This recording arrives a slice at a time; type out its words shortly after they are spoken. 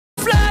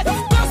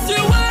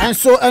And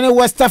so any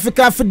West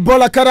Africa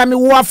Football Academy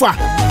wafa.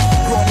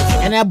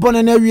 And I born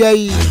in area.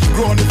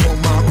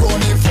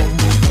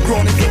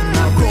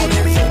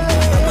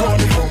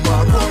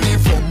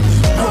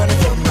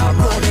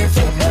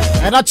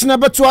 And that's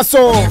never to us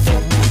so.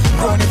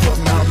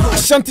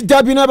 Shanti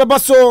Dabi never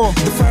baso.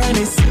 The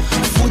finest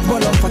football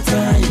of our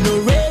time.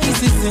 No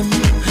racism.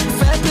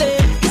 Fair play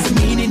is the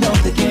meaning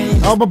of the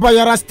game. Oh, Baba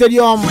Yara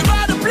Stadium.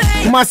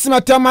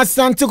 Massima Tama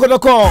Santi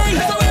Kodoko.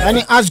 And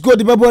Ashgo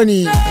de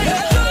Baboni.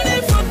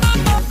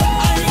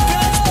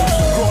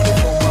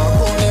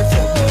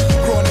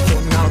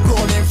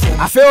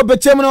 I feel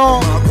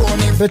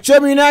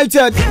Bechem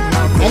United.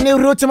 And the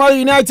Rotomar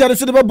United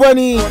to the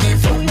Baboni.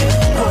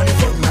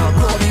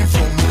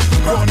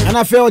 And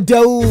I feel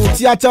Deu,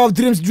 Theater of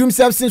Dreams, Dreams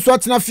have since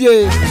what's na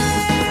fear.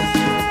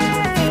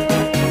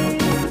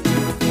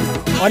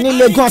 Only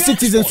Lagos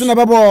citizens soon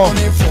above.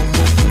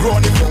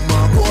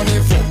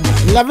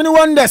 11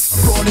 Wonders,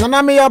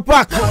 Nanami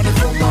Park.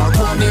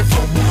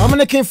 I'm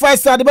making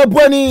 5-star the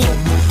Baboni.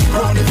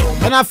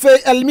 And I feel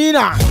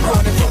Elmina.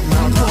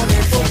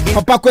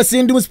 Papa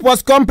Kwesindu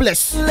Sports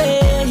Complex.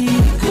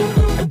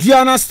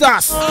 Diana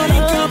Stars.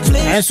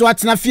 And so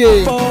what's na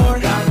fear.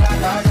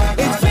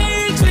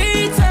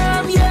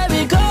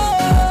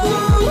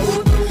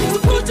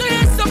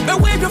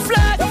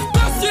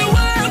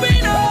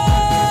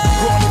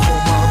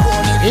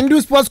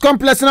 Hindu Sports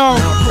Complex now.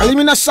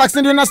 Elimina Sharks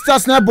and Diana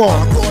Stars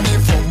netball.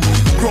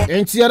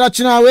 In Tiara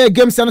China away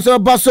games and so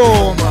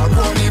basso.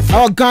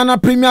 Our Ghana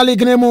Premier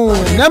League name.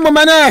 Nemo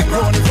mane.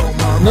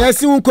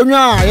 Nesi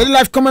unkonya. Your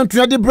life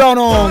commentary the Brown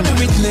on.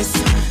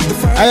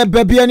 I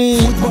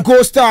Bibiani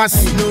Go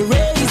Stars.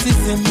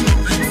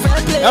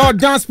 Our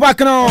dance park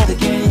now.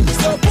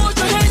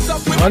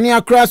 Only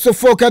Accra so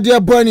folk at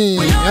dear Bunny.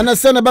 And I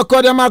send a back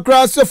of them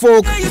Accra so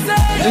folk.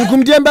 In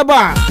Kumdien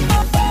Baba.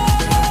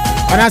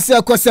 And I say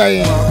a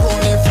question.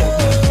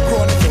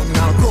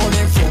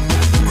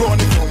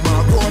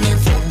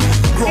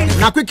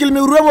 Now quickly me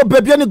Romo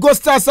Bibiani Go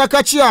Stars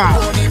Akachia.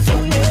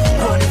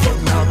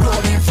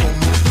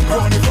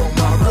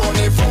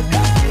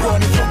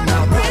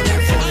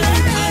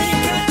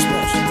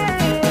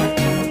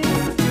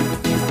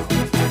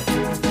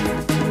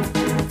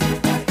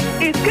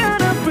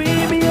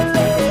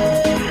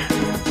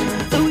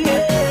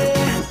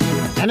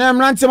 And I'm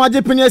ranting my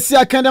Japanese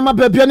Academy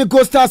Bibiani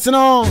Go Stars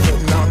no.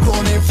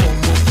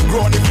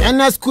 And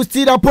that's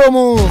Kustida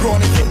Pomo.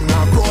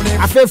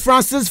 I feel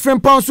Francis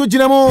Frimpon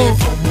Sujinamo.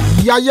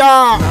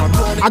 Yaya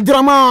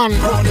Adraman.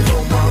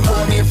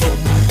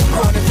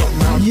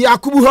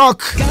 Yakubu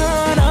Hawk.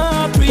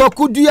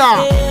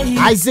 Tokudia.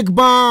 Isaac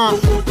Ban.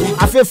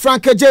 I feel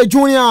Frank J.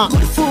 Jr.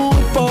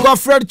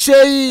 Godfred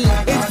Che.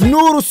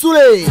 Nuru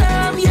Sule.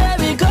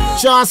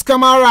 Charles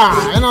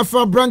Kamara. And I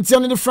feel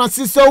Brantian and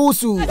Francis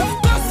Ousu.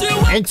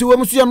 And to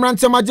Musuam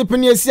Ranta my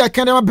Japanese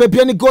Academy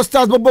Bibiani Go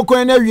Stars Boboko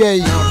and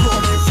area.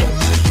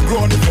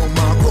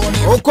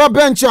 Oko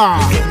Bencha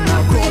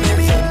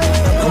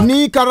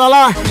Ni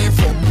Karala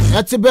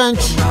at the bench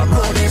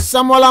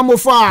Samuel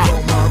Amofa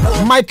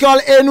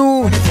Michael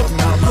Enu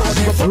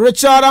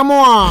Richard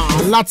Amoa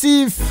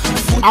Latif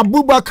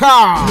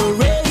Abubakar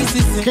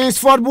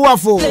Kingsford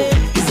Buafo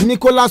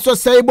Nicolas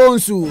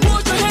Osei-Bonsu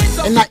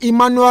and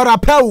Emmanuel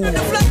Rapeu.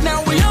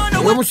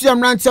 We must see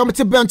Ransom at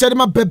the bench at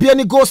my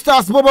Bibiani Go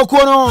Stars Bobo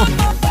Kono.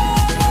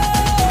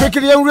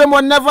 Quickly young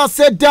Raymond never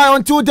said die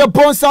until the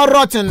bones are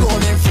rotten.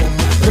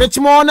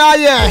 Richmond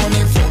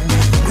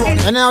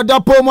and now the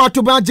Pomo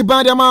to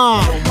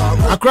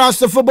Banjibandama across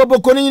the football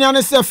Bokonina and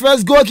the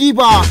first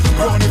goalkeeper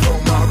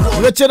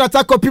Richard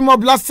Atako Pimo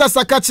Blaster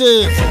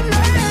Sakachi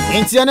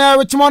Intiana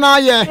Richmond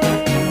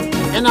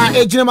and I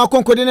agent my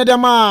concordina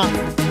dama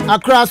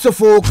across the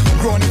folk.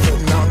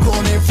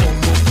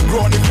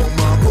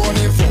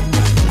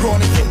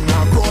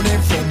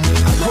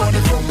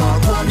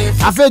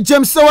 I feel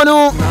James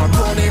Sowano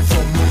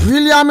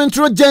William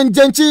Intro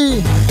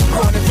Genchi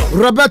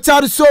Roberta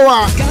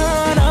Rusoa,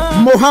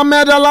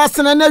 Mohamed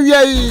Alassan and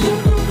Nevi,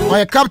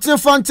 or Captain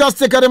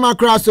Fantastic at the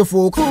Macross of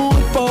Folk.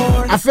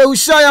 I feel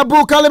Shaya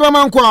Book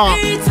Alibamankwa,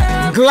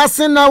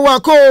 Glassin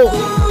Nawako,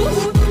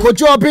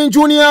 Kojo Bin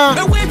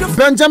Jr.,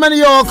 Benjamin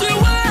York,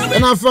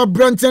 and I feel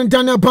Brenton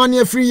Daniel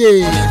Banya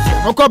Free,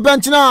 Oko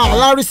Benchna,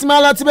 Larry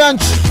Smile at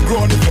bench.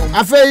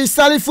 I feel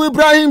Salif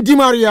Ibrahim Di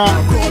Maria,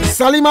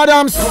 Salim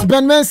Adams,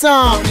 Ben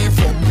Mensah,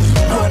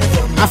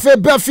 I feel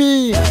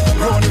Buffy.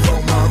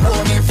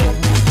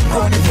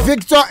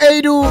 Victor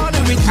Edu,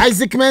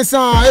 Isaac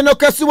Mensah,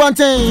 Enoka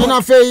Suwante,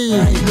 Nafei,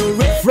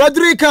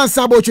 Frederick and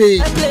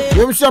Saboche.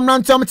 You shall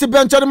run to the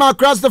bench of the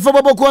across the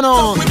football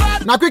corner.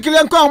 Now quickly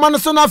and come,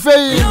 Manason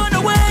Nafei.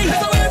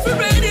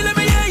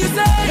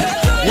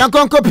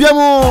 Yankon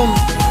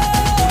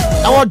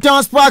Kopiamu, our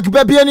dance park,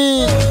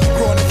 Bibiani.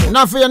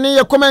 Nafei,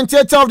 and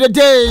commentator of the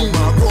day.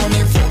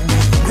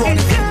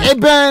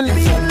 Eben,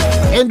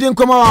 ending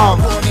come out.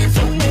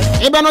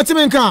 Eben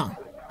Otiminka.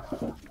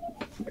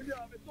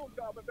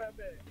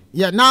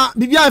 Yeah, now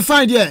Bibiani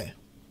find here.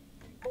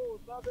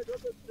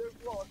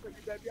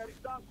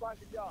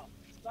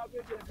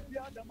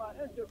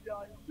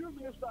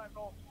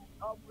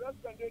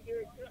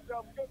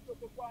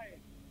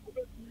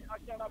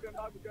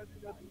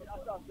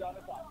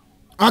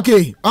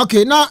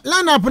 Okay. Now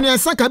line up near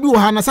Sakabi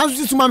Wahana,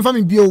 Sansu Man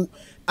Family Bio.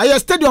 I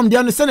stadium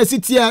the Senate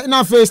City here, in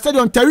our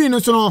stadium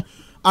Terino so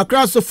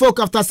across the folk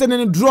after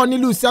sending draw ni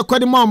lose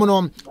akwadi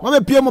mamono.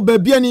 Mama PM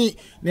Bibiani,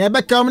 ne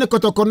Becca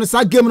Mnekoto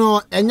sa game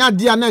no, enya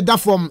dia na da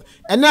form.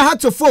 And I had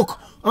to folk.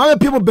 Mama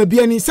PM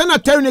Bibiani, send a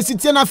Terino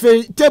City na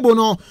fe table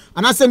no,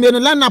 and I send me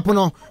line up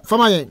no for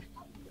my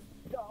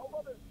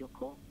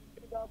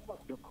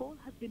Your call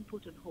has been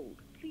put on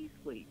hold. Please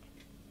wait.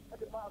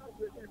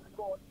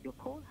 Your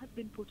call has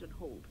been put on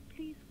hold.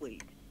 Please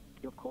wait.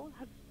 Your call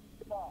has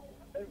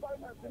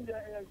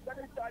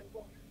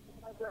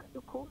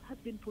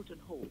been put on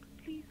hold.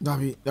 Please.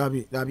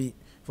 Dabi.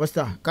 First,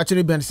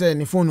 catch Ben say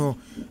ni phone no.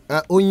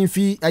 Oyin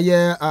fi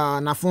aye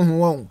na phone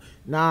won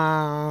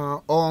na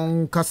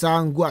on kasa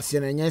ngu ase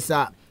na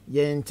nyesa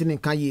ye ntini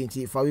kan yi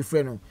nti fa we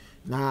frɛ no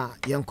na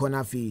ye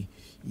nkɔ fi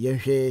ye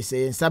hwɛ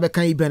se nsabe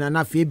kan yi ben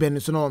na fi ben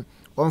so no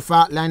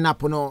onfa line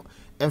up no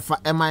emfa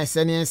MIS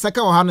ne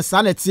saka wo ha no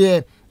sa na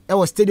tie e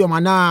wo stadium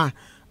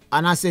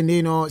anase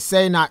ne no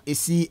say na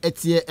esi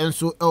etie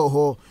enso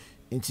ho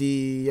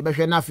nti ye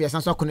behwe na afia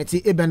sanso connect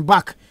eben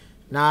back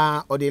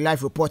na or the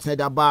live report na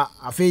daba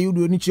afi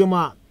yudo ni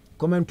chioma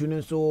comment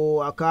no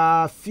so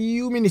aka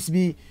few minutes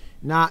bi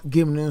na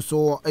game no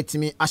so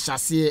etimi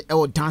ahyase e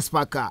wo dance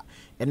park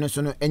eno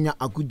so no enya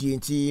agudi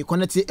nti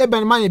connect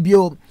eben man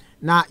bio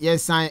na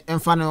yensan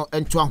emfa no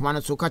ento ahoma no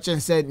so ka chen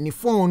say ni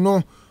phone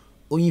no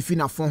oyin fi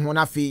na phone ho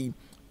na fi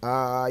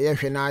ye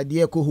hwe na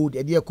de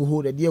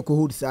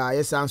ekohold sa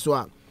yesan so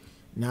a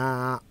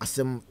na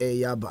asem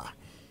yaba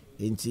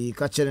enti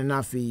ka chere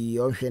na fi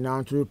ohwe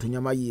na ntro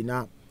tunyama yi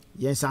na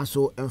yensan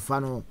so emfa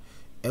no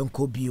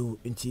enko bio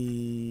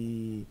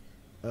enti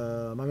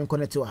mame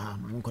connect wa ha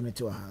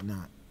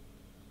na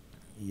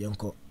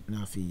yenko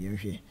na fi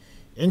yenhwe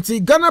enti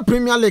Ghana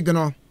Premier League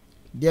no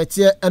de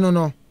tie eno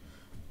no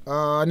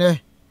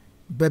ne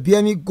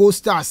Bibiani Gold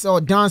Stars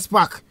or Dance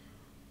Park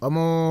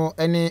omo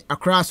ene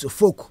Accra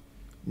folk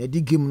na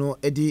di game no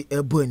edi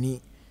eboni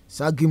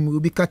sa game we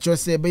bi catch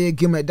say be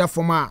game e da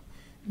form a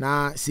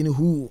na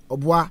sinihu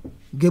obwa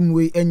game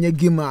we enye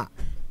game a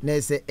na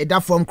se e da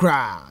form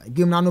kra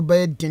game na no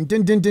be din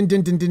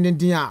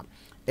a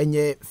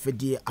enye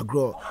fedi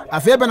agro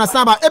afi be na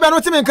samba e be no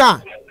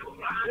timenka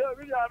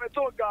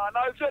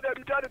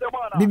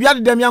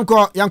Bibiani dem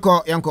yanko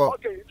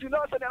okay you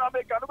know say na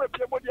make no be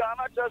pie modi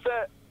ana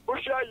say o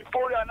share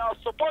euphoria now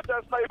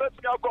supporters na bet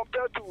me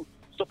compare to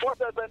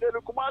supporters and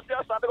the Kumasi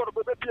and the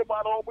Gobe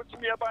man or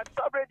Mutimi about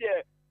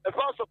Saturday. The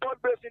first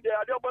support base in the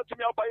idea about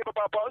me by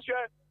Papa,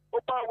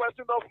 Opa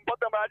Western of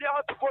Bottom. I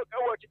have to put a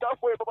work it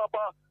for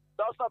Papa.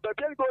 That's not the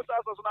Bill goes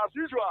as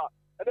usual.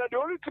 And then the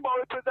only team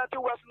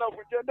representing Western of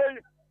Virginia,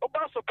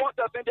 Opa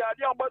supporters in the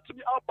idea about me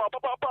up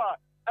Papa.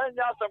 And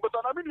yes, but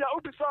I mean, I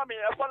will be Sammy,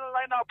 a fun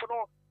line up.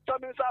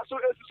 Some is also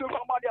a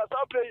super Madia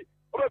Saturday.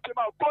 Coach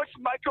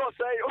Michael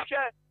say,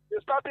 okay, the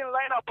starting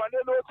lineup and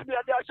then to me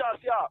at the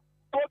chance, yeah.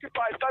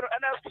 Goalkeeper is starting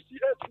NSPC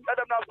 8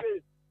 Adam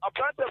Nafi. A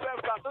plant of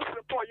Francis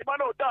report, you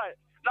might not die.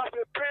 Now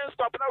the Prince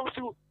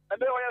Papanausu, and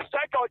they were a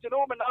strikeout in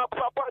home and up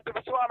part of the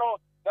Suano.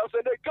 Now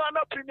say the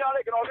Ghana Premier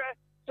League, okay?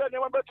 So they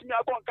went to me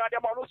upon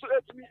Kadiaman, also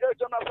 8 me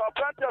 8 on a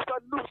plant of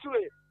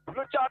Lusue,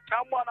 Richard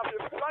Cameron of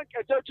Frank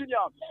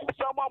Virginia,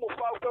 someone who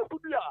found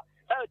Kubia,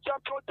 and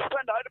champion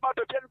defender, about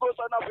the 10 goals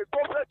and of the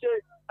Gofete,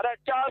 and a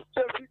Charles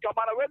Chelsea,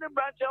 Kamana, when the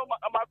branch of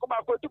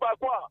Makoma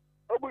Kotubaqua,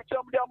 or with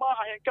Chambiama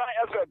and Kai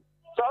FM.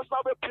 So that's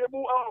not a PMU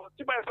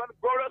to my friend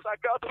Glorious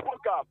Accra to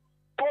Funka.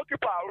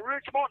 Goalkeeper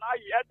Richmond I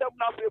Adam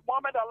Nafi,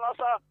 Mohamed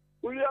Alassa,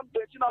 William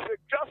Benchina,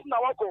 Justin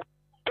Nawako,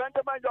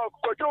 Benjamin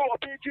Kojo,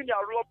 Junior,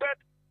 Robert,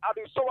 and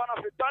so one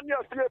of the Daniel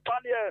Philip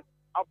Panier,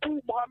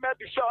 Abu Mohamed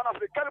Bishan of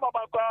the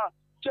Kalimabanka,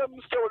 James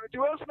Stone, the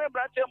Wilson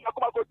branch of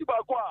Makoma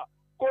Kotubaqua,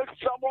 Coach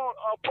Samuel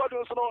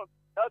Produce,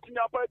 that's in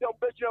your party of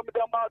Belgium, the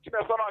Martin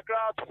from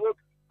Accra to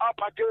work.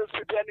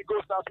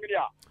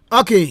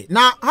 Okay,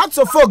 now hats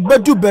of folk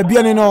bedu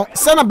Bibiani no,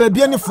 sana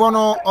Bibiani for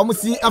no,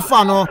 omusi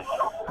afano,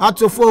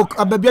 hats of folk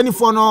a Bibiani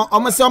for no,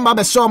 omusamba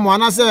be show mo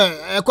anase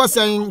e ko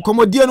sen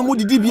komodie no mu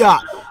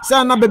didibia,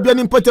 sana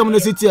Bibiani potem no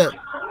city.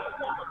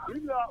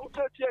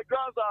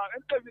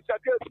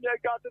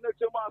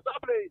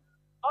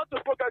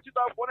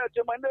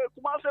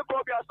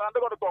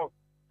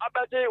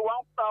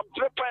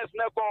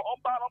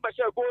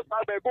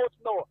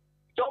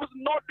 Just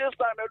not this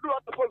time. I do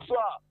have to focus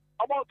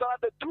about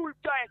the 2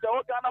 times the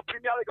Ghana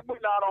Premier League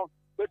Munaro,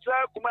 which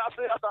I come and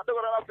say, I have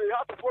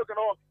to focus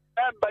on.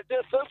 And by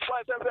this 6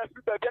 points, and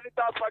getting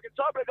that fucking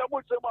job, I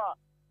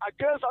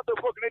guess at the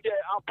focus in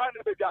there and find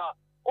the jar.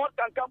 What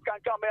can come.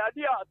 My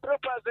idea, 3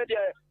 points in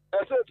there,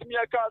 and so to me,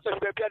 I can't say,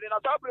 baby, in a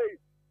tablet.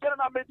 Then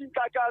I'm making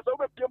cakas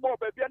over more,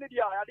 baby, and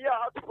the idea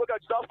how to focus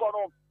just for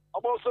them.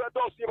 I'm also a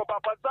dog,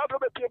 Papa, Sabro,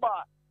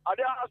 Pima. I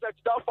didn't ask that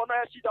stuff for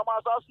my sheet of my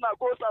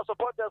goes and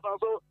supporters and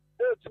so.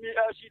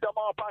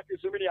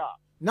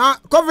 Now,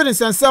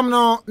 confidence and some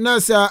no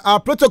nurse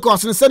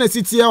protocols in Senate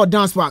City or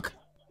Dance Park.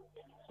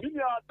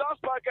 Yeah, dance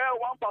park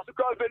one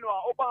particular venue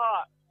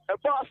oba a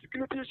bar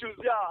security issues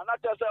there not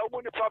just a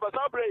money problem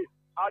sabre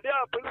are there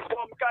police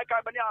from kai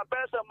many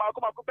person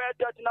makoma ko be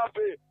na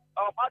fe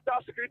other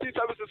security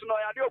services no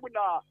ya dey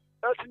obuna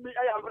let me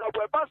I have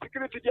a bar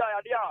security there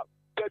ya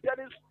the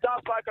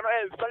dance park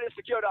is very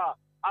secure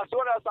as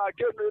well as our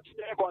game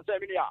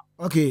concern here.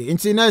 Okay,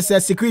 internet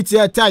security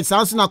tight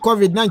sounds na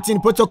COVID-19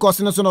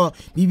 protocols no so no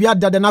bibia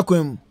dada na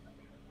kwam.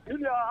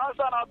 Ilia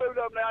Hassan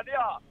Abelum na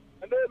dia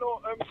and then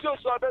so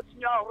bet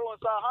me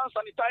hand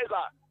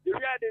sanitizer. If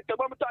you had the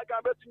thermometer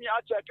can bet me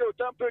check your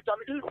temperature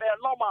if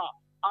normal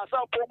and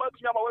some promote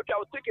me work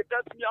I'll take it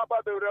test me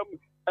about the room.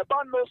 A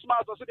band no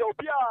smart so they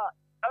be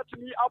at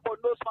me up on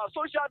no smart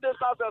social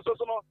distance so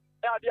no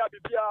dia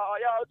bibia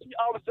I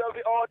observe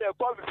all the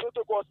COVID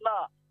protocols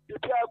now.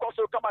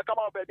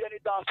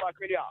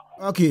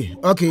 Okay.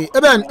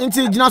 Eben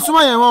inti jina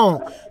suma yen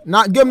won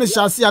na game ni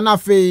shasi na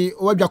fe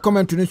wadwa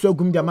comment ni so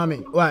gum dia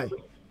mame. Why?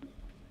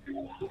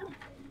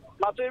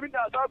 Na te bi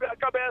na sabe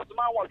aka be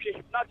sma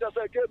wotwe na just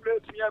a game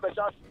rate me be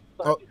shasi.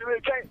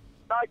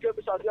 Na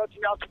game shasi ya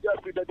tinya to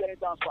just be the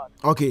dance park.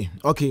 Okay.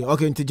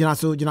 Inti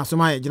jina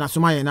suma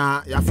yen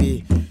na ya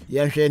fe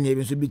ye hwe na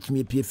ebi so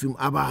bitimi pie film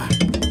aba.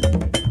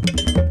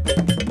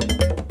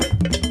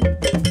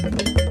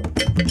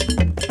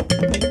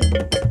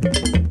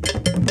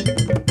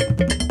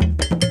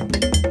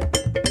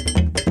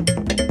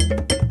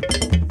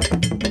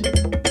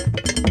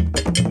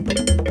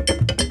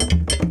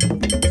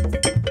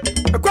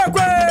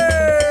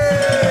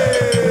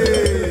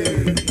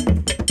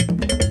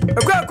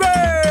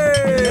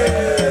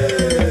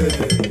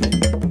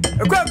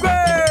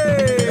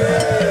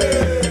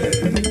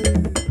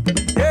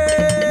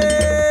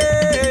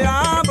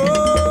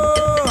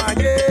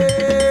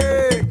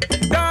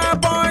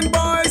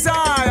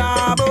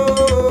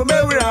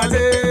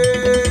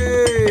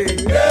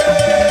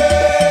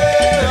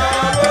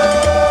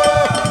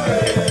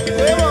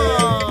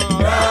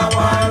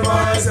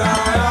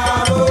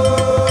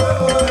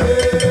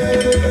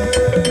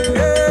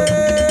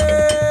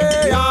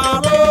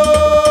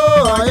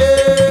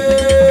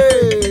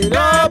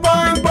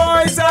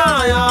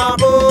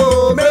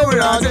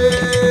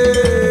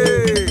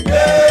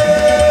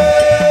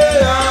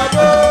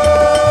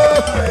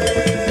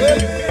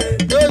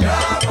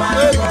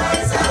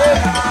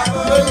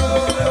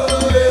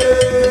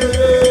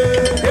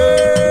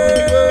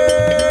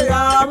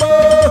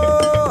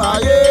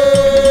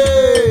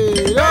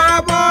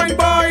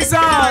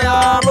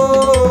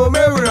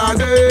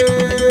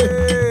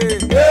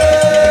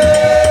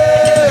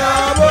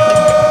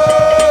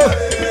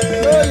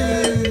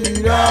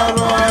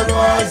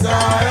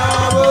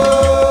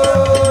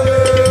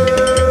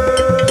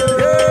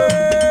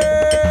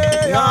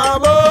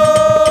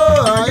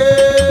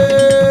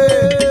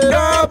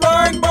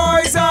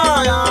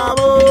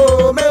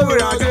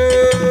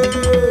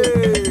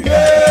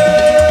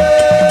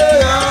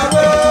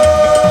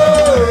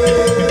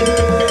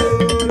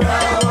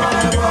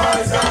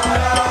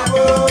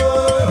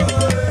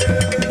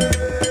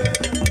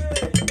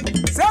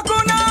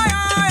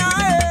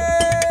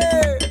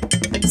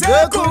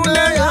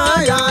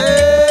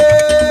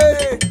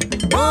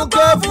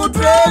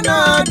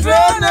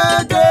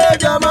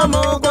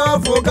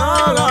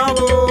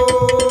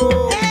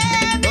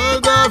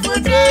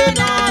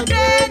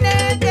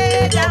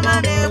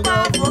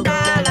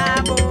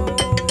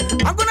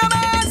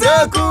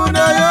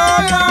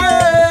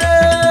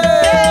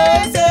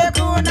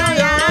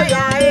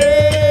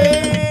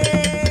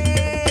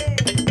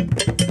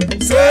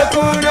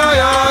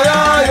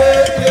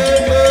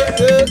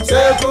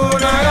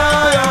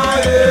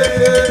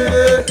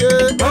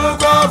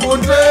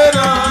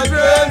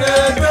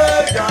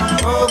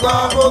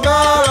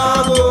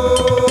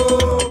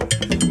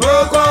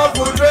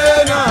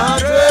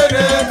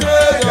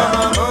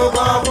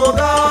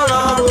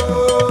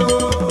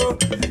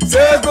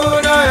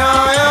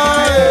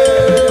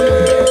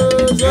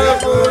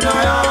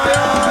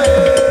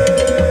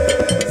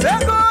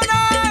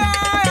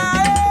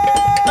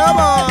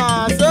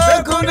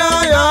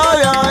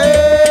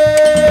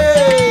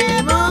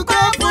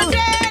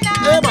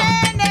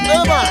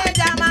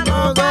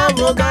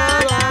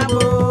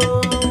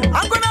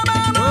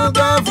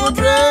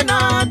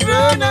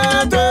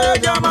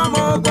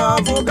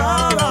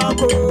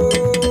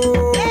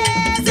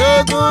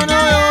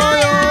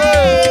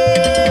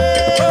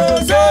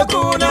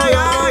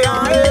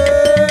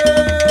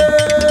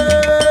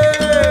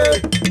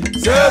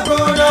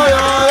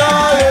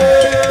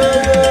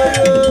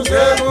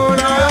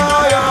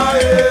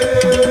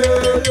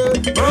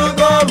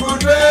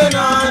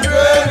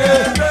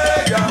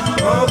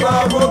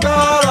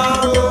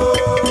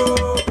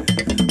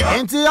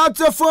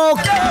 Folk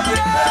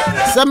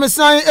some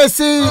sign AC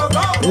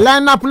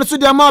line up no so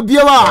dia ma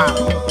biewa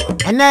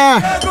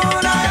ene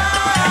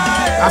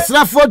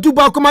asra for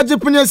duba kuma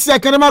jipune sia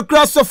kanema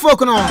cross of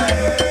folk no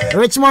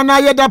Richmond na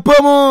yeda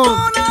pomu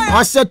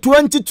ase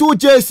 22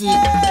 jersey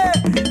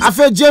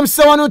afa James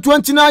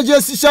 29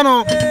 jersey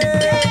chano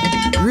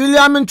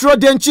William Intro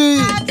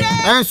Denchi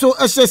And so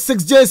a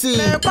 6 jersey.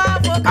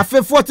 A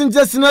 14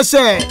 jersey na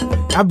share.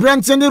 A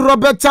Brenton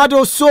Robert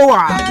Tado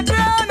Soa.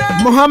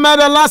 Mohamed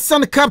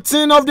Alassan,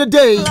 captain of the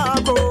day.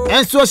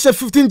 And so a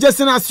 15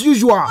 jersey as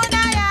usual.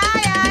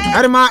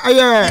 Arima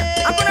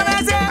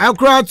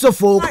Accra to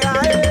folk.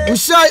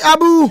 Ushai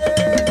Abu.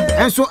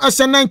 And so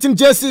a 19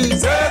 jersey.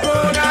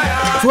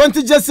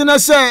 20 jersey na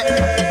share.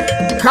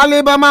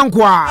 Kaliba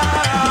Mankwa.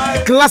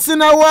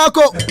 Klasina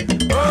Wako.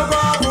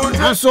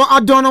 And so I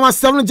don't know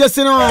 7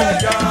 jersey no.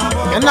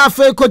 And now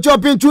for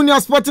Kojopin Junior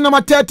Sporting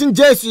number 13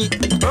 jersey.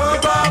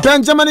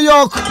 Benjamin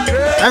York.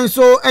 And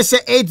so it's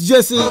 8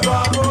 jersey.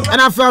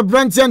 And after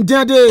Brenton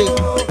Dende.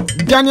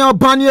 Daniel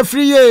Barnier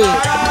Free.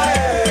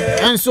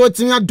 And so it's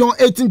done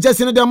 18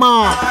 jersey in the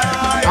man.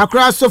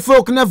 Across the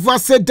folk never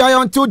said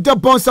die until the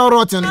bones are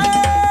rotten.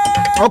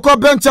 Oko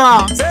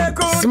Benta.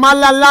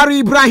 Smala Larry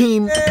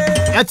Ibrahim.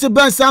 Eti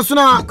Ben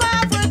Sansuna.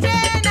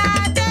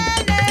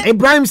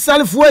 Ibrahim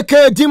Salif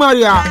Weke Di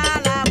Maria.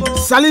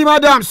 Salim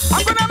Adams.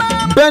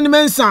 Ben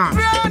Mensah.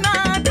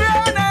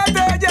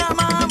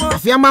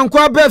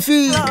 Fiamankwa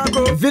Befi.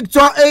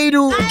 Victor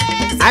Eidu.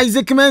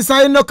 Isaac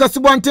Mensah Enoka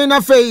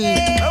Subantena Fei.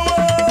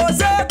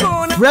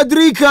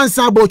 Frederick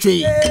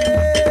Ansabochi.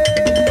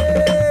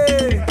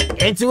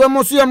 Enti we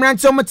musu ya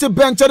mrancho mti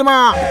bench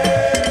ma.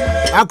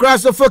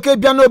 Across the folk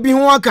biano bi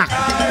huaka.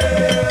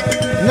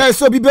 Na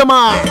so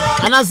bibema.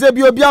 Anase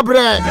bi obi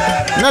abre.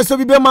 Na so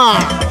bibema.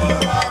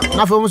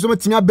 Na fo musu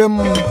mti abem.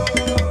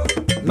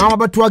 Na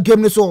mabeto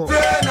game ni so.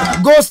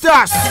 Go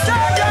Stars.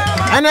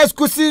 NS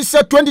Kusi se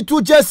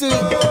 22 jersey.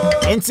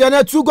 Enti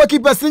na 2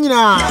 goalkeepers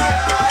nyina.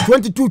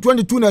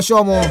 22 na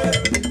show mo.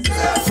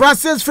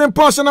 Francis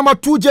Frimpong number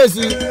 2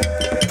 jersey.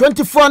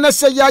 24 na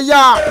se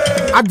Yaya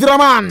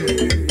Abdurrahman.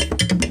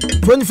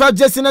 25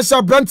 jersey na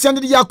se Brenton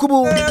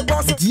Yakubu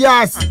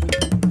Diaz.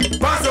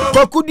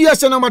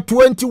 Kokudia number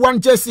 21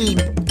 jersey.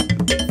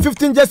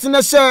 15 jersey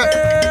na se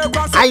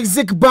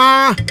Isaac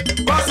Ba.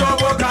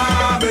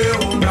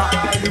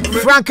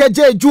 Frank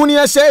J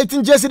Junior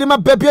 18 jersey de ma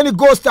Bibiani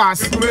Gold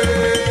Stars.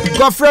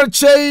 Godfrey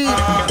Che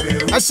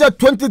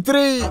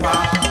 23.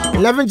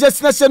 11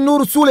 jersey na se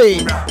Nur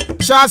Sule.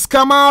 Charles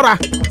Kamara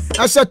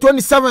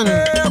 27.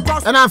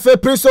 And I feel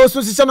Prince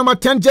also number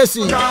 10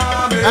 jersey.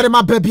 And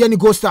my Bibiani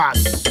Gold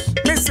Stars.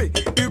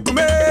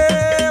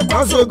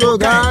 Also go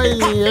guy,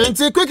 and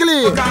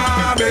quickly.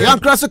 Young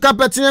Crasso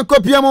Captain and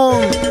Copiamo.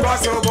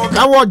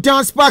 Our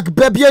dance park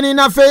Bibiani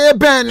na fe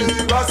Ben.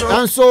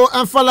 And so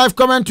and for life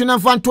comment to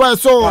Nafan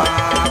twice so.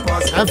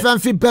 And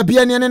fancy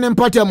Bibiani and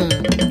Importamo.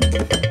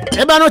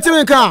 Eba no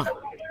Timinka.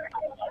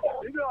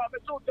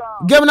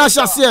 Game na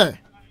chassier.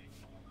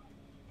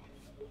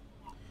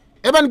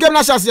 Eben game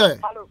na chassier.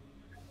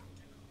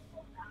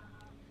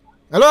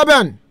 Hello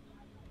Ben.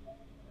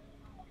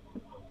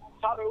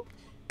 Hello.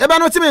 Eba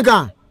no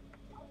Timinka.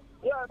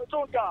 Yeah, the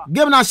Tonka.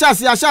 Game na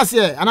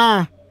chassier.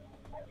 Ana.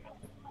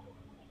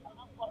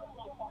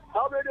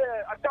 How be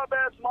there? I can't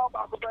bear small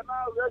back up and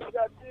now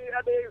resident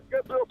and they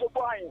get broke for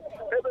buying.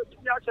 Every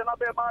action I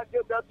bear my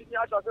get that in the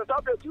action. So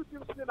after 2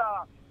 teams in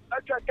I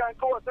can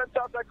go and send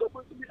out like a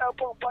multi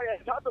airport fire.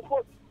 Not the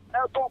foot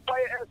airport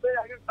fire and say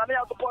I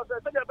have to pause and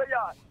say and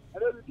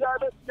then the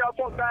other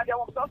airport guy. I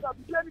want sometimes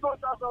the go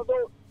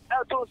also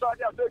airport side.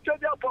 They can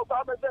airport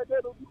farmers and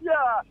they do the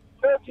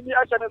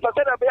action. And I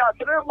said they are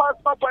 3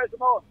 months not price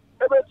more.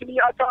 Everything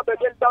I can't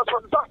get down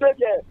from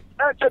Saturday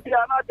and to be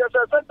another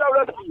center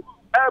ready.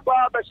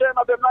 Eba Basham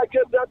of the Nike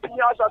that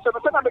Piasha,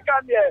 Senator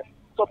Mecania,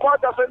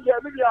 supporters in the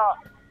Emilia,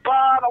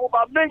 Pan of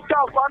a main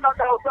town, Fan of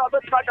the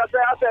Tracker,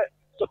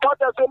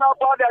 supporters in our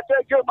body, I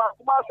take you,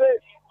 Mase,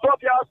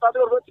 Topias, and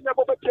the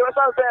Rotinable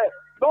Piratas there.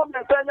 No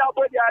Mentania,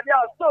 but the idea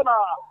is sooner.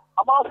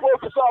 I'm all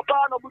focused on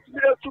Pan of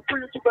Mutilio to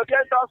put you to the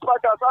Gen Dance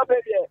Packers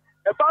already.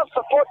 A fast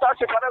support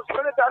action and a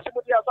spirit action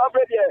with the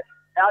already.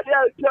 And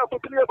there is here to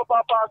clear the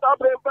Papa,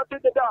 Sabre,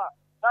 Petit de Da.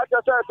 Like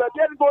I said, the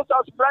game goes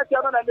as bright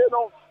and they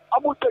know. I'm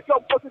going to take your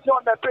position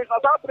on the page.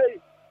 As I pray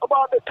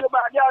about the team,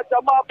 and yeah,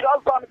 Jamal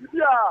Brazban,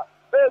 yeah,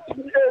 it's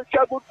me,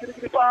 Chabu,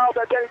 the power,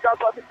 the day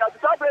that's what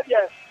I pray,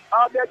 yeah.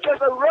 And they're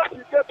just a rush,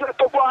 you get to the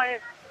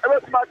point.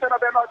 Every match, and I'm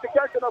not the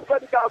question of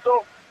Freddy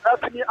Council. That's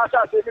me, I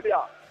shall say,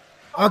 media.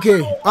 Okay,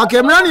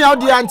 I'm running out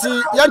the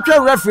anti.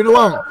 You're referee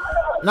one.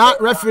 Now,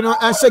 referee no,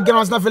 and say,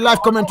 Gamas, not for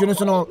live comment, you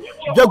know,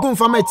 Jogum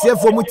from a tier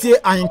for Muti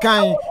and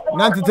Kind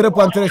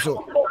 93.3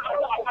 show.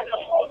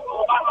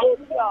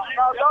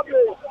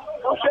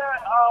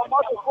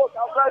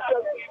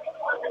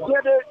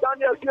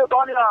 Daniel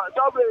Bibiani,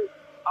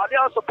 they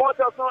are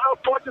supporters, no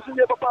supporters in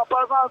the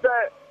Papa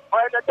there.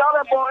 The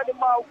talent boy in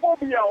my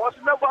phobia was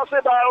never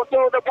said I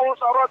until the balls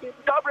are running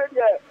the coverage.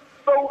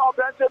 So I've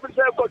been able to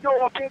say, but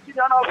you're painting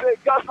and I'll say,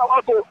 Gas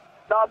Navato.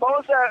 Now,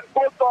 most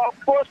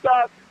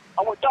posters,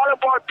 and with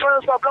talent boy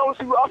turns of those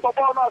who are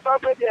upon us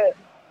already.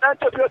 And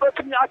to be able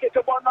to me, I get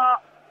to one now.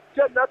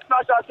 Get that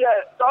smash out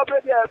here.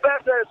 Already,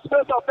 better,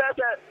 space of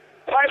better.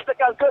 5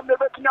 seconds, good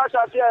never to smash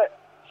out here.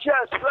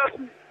 Yes,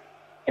 Fluffy.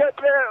 Get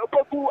there,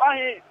 Boku,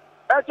 Ahi.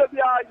 And to be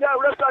a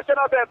reflection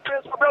of the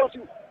Prince of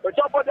Belgium. The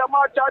top of the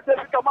march,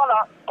 David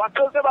Kamala, and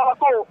Joseph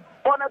Abako.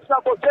 Bonnet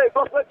Snapple,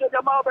 go straight to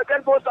the mouth,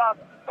 then goes up.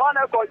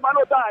 Monaco,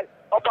 Mano die.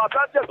 Of our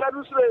practice,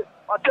 Lucre,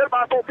 until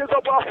my focus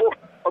of Buffalo,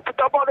 or put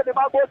up on the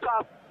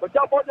Magosa, but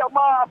jump on your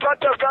ma,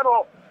 practice,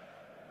 General.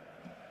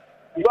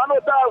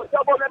 Ivano die,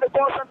 jump on the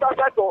ball center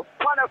cycle.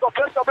 Monaco,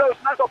 first of all,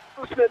 snack of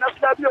Lucre,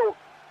 next level.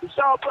 The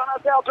shall plan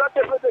as they are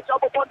practice with the jump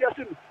upon their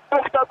team.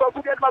 Both that are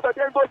good at my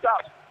then goes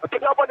up.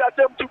 Put up on their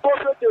team to go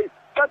straight.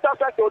 Center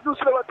cycle,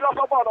 Lucre, with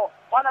Trafamano.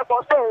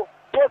 Monaco, so,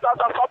 both as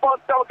a support,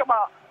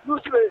 Telkama.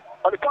 Lucre,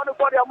 on the corner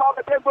body of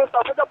Mount, then goes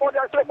up, put up on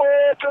their team,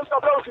 just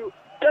of those.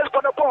 There's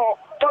for the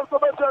ball. Don't go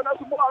back to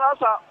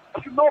Mualasa.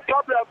 No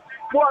problem.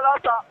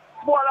 Mualasa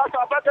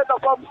better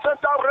from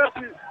center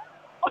rescue.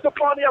 On the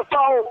pony of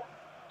foul.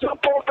 Jump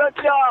on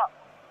Ventia.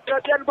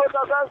 Then goes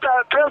as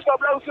answer. Prince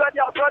of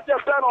Lausiania, Prentice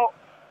Fennel.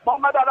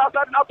 Mohamed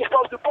Alassad not to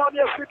cross the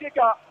pony of free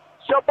kicker.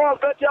 Jump on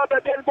Ventia,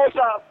 then goes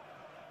up.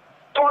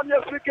 Pony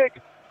of free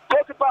kick.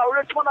 Goalkeeper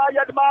Richmond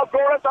Ayadma,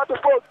 goal at the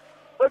foot.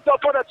 Let's go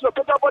for it.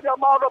 Put up on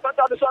your mouth of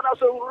the sun as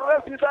a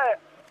rescue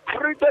there.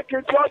 Free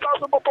taking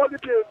 12,000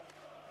 politics.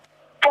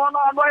 On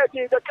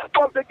the cap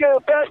of the game,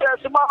 best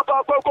as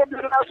Mapa Boko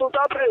National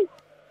Saturday.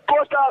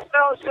 Costa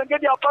else and get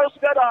your first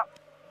together.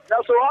 Now,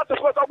 so hard to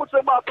put up with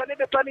the map and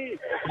in the penny.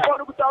 One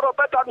of the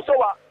better and so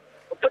on.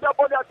 Put up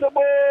on the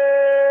Tomo,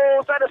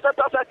 Senate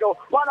Center Cycle.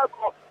 One of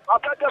them. I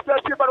bet the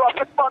first people who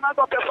are 6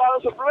 months of the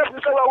files of Resi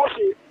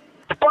Sawashi.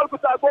 Paul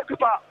Kuta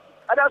goalkeeper.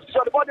 And that's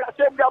the body of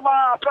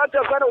Yama,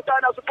 Francis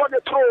Venotana support the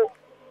throw.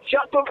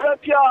 Shato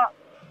Ventia.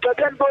 The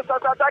then goes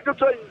as a tackle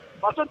to him.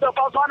 Masunta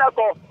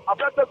Fasanaco. I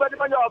bet the very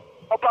many of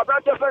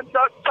our defense,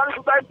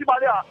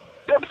 Maria,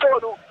 them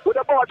solo with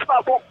the ball,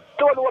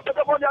 solo with the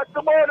money at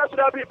the moment,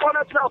 there be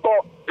Bonnet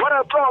Snapple. What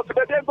a frog, the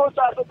then goes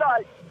as a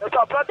die. It's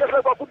a practice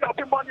of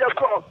putting money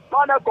across.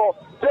 Monaco,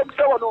 them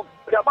solo,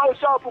 the mouse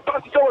shop who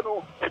pass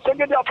solo,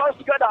 singing their first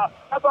together.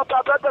 As a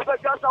practice of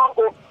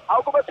Gasango,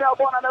 I'll go back to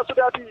one and answer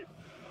that.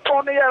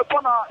 Tony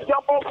Pona,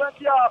 Jambo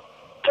Fentia,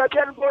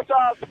 Kajan goes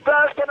as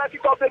first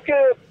kick of the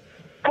game.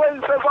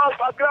 Playing favors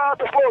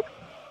Accra to folk.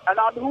 And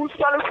I'm who's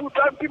selling food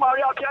empty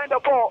Maria behind the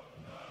ball.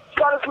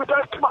 Charles with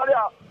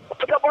Maria.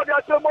 Put the body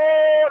at the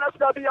more. That's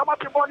going to be a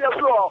much money as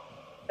well.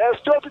 And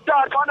still to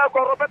die,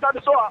 Monaco, Roberta de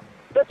Soa.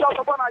 Let's talk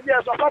about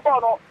yes, a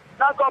Papano.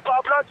 Now got a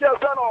branch of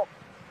Zeno.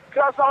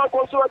 Grasa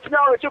goes to a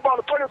Tiana, chip on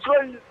the point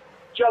three.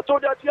 She has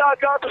told that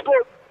Tiaga to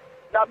vote.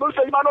 Now,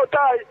 Musa Imano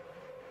die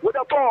with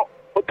a ball.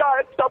 Who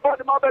died, the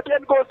body mother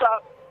then goes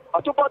up. I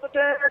took out the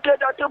day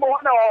that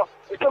tomorrow.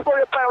 It's a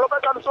very fine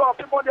Roberta de Soa,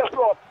 Pimonia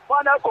Floor.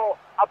 Monaco.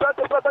 I bet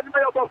the president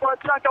of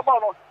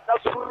Francamano.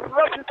 That's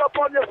rushing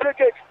upon your free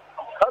kick.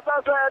 As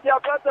I said, the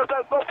offensive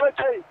has no free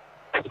kick.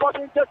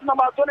 Sporting just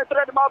number 23,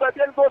 Mother,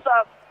 then goes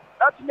up.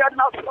 That's the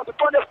enough for the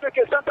point of free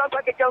kick. Sometimes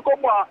I can go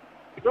more.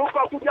 You go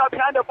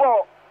behind the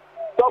ball.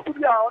 So,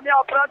 Kubia, on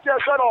your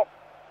Francis Shuttle.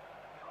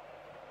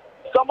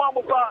 Someone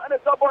move and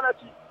it's up on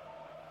it.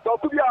 So,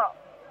 Kubia.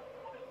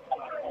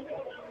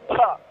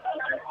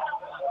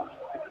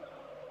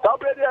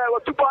 Somebody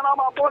was 2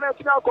 Panama opponents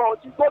now called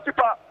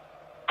goalkeeper.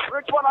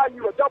 Which one are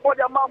you? Double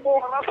your man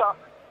more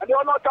and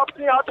you're not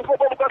captain how to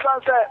football because I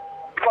said,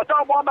 for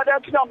some Mohammed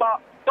and number,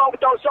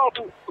 without shop.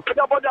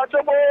 Double that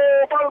Jumbo,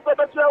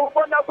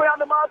 one that way on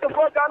the mouth of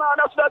Ghana,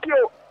 and that's that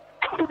you.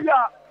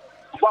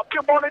 For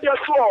Kimball in your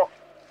floor.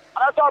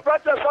 And I thought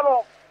Brett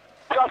Salon,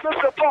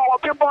 the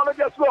ball, Kimball in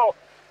your floor.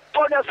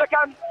 For the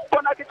second,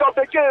 one kick of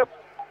the game.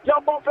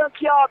 Jumbo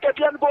Ventia,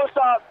 Ketian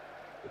Bosa.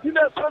 You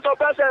know, special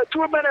best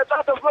 2 minutes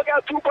after looking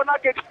at 2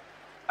 Bonakits.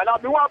 And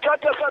I'm the one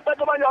practice and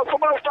better than your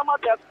commercial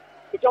market.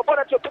 It's your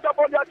body to put up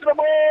on the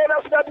Atremo,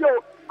 that's the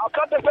view. I've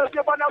got the first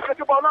game on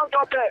Africa Ballon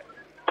out there.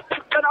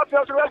 Then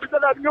after the rest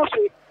of the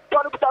music,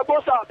 trying to put a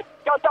boss up,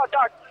 counter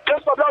attack,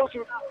 just for those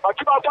who are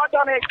keep our part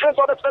on it, just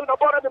on the center of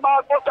the body of the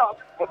mark, boss up.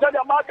 But then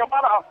your mark,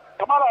 Kamara,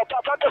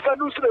 practice and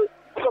loosely.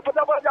 So put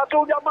up on your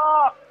two, your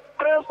mark,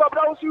 Prince of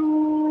those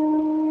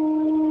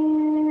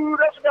who,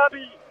 that's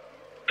Gabi.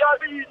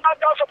 Gabi, not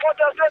down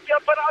supporters, then the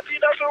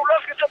penalty, that's the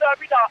rest of the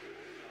Abida.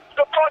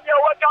 The Ponya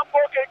welcome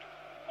booking,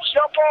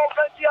 Jambo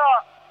Ventia,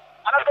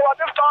 and I go at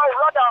this time,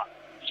 rather,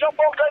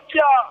 Jambo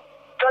Ventia,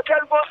 the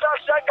Telbosa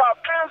Shaka,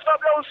 Prince of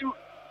Losu,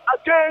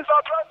 against our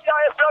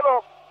Frantia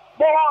fellow,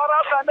 more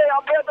and they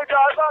are better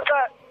guys out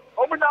there.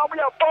 Now we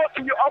are both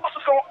to you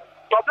almost so,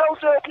 but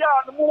those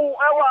and move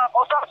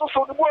or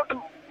so the word.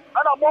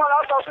 And I'm more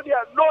outside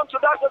here, known to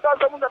that,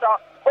 that's the moon that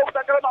over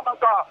the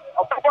Granada,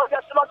 of the body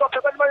that's not of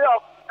the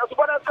Mayo, as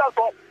one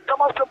example,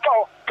 come off the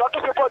power, got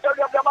to support the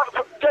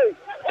Yamaha.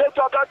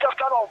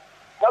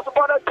 That's a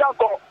bonnet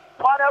jungle.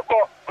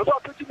 Monaco,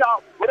 without picking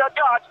out, with a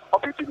touch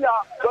of 15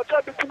 yards, you're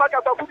trying to make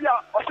a Babubia,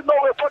 or to know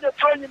where for the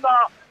training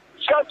now.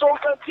 Shanto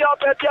Fentia,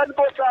 Petian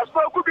Bosa,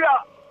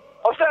 Spokubia,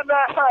 or send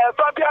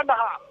Fabiana,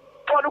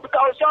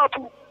 Paluka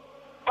Shapu,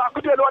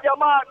 Bakudia,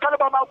 Yama,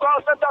 Calabama,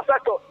 Center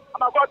Sector,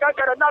 and I've got a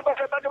number of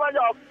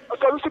Mayo, a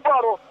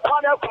Solusiparo,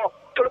 Monaco,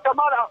 to the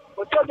Camara,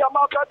 or tell your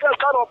mouth at the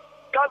Salo,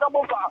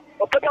 Casamufa,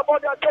 or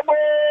Petabodia Tomo.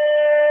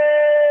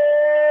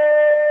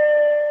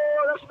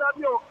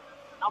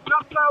 I'm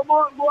just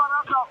more I'm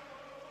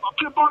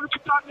keep on to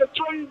the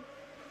train.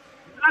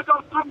 Let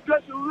us come to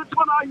which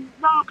one are you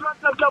now?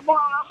 Princess, the more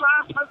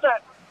and answer.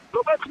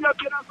 Robert, you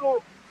can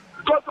go.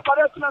 Go to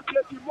Palestine,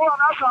 more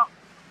and answer.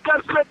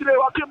 Just ready,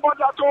 what you want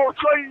to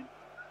train.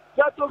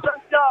 That's what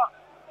I'm saying.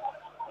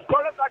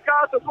 Police are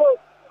car to go.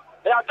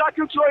 They attack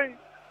you train.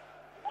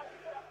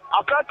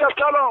 Après que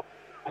Salom,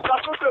 ça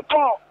se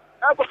pont.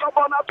 Un peu comme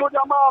on a tout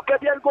diamant,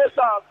 Pédiel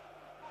Gossas.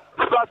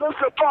 Ça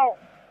se pont.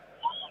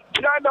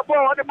 Behind the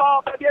ball, on the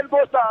mount, Pédiel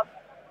Gossas.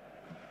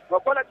 Le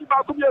collectif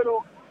a combien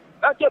nous?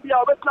 Un qui est bien,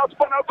 avec la tout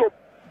en coupe.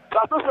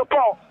 Ça se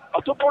pont.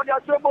 À tout pont, il y a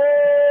ce mot.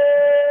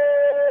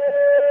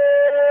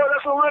 Le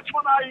son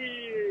Richmond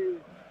aïe.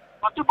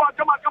 À tout pont,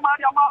 comme un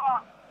diamant.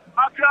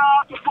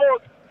 Accra to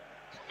foot.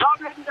 Dans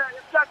il y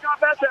a un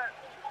bête.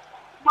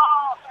 Ma,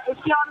 et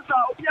si on ça,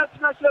 au pied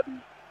de la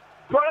cheville.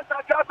 Police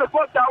are car to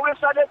foot, that way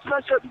side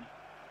especially.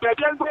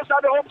 Pédiel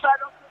Gossas, the home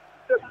side.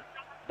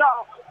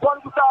 Now,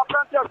 one with our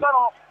plenty of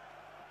salon.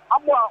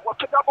 Amwa, on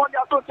pick up on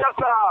your two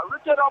Tesla.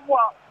 Richard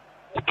Amwa,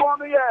 the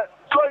corner here,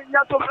 showing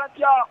Yato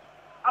Frentia.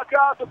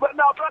 Accra to foot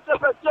now, Francis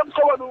James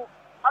Sowanu.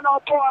 And our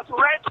boss,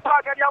 right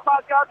back at your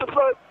back to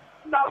foot.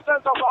 Now,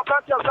 sense of our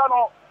plenty of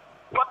salon.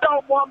 But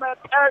now, moment,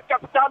 Air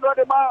Capitan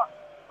Rodema.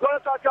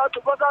 Police are car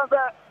to foot on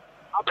there.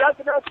 I'm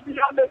president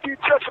behind the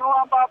feature from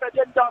Amba, but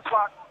then dance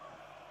back.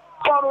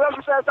 Paul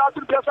represents out to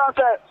the person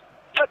said,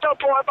 set up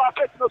for about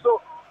 50 or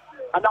so.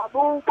 And I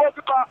move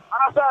goalkeeper,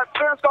 and I said,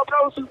 Prince of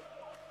Rose,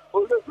 who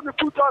is the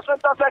put on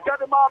center second,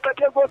 the man, but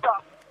they go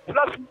down.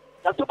 Plus,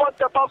 that's about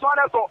the pass on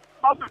echo.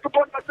 Master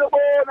support the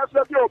ball, that's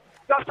the view.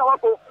 That's how I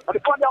go. And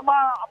the Pondia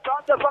man, I'm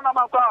trying to run a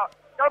man car.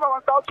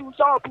 Everyone down to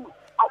South.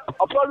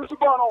 I'm probably to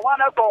go on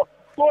one echo.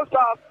 Goes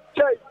down,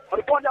 Jay, and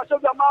the Pondia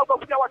shows the mouth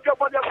of our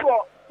cup on the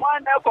floor.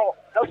 One echo.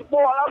 That's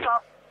more or less.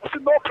 That's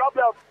no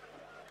problem.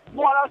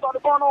 More or less on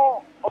the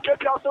corner. Okay,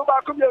 Pierre Silva,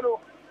 come here.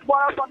 More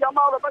or less on the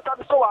amount of better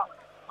the Soa.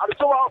 And the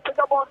Soa pick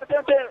up on the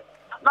 10.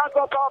 Now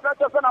go to our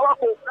better than our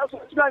wako. That's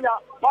what it's going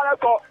on.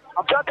 Monaco.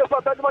 I'm trying to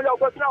put that money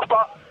over the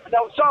number. And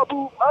now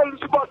Shabu, I'll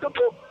support them.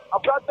 I'm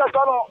trying to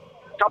follow.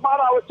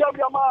 Kamara will tell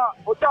your ma,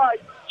 will die.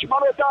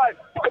 Shimano die.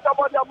 Pick up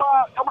on your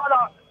ma,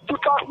 Kamara. To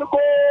cast the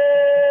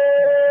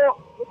goal.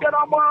 Get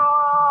a ma.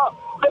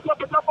 Let's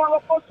pick up on the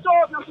first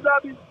shot.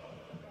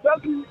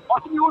 That's the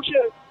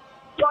Ocean.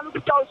 John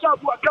Lucas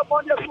Shabu, I kept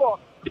on your floor.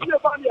 If you're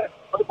on here,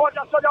 the body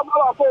of Sonia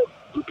Mawako,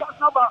 2 class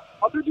number,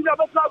 of the Dinner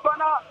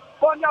Bana,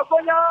 Bonya,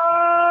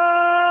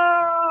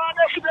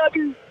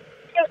 baby,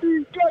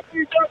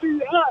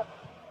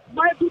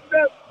 my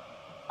goodness,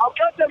 I've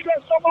got to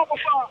get some of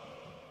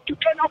to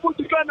Kenya put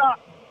to Ghana.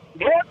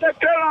 What the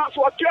parents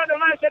were killing the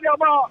night in the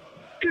amount.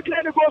 Keep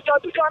letting go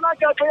to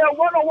Kanaka to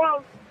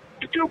 101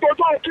 to go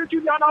to Kiki.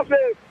 Go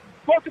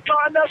to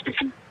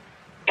Kanaka.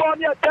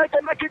 Bonya, take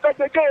and make it of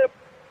the game.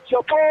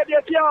 Support the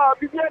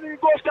Bibiani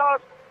Gossas.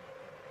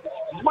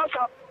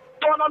 Massa,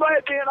 Tona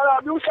Lighting, and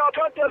a new South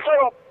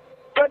Serum.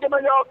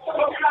 Benjamin York,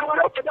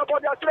 open up on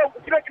their throat,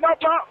 break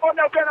Napa on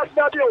their Venus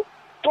Nadio.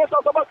 Post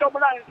of the bottom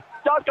line,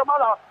 John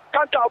Kamala,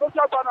 Kanta,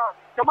 Westapana,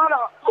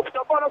 Kamala, open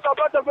up on us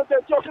about the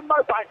visit, just in my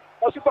time.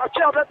 As if I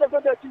can't let the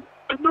visit,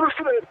 to New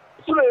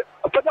Sule,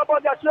 open up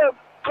on their slave,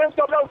 Prince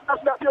of Rose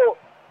Nadio.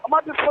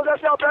 Among this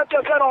possession of Prince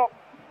Serum,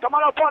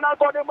 Kamala Pona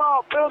Godema,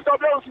 Prince of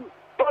Rose,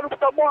 Ponu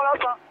Tamora,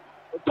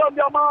 Tom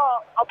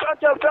Yama, a Prince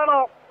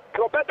Serum.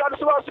 Roberta is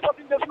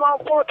supporting this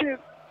man 14.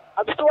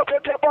 And the store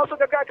paper also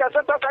the guy can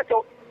center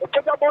cycle. The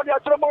paper body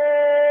at Tromo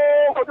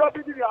for the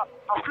Bibiani.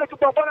 A flick of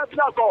opponent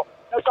Naco.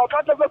 And so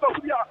can't go to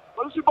Fia.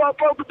 But you bought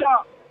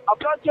Pogota. A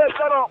plant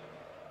Serum.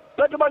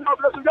 Benjamin of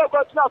the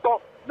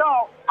Naco.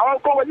 Now, I will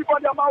go when you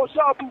find your mouth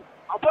Shabu.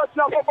 A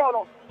personal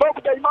footballer.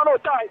 Pogota Imano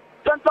tie.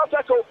 Center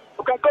cycle.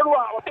 You can go to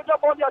a paper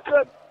body at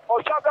Trem.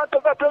 Or Shagan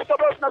to the place of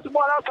us to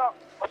Morata.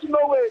 But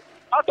no way.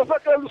 Out of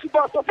the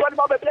Lucifer, so funny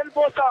about the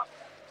Bosa.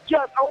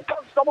 Yes, I will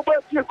come to some of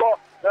the people.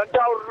 And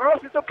I'll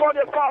rush it upon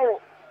your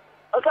foul.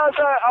 As I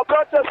say, I'll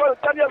got this for the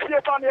 10 years here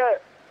on here.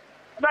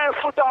 9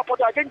 foot up, but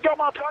I can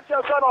come out and say,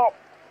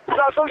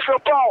 that's also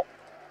foul.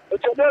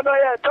 It's a name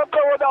here,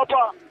 temper without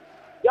power.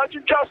 You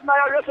can just now,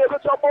 I say,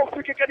 it's a more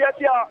freaking idiot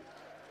here.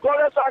 Go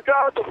let's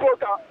Accra to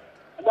Foka.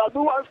 And I'll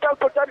do one step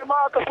to tell the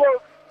mark of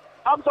folk.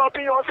 I'm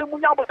sorry, you're saying,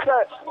 Munyamute.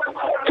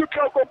 You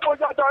can compose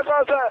that, as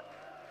I say.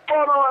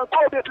 Follow and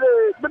call it,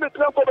 minute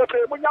left for the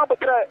play,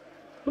 Munyamute.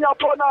 We are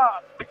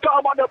Pona,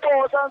 become on the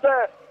post and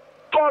say,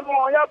 Pona,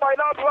 yeah, by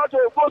now,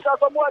 Project, goes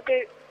as a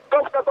Mwati,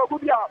 goes as a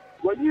Gudia.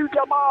 When you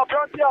get my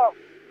frontier,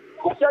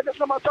 who said it's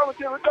number 17,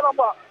 return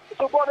number,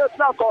 so go to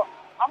Snapper,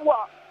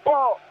 Amwa,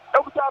 Paul,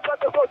 every time I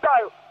go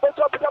time,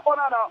 what's up with the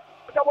banana,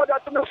 but I want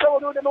that to be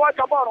so in the white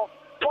cabano,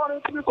 Pona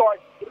into the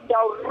coin,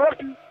 now,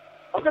 Ruffy,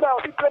 I'm going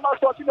to see Clemas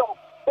Tortino,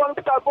 Pona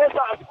to both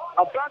sides,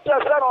 a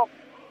franchise settle,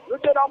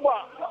 return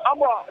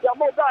Amwa, they are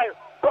more guys.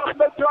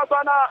 Prospect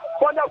Rabana,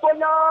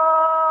 Bonya,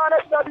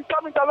 let's not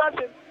become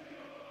intervention.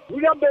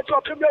 William Beto,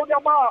 Premier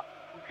Yama,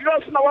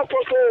 Grass now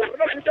for so,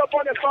 let's get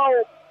upon the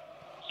foul.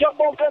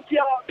 Jumbo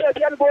Fentia,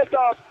 Bibiani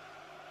Gossas.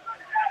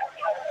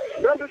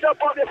 Let's get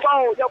upon the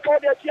foul, the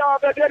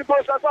Bibiani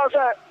Gossas, I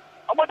said.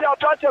 I'm going to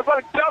try to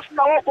run just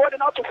now,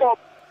 going out to form.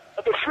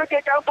 And the free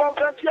kick out from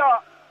Fentia.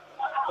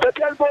 The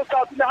Tian goes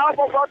out in the half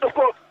of the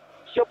foot.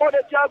 Support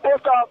the Tian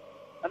goes out.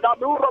 And now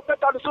move up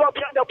better to slow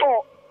behind the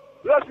ball.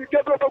 Let's be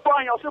careful for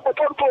buying a simple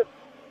phone call.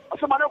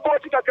 As a man of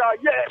Portugal,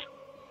 yes.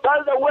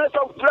 That is the worst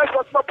of flesh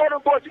for supporting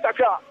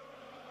Portugal.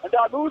 And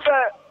I lose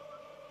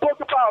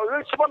Portugal,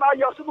 Richmond, I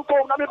use simple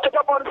phone. I mean, pick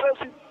up on the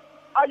face.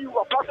 Are you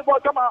a possible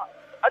come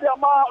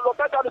Adama,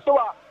 Lopeta, the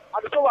Soa,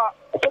 and the Soa,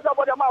 pick up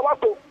on the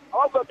Mawako.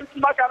 I want to pick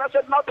my can. I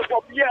said not for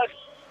years.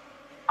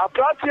 I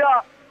brought here.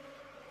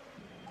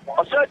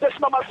 I said this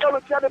number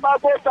 17 in my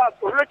goals.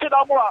 Richard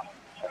Amoa.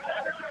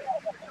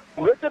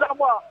 Richard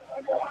Amoa.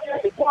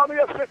 The Kwame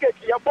African,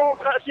 your ball,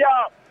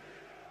 Gracia.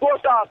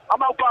 Posters,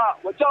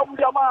 Amapa, with John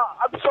Yama,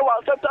 and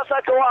Soa, Santa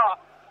Sakawa.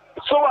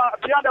 Soa,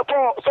 behind the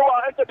ball,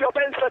 Soa, enter your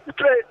bench to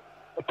play.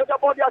 Put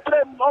up on your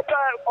trim,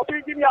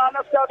 opinion,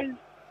 Anastasia.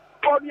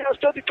 Pony a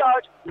study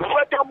card,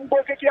 welcome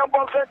Bokiki and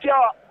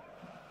Bonfentia.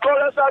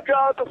 Colors are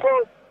ground to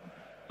fall.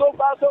 So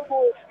far, so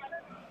good.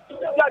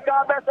 That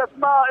guy best as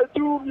ma, a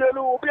 2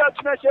 yellow, be a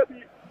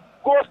Cheshabi.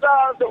 Go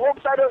stars, the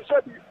home side of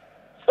Shabi.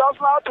 South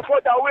now to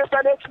fall the west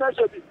side of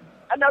Cheshabi.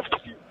 And that's to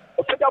see.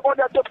 Pick up on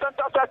the top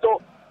center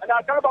sector. And I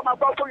can't about my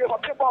ball for you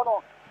for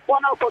Pimpano.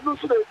 One out for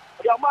Lucy.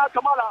 Yama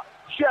Kamala,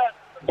 share,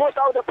 both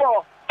out the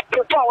ball. The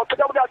power, pick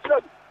up that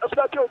trend. That's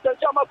what you say,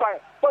 Jama Fire.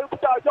 But you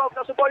put our job,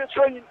 that's a boy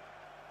training.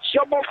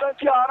 Shamo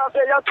Fentia, and I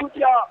say,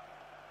 Yatutia,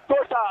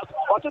 Dostars,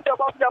 or to the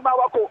Bosnia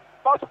Mawako,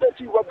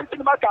 Possibility, we're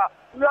beating Maka,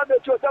 we are the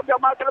two of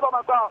them, Maka,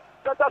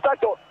 Santa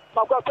Sato,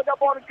 Maka,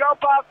 Pegabon, Grand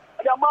Park,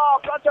 and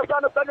Yama, Planter,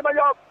 and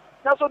Benamayo,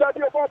 Naso that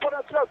you are for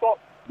the circle,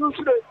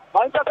 Lucy,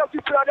 and Santa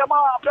Fitra, Yama,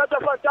 Planter,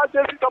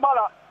 David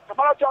Kamala,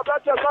 Kamala,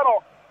 Planter,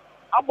 Sano,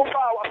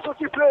 Amufa,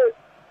 Suki Play,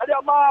 and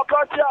Yama,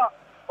 Planter,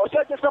 or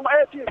Santa Sam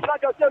 18,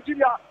 Franca,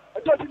 Virginia,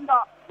 and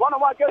Virginia,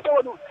 one-on-one against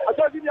Onu, and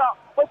Virginia,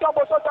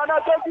 Otambo Santana,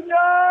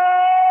 Virginia!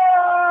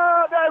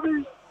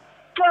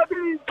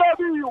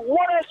 Baby,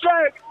 what a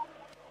strike!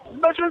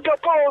 Missing the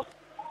post.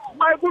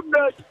 My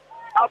goodness.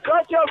 I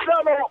can't tell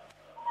fellow.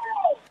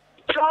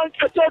 Trying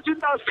to touch in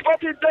that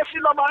spotting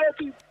destiny on my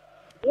 80.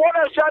 What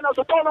a shine as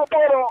a Polo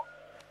Polo.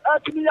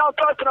 Anthony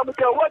Alcantara,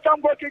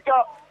 welcome, go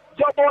kicker.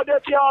 Jump on the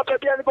TR, the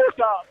Bibiani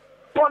Bosta.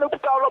 Polo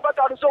Puta,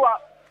 Roberta, and so on.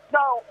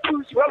 Now,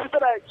 push, whoever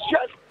said that,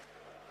 yes.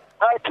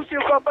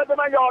 Pushing from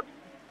Benjamin Yard.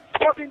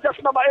 Spotting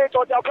destiny number 8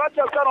 on the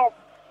Alcantara Fellow.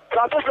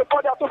 Francis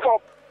report that to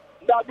form.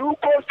 Now, new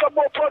coach, some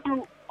more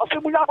produce. I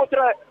see we have a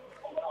threat.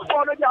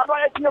 For the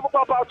other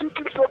Papa, 2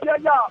 teams of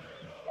Yaya.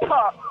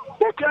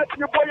 They can't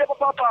see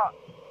Papa.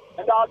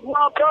 And I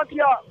want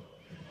Prantia.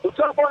 The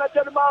Serpon and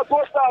General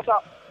Postasa.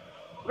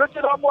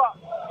 Richard Hamwa.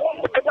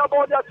 The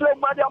Gabon, the Clay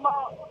Madiama.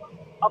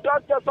 A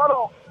Prantia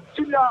Salo.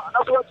 Senior, and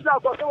as well as China,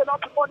 so we're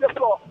not on the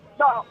floor.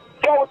 Now,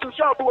 forward to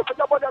Shabu, the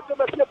Gabon, the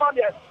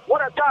Clay.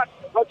 What attack.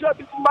 Roger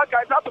Maka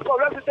is out for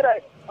rest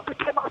today. I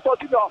became a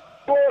Sortino.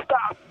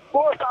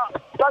 Postasa.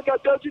 Sanga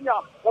Virginia,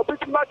 a big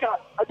Maka,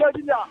 a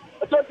Virginia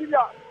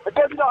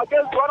against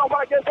one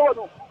against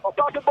Onu, a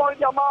passing ball in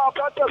Yama,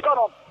 Planter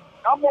Sono,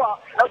 Amua,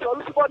 as a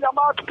Lucifer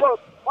Yama to close,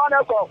 one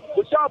echo,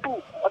 the Shabu,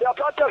 and the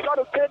Planter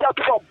Sono stay there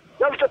to come.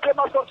 There's the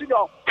famous continue,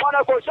 one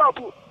echo,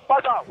 Shabu,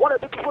 Pata, one a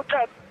beautiful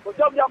tent, the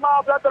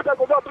Yama, Planter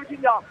Sono,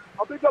 Virginia,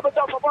 a big up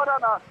for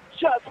Banana,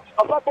 Chef,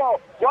 a football,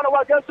 one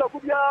against the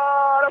Gubia,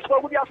 that's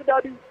for Gubia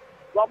Daddy,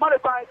 the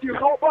Manifine, you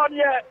know, one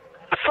yet,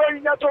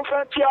 showing that to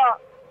Frontier.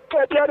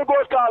 Bibiani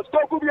Bosta,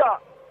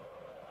 Stokubia.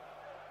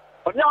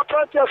 On your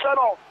Frontier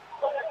Sano.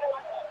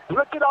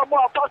 Richard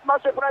Amoa, pass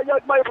massive for a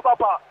young man,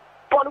 Papa.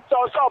 Polux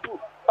or Sapu.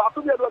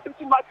 Bakubia, the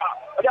 50 Maka.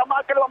 And your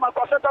market on my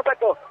Cosetta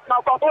Beco.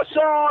 Now, Papa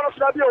Sean of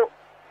Flavio.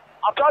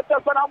 I thought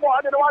that Sanamo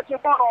had watch in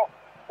Pano.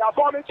 Now,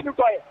 forming to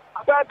play.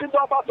 I got into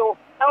a battle.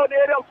 Now, the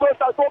area of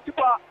Costa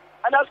goalkeeper.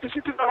 And that's the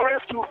city of the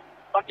rescue.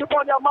 But keep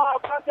on your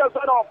mark, Frontier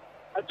Sano.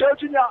 And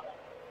Virginia.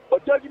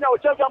 But Virginia,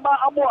 which is your man,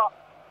 Amoa.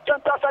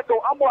 Santa Seco,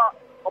 Amoa.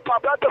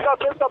 Papa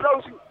Prince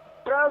Cabros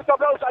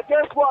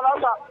against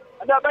Walasa,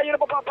 and they're very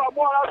Papa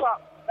Walasa.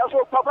 That's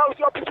what Papa was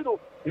up to do.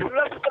 You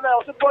left it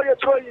now, support your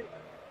train.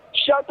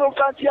 Shanto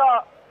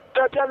Santia,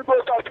 Bibiani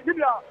Bosta,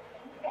 Libya.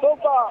 So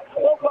far,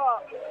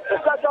 the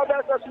Santa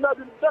Bessa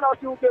Snabin, then I'll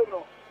see you there.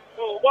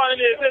 Oh, one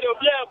is a little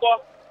bit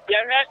about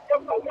your head. The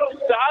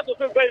house of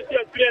the very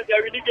experience, they're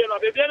really getting up.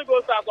 Bibiani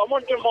Bosta, I'm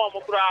on to home.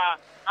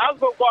 I'll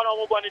go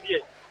on one day.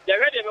 They're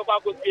ready to go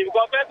back with you.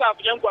 Because first half,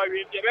 young boy,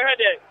 they're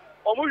ready.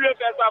 Okay,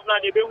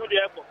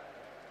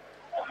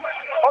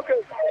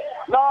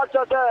 now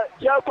just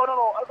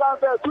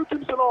two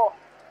teams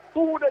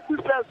who the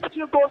difference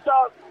between those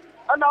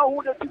and now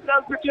who the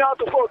difference between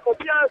the foot.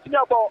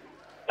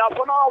 Now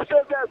for now,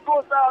 say that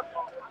goes out.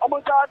 I'm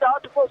going to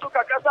have to go to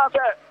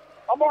Kakasa.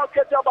 I'm going to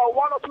get about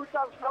 1 or 2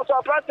 times. Now, so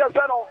I plan to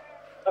panel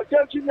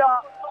against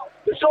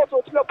the short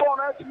of the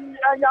opponent and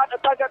yet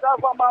attack at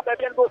Alpha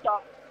Bibiani Bosta.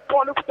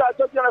 For look at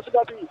the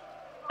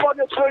for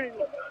the train.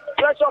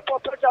 Pressure for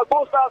pressure,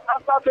 both sides,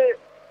 Asante,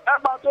 and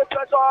Mante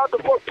pressure to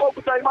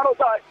focus on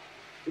Manosai.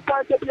 The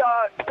time to be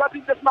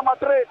starting this number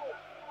 3.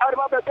 I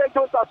remember take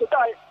those to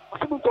die.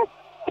 Simuto,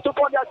 to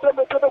put their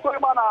table to the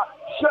Korimana,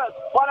 Shed,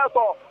 one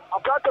echo, a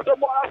black of the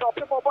more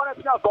people born in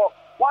Pinako,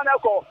 one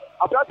echo,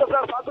 Abrante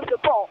Fred Francis the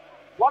Paul.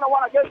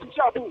 1-on-1 against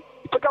Shabu.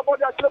 Pick up on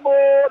the Tremo,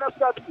 that's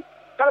that.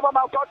 Calvin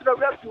Mount to the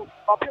rescue.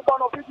 A people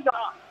of Virginia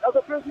as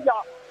a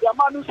prisoner. The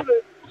man who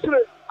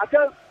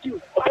against you.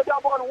 Okay,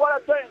 that one,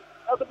 what a thing.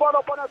 As a ball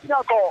upon a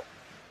Sinako.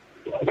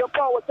 The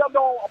power with them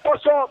on a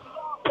push off.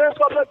 Prince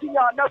of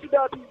Virginia, Nancy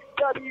Daddy.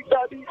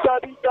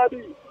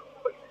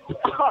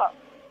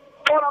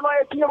 Pona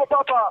my team of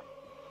Papa.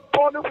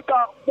 Pona with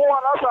a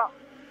more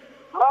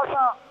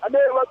Rasa, and they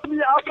were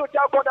 3 after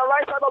jump on the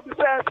right side of the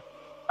fence.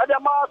 And the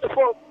master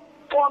for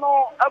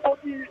Pono,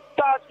 FOD,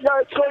 start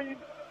here showing.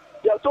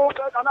 They are so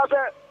fed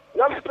another.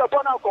 Let's get a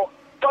Ponaco.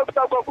 Talk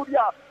to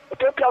Gudia, a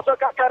Tempia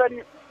Soka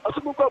Academy, a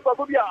Sumuko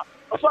Gudia,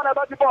 a son of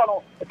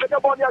Bono, a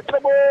Petabonia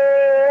Tremo,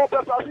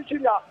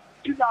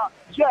 Tina,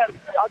 yes,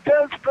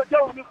 against the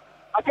Jones,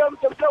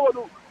 against the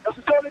Sewolu, as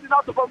the Sony did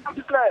not from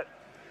declare.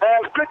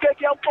 Cricket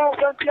and Paul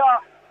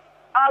Santia,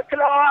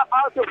 Accra,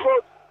 out the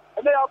foot,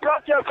 and they are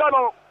practicing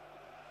Fano,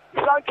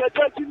 Frank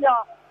Virginia,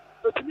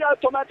 the Tia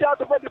Tomatia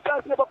to the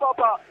defense of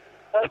Papa,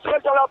 and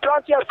special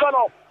practicing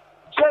Fano,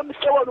 James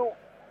Sewolu,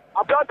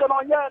 a Branton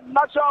on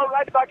natural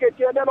right back at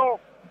Tieneno,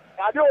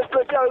 and you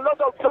will a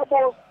lot of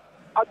trouble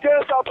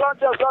against our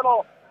practicing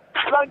Fano,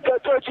 Frank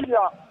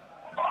Virginia.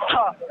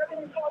 I'm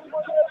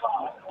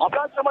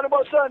not somebody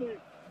about Sunny.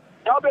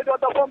 Now they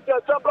got the phone to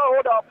temple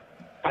hold up.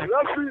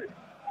 Referee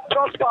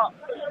Prosper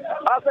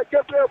as a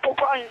player for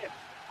fine.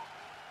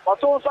 But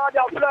so inside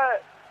their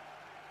play,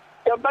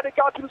 the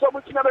medical teams of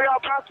which never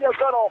have practice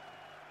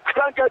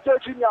Frank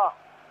Virginia.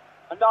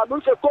 And now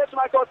lose a coach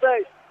Michael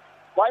say,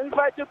 why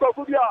invite you to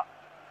Gudia?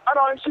 I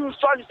don't issue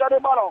strange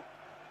study man.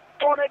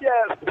 20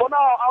 years. For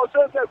now, I will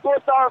say the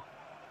co-star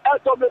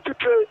Elton the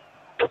future.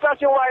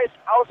 Profession-wise,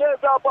 I would say it's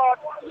about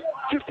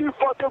 15-44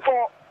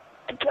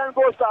 to 10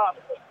 goals.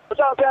 But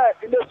out there,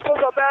 in the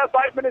space of 5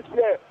 minutes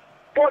here,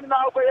 40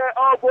 now for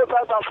all goals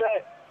as I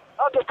say.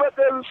 That's the first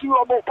day we see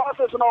more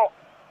passes now.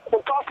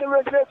 More passing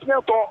range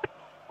for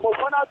more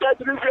fun out there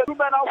to reach 2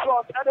 men out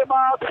front, and the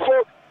man out the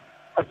foot.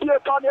 A few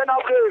Tony and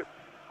out there.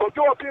 For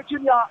Joe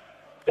Virginia,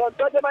 then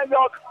Benjamin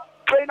York,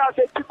 playing as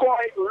a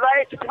decoy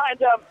right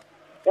behind them.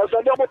 There's a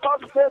number of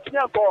passes for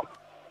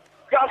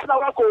Gas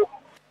Nawako.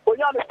 On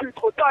the street,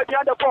 or tie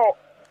behind the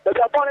ball. There's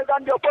a bonnet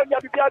and your point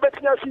of the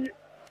Bibiani,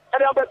 and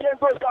the other team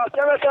goes down.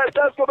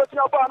 Let's go to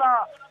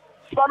Bana.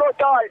 Spano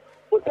die,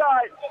 or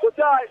die, for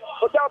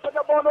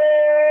the Bono.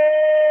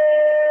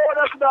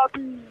 That's not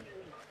be.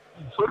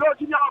 So,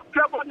 looking out,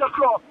 grab on your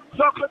floor.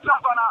 Look at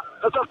Trapana,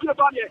 as a few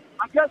bunny,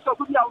 against the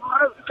Gudia,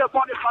 the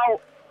bonnet foul.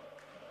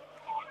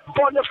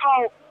 Bonnet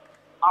foul.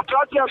 I'm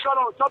trying to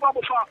follow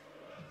Sabamufa.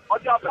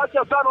 On the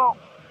Apache Fano,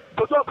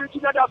 to go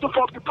preaching at the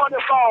foot, the bonnet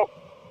foul.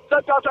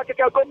 Central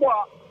Secretary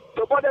Gomoa,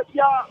 the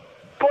Bonetia,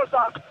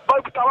 Posas,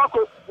 Boy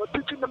Tawako, the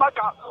teaching the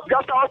Maka,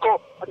 Gastawako,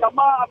 and the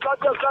Ma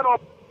Branches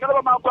Zero,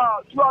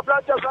 Calamapa, 2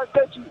 branches and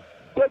Techi,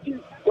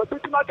 the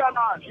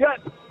Pitimagana, yes,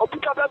 or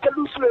Peter Branches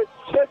loosely,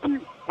 Techi,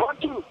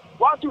 1-2,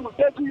 1-2,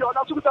 Techi, or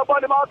Nasuka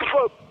Body Mount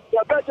Foot,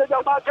 the Branches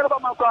of Ma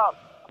Calamapa,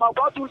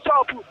 Mabatu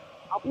Shapu,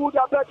 Abu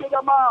the Branches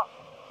of Ma,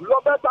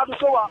 Robert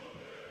Adusoa,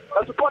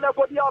 as the Pone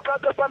Body of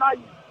Branches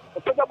Panai, the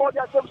Peter Body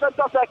at Central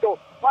Sector,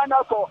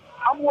 Manako,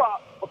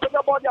 Amua.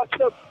 The body of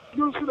Smith,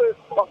 usually,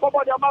 but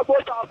somebody among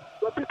both of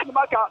the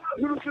Pitimaka,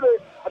 usually,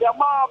 and the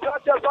amount of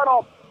practice run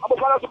off. I'm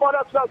going to support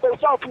us the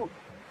South,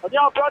 and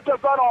the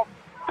practice run off.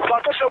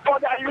 But the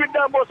body, I read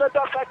them most of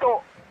the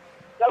cycle.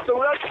 That's the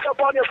rest of the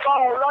body of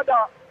Power,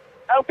 rather,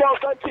 and for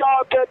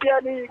Santiago,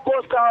 Bibiani,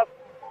 Costa,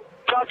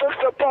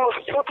 Francisco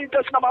Post, 14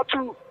 test number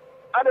 2,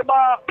 and the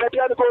Ma,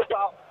 Bibiani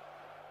Costa.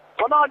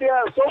 For now,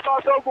 so far,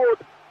 so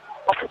good.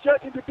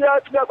 Appreciating the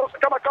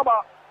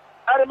PROMOTIONAL,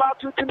 and the Ma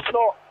 2 teams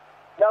now.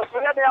 There's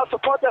many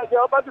supporters, they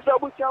are about to say,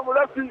 which I'm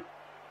referee.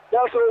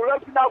 There's a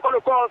referee now for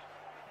the course.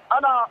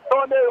 And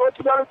on the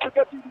ordinary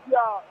cricket,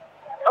 I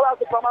was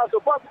the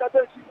Pamaso, but the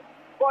Deji,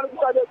 one of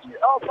the Deji,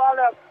 our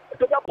father,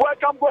 the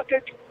welcome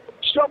bucket,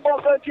 Shumbo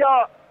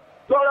Sentia,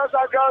 Dollars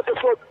are ground the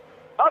foot.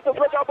 After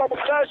break up on the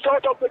first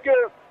shot of the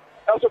game,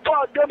 as a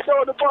part game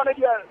on the point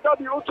again,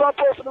 that'll be ultra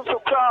personal to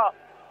crowd.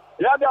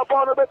 You have your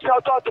ball a bit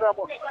out to them.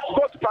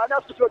 Go to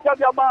Panas to get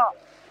your man.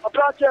 A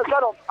branch here,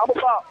 I'm a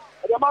foul.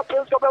 And the man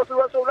plays the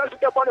wrestle, let's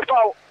get on the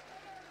foul.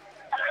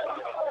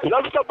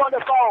 Let's get on the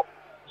foul.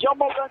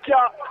 Jumbo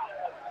Santia,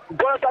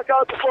 Boys are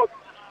going to foot.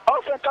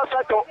 Offensive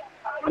cycle.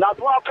 La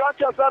Bois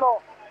Branches Feno.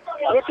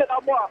 Look at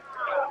moi.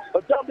 The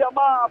Jambia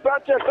Man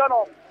Branches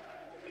Feno.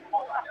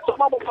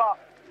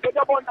 Tomamofa. Get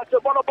the ball at the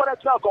ball of the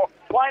Chaco.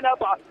 Wine up.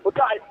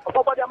 Die. A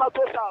Papa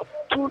Yamato.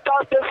 2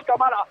 times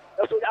Camara.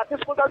 So at this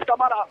point,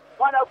 Camara.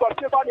 Wine up.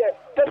 Stefania.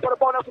 Take for the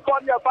ball of the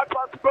Sonia. Back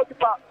pass to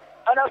Gotipa.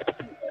 And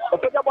SPP. A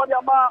Papa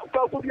Yama.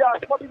 Kalkubia.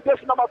 Sporting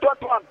station number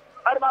 21.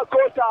 Animal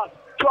Costa.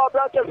 2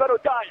 Branches Feno.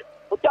 Die.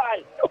 A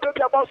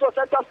Papa Bosso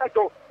Center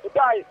Cycle.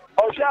 Die.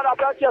 Or share a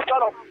Branches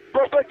Feno.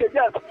 Perfect,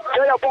 yes.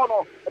 Jaya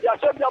Bono. The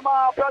Assembly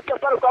Man Branches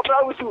Feno.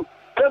 Cabrausu.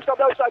 Prince of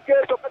the Sake.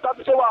 So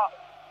Petabisoa.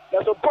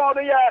 There's a ball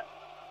here.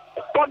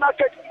 Corner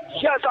kick,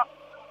 yes,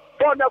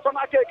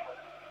 corner kick.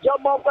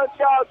 Jumbo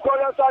Fentia,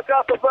 Korean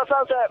Saka to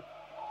Presense.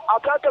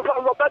 After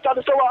Roberta,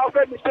 the show of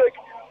a mistake.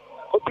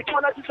 But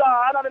between us,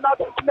 and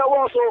another thing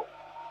also.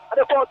 And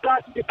the fourth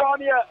time, the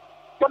pioneer,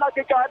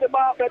 Ponakika, the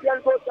man, the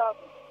young goes down.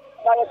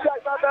 Now,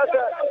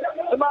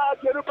 the man,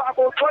 the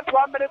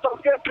 21 minutes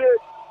of gameplay.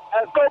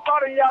 And so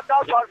far, he has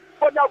that one.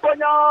 What a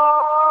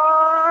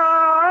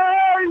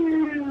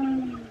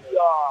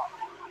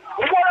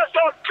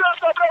shot,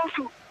 just a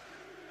goal.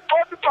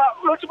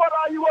 Which one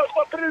are you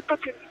for 3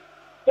 pitches?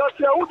 Just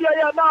the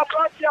Udia now,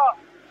 Francia,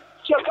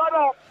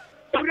 Chefano,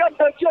 Priam,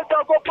 the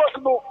Jetta go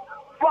possible.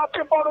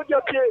 Walking ball on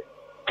your pay.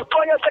 To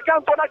play a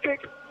second for the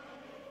kick.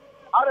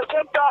 At the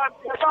same time,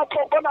 the sound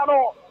for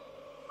Bonano.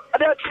 And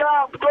then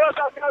Sam, goes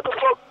out the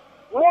folk.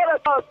 What a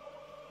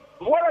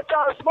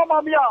chance, Mamma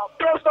Mia,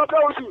 Prince of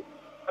Rosie.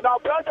 And now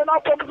Brandon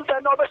up from the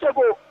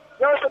Novesego.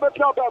 There's a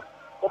bit of them.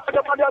 Put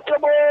up on your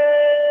table.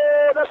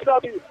 Let's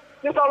be.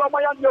 This is all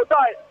my young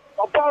die.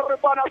 A power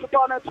repana to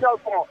turn and sell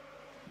for.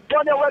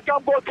 Johnny,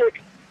 welcome,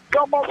 Botic.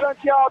 Come on,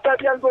 Francia,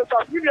 Baby and go to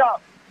Syria.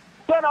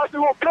 Then as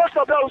you will Prince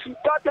of Rosie,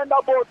 that and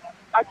that boat.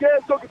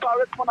 Again, go to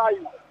Paris for now.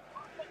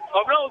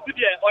 Around the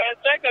year, or a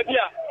second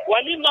year,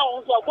 when you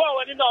know, so go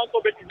when you know,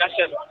 so betting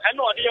nation, and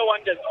no idea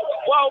wonders.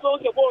 While those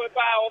go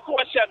by our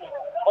question,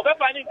 or by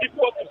finding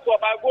difficult to score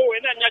by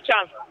going and your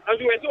chance, and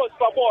we were so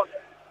support.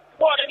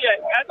 For the year,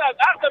 as I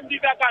asked them,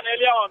 did I can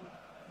early on.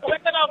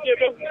 Second of the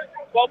book,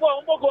 for go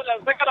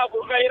and second of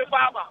the very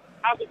farmer,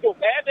 as a book,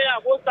 and they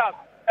are both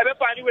up, and we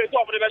find ways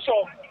over the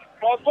show.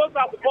 Or both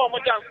up the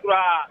former chance.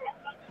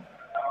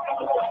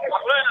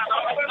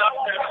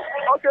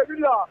 Okay,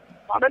 Villa,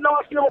 I'm in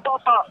our still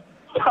papa.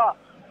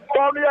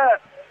 Down here,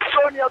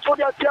 Sonia,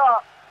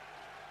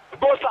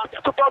 goes out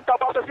to pump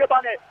about the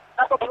Bibiani.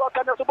 That's a plot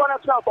and a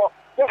bonus number.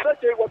 Go for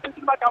it, we're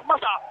sitting like a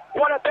massa.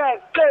 What a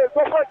ten, say,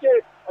 go for it.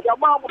 And your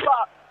mom was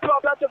out,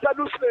 12 letters and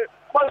loosely.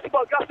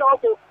 Multiple gas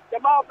alcohol, the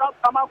mom,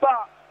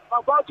 Amamba,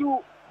 Mabatu,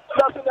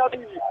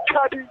 Lassinabi,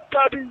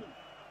 Caddy.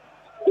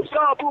 The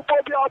Sabu,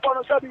 Bobby, upon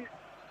a Sabi,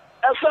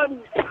 and Sammy,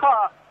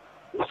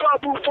 the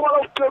Sabu,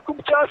 follow to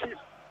Chelsea.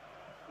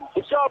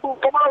 The Sabu,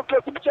 follow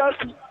to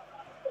Chelsea.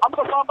 I'm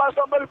going to find by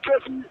somebody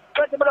crazy,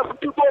 20 minutes from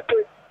 2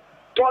 goals.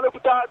 Tony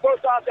Puta goes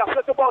down, the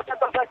flexible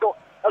center cycle,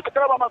 as the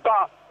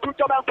Grabamanta, 2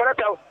 German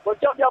Peretel, but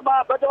Jamia,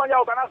 Bejaman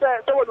Yao, and I say,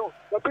 Tono,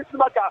 the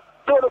Pismaka,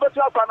 so the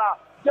Betrapana,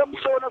 Jim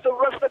Son as a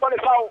rest of the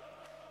foul.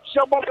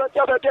 Shambo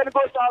Jabba, then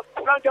goes down,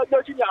 Franca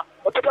Virginia,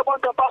 but the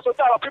Bonta Paso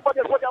Tower, people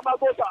just watch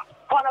Amagosa,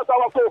 Hana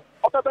Tawako,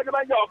 of the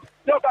Benjamin York,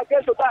 York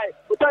against the tie,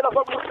 the tie of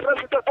the rest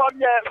of the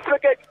Pony,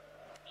 Fricket,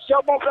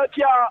 Shambo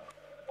Fletcher,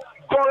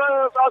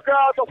 Corrers,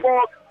 Accra to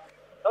Fork.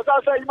 As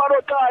I say,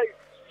 Marotai,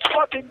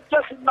 fucking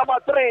just number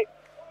 3.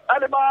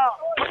 Anima,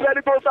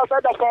 very goes outside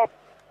the form.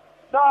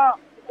 Now,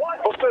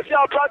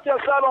 official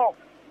practice salon.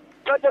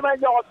 Benjamin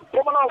York,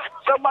 Romanov,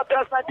 St.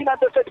 Matthias,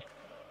 1996.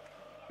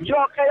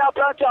 York, Air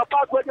Planter,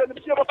 Parkway, and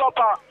the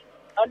Papa.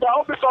 And the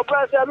office of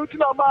President,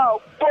 Lieutenant Mao,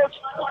 Coach,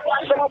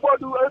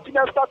 Samabodu,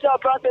 Lieutenant Statia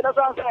Planter,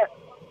 as I say.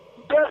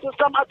 There's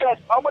some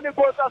address. How many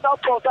goals as out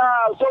for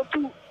zone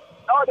 2?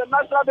 Now, the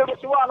national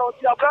division 1 on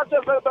the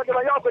Practice,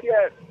 Benjamin York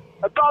here.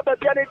 About the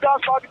Bibiani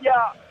dance for the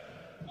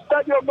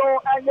stadium no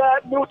and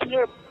new to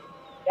him.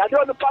 And the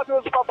other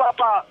partners for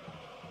Papa.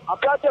 I'm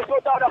glad to go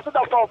down after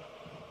the form.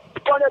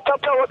 Tony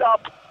Temple hold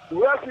up.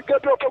 Where's the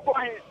Gabriel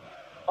Pogohi?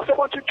 I said,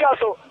 want to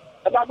castle.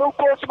 And I know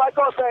coach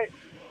Michael say,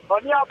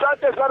 on the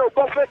practice, I will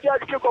go for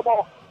the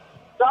Kikomo.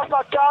 That's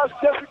my Charles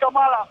Jessica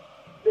Mala.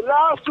 The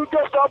last 2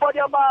 days of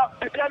Bodiama,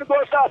 the Bibiani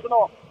goes out.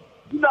 No,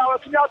 now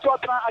it's not to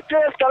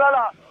against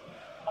Kalala.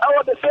 I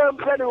was the same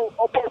venue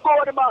of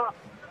Pogohima.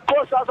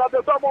 As of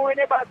the double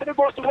winning by 3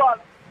 goals to 1.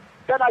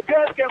 Then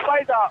against can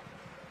find out.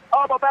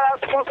 Our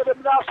balance sponsored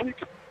them last week.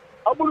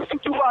 I'm going to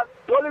 2-1.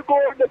 The only goal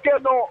in the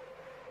game now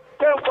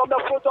came from the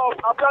foot of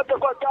Atlanta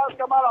for Charles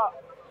Kamala.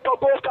 For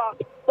Bosta,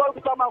 Dog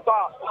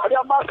Samamba, and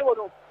their master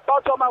one,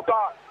 Dog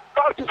Samamba,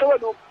 Dog to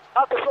Sonu,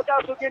 after the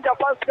Sotas to get their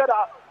fans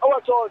together.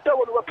 Our soul, they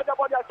will put up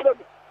on their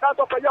club.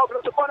 Not of a young, the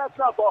opponent's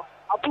number.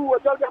 I put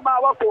a Dog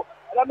Mawako,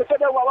 and I'm the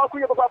second one,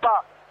 Waku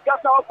Papa. Gas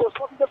now, of course,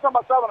 the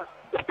number 7.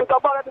 The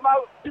Tabana to my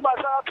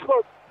side,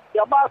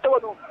 your master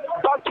one,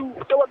 back to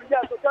the one,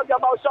 yes, to tell your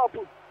mouth sharp.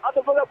 At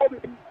the very body,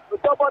 the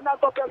top one,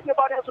 not of the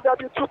Bibiani, so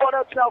that is 2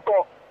 points now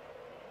for.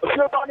 The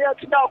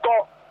Bibiani now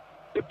for.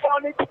 The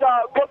Pony to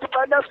go to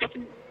finance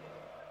city.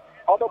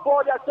 On the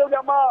board, I tell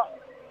your ma,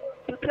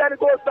 the Bibiani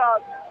goes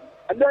down.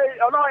 And they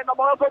are not in the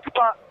Morocco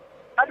keeper.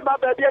 And my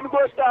Bibiani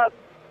goes down.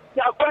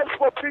 They are going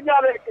for Premier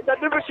League in the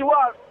Division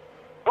 1.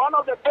 One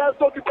of the best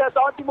goalkeepers,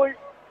 ultimately,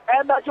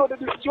 and I showed the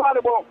Division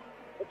 1 ball.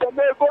 The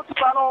main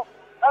goalkeeper,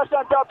 that's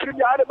the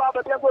Premier League,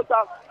 but they go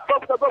down.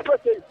 Top the goal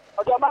first.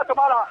 And the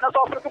Makamara, that's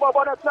all for the ball.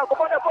 That's now.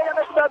 Come on,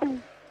 next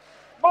baby.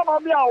 Mamma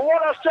mia,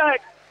 what a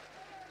check.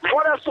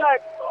 What a check.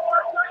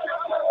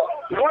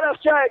 What a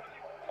check.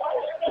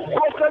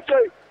 Go first.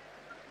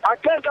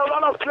 Against a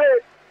lot of play.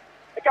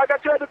 I can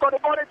get the body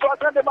to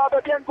attend the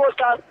Mother Bien goes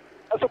down.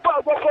 And so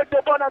far, go for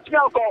the ball and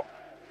Tiago.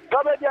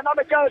 Rabbi, the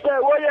American say,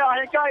 oh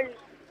yeah, he can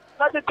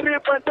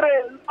 93.3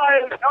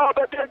 miles out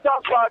of the dance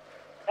park.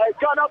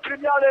 Ghana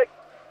Premier League,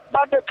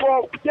 Monday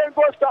 12, Bien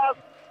goes down.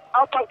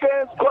 after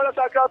games, Kuala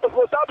Accra to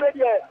for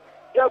Saturday.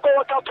 You go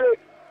water break.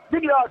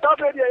 Video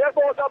Saturday. You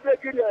go water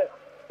break here.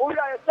 We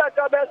are a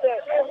second best.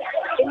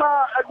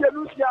 Ima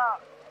Adelusia.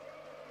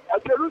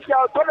 Adelusia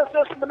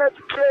 26 minutes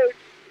break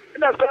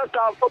in the first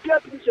half. For Pierre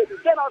Michel,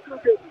 10 out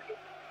of 2 games.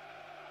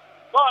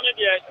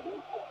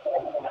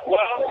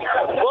 Well,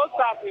 both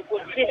staff will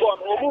put on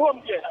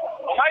home here.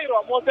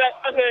 Myro Mose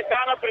as a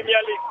Ghana Premier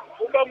League,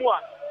 Ukamua,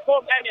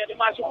 home any of the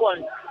match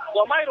point.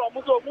 So Myro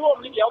Muso, home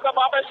Nicky,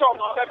 Okaba Shop,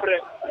 no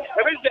February.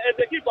 If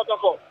the keeper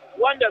of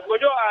wonders, would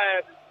you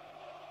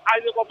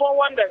Isaac upon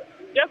wonders,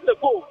 just the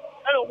goal,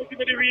 and we see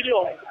the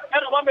video,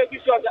 and one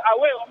making sure that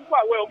away on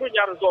quite well, win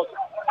your result.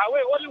 Away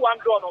only one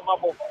draw on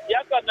Mabo,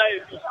 Yaka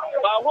Naivi,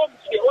 but home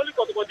the only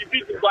got to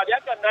defeat, but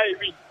Yaka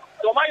Naivi.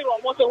 So Myro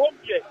Mose home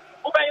here.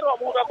 Ubayro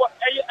mo ga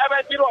ebe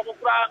tiro mo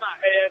kra na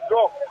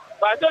draw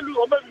ba se lu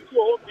o ma bi so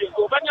o bi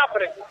so ba nya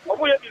pre o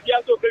mo ye bi bia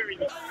so be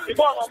wini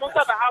because o mo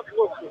sa da half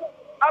goal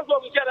aso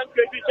bi share dem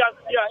play chance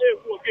here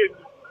go game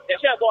e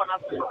share go na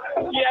so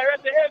here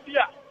the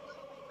bia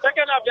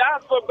second half the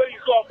half goal be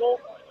so mo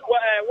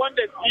one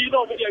day you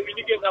know we dey win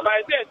game na ba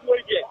say so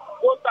here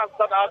go start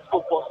half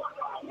goal for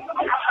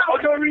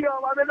okay we are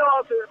I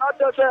know say not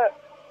just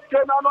say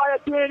na no ya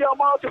tin ya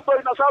ma to play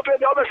na sa be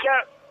o be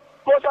share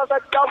Costa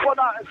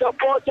Cafona,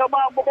 support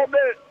Jama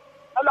Mobe,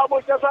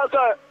 Alamo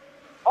Sasa,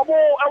 Amo,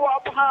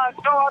 our hand,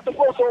 now at the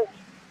photo.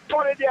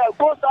 20 years,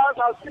 Costa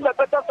has seen a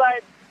better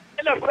side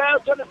in the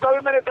first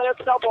 27 minutes at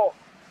Example.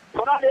 So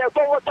now they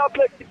go what's up,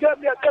 like, to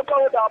get me a tempo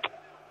up.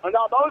 And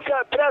now those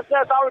press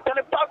that are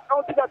telling back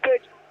onto the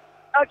pitch.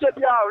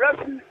 Actually,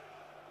 referee,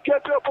 get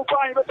to a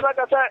fine, but like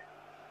I said,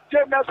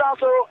 James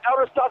Nassau,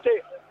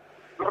 Aristate,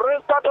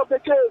 restart of the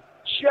game,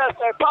 yes,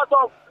 a part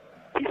of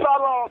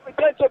FIFA, the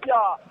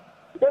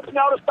this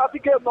now the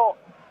starting game now.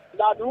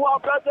 Now the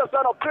one president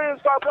of Prince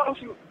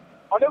Fabrance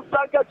on the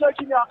flank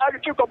taking your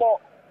attitude come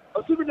on.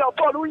 Assuming your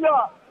ball,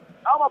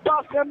 I'm a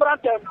pass name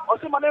Brantem, or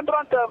see my name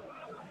Brantem,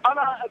 and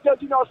I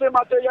just say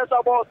my yes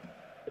about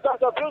because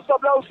the Prince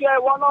Fabrance here,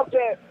 one of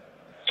the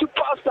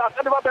superstars,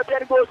 and about the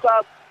 10 goal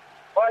stars,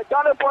 or a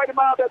talent point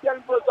man, the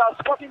 10 goal stars,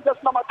 sporting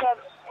just number 10.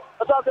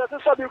 As I said,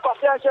 this will be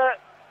Passager,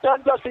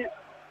 10 justice,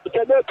 the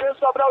Prince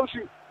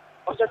Fabrance,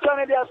 or the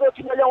 10 years old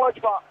in the young watch.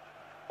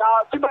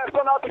 Now, Timber is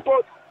going out the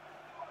boat.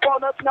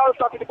 Corner now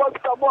starting the boat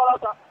to more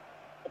after.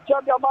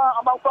 Jambia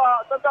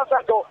Amaka, Santa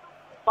Santo.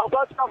 My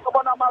brother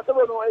Sabana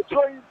Masarono, a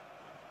joint.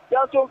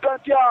 Yasu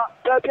Kantia,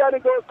 the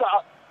Piani goes to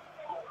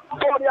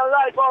for your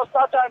life, all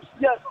start times,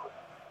 yes.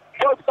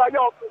 Boats are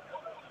young.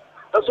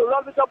 That's a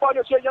lot of the body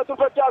change to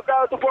put out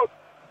the boat.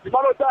 The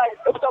Malo died,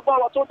 if the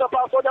ball was on the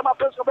pass, so my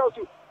Prince of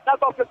Belsu.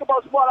 Not off the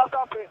ball, small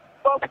country.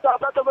 Don't put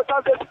out better of the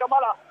country to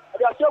Kamala.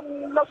 They are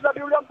some not to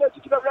be young to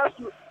the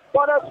rescue.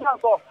 Honor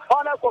Sanko,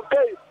 honor for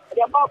pay, the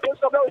amount of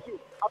stability,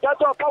 a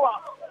better power,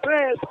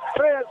 Prince,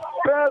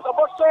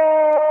 about so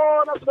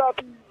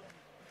Nasabi,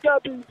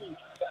 Gabi,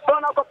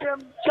 Donna Copim,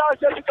 Charles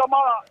Jessica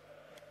Mara,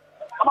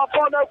 I'm a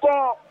corner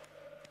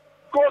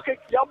go kick,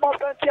 Yamma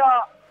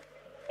Pentia,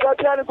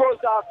 Gabian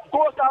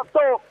Gostas,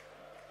 so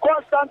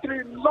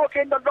constantly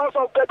knocking the doors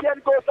of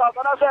Gabian Gostas,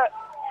 and I said,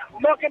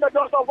 knocking the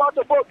doors of what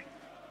the book.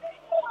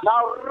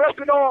 Now,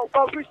 Refino,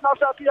 Confucius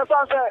Nasabi, as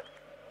I said,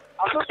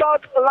 I should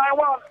start line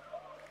 1.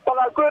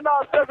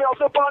 Palaguna, Stevie,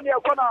 also Bonnier,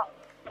 Kona,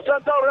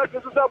 Central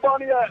Records,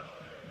 Bonnier,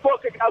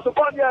 Bokik, as a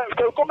Bonnier,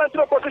 the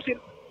commentary position,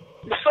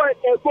 you saw it,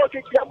 a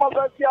Bokik,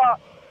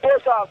 Yamaventia,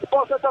 Bosa, the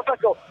Bosa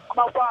Taco,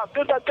 Amapa,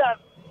 Dinda 10,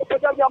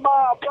 Peter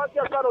Yama,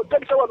 Pratia Sano,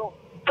 Tensono,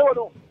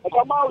 Tono, and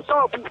Kamal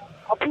Sabu,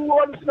 a few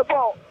ones in the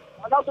ball,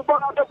 and also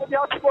Bon out of the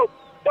output,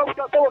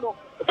 Dr. Tono,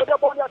 Peter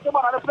Bonnia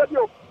Simon, and a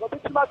Fabio, the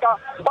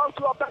Bitmaka, bound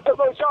to a better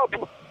very sharp,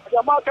 and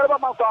Yamaka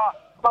Maka,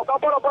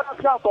 Makapora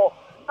Bonacianto.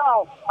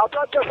 Now, I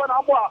got just an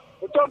amwa.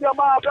 The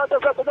Tobiama, I got the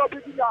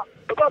Bibiani,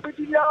 the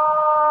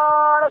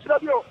Bibiani, that's the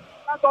view.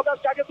 And so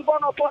that's the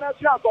one upon a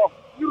Sianto.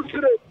 You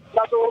see it,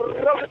 that's a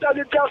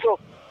resident castle.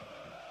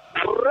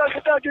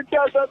 Resident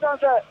castle,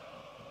 that's it.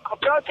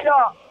 Abratia,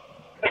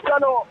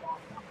 Estano,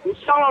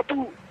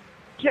 Sabu,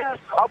 yes,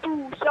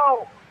 Abu,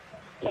 Sao.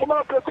 Some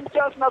of the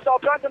teachers, Nasa,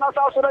 Brand, and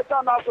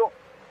Nasa, Naso.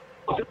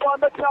 The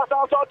Pondit Nasa,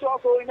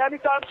 also in any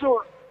time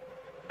soon.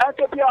 And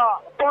to be a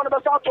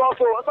Pondit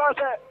also, as I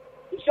said.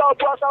 Shall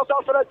pass out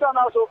for the town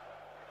also.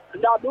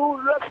 Now, do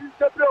let's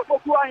step for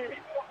Kuai.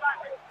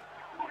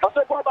 I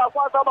said, Papa,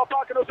 what's up a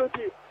park in the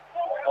city?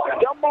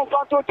 Jamon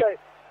Fantote.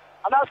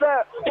 And I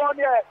said,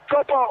 Bonnier,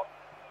 Copo,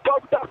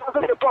 Dr.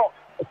 Francisco,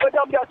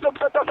 Pedam, some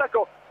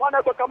Setaco, one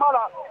of the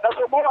Kamala, that's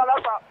a more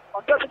Alasa,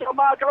 and just a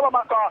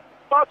Makamaka,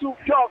 Patu,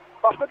 Job,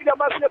 but speaking of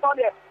my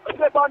Bonnier,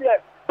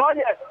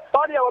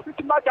 Bonnier, or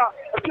Pitty Maka,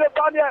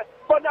 Bonnier,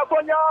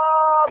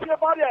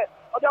 Bonnier,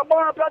 the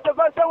more blood of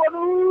us,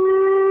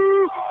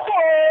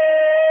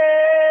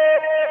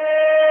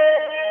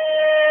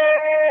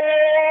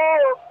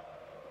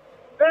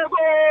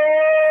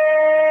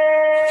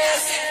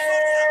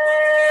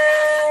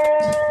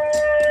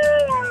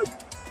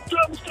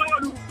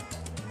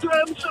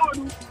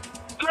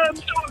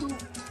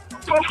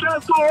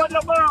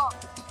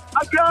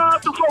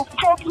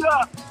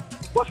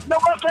 was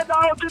never sent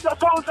out in the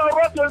songs are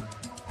rotten.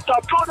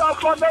 The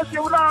product for this,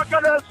 you now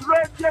get us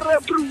red, yellow,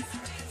 blue.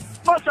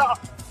 Masa,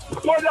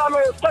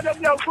 Modalo,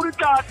 Sadamia,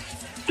 Furikat,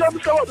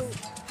 James Sodu.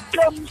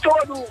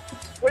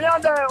 We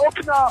are the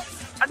opener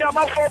and the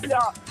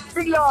Amaphobia.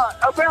 Villa,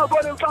 a very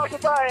good in South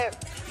Africa.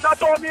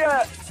 Not only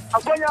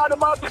I'm going out of the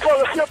mouth for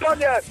the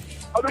Japan.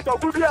 I'm with a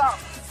Bubia,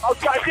 I'll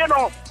try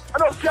Keno. I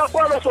don't see a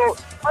so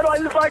I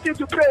don't invite you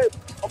to play.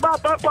 My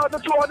papa, the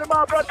two on the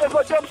mouth, for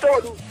James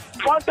Sodu.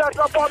 One time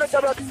upon the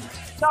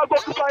now go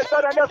to my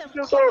son and that's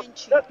so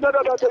let's not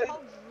about it.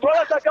 So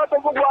let's get the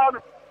one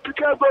to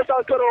care about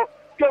Alcaro.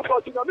 Go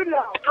for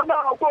Tunamilia. Come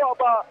now, go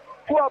about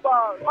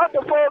what the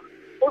phone.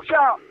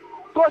 Osha,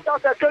 go out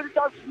the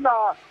creditors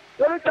now.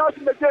 Very chance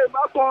in the game.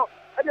 After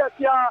and yes,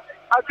 yeah,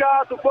 I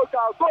got to put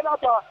out. Go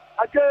up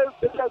against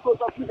the Central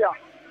of India.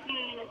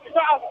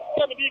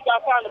 Somebody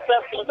got found the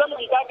first.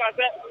 Somebody got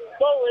said,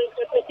 go with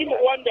the team of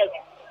wonders.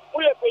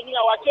 We are paying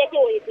our check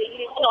away.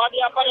 You know,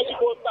 the apparently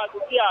goes back to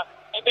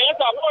here. And the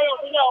answer of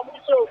oil, we know, we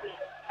show.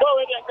 Go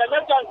with the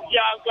connections,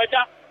 yeah, but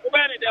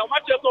when they're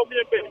much of me,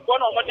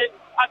 one of money,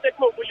 I take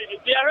over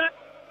the area.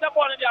 The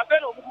one in the affair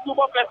of the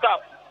first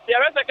half. The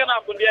second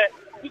half, this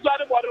is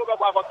the water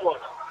of our tour.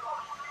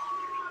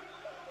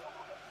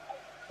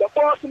 The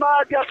first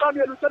man, they are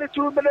coming 22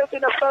 minutes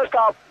in the first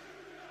half.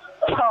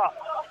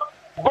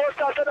 Both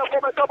started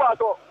from a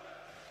tomato.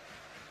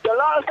 The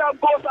last time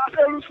both are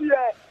saying,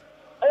 Lucia,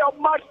 I have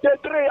matched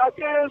the 3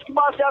 against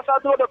Marcia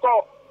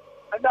Sadodoko.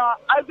 And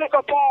I take a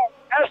ball,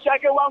 and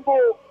shake one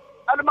goal,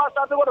 and the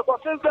master of the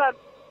since then,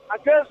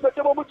 against the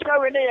Timo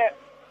Mutsari,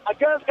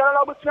 against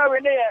Canada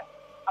Mutsari,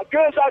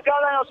 against our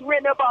Ghanaians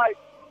winning by.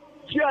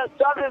 Yes,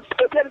 that is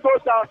the 10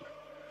 goals down.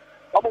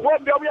 I'm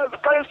one we are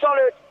very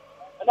solid,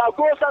 and our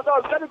goals are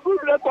a very good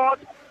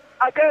record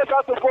against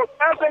us to vote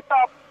every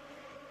cup.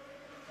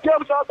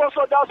 James are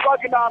also that's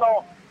fucking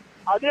now.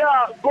 And there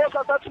are goals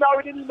are now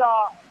within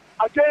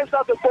against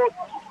us to vote.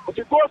 But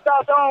the goals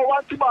are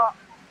one team.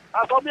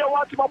 And for me, I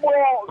want to more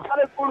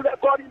solid full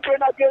record in train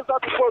against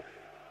that foot.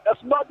 That's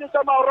not this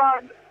time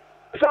around.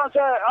 So I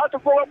have to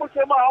go with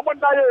him. I'm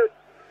on that.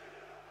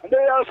 And they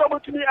are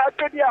someone to me at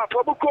Kenya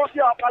from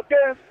Bukosia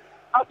against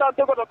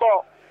Atlanta to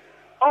go.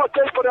 All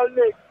take for the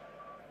league.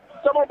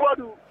 Someone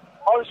body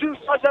on shoes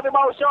such as the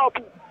mouth sharp.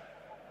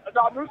 And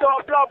I'm using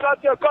a flower plant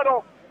here.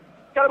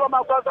 Canada,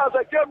 my father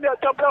gave me a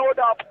temper hold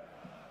up.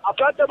 I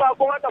planted my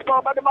going to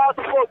farm at the mouth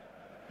of foot.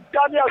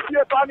 Daniel, see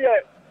a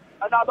panier.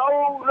 And I'm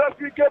all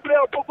referee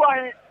Gabriel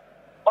Pukwahi.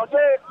 On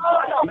the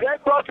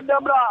Red Cross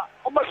Nemra,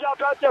 Omasha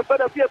Planter for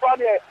the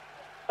Bibiani.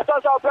 As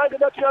our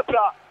president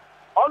Trepla,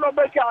 on the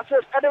maker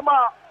says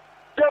Edema,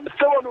 James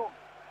Sonu,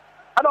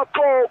 and a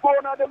pro,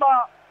 Bona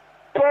Dema,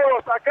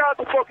 Poros, I got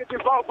to focus in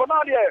for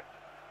Bonania.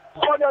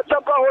 On your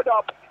temper hold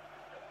up.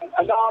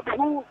 And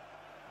who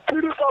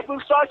series of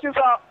instructions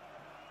are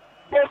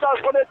based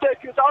on the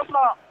take it out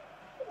now.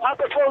 At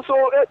the phone,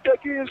 so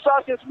taking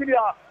instructions,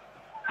 media.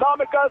 Now,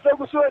 because they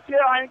will say,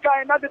 I ain't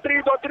kind 93.3.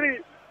 I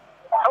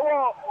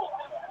want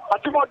a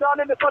Timo down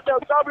in the Patel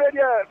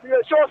Sabradia. We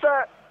are sure,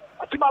 sir.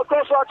 A Timo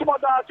Cross, a Timo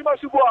down, Timo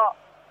Subua.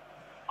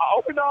 I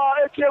open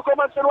our 8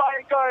 comments and I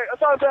ain't kind.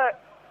 As I said,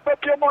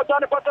 Pepe more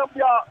down the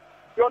Patambia.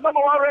 Your number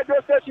 1 radio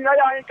station, I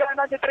ain't kind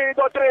 93.3.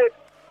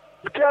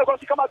 The player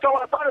goes to come out of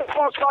the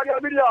Fox Radio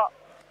Media.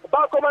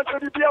 Back comments to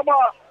the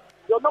PMA.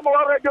 Your number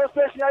 1 radio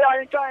station,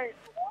 I ain't kind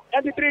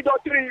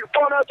 93.3.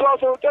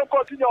 412, can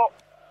continue.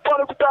 I'm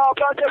a fire,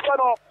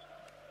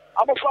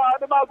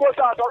 the man goes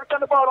out, or return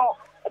the bottle.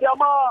 The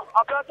Ama,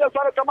 a planter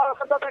for a Kamala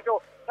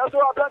Santaco. That's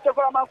why I planted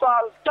for a man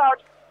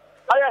start.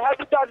 I have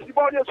to touch the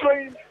body of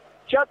train.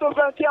 Chateau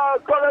Ventia,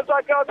 colors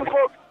I got to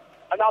folk.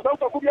 And I'm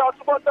also going to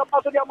support the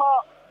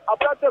Masayama. I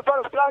planted for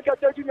a Blanca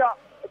Virginia.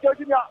 That's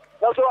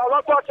why I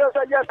want to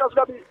say yes, that's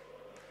going to be.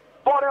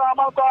 Bonnie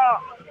Amaka,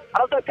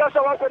 as the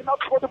Casa was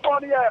enough for the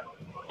Bonnie.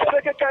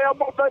 Second Kaya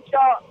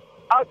Moventia.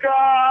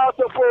 Accra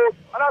to food,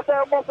 and I say,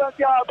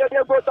 Monsantia, baby,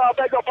 go to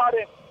beg your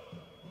pardon.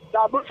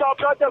 Now, Musa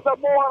Planter for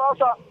more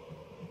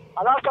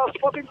and also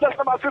sporting test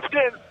number 15.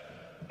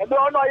 And the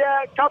honor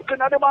here, Captain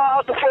Anima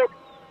as the food.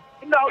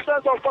 In the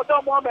absence of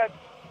Fatah Mohammed,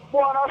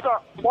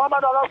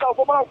 Mohammed Alasa,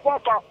 woman of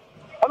Wafa,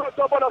 and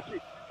also Bonasi.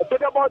 The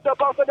bigger about the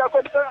person that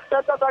comes to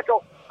center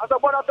cycle, and the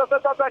one of the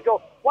center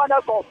cycle, one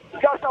echo,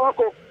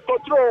 Gasawako,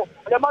 control,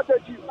 and the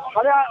Mataji,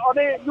 and on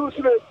a new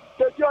slate.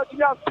 The George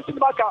Young,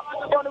 Maka,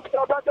 one of the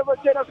Banta of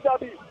Jenna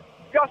Gabi,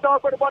 just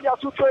out for the body of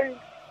 2 trains,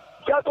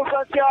 Jato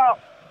Santia,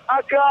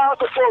 Accra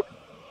to folk.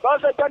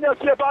 Basa Daniel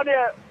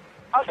Bibiani,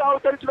 as I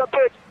was to the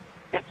pitch,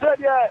 said,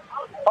 yeah,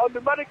 on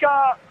the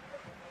Monica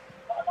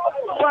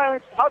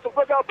points, how to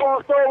pick up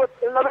on store with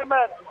 11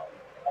 men.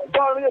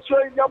 Barry is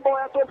showing Yambo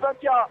and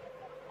Santia.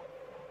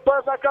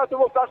 First, I got to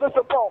work as a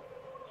support.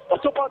 A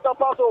super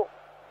tapaso.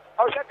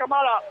 I'll check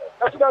Kamala,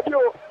 that's the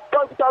view.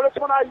 First, the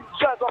Richmond I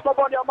shot of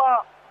somebody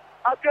Yama.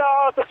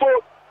 Accra to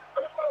foot.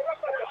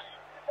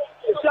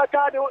 The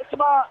second the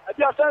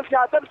essence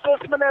at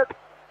 36 minutes.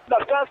 The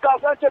first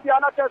half went to be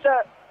another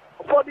set.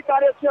 For the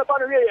carrier on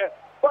the rear.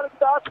 For the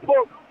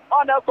foot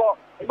on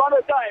echo. Amount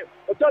of time.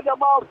 The third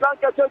amount of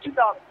Blanca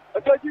Georgina.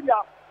 Virginia,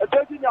 a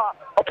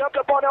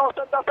proper body on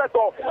Santa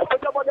Feco, a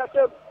proper body of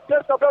them,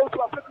 just a very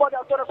quick body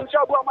of Santa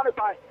Shabu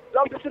Manify.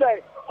 Love to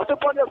today. I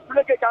took one of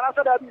Flick and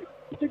answer that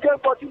he came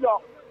for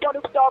Tino, Johnny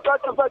Star,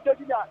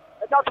 Virginia,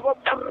 and that's what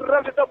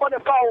resident on the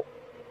foul.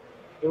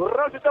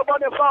 Resident on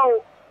the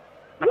foul.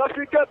 Let's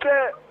get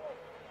there.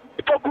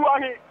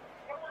 Poguahi,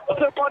 a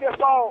took on the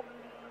foul.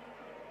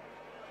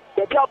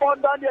 The job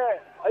on done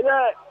there.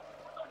 Yeah,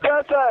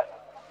 there's a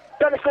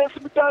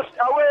 36 meters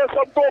away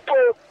from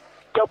Gopo.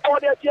 The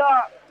body at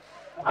ya,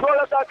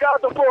 rollers are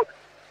out the foot,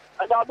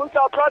 and I moved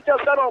our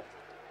practice set up.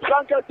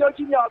 Frank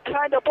Virginia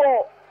behind the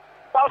ball.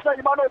 Pastor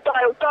Imano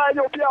die,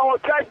 you'll be our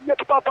drive near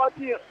to Papa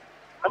Deal.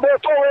 And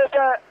therefore,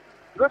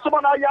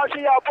 Richmond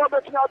Ayashi, our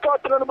promise in our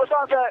thought to the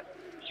Musanse.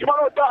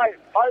 Shimano die,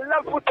 I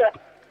left footed.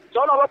 So,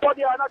 our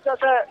body, and not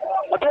just a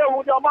day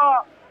with your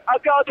ma, I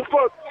got the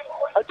foot.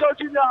 And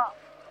Virginia,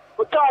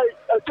 would die,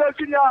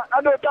 Virginia,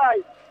 and no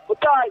die, would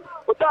die.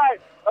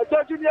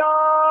 Virginia,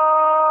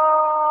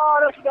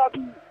 that's not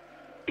be.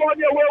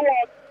 Tony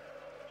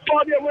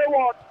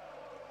Wayward.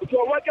 If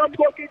you're welcome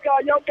to kick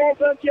a young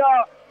person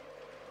here,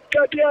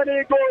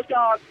 Bibiani goes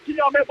down.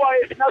 Senior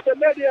boys, not a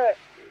lady,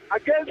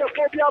 against the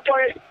Phobia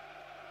boys,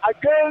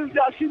 against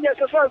the senior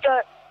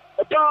society,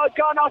 the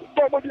Ghana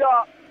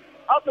Bomodia,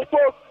 after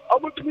folk,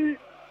 Amutmi,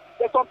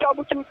 the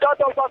Compamutu,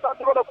 that of us at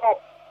the protocol.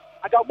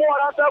 I got more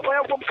answer for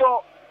him from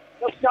so.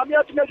 The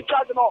Samia to make the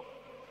cardinal.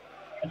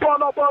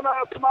 Bono, my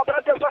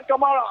brother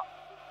Kamara.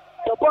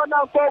 The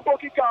Bona Fogo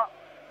Kika.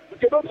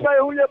 You don't say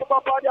who you have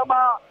Papa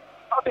Yama.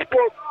 At the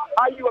folk,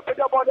 are you a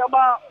better body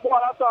Yama?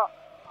 Moarasa.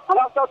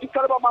 Alasa to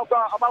Karaba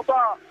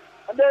Amamba.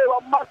 And they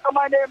were master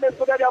my name is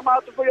Fodaya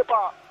Yama to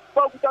Fuyapa.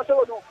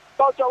 Fokutasono,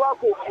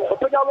 Bauchawako,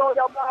 Pedalo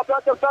Yama,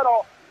 Brother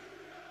Fero.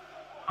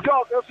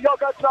 Jog, if you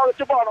got to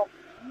Chibano.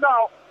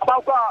 Now,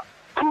 Amamba,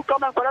 two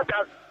comment for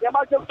that.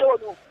 Yamaja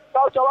Sonu,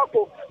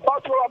 Bauchawako,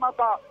 Baucho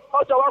Amamba,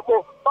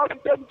 Bauchawako,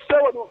 Bauchu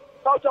Sonu.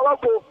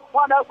 Bauchawako,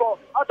 one effort,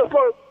 at the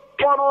first,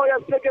 Bono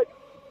has taken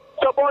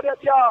the body at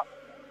ya,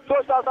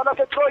 first as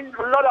another throwing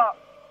ladder,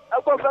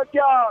 and go from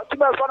ya to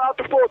my front out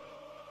the foot,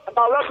 and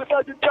now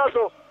representing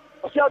Chazo,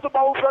 a Chazo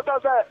Mau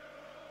Frataze,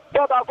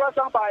 but our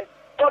grand by,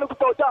 Bono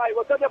to die,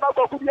 was sending back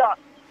for Kubia,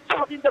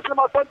 17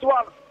 December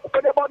 21, but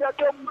the body at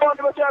him,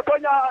 Bono with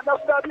Jaconia, and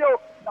that's the view,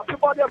 and the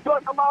body of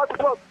blood come out the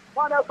foot,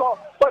 one effort,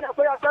 but if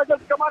we are Chazo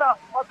Camara,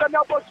 and send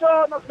up for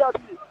sure, not that.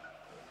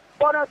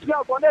 Bono to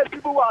have one,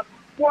 people one.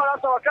 More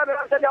as our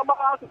camera said, your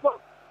mother has to put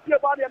your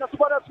body and a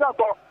super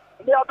sample.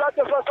 And they are back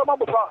to first summer.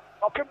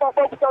 A people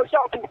focus on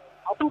Shabu,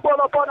 a people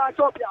upon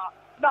Ethiopia.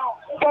 Now,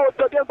 both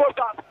the game goes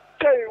on.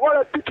 Say, what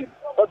a teaching.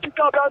 A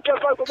teacher down there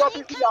for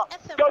Robinson.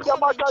 Don't your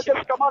mother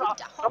against Kamara.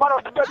 Kamara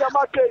to your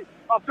mother.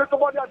 A pick of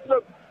one at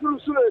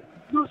Sule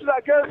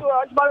against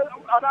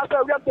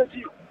another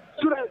reality.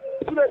 Sule,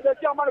 the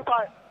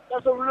Germanify.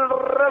 That's a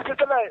rest of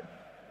the day.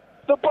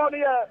 The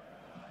Bonnie,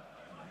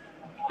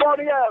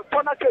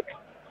 kick.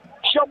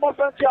 Shamo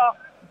Fentia,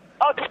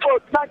 out the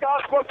foot, Naka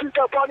asked for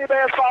future Bonnie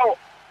Bear foul.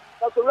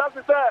 That's the rest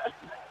of it.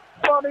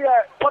 Bonnie,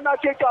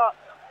 Bonakika,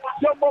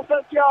 Shamo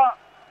Fentia,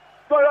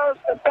 Goyers,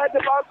 and Pet the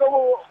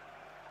Banco,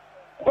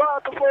 go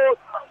out the foot.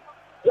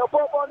 Your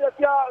four Bonnie,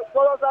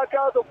 Goyers are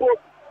out the foot.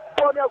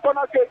 Bonnie,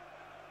 Bonakik,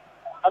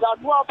 and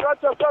I'm one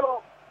pressure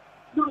fellow.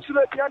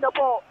 Usually behind the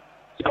ball,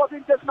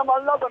 spotting test number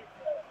 11.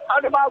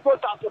 And the man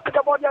goes out. Pick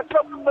up on your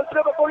drum, the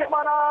Silver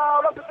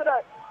Golimana, up to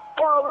today.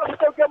 Oh, let's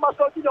take him,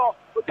 Mascotino.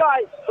 We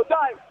die. Put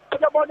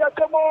your body at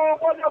come on,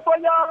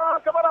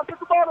 come on, pick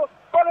the bottle.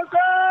 But it's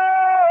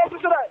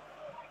today.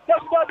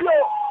 That's what you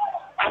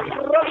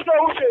Rasta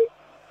Uche.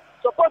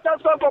 Support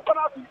us for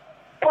penalty.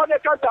 Pony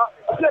Kanta,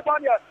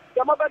 Stefania,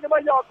 Yamabani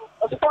Mayan,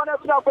 a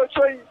Spanish now for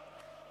train.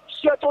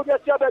 Shut on your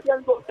job at the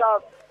end of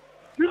time.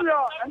 Julia,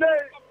 and they.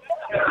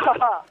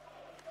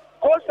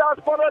 Coach has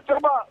for the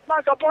Jama,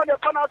 Nanka Pony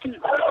penalty.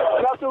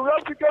 That's the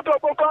rest to get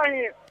up over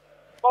him.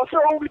 Also,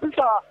 we do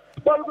that.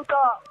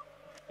 Baluka,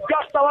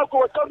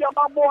 Gastawako, Tonya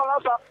Mammo,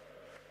 Rasa,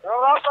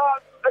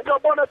 and your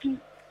bonity.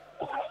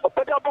 A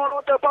better ball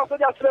on the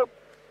passenger.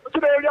 To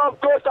the area of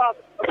Gosas,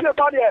 a few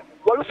body,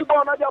 where you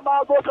born at your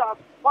mouth Gosas,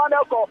 one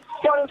elbow,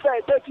 foreign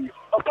say, 30,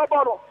 a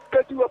Cabano,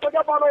 30, a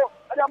Pagabano,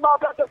 and your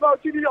mouth at the floor,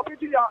 Virginia,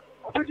 Virginia,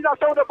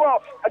 sound the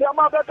ball, and your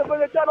mouth at the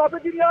general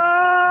Virginia.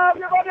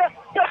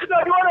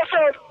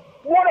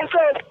 What a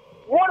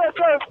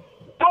save,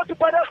 don't you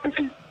buy that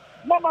species,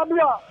 Mamma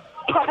Mia,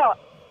 haha.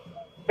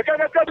 The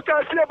kind of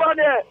capital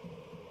Silvania,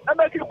 and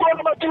make it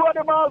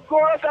 200 miles go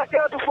as I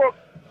care to folk.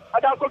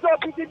 And I could go to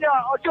Virginia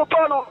or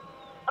Chopano,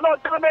 and I'll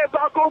come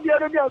back home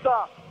here in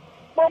Yaza.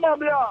 Mamma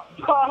Mia,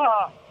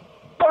 haha.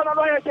 Don't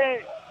know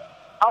anything.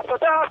 After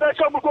that, I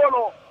shall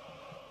go.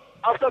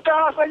 After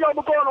that, I shall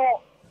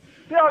go.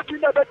 They are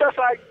seeing the better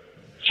side.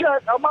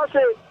 Check, I must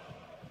say.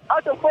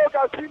 At the folk,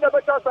 I've seen the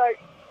better side.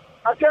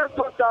 Against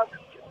Tontas.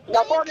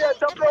 The money is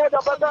the floor of the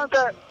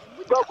Batante.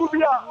 The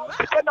Kubia,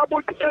 the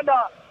Kennabu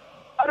defender.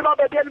 I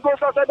remember the end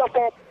goes outside the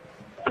form.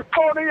 The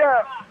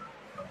corner,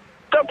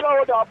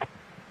 template up.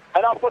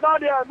 And after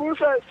that,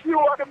 Musa, see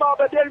what about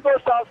the end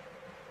goes out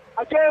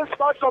against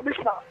Match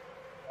Commissioner.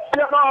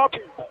 They are not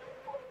happy.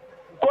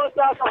 Gold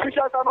Stars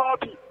officials are not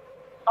happy.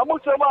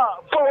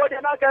 Amusema forward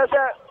and I can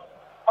say,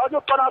 I do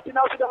penalty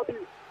now to the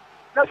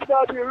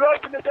National road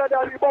in the third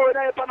and ball in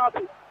a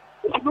penalty.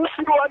 If you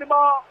see no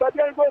anymore, but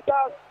then Gold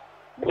Stars,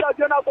 you shall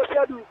join up the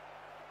schedule.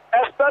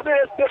 Especially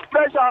the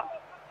pressure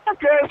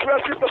against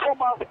referee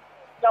performance.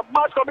 The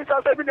match committee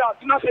has been there.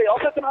 Do not say,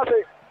 I'll say to not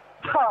say.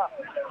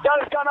 That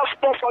is Ghana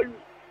football for you.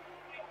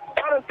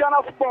 That is Ghana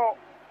football.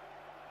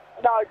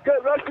 Now,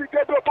 referee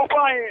get to a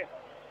performance.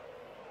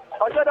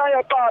 I said I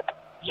am bad.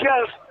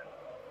 Yes.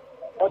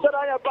 I said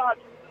I am bad.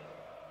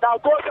 Now,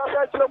 Gold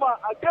Stars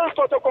against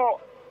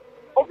protocol.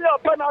 Only a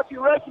penalty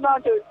rest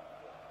Nante.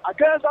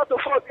 Against that to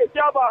force a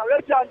Java,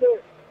 rest Nante.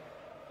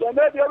 Then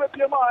maybe every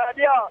player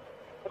idea.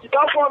 But you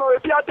don't follow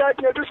if you are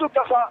taking a Bisu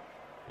Kasa.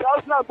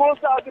 That's not Gold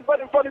Stars in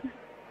front of you.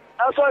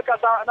 That's all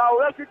Kasa. Now,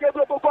 let's get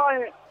to a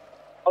point.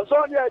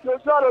 Osonia,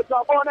 you're not a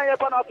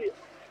penalty.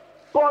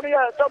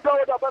 Sonia, the blow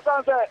of the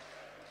Batanse.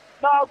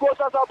 Now, Gold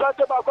Stars are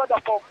better by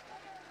wonderful.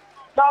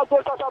 Now,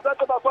 Gold Stars are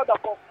better by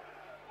wonderful.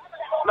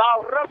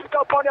 Now,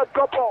 Rafika Ponya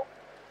Gopo.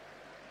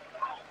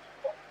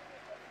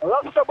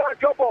 Rafika Ponya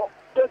Gopo.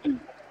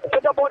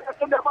 The ball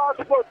is in the mouth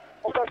of the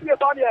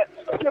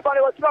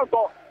Bibiani was drunk.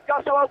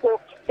 Casalanco,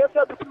 let's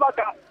say the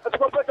Maka, let's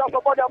go back up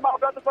about the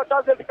mouth of the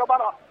Fantasy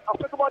Camara. I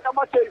think about the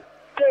match.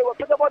 They were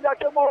put about the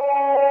Akemo.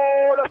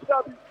 Let's go.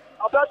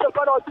 About the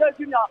final of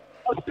Virginia,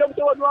 a stem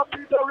to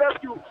the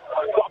rescue.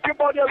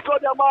 People are so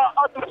their mouth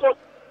out of foot.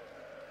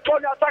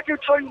 Tony attacking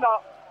China.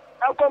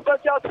 And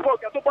conference to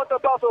work and support the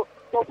battle.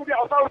 So, to be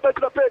outside of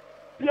the pit.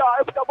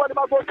 Yeah, if the body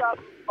goes out,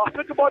 I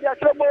think about the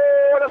Akemo.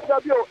 Let's go.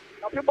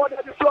 Everybody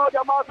has destroyed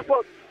their mouth of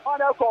foot. On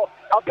alcohol,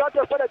 I've got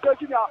to send a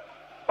Virginia.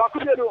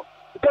 Bakuyedo.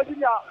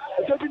 Virginia,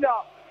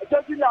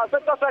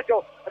 center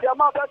cycle. The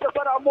amount of the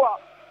more.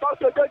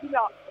 Pastor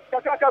Virginia,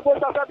 Kakaka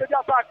goes after the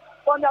attack.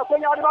 Sonia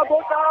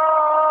goes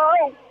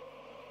down.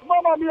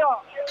 Mamma mia.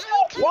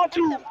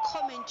 1-2.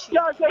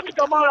 Yes,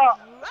 Kamara.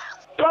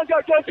 Franka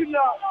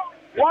Virginia.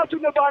 1-2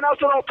 the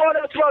national.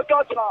 4-12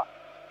 touchdown.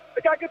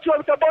 The Kaka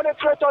 12 the bonnet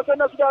 12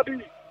 touchdown as well be.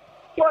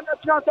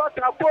 4-12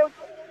 touchdown.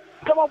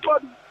 Someone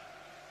body.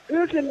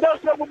 This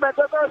industrial movement,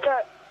 as I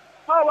said.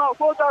 How our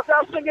both are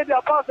singing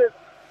their passes.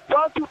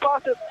 1-2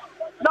 passes.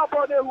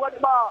 Nobody who had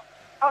more.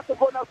 As the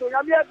bonus,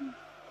 I'm yet.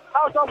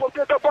 As of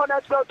the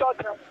bonnet 12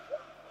 touchdown.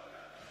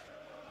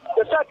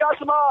 The second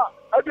small,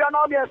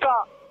 Bibiani and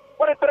Sa.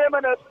 43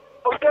 minutes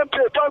of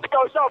gameplay.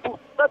 12 sharp.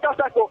 Center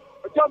cycle.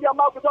 John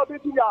Yamak without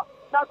Virginia.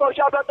 Now go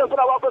sharp at the front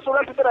of our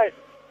surrender today.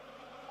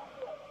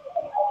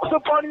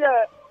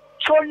 Supponia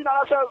showing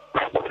ourselves.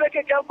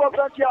 Second camp of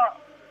Santia.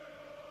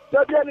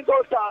 Bibiani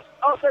Gold Stars.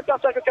 Our center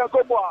cycle can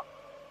go more.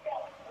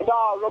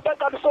 Now, Robert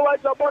Adesowa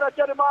is about a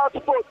 10 miles to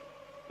foot.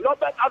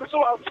 Robert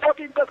Adesowa is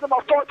 14,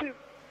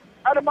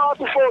 and miles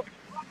to foot.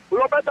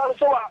 Robert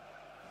Adesowa.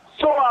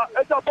 Soa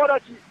is a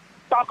body.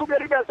 Takumi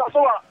Ribes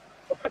Asoa.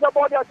 The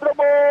body at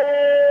Tromo.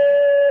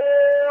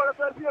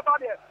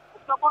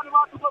 The body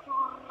wants to go to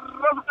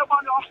rest the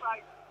body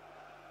offside.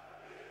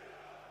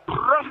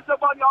 Rest the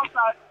body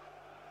offside.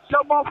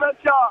 Someone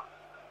Fentia.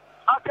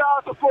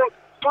 Accra to foot.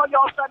 Body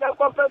offside and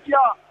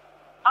Fentia.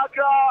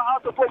 Accra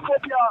has a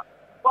phobia.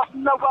 Was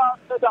never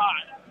to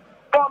die.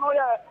 Bono,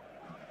 yeah.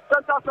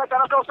 Center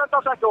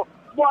cycle.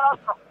 More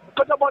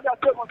put the body at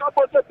table. That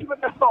was the team in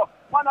the store.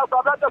 One of the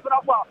letters in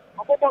a bar.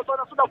 A bubble on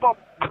a sugar bomb.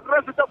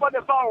 Rest the body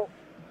foul.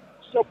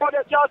 So,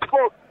 body charge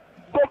for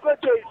both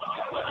days.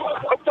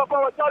 Up to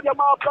our Italia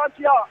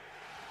Plantia.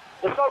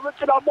 The so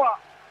rich in Amwa.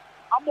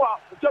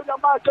 Italia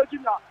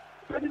Virginia.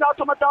 Virginia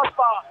to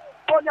Mataspa.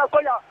 Konya.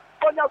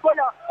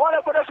 All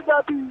of the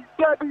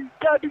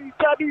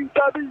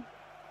Debbie.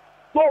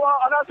 Go on,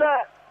 and I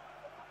said.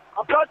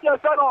 I'm trying to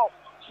say no.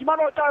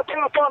 Shimano type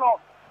of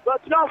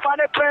but now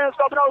find a players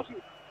of Rosie.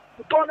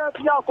 The corner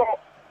Pianco.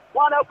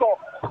 One echo.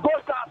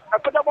 Gold Stars. I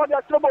put them on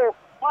their trouble.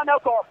 One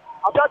echo.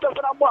 I'm trying to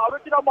say more.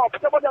 Original more.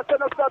 Put them on their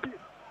tennis baby.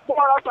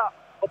 More after.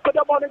 I put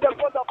them on the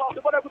front of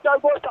the bottom of the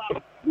Gold Stars.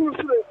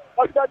 Usually,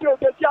 as they do,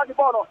 they see the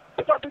bottom.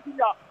 It's not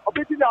Virginia. I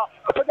put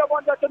them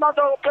on the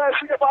tomato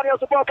players. See the body of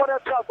the ball for their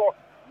travel.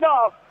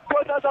 Now,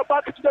 Gold Stars are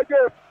back to the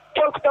game.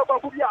 Talk to them about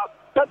Kubia.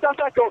 Center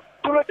cycle.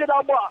 To retain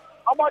Amwa.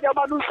 Amwa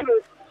Yamanu Sule,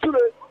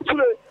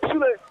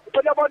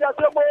 put them on their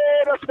table,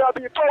 that's going to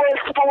be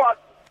forward.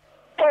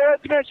 Forward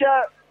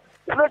division,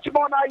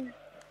 Richmond Eye.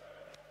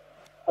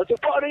 As a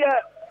party,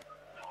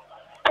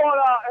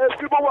 Paula, and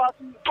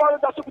Bibiani, Paula,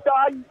 that's what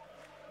I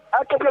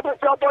and to be able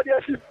to body.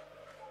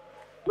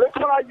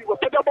 Richmond Eye, will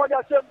put them on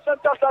their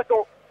center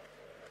cycle.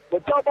 The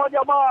top on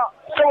your ma,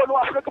 so no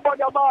Africa on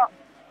your ma,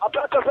 a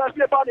better than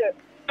Bibiani,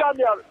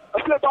 Daniel, a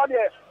Bibiani,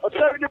 a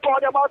 70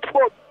 pound amount of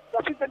foot.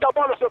 That's in the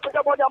bonus, so put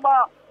them on your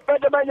ma,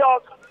 Benjamin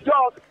York.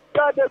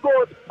 Then they go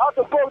out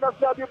the phone and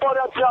say, before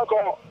that,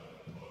 Tiago.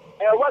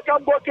 And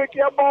welcome back to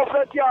your more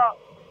friend here.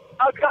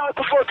 I can't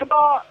support him.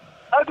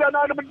 I don't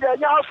know the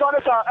young son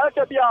is a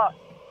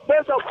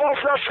there's a full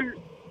flashy.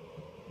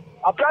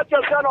 I got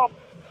your son up.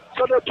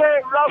 So the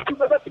day rough to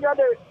the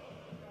veterinary.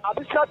 I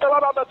just got the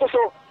rubber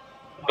metal.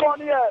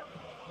 Tony,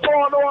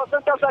 4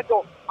 center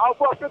cycle. I'll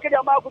go to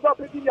the Mark of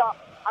Virginia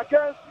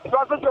against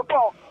Francis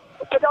Paul.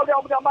 Take out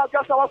the Mark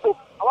Gasawako.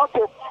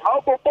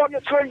 I'll go on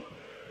your train.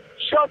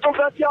 Shot of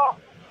Vetia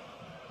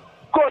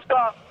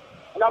Costa.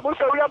 And I'm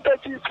also William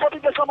Betty,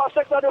 sporting the summer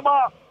sector of the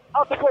Mar.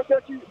 After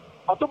 4:30,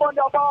 I'm to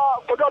Monday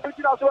about for the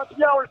Virginia to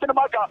the hour in the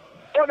marker.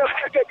 On the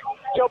cricket,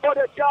 your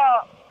body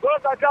car,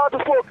 goes down to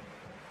folk.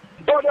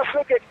 On the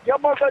cricket, your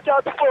mother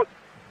down to folk.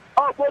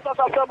 I'll go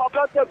to my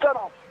planted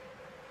channel.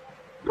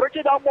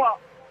 Breaking down more.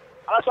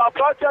 As I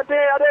planted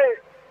day.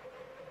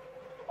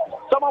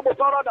 Someone was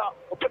Farada,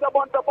 put up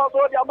on the bus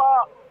of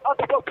Yama,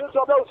 after the prince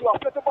of those who are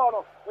put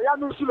upon. We are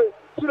new Sule,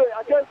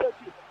 against the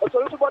sea.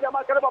 So this is what Yama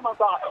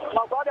Carabamaka.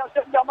 My father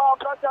said Yama,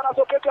 Plantan, as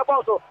a paper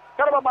also.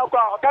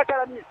 Carabamaka,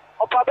 Kakarani,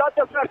 or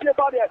Padata, a fear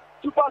body,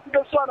 to pass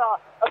the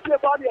Sona, a fear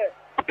body,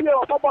 a fear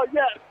of football,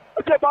 yes,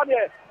 a fear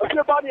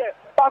body,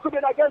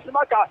 Bakumin against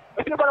Maka,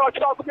 a fear body,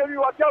 Bakumin, you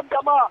are young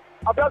Yama,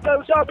 a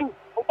brother Shabu,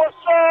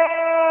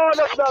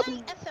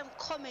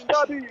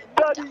 Daddy.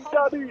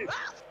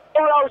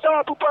 All our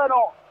Shabu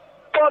Pano.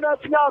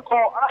 Tianco,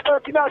 after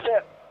Tinashe,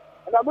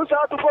 and I must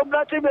have to form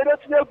 19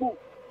 minutes Nebu.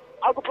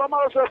 I could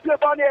promise a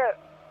flip on here.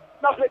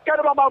 Nothing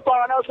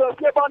Carabamapa, and also a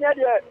flip on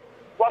here.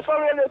 Was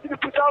already to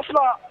put out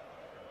flat.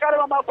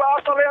 Carabamapa,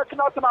 after it's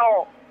not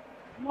now.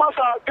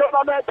 Massa,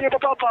 government,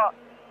 Papa.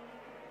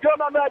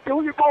 Government,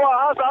 who you call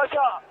a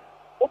Asha.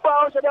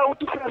 Upa, to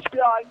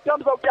in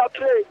terms of their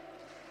trade.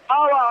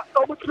 Our,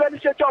 almost 20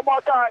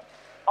 more time.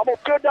 I'm a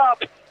good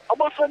up.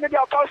 I'm also sending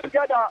their costs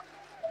together.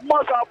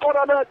 Massa,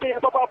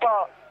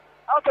 Papa.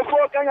 After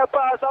 4 Kenya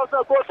pass,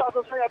 also goes out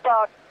to Kenya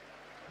pass.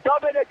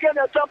 David again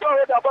a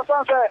temporary that was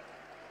unfair.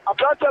 A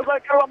planter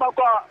like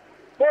Karamaka.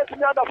 There's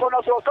another for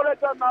us, so let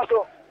them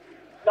also.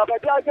 The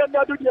Badia again,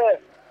 not do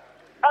it.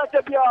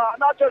 After Pia,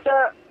 not just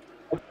there.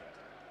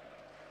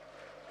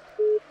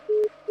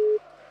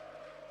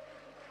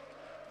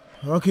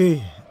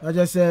 Okay, I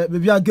just said,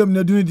 maybe I give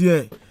me do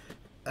it.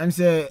 I'm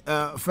say,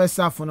 first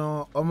half,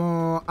 no,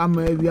 Omo, I'm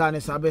a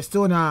Bibiani,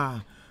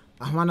 Sabestona.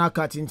 Ahmana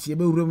katinti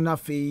ebe urum na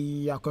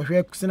fe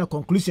akohwe sena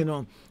conclusion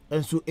on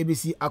enso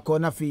ABC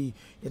akona fe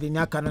yede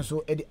nyaka no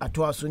so edi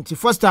atoa so nti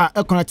Foster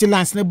ekonati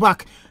lines ne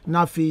back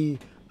na fe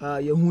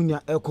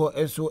yehunya eko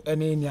enso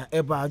enenya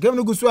eba game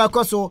no guso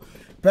akoso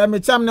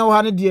permit time na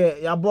wo ne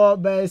de yabo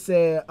be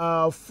say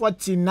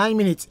 49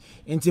 minutes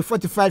into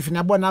 45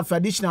 na bo na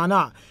additional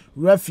na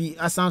referee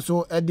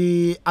asanso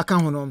edi aka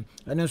hono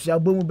enso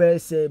yabo mu be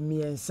say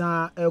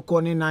miensa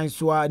eko ne nine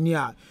so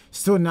ania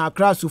still na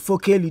Accra so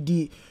 4K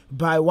lead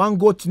by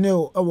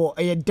 1-0 or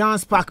a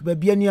dance park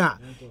Bibiani a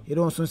you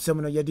don't so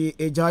seminar yedi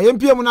eja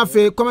MPM na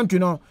fe commentary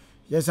no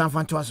yes am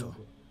fantoaso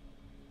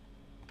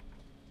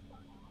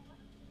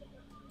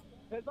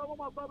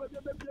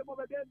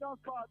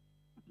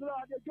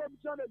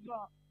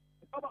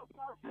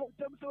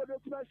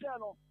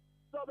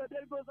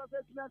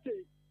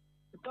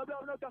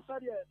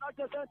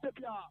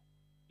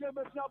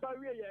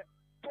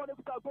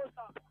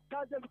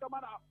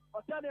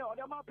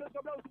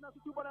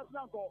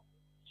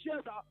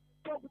Sheza,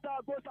 Tokuta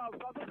goes out,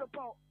 Francis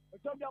Paul,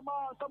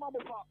 Jomyama,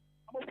 Samamufa,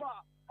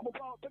 Amufa,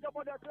 take up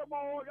on the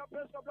Tremo, your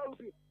press of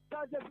Lucy,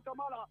 Tajas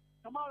Kamala,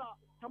 Jomyama,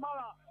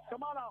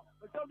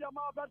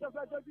 Better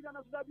Virginia,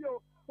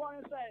 Sabio,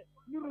 one say,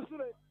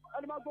 Nurusule,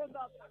 Anima goes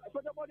out,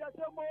 put up on the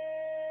Tremo,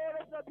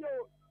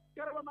 Sabio,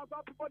 Caravana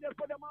for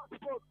the master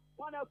support,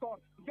 one alcohol,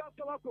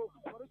 Gascalaco,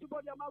 for the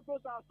support your mouth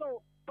goes out,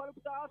 so,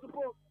 Paluta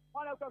support,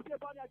 one alcohol,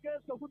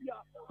 against the Hubia,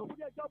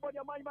 job on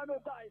your mind, man,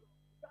 die.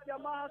 The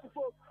man has to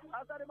folk,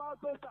 as the man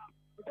goes up,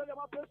 because the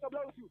man plays the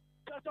blow to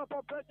touch up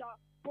on pressure,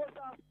 post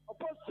up, a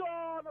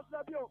position of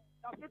the view,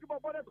 and speaking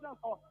about body slap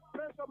or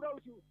press the blow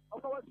to,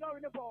 of our snow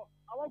in the ball.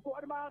 I won't go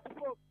any man has to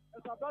folk,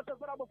 as a daughter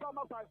for our farm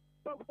outside,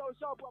 talk with our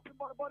shop, or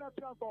people on body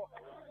transport.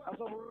 As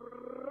a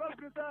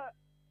representative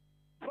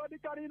for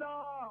the Carina,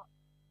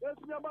 there's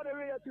no money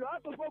here to have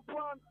to folk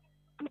one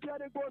to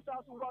get the ghost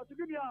house of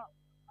Rosivia.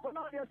 For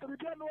now, there's a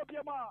return of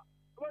Yama,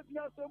 what's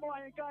your sumo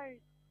in kind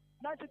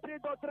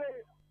 93.3.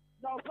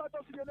 Now, start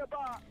off the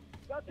bar.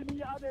 That's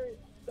me,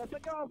 the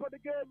second half of the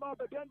game of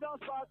the Gendon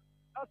Spot.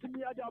 That's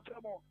me,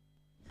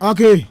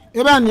 okay,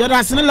 Eban, you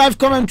have seen live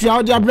commentary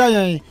out there,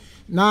 Brian.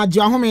 Now,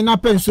 Jahome na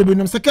pen so be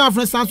no second half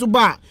Sansu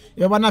Bar.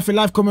 You have na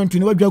live commentary.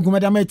 No, we go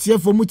madam tie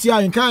for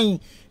Mutia in kind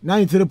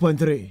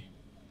 93.3.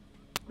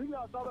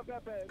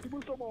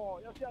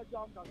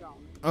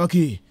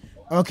 Okay.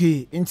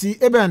 Inti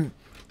Eban,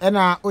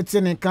 ena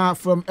Oteneka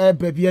from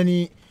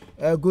Bibiani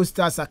Go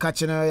Stars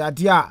Akachena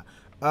Yadia.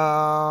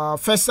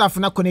 First half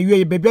na kone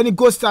wie Bibiani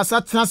Go Stars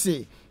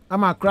atase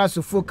ama Accra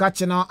so fo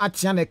catch na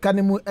atia na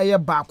kanemu eye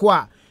baako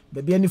a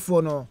Bibiani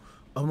fo no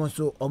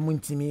omonso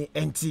omuntimi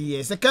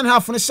enti second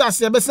half no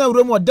chance e be san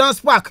room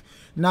dance park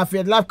na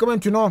fe live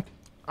comment no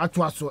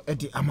atwa so e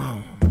di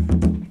ama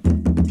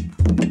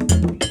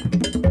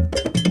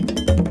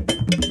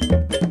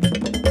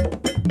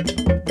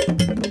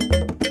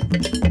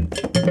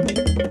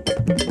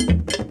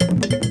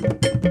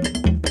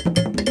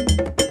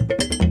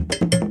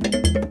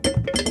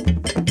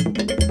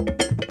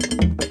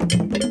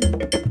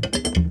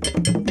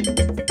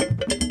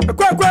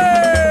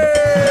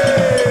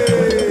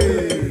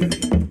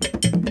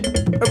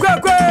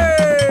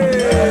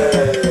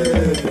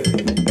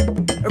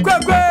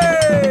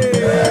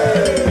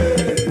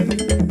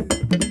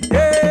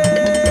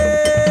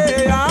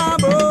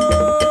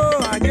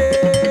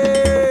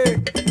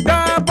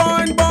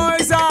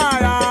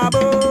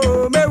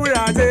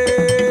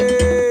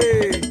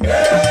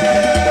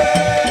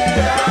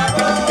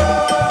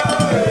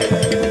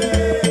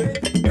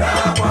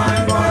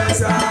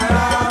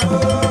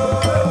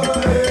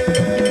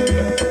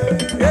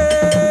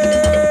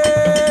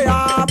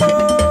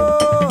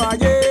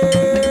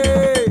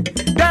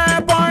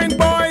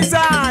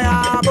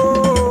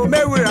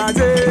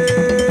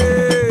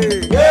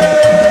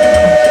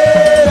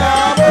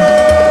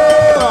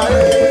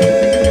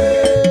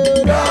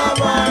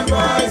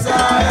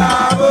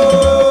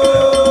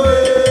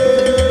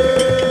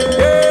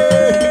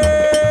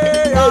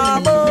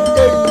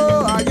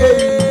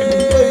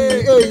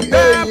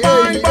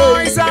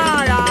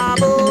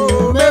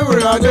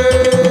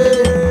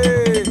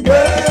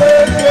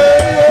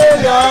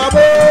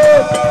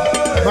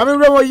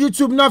our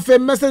YouTube now for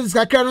messages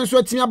kakra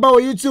so timi aba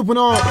our YouTube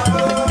no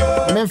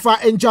memfa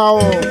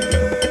enjao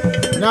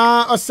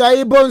na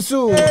Osai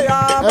Bonsu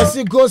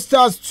asi Ghost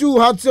Stars 2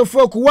 had to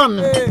folk 1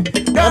 and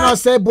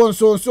Osai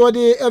Bonsu so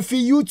the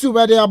FE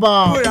YouTube there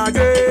about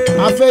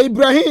Afe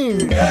Ibrahim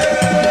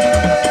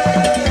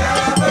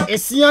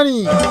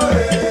Esiani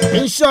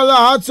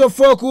inshallah had to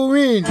folk will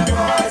win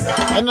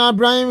and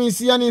Ibrahim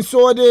Esiani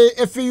so the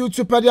FE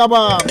YouTube there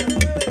about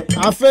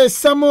Afe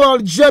Samuel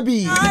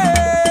Jebi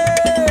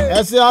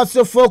as had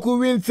to folk will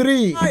win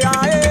 3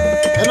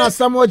 and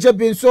Samuel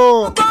Jebi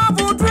so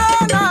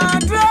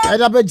I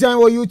have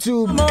joined on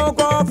YouTube.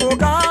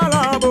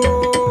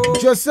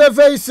 Joseph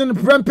Aisen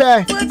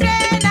Prempe.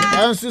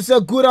 And so say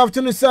good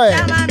afternoon, sir.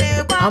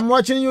 I'm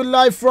watching you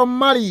live from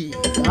Mali.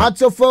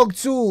 Heart of Folk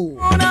 2.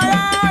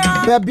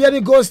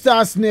 Bibiani Ghost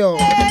Stars now.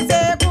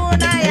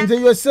 And the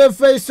Joseph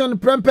Aisen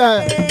Prempe.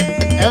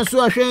 And so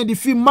I share the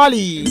film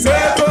Mali.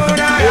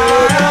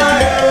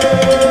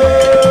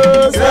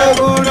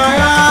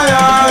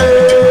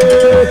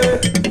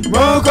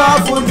 Moka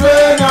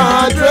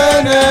futrena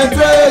trene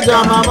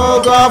jama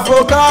moka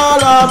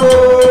fokalabo.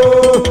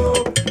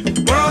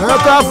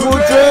 Moka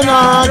futrena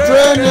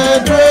trene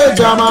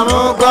jama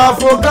moka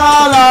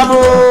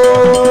fokalabo.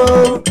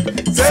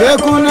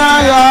 Sekuna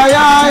ya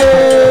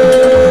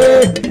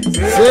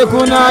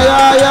sekuna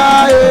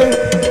ya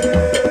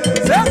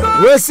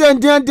we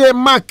send the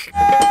Mark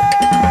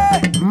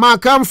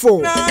Amfo.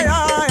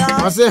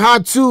 I say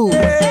hard 2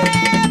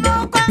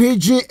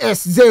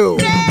 PGS 0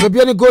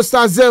 Bibiani Ghost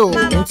Stars 0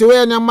 until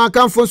we na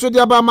Makamfo so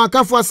dia ba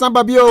Makamfo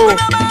asamba bio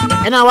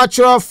and I watch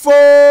your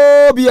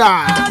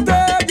phobia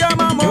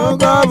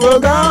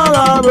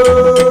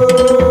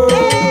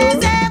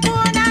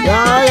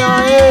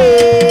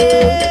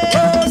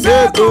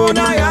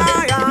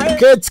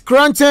Kate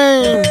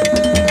Cranton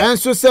and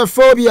so say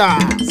phobia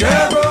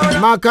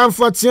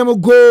Makamfo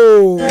team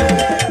go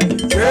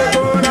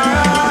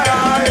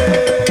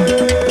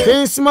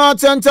King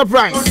Smart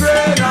Enterprise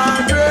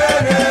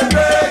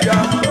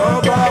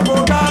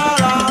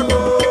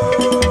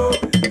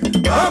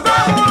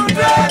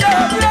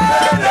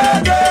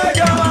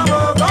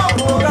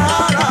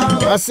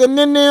Ase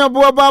nene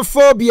oboba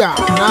phobia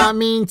na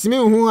mi ntimi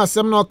hu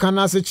asem na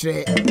okana se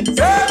kire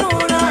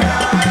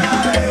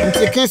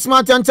King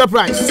Smart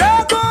Enterprise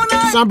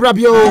Sambra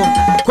bio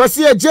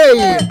Kwasi J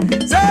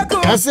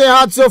Ase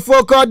Heart of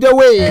Folk all the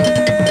way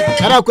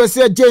Era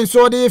Kwasi J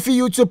so the fi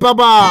YouTube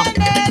baba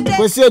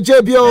Kwasi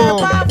J bio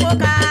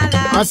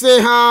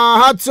Ase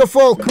Heart of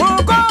Folk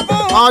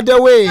all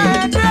the way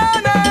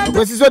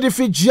Kwasi so the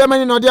fi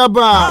Germany no dia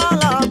ba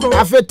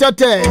Afe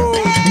Tete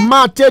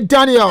Mate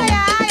Daniel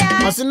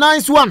That's a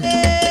nice one.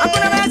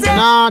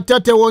 Na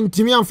Tete won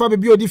Timmy and Fabi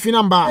Bio Diffie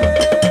number.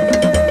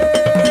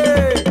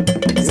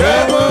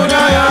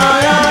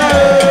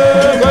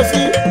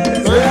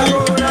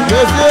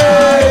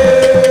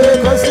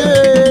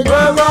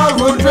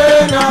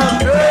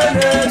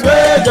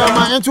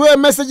 And to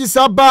messages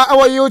about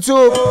our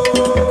YouTube.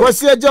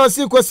 Kwasi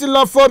jealousy, Kwasi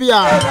love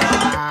phobia.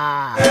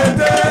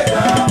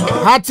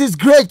 Heart is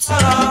great.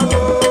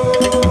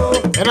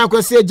 And I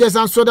can say just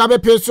and so that be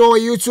page on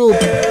YouTube.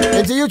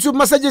 And the YouTube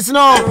messages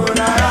now.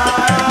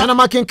 And I'm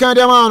making kind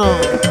of man.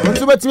 And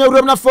to bet me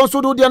room na phone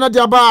so do the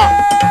another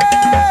bar.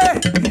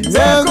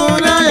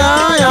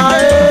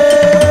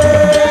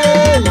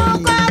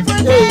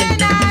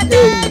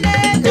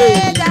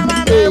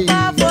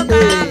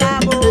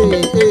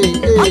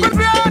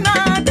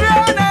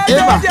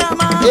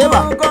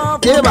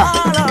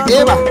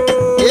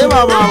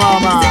 Eva,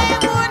 mama.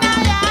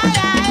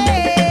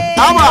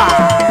 Ama,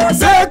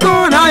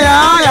 sekuna ya,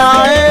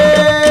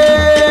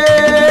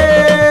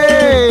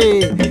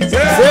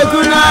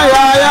 sekuna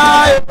ya,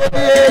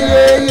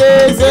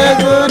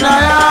 sekuna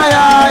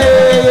ya,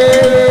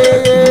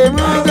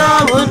 muga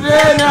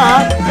budena,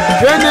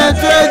 trene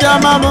treja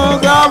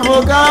mamuga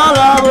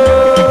bugalabo,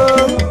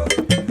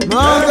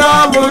 muga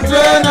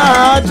budena,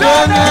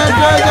 trene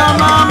treja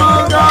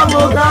mamuga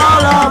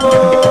bugalabo,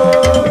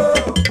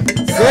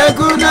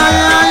 sekuna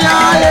ya.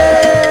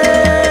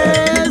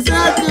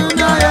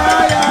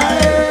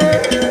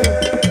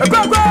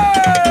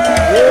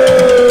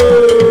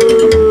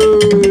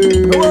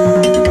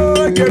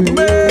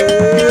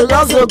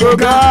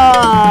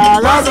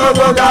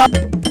 Gazogoga,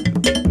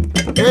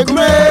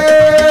 Ekme,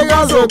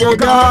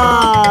 Gazogoga,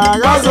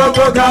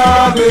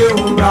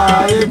 Beumba,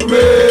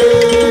 Ekme,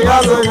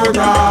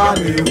 Gazogoga,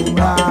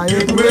 Beumba,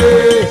 Ekme,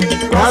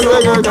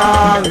 Gazogoga,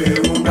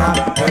 Beumba,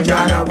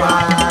 Ojanaba,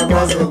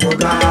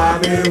 Gazogoga,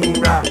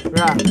 Beumba.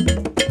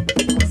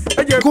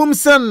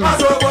 Kumsen,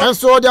 and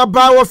so they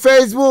buy our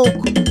Facebook.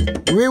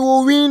 We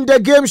will win the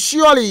game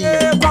surely.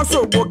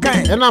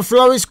 And a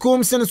Flourish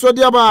Kumsen so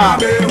diaba.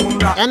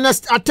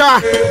 Ernest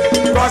Atta.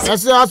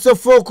 As I also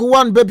folk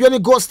 1 Bibiani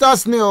Ghost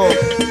Stars now.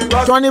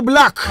 Tony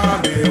Black.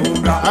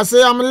 I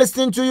say I'm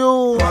listening to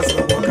you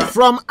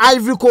from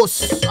Ivory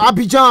Coast,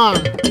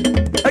 Abidjan,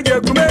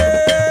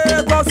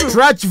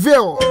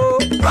 Stretchville.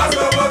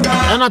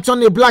 And a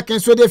Tony Black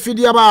and so they feed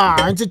diaba.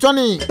 And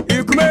Tony.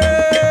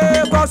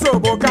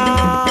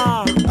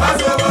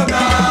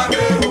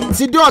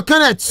 Sido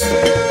Kenneth.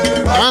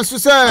 And so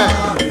say,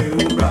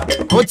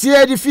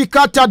 Otie di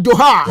Fikata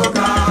Doha.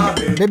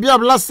 Maybe a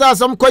blaster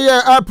some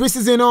koye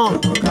pre-season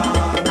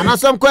and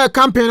some koye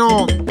campaign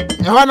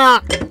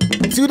Ehana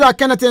Sido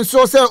Kenneth and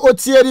so say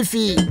Otie di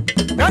Fi.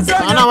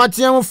 And our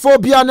team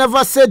phobia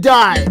never say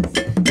die.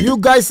 You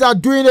guys are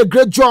doing a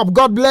great job.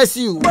 God bless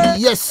you.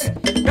 Yes.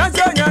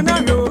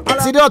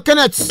 Sido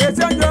Kenneth.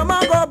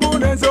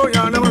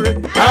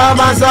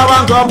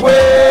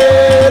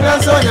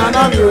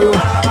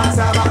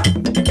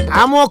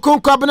 Amo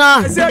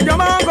Kunkabna.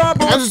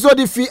 And so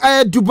the fee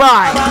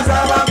Dubai.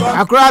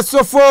 Accra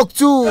so folk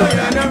too.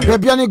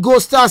 Bibiani Go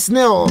Star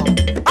Snail.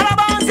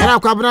 And I'm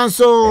Kabran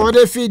so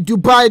the fee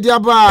Dubai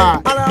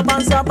Diaba.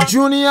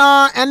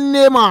 Junior and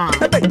Nema.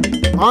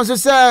 Also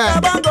say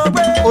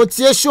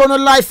Otie show no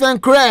life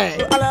and cray.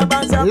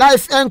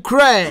 Life and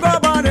cray.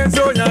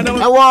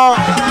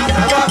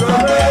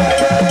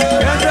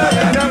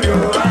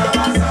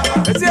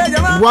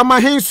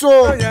 Wamahinso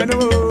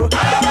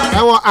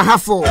Ewa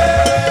Ahafo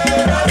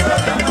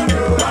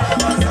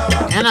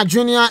and a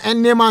junior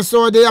and Neman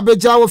so they are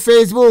bejaw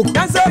Facebook.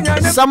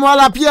 Samuel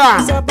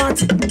Apia.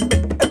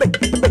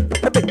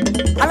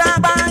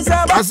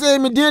 I say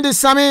me did the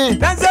Sammy.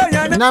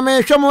 And I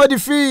may show me the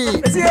free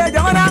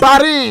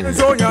Barin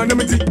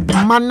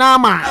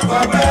Manama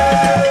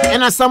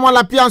and a Samuel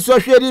Apia so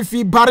shady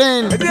fee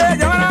Barin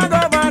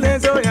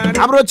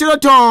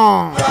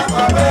Abrochiroton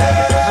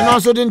and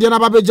also the Indiana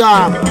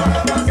Babeja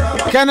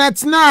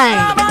Kenneth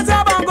 9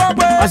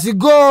 as you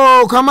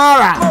go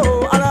Kamara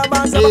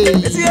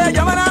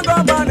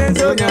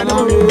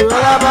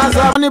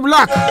Only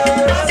Black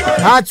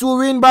had to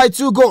win by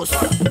 2 goals.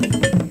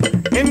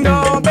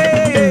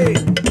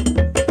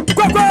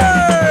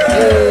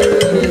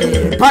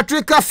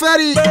 Patrick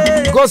Ferry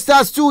Ghost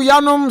Stars 2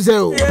 Yanum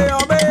Zeo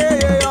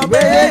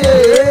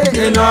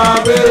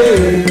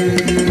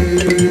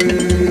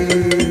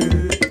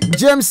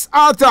James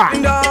Alta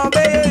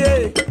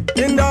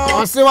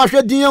I say what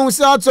you doing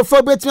without so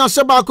for betting on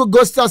Shabako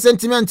Ghost Star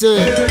sentiment.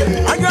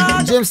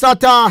 James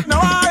Alta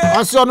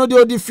I saw no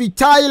defeat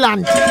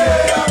Thailand.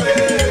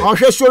 I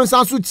show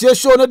some suit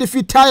show no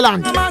defeat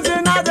Thailand.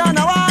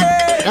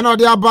 And all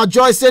the about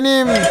Joyce and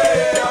him.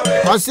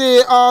 I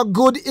say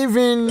good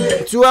evening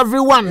to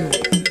everyone.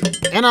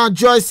 And our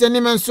Joyce and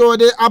him and so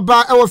they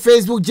about our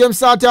Facebook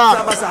James Alta.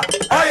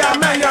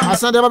 I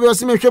said they will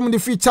see me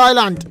defeat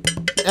Thailand.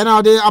 And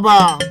all they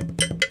about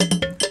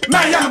I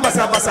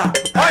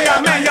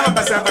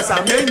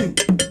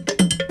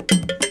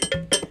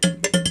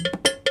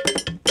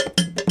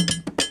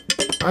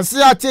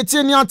see a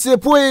Titinia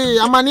Tipui,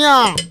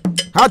 Amania.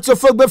 How to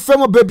forget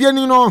from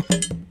Bibiani no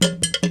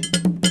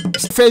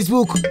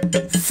Facebook.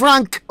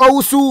 Frank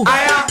Ousu.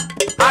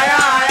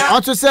 How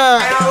to say,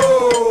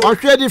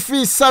 already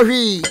free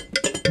sorry.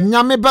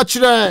 Nyame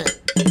Bachelor.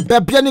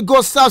 Bibiani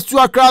Go Stars to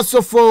Accra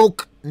so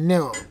folk.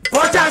 No.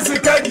 What chance you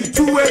get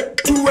two-way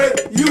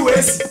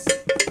US?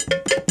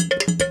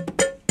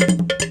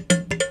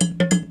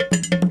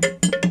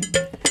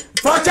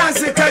 What chance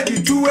you get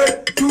two-way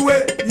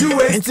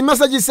US? Inti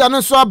messages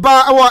are so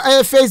about our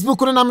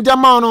Facebook and I'm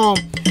no.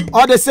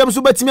 All the same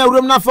so bet me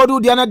room na for do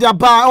the another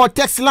bar or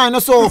text line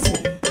so.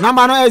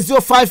 Number no is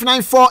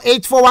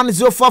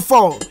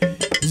 0594841044.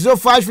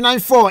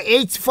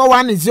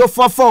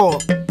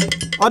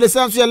 0594841044. All the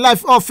same to your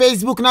live or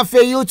Facebook na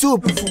for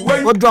YouTube.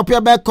 Go drop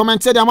your back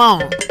comment them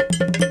out.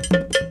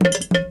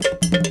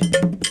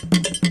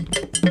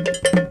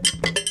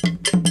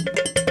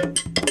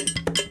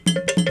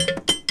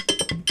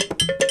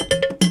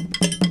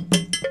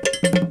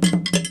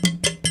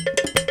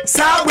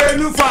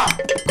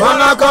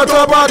 Gonna cut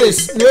your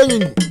bodies.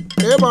 Eba.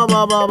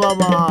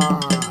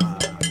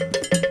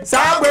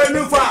 Sabe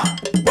nufa.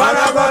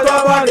 Gonna cut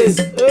your bodies.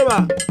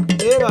 Eba.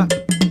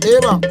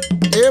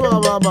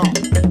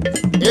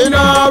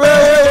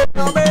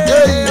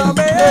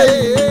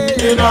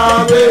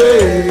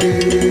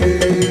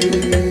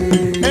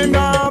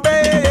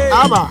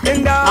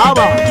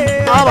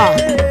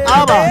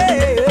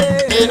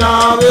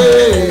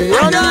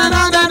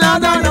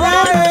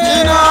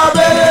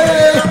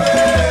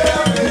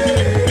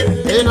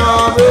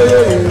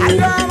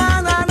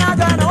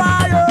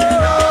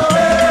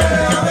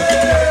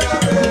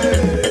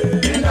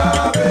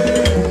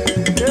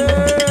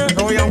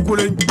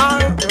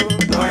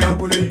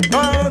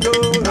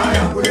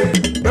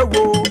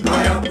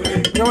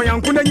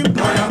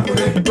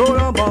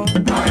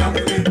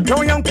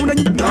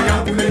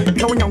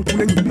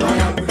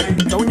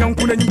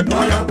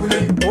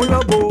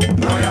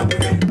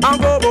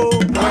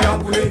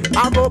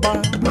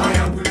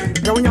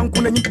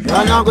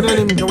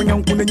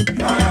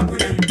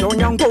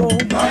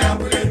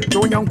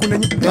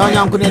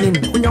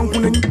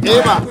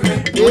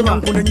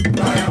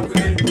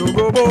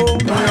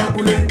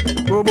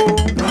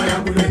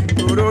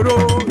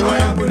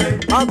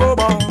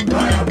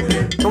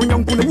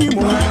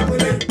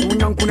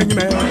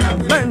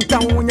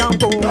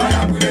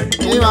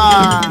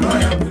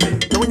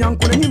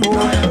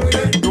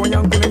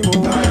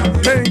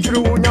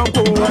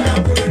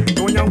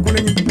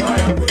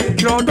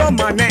 don't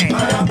man.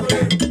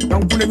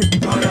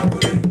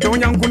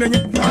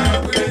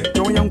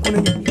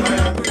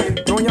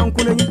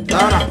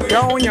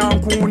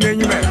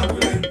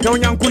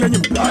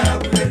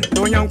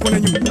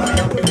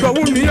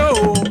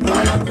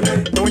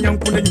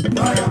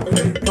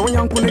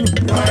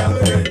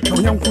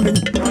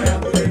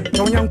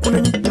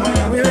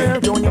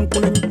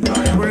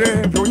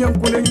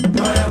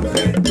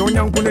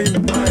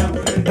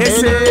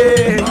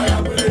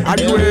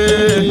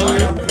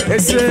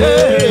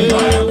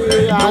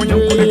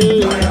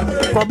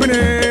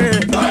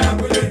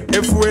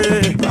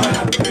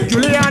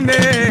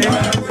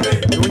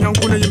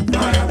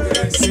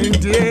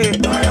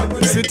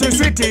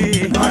 City,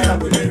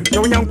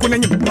 no young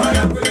Kunin,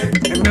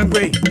 and then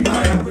wait.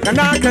 And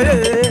I can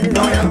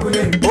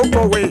go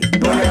away.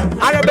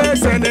 I have been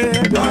sending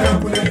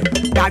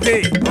that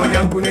day, no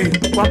young Kunin,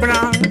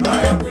 Wapana,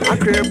 I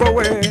crave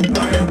away.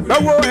 No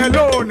war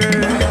alone,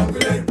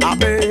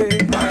 Abe,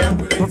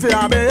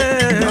 Abe,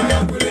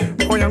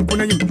 no young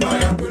Kunin,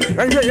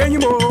 and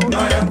anymore.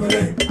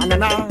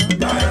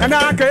 And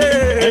I can.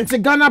 It's a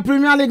Ghana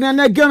Premier League and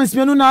the games,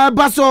 Menuna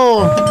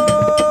Basso.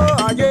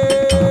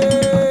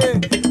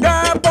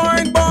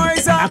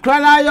 Accra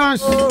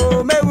Lions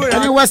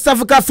and the West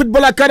Africa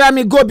Football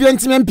Academy go be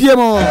team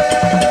MPMO.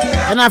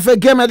 And after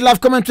game I'd love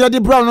commentary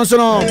the Brown also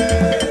no.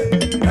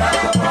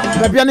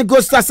 Bibiani go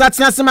start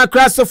Satina Sima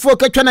Crash so folk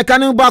tryna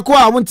kanu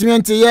bakwa won't me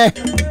enti ye.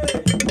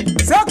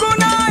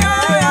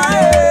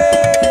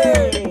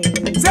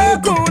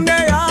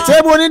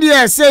 Table ni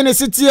there say in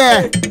city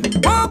here.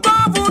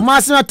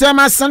 Masina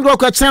Tema Sandro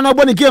kwa channel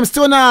boni game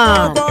still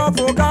now.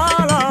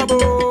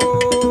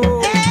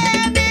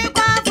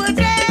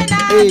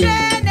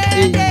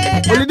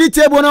 Only the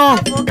table no,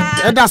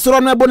 and that's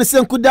all my bonus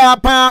and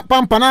kuda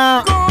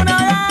pampana.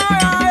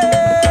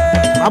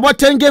 About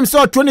 10 games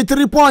or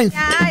 23 points.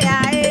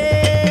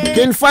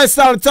 King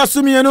 5-star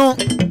Tasumi, you know.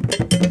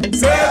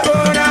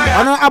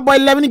 I know about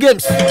 11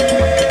 games.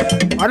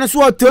 I know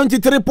so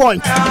 23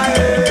 points.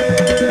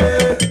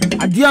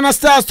 Adriana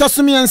Stars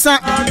Tasumi and San.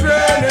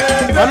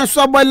 I know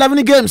so about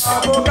 11 games.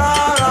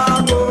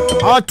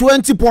 Or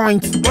 20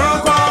 points.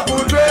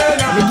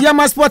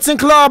 Mediama Sporting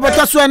Club, but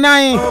that's why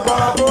 9.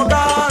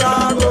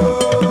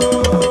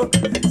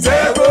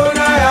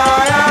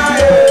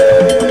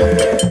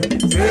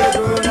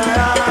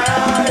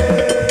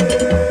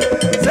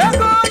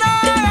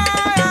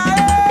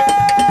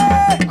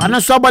 And a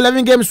sub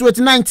 11 games with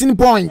 19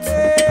 points.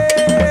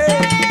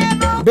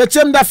 They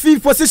came the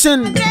 5th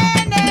position.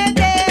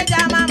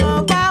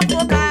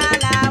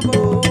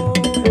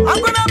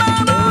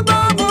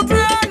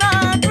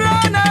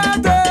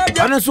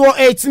 And also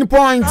 18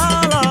 points.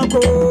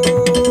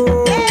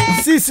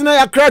 6 in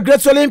Accra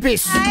Great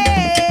Olympics.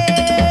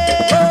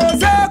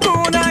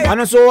 And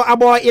also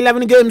about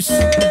 11 games.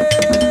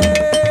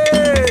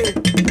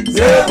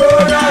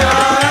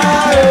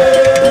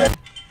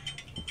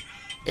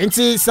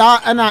 Enti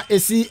sa ana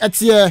esi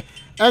etie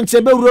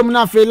enche be room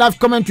na free live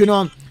commentary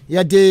no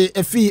ya de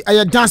efi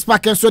aye dance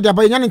pack and so there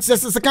but yan into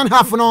second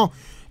half no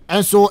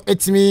and so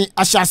etimi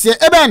ashase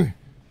Eben.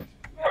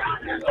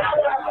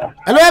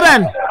 Hello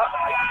Eben.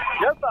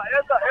 Yes sir.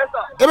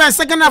 Eben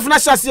second half na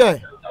ashase. Yeah,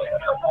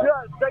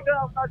 second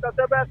half na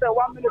ashase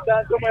 1 minute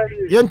and so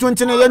many. Yen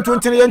 20. Okay,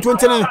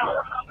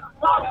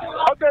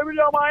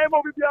 William I am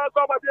Bibiani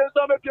come by the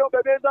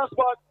dance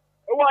pack.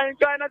 Why in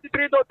Ghana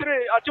 93.3?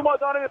 Achimo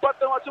on the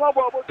pattern, Achimo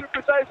about 3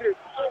 precisely.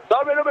 So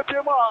we know the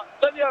Pima,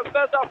 then you have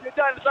first half the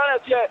time,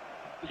 silence here.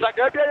 It's like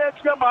a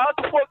my heart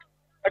to fuck.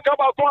 A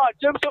couple of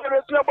points, James over the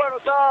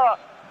Bonus,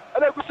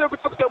 and I could say, the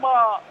first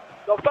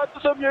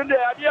to some year,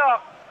 idea,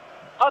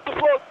 how to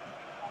fuck.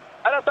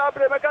 And I thought,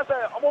 like I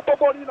said, I'm up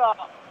on Nina.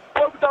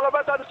 Fuck the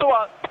Alabama and so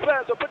on.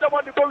 Friends, so put them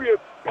on the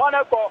podium. One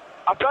echo,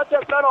 a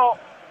planted flannel.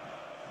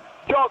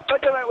 Jock,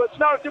 Benjamin was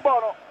now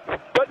Tibono.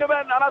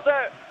 Benjamin, and I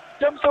said,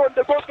 James on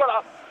the goal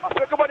scorer. I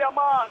speak about your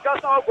man,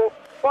 Gasnago.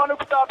 One who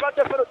put a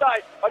planted for the tie.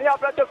 But he has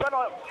planted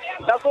flannel.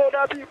 That's all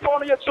that be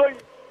 4 years showing.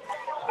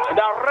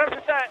 The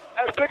represent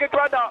a big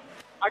brother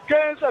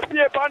against a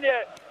Pierre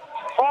Panier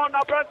on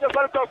a planted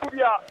for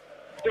Kubia.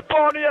 The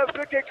Pony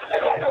free kick.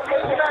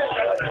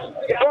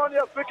 The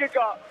Pony free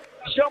kicker.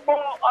 Jumbo,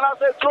 and I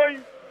said,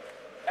 throwing.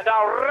 And the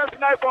ref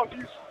now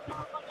confused.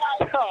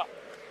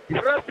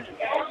 Referee,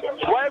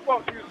 why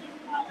confused?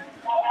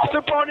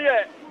 The Pony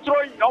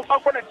throwing on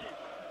Fakoneti.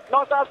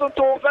 Not as on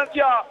to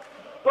Ventia.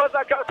 Those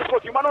are got to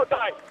put him on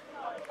time.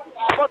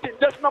 14,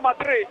 just number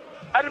 3.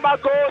 Animal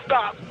goes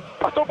up.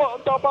 On top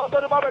of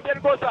the Baba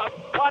goes up.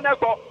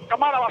 Panako,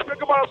 Kamala,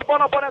 African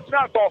spawn upon a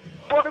triangle.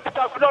 Pony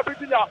could not be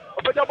there.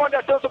 But the one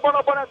that turns upon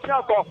a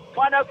triangle.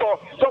 Panako,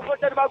 so for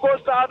the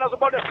goes down as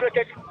about the free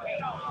kick.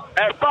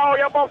 And foul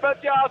your mom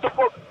Ventia out of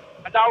book.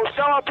 And I will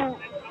show up to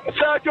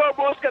Sergio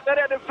Bosca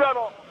there in the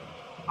fellow.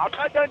 I'm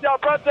trying to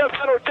approach the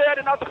fellow there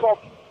in the form.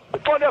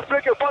 Before the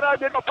free kick, for I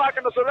did not pack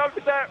in the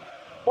surrounding there.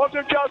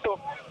 Mountain Castle.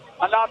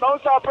 And I know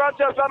our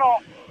branches and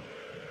all.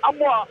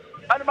 Amwa,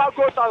 Animal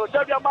Coast,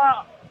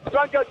 Javiama,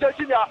 Blanca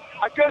Jajina,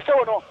 I guess so,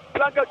 no,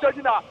 Blanca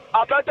Jajina,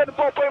 I planted the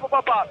 4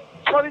 Papa,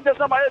 Sporting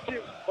just my team.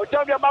 Or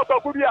tell me about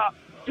Kudia.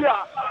 Here,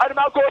 and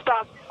my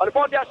Costa. Or the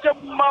body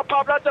of my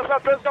Pablo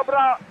Press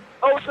Cabra.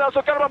 Also,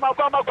 so Carva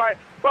Macama.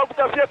 Bob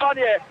the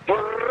Fiapania.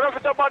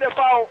 Rest up on the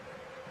foul.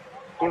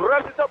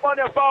 Rest up on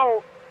the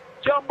foul.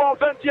 Jumbo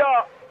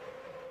Ventia.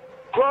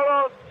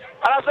 Goros.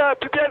 And I said,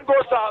 Pipian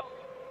Gosa.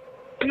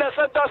 In the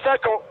center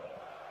circle.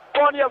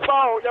 Pony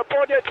foul. Your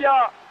body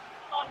here.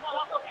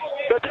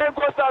 The team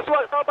goes as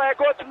well. Nobody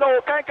got to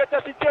know. Can't get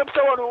us in team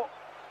so.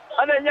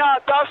 And then, yeah,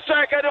 that's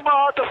strike at the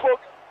mouth of folk.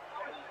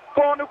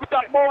 Pony could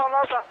have more on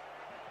us.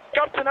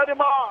 Captain at the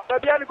mouth. The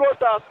Bibiani goes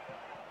as.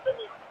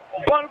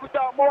 Pony could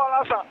have more on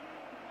us.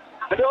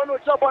 And they only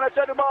jump on a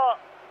Chedima.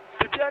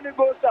 Bibiani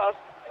goes as.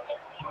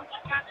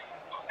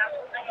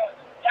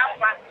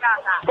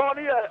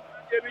 Pony,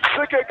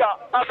 Sikika,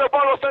 as a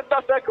ball of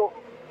center circle.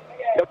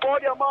 The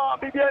podium,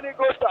 Bibiani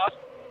goes as.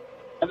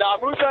 And now,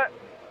 Musa.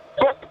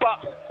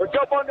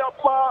 Jump on the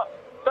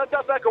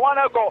center circle, one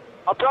echo,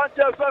 a branch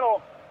of Fennel,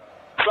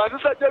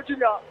 Francis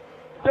Virginia,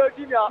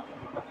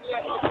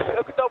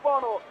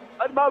 Equitabono,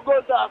 and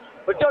Margosa,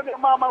 but tell me,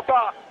 Mamma,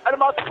 and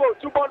Master,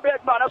 2 ball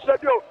bed man, as I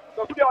do.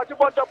 So, you are 2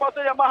 ball to pass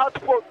Yamaha to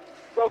put.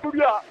 So,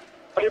 Kudia,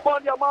 and you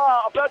want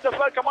Yamaha, a branch of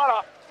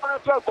Kamara, a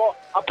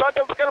branch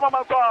of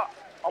Kamama,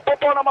 a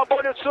popon on my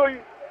body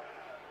sewing.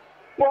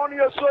 Pony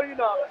or sewing,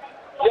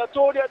 you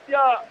told it,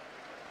 yeah,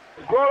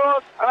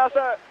 Goros, and I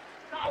said,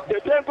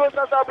 the game goes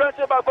as a branch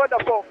by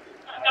Vodafone.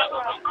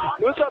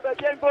 Those are the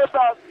game goes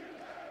as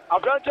a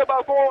branch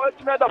by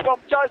ultimate from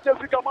Charles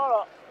Jeffrey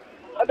Kamara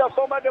and the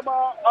former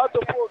Dema out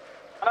of foot.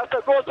 And as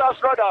a goes as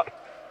rather,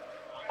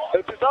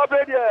 it is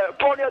already a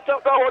pony at the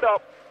hold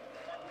up.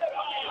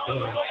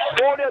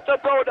 Pony at the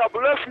hold up,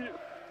 Luffy,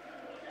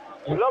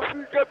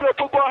 get the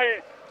football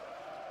here.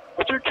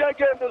 But you can't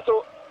get this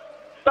so.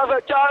 That's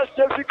a Charles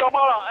Jeffrey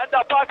Kamara and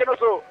the parking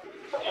also.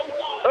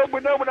 And we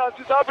know when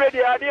it's already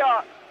the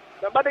idea.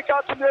 The medical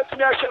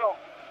national.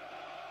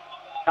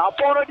 Now,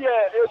 for the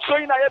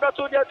showing I ever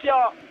told you,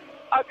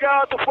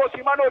 Accra to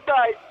 40 man or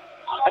die.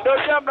 And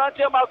those young men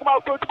tell my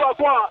mouth to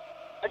Paqua.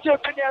 And you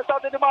opinion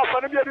started the mouth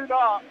for the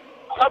Miruna.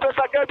 I was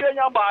a Gabriel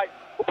Yambai,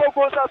 who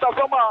goes as a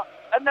former,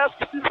 and that's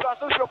the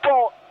Francis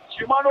report.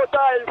 Shimano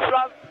die,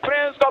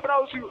 France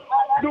Governor,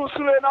 do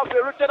soon enough,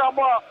 Richard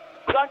Amoa,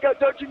 Blanca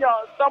Virginia,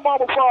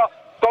 someone before,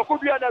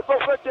 Bakubia and the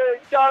Prophet,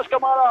 Charles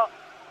Kamara,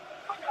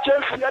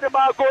 Chelsea,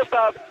 Adema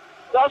Costa.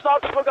 That's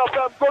not the program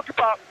from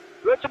goalkeeper.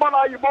 Richmond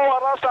Ayubo,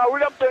 Rasa,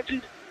 William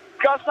Tenji,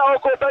 Gasna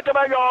Oko,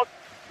 Benjamin York,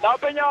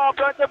 Napenya,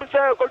 Prantam,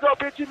 Kojo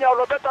Pichinia,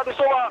 Roberta de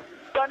Soa,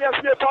 Daniel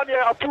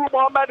Fiatania, Apu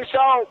Mohamed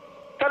Shao,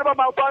 Kanama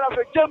Mambana,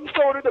 James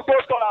Stone in the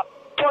goal scorer,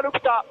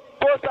 Ponuta,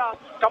 Bosa,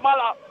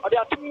 Kamala, and they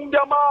are two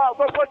Dama,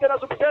 Goforten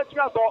as a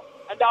potential,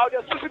 and now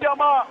they're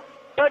Sufidama,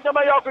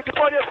 Benjamin York with the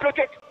body of free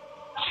kick.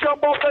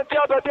 Shambo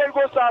Santiago, there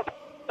goes out.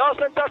 Now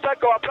Santa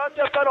Saco,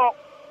 Prantam Feno,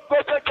 go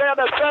take care of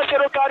the first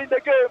yellow card in the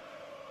game.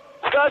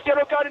 First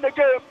yellow card in the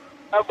game.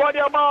 And for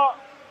the amount,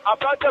 a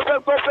planter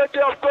of course, and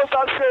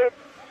save.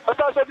 But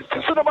also, this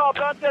is about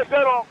planter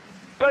Ferro,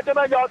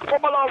 Benjamin York,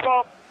 Formula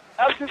from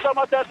FC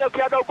Samates, and we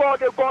had a ball,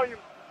 they're going.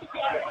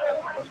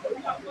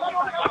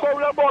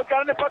 Problem,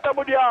 can the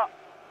Patamudia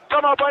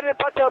come up and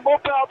Pata,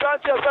 Mopa,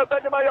 planter,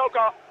 Benjamin York,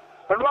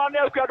 and run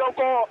there, we don't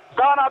go.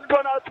 Sana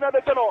Donald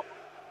Smedetano,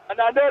 and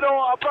I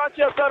know a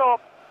planter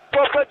Ferro,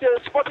 Prophet,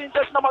 Sporting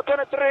Test number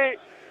 23.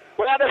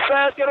 We had the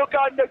first yellow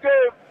card in the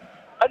game.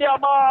 And the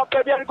amount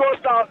of the goes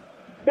down.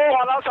 No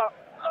Alasa,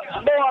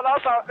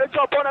 it's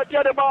upon a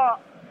Tiadema.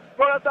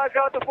 Go attack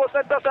out to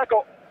center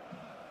circle.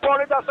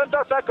 Pony the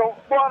center circle.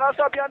 Go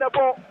Alasa behind the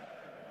ball.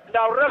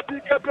 Now, Refty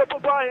kept your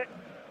buying.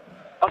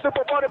 A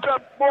super body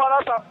from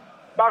Moalasa.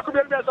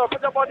 Bakubian Mesa,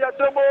 put the body at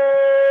Tomo.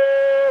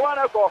 One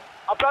echo.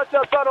 A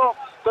planter fellow,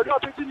 the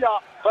North Virginia.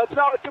 But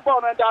now it's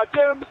on and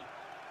James,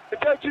 the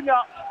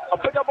Virginia. A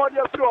put the body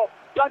of throw.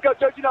 Blanca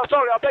Virginia,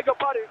 sorry, I beg your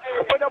pardon.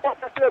 I put the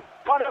body of throw.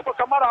 One echo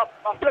Kamara.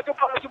 I break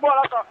up on the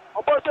Moalasa.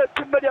 I put the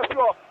 2 million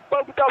throw.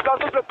 But without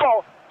Francis the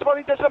Paul.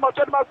 Sporting the summer,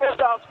 turn my face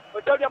down.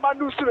 But tell your man,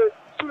 Sule,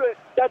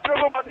 that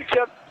drove my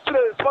diction.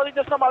 Sporting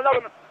the summer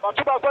 11. I'm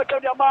too bad, tell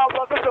your man,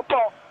 Francis the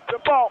Paul. The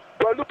Paul,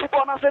 we're looking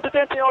for an answer to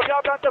the of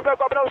your planter of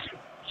Gobelsu.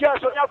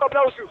 Yes, when you have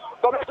Gobelsu.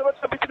 Gobelsu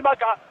to beat the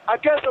Maca. I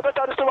guess the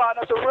better is one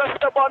as a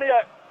rest of on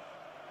here.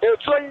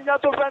 It's showing you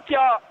to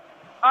Ventia.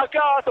 I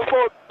can't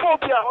afford.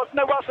 Popia was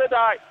never said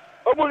I.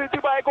 Omuli to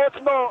buy go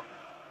to know.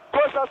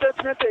 Costa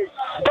sentiment.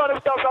 Don't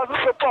without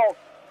Francis the Paul.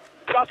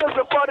 Francis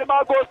the Paul, the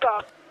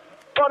Margosta.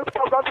 Don't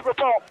without Francis the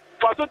Paul.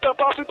 Francis the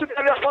Paul, to the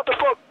area of the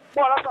folk.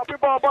 Well, that's a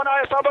people on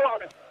a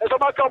Sabaron. It's a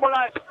Macam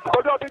line.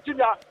 Kodo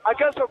Virginia.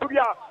 Against the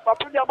Kubia.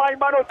 Papunia, my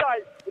man of tie.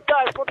 The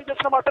guy is putting this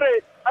number 3.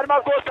 And my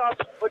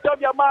Gostas. With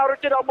Jamia Mar,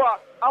 Richard Amwa.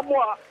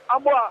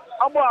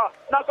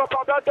 Nako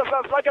Pablo, the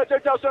first like a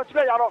Jason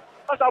Playano.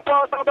 As a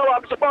power of the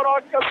one, support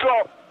on the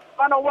floor.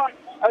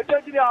 101.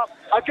 Virginia.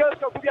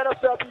 Against the Kubia, the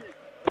Serbi.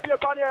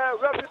 Bibiani,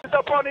 referee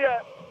upon here.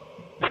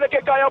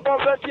 Fleke Kaya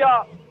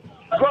Bonvetia.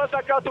 Goes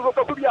against the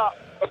Kubia.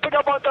 Put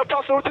about the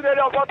pass to the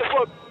area of the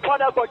folk.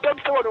 One echo,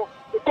 James Sono.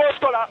 The goal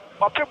scorer,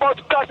 my people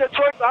to touch and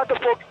throw it at the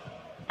folk.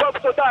 Pop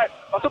to die.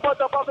 I support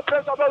the pass the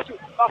press about you.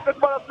 I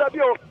think one of the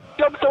bio.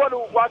 Jump to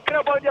one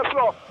grab on your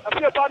floor. I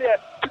feel party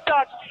to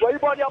touch. Where you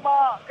born your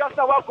ma,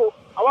 Gasta Wako,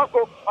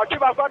 Awako, I keep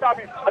my brother.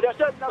 I just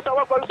said,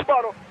 Nasawako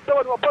tomorrow. So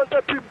one will post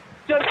the team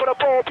just for the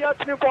ball,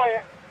 Piatini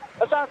boy.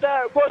 As I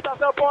said, Ghost as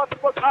a ball to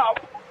put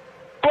half.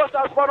 Ghost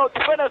as one of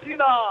the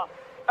Venezuela.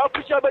 I'll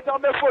push your bed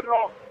on the foot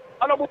now.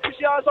 I don't push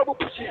your ass over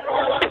push you.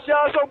 Push your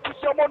ass on push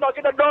your money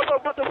in the north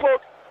of the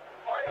folk.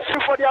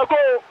 Shoot for their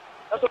goal.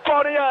 That's a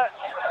party here.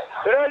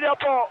 Earlier,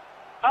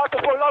 out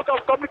of a lack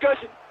of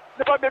communication.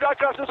 The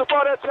Bibiani is a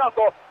party at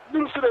Tiago.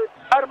 Nusre,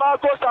 Arma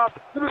Costa,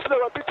 Nusre,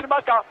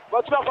 Pitrimaka,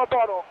 what's not for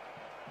Bono.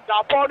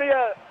 Now, party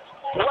here.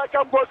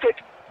 Welcome, goal kick.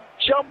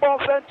 Jambon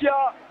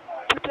Fentia.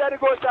 Bibiani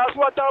goes as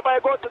what time I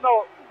got to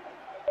know.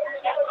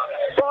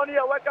 Party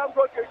here, welcome,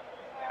 goal kick.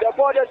 The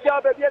body is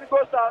here, Bibiani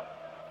goes down.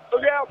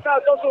 We have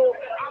felt also.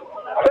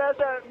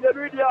 President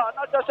Yerudia,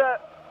 not just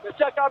the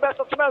check our best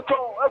of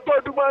Cemento, a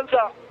good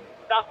Dumanza.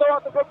 That's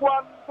all the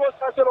one goes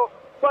as a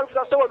one for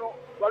the Sono,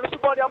 while it's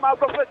body of my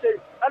prophecy,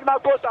 and my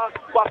poster,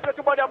 was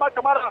taken by my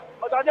Kamara,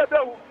 but I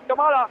never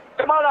Kamara,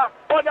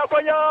 body of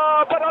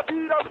Koya,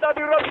 Parapira,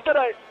 study Rose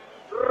today.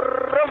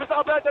 Rose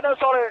are better than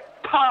sorry.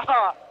 Ha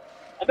ha.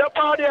 And the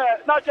party,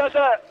 not just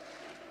a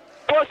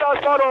poster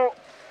sorrow,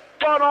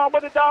 Tono,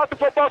 but it's out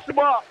for Boston.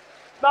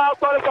 Now,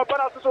 calling for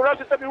Paras to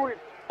rest the win.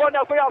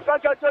 Bonia Koya,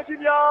 Franca, Georgia,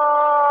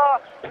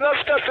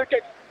 left free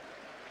kick.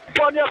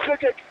 Bonia free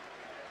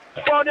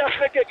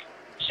kick.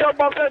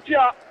 Shambon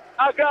Fentia,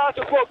 Accra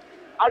to folk.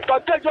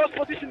 Advantageous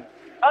position.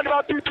 And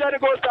about 2 players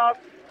goes down.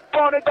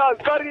 Bonia does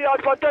very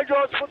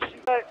advantageous position.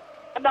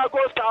 And now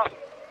goes down.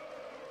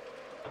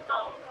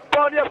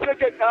 Bonia free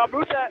kick.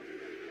 Bruce,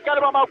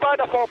 Calibam Aqua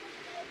the form.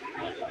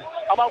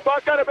 I'm on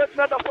Calibam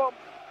the form.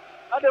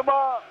 And the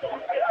more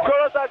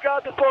goes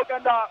Accra to folk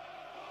and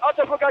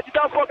after forgetting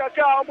that for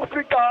Accra,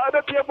 Africa,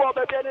 every people are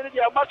being in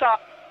the matter.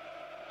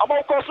 I'm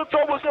on course to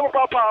trouble,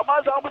 Papa.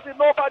 Maza, I'm saying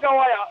no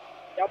Pagawaya.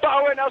 The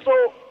power and also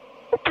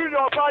opinion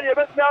of party, a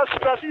best man,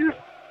 expressive,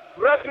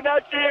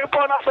 refinity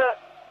upon us.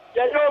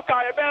 The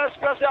Yoka, a best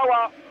special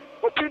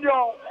opinion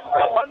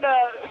on the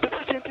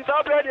decision is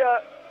already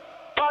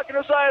back in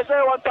the side, say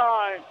one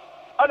time.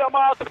 And I'm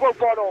out to go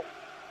for them.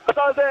 As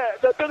I say,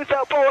 the things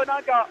are power and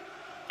anchor.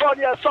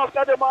 Body is soft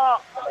at the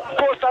ma,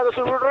 post as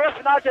a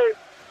refinity.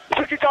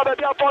 Pick up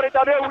the opponent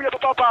and we have a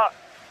papa.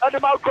 And the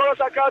mouth girls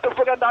are going to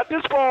forget that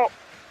this ball,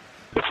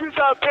 the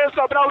future place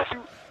of Browsu,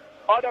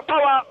 or the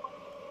power,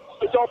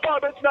 is your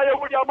apartment now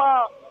with your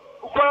ma,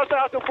 who girls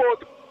are to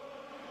vote.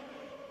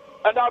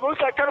 And I will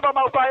say, Canada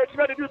by it's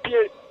ready to be.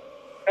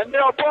 And they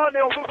are born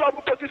in a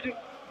football position.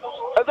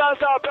 As I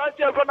say, I'm going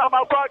to run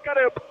my car,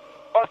 Carib,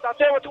 or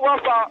Satay to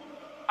offer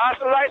as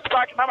the right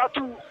back number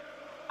 2.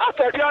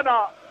 After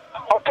Diana,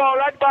 or for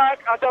right back,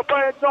 at the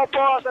point, no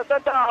power as a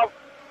center half.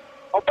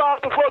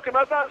 About the folk in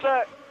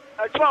Mazanse,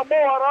 and John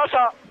Moore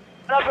Russia,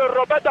 and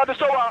Roberta de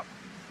Soa,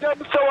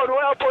 James Soa, who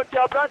airport,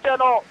 their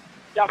Brantano,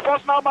 their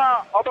first number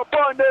of a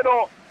point, they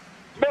know,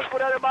 make for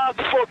the man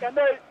to folk, and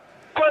they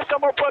put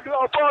some of the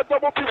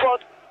double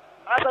pivot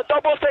as a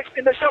double 6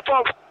 in the shop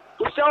of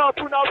Ushala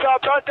Puna,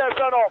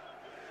 Brantano,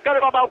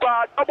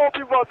 Calibama, double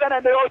pivot,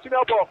 and they also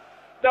know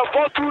the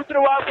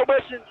 4-2-3-1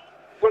 formation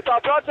with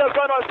our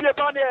Brantano,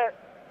 Siapania,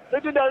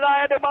 leading the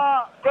line, the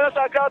man, cross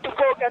our ground to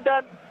folk, and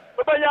then.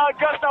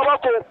 Gasta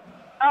Wako,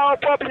 now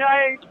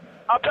behind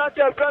a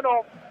planted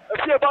Venom, a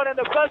few about in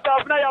the first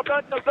half, now you're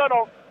planting the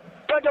Venom.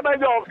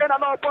 Benjamin York, and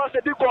I'm not pass the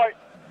decoy.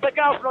 The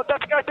gas from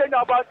that getting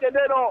about the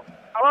Neno.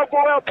 I won't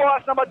go well pass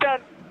number 10,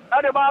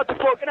 and the mouth to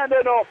folk, and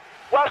then no.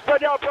 What's the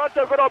deal,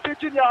 planted Venom,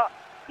 Virginia,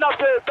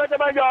 nothing,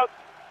 Benjamin York,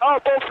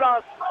 out of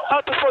France,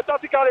 how to put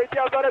tactically, they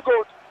are very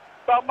good.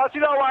 But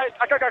material wise,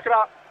 Accra,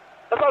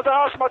 that's also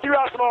house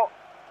materials, no.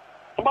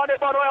 Money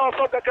for oil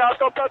from the class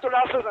compared to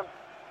last season.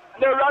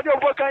 The radio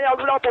worker in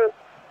Abrapo,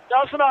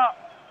 that's not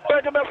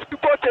Benjamin to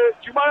put it,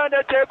 you might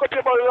not take a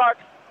table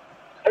rack.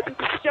 And the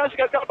Christians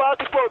get about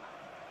the book.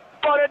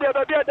 Party de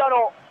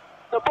Babiano,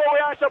 the boy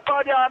answer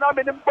party, and I'm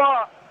in the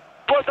bar.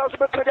 Both as a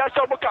bit of the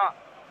Samuka,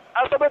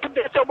 as a bit of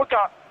the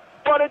Samuka.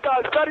 Party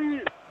does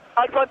very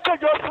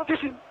advantageous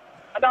position,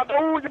 and I'm the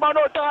old man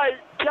or die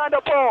behind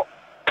the ball.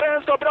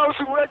 Parents of Browns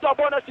who raise up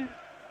bonuses,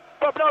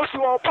 for Browns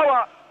who are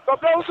power, for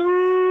Browns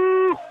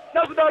who,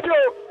 that's the radio.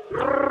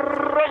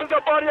 Run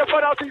the body of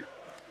penalty.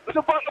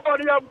 The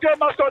body of game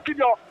must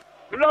continue.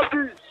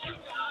 Referee,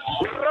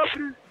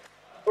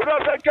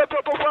 get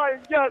up fine.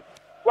 Yes,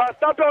 was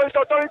that is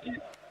authority.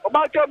 A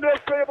man can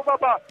make play for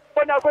Papa.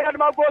 When I go and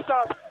my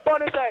gosa,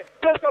 Bonnie say,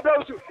 let's go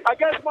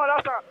against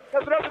Malasa.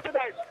 Let's rest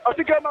today. I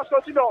think I must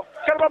continue.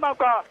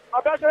 Kerbamanka,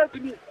 a better to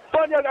me.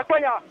 Bonnie and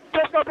Aquaya,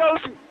 let's go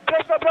Browsu.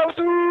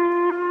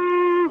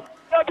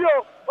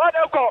 Fabio, what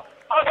I call,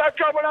 as I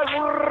come and I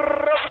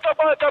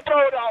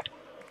proud of.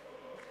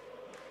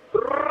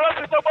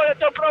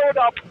 Proud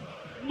up,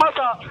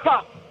 Massa,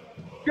 ha!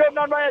 Give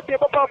no noise,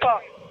 Papa.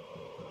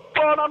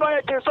 For no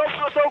noise, so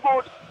far so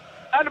good.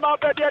 And my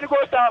petty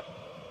goes down,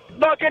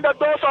 knocking the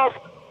doors off.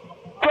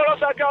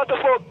 Cross account the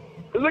folk,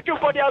 looking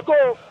for their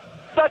goal,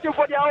 searching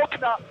for their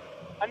opener.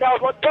 and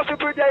that was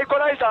possibly the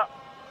equalizer.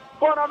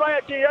 One of my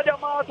team, the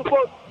amount to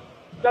post.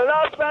 The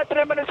last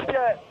 3 minutes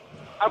here.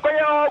 I'm going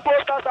to go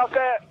start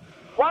after.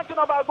 One thing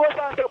about goals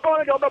and the ball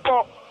on the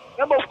ball.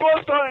 Number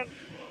 4 scoring.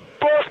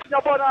 Post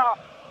the ball now.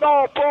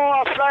 No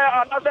ball,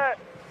 fly another.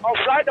 Or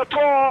fly the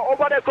ball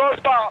over the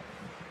crossbar.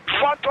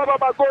 One trouble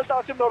about goals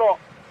and Simnoro.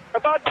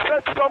 About the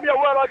first from your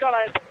well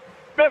organized.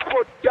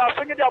 Barefoot, they are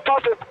singing their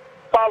passes.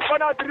 But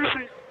final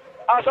delivery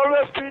has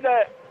always been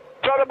the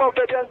problem of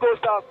the Indian goal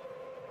stars.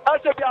 As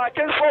if they are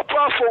against 4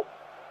 powerful.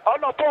 On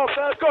the ball,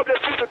 first goal of the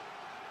season.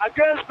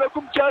 Against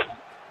Beckham Chess.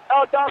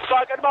 Now dance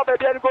back and my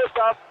baby and goal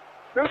stars.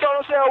 We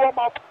also say a warm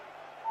up.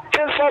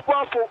 Against 4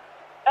 powerful.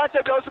 As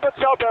if they also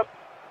better help them.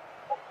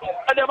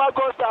 And then my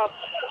goal stars.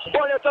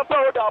 Ball is up,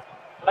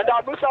 and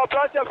I miss our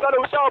president,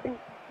 fellow Shabu.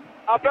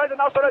 Our president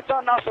also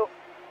returned now.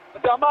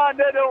 The man,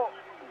 they know.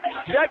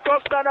 They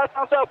cross the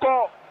answer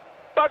call.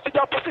 Back to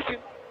their position.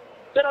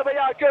 Then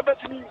I came back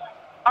to me.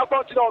 I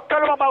want to know.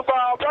 Canada Mamba,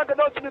 brother,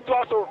 not to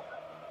us.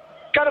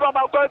 Canada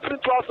Mamba, to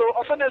us.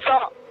 I send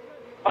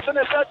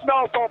a search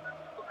now from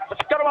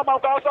Canada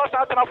Mamba, also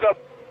starting up them.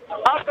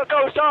 After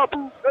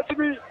Shabu, that's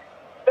me.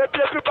 They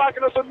play free back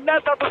and also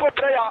net out of a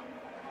player.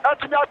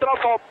 That's me out of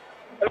form.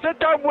 If they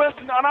time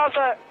wasting an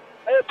answer,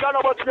 a plan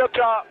about to be a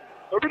car.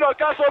 We don't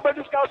castle, but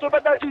this castle,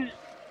 but that is.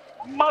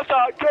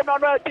 Massa came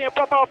on right team,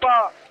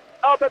 Papa,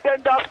 out the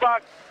Ben dance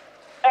back.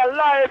 And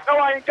live,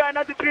 our in kind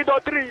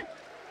 93.3.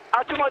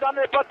 I think I'm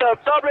a better.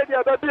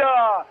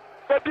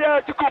 Baby,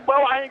 to come by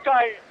I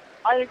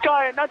in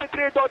kind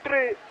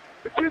 93.3.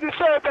 Between the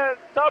 7,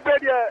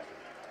 Sabrina,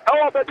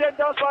 our Ben dance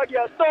back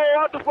here. So,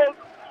 out to vote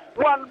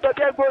 1, the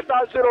 10 goes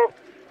down 0.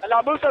 And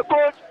I'm also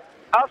coach,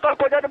 I'm so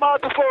good at the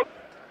mouth to vote.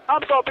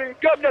 I'm stopping,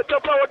 come the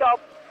top of them.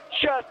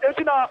 Yes, it's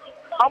not.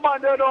 I'm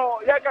on the no,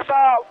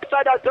 Yakasa,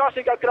 beside that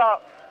dressing Accra.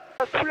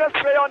 Experience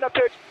player on the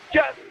pitch.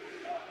 Yes.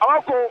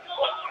 Awako.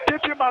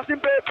 Tipi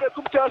Masimbe play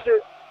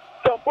Chelsea.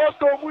 Some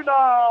Bosco Muna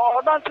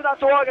or dancing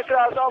at work at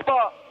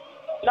Alpha.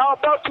 Now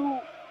about to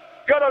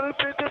get a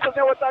repeat this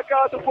and what I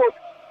got to put.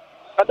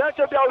 And then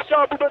to be our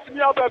sharp to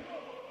me up.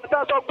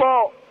 That's a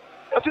ball.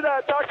 I see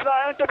that touch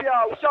line to be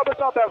our sharp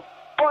up.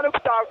 One of the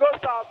go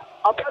start.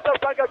 I'm better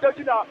back at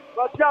Georgina.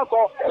 But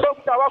Yanko,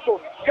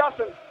 Awako,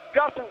 Gasson,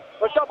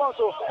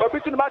 Shabanso,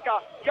 Babitin Maka,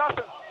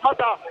 Gasson,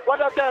 Mata,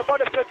 what are there for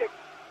the flick?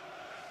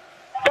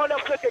 For the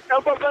flick,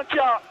 and for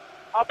Frontier,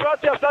 a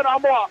Frontier Fan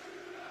Amoa,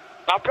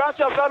 a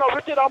Frontier Fan of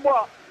Richard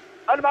Amoa,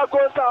 and my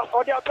goals are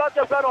on the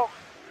Frontier Fan of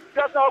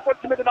just now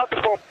put me in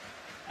the form.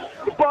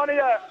 The Bonnie,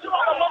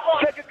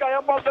 Flick,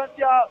 Kayama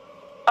Frontier,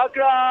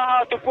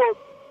 Accra to foot.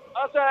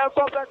 I say, I'm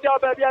from Frontier,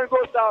 baby, and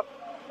goes down.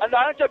 And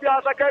I enter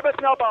behind a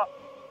Cabot number.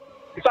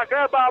 It's a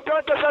grab, a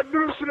Frontier Fan,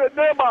 Nurusule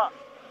Nema,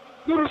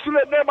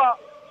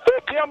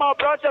 the Piama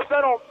Frontier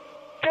Fan of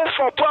Case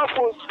for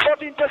Powerful,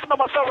 14 test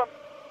number 7.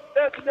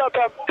 Let's me up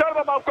them.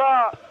 Karma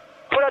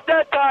for the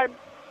third time.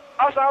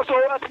 As I also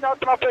asked now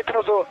traffic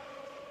also.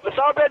 The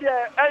Saudi,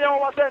 anyone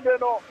was saying,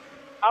 no.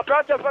 I'm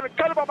trying to find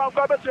Karma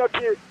Mamba,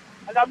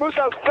 and I move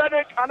to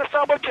Frederick and the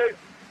Sabotage.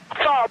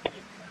 Stop,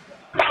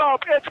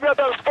 8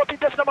 meters, 14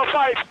 test number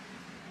 5.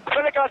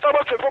 Frederick and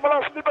Sabotage from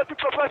Last Liberty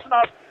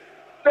Professionals.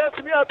 Let's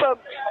me up them.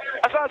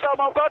 As I saw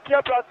my body,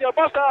 I'm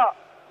Buster.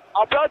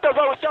 I'm trying to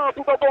follow Sam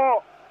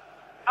Pukabo.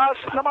 As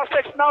number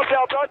 6 now, they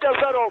are trying to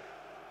zero.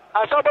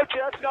 And Sabotage,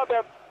 that's not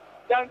them.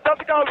 Then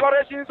tactical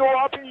variations will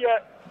happen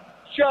here.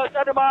 Shares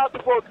and the mouth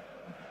to vote.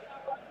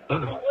 Tell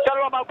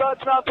them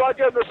about now to our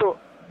game so.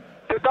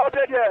 The South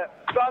here,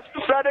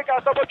 Frederick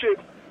and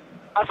Sabotage,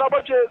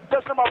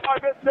 test number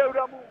 5 is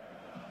Ramu.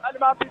 And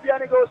my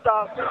Bibiani goes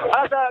down.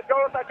 As a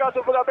girls across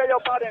the Bugabay,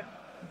 your pardon.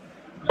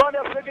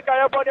 Bonnie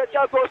Flicker, body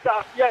child goes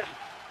down. Yes.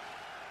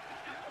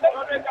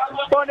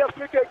 Bonnie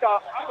Flicker,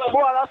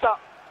 Moalasa,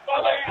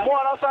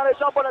 and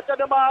somebody tell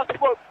them out to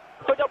vote.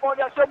 Put up on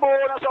your symbol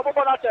and some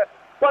bonnet.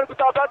 One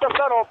with our better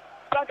son of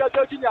Franca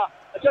Georgina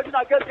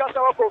against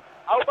Gasawako.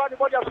 I'll find the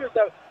body of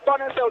system.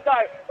 Bonnie and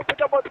die.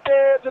 Put up on the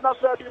page and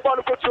answer the ball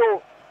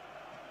control.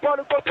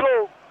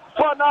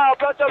 One now,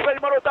 better very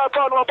much that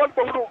ball or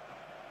ball.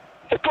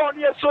 The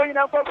Bonnie is showing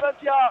them for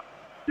Frontier.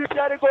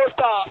 Bibiani goes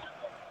star.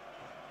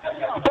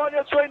 Bonnie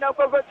is showing them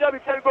for Frontier.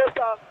 Bibiani goes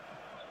star.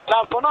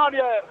 Now, Bonnie,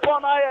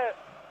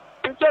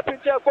 Pinche,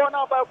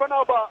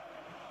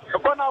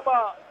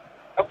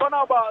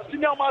 Konaba,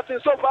 Senior Martin,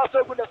 so far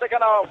so good in the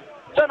second half.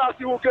 Then I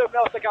see who came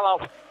now second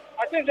half.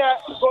 I think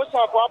that goes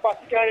up for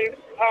particularly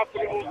half.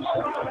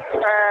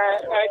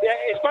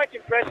 It's quite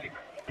impressive.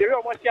 The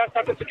real one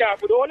started to come.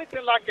 But the only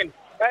thing lacking,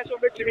 that's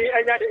what makes me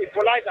any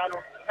equalizer.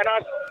 And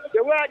as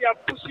the way they are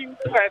pushing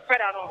further,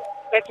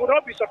 it will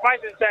not be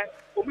surprising that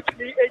we meet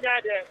me any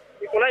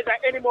equalizer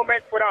any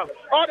moment for them.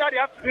 All that they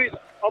have to do is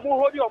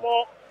hold you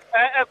more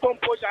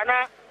composure.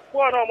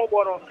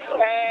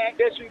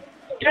 They should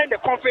gain the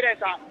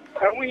confidence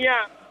and we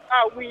are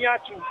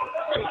to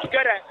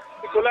get an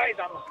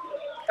equalizer.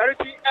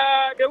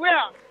 The way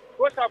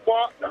goes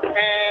about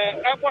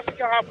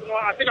second half,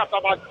 I think after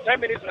about 10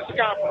 minutes in the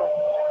second half,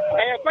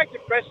 quite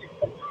impressive.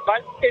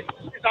 But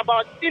it's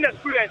about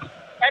inexperience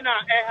and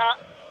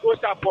goes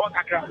about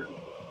Accra.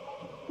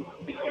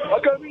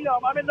 Okay, I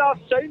mean, now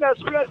saying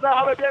experience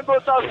now have a game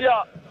goes out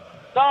here.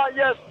 Now,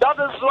 yes, that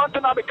is one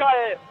thing I'm a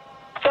guy.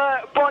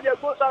 Sir, upon your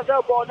goes out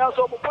there, but now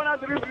so upon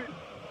the delivery,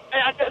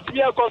 and I just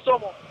hear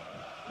consumer.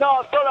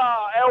 Now, so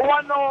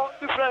one no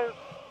difference.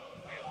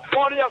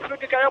 Upon your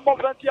African Kayan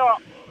Bonfantia,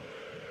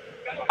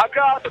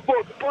 Accra to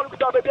book, upon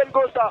the game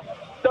goes out.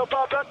 The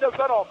Papa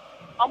Feno,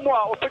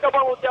 Amwa, or pick up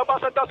on the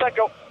Ambassador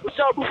Cycle, which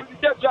shall be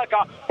the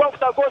Jacka, both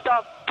the goes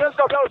out, Prince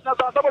of Bells, not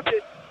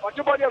Sabotage, or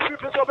two body of free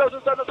Prince of Bells,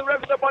 and the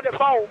rest upon the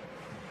foul.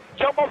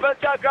 Jump off and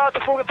take out the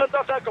full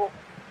center cycle.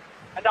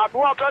 And I'm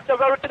going to the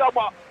very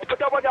Tidama,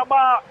 put up on your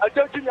ma, a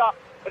Georgina,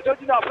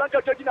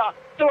 Blanca Georgina,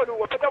 so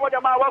we put up on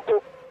your ma,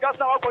 Wako,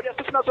 Gasna, Wako, the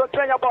sisters will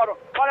train your bottle.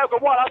 Fire go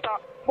more after,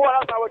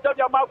 will tell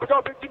your ma, put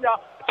up Virginia,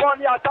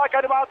 Tony attack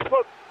at the mouth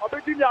of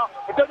Virginia,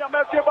 with your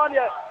man, Giovanni,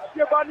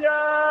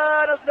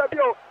 that's the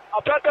view. I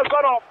put the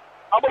bottom,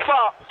 I'm a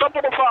far,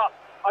 something far,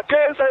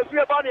 against a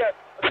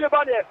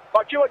Giovanni,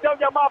 but you will tell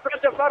your ma, press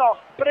the funnel,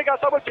 putting a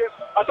sabotage,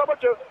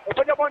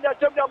 put your money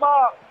at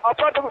Jemma, I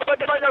put the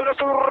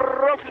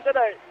rough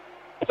today.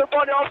 The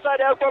body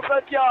outside the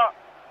Frontier,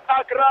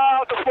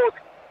 Accra to foot.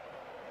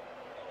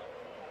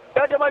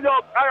 Benjamin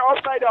York,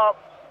 outside up.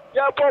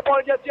 Yeah, Paul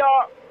Jetia,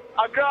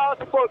 Accra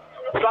to foot.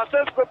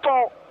 Francisco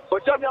Paul,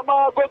 but Jamia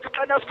Ma go to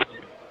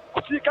Tennessee.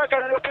 See Kaka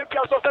and the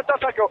Olympia so center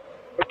cycle.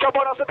 The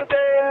trouble on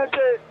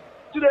Saturday,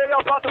 today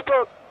you're about to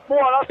foot.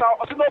 More or less,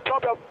 no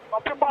problem.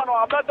 I'm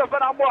Pimano, I'm not the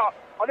Vanamua.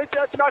 On the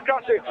church, not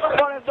Grassy.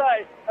 One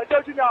inside, and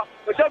Georgina,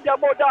 the Jamia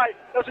Mo die.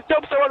 There's a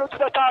jump to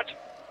the touch.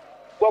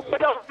 Well,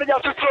 put up the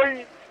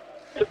three.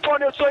 The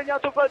Tony Sonia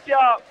to Frontier,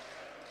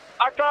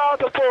 Accra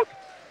to foot.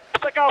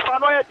 Second half,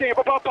 annoying thing,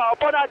 Papa,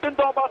 upon I didn't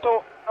know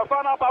battle. I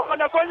found out about what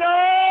a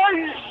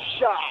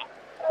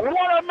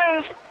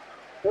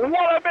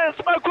miss,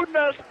 my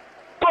goodness,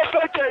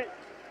 perfect,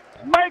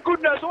 my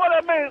goodness, what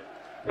a miss.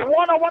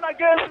 1-on-1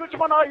 against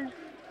Richmond I.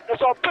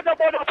 It's a better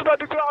ball to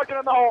the crowd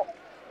now.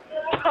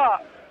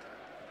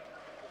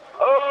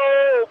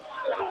 Oh,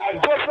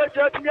 perfect,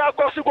 let me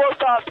across the goal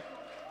stars.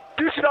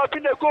 This should have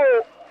been the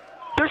goal.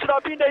 This should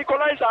have been the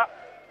equalizer.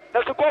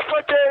 There's a goal for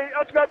a day,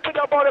 and to get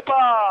the ball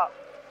apart.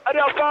 And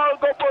they have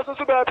found goal post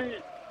to baby.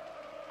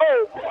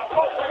 Oh,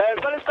 and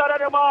very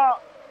started them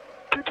out.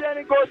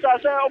 Bibiani goes, I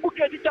say, I'm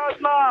looking at the chance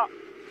now.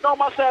 No,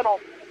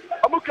 Marcelo.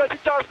 I'm looking at the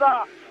chance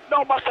now.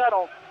 No,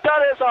 Marcelo.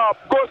 That is a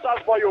goal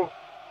start for you.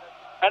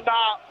 And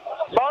now,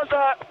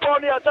 Monza,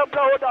 Tony, a temple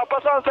holder,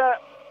 Passanza,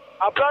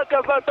 a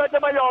planter for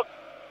Benjamin York.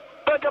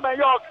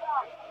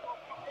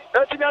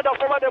 Let's see the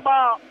forward the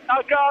man. I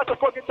got to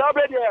fucking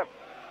tablet here.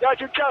 Yeah,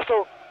 you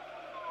castle.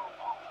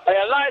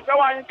 A light,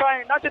 I in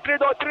time,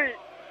 93.3.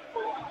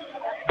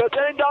 The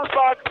turning down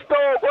back,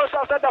 still goes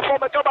outside the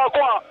former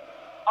Kabakwa.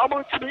 I'm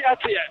going to be at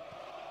here.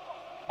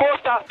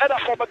 Goes outside the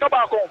former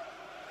Kabako.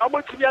 I'm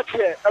going to be at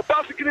here. A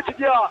bad security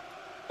here.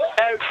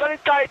 And very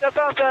tight, as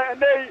I say,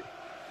 and they,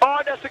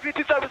 all the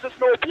security services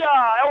know,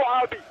 yeah,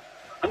 happy.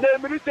 And the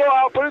military,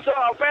 police,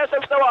 fire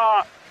service,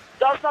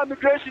 that's not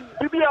immigration,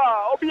 Obia,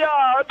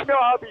 that's me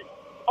happy.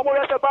 I'm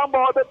going to get a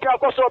bamboo, but I'm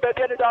going to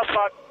get any dance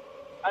back.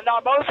 And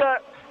I'm also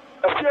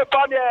a few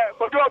pioneer,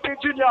 but you're a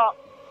junior,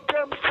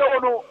 James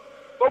Sono,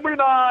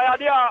 Omina,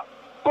 Adia,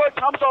 good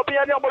comes up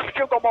here, I'm going to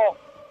kill them all.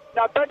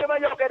 Now,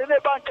 Benjamin York, and the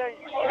Bantain,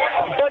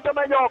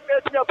 Benjamin York,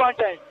 it's your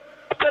Bantain.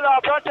 Still,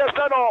 our Bantain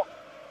Feno,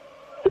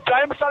 the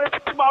time started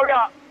to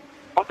Maria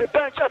on the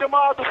bench at the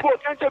mouth of Fort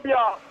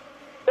Entebia.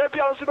 They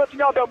are also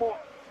betting out the moon.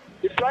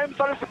 The time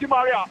started to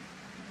Maria.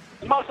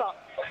 Massa,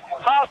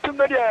 half to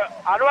media,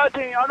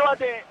 unwriting, on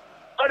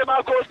the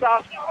Marco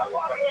staff.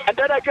 And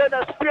then again,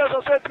 the Spears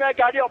of St.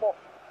 Megadiamo,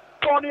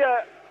 Tony,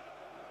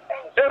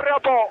 area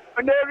ball,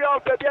 an area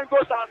of the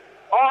Biancosan,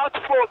 or to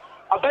foot.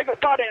 I beg your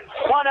pardon,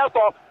 one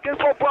alcohol, King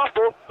for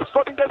Bravo,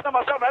 Sporting this number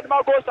 7, and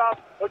Marco staff,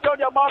 or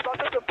Johnny Master,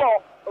 Assistant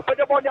Paul, or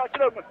Peter Bonnia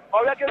Children,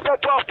 or Reckon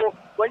Bravo,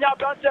 when you have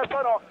done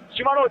Stefano,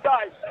 Shimano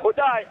die, or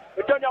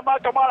Johnny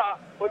Marcamara,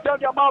 or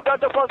Johnny Marca,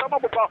 the first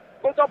Amabupa,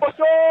 but I'm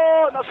so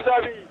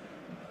necessary.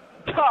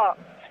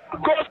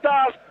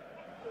 Costas,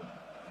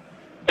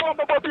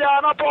 Pombo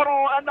Piana,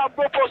 Pono, and I'm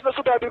going to post the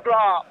Super Big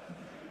Bra.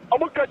 I'm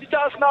going to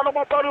just now, no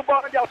more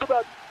Paruba, and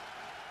Yasuba.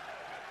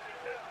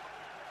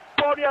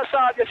 Pony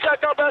aside, the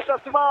second best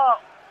of Sima,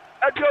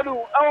 and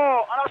Yolu,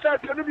 oh, and I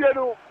said,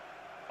 Yolu,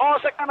 all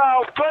second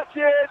half,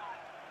 28,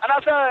 and I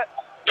said,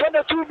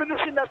 22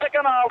 minutes in the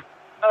second half,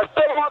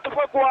 still want to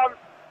fuck one,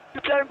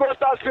 the game goes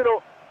to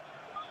zero.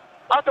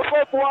 After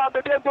 4-1,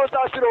 the game goes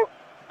to zero,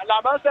 and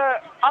I'm going to say,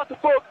 after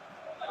 4.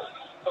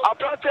 I'm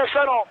trying to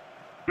say, no,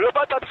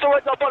 Roberta, so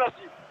it's a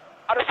policy.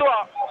 And so,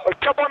 a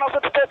couple of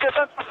the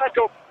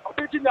cycle, I'm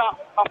thinking now,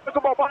 I'm thinking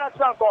about Bonnet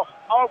Franco.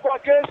 I'll go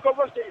against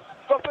Conversation,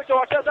 Confession,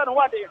 or Chester, and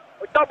one day,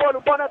 a double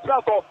of Bonnet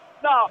Franco.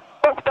 Now,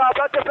 both are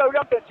about to very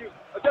empty.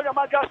 I tell you,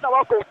 my gas now,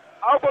 I'll go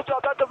to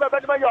a better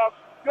Benjamin York.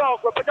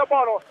 York, with Peter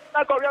Bono,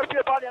 now go real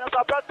to Bonnie, and I'm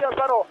about to say,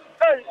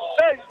 hey.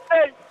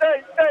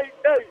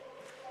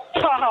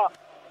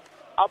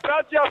 I'm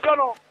proud to have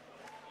done.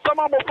 Some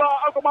of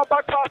my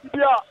back party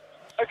here.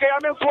 Okay,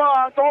 I'm in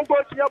Kwan, don't go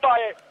to your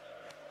buy.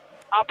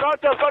 I'm proud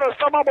to have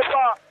some of my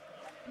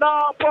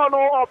Now, Pono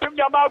or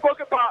Pimyama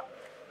goalkeeper.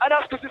 And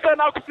as to say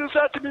now, to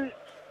say to me,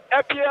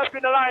 FPF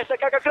in the line,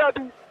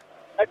 Sakakabi,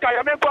 and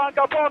Kayameko and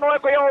Capono,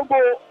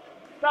 Equiongo.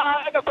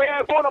 Now, I can play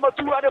phone number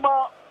 2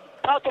 animal.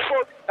 Out of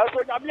foot, as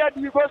when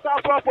Yamia goes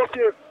out for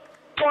you.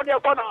 Tonya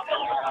Kona,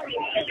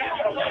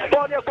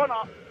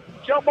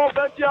 Jumbo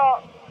Ventia,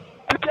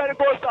 Bibiani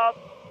goes out,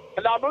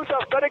 and I'm also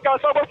Federica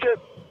Sabochip,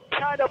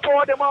 kind of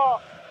for them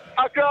all.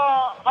 Accra,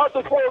 out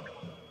of folk,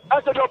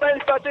 as the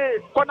domain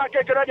study, Kona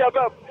Kekaradi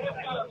above.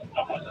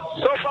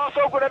 So far,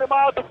 so good at the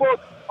mouth of folk,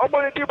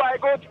 only by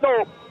go to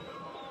know.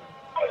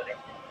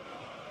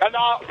 And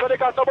now,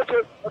 Federica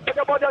Sabochip, pick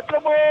up on the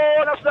Tomo,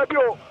 that's the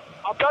view.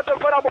 I'm trying to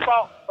put up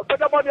a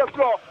pick up on the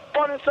floor.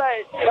 One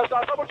inside, there's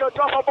a couple of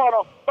drop of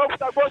bottle, both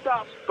that goes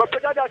down, but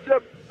Pedada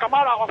Slip,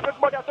 Kamara, or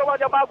Fitbody, and so on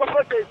the Marco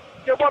Footy,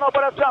 the one of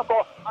the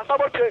sample, and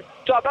Sabote,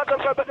 to a better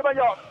for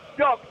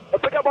York, a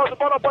bit about the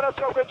bottom of the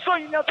stroke, so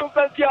you know to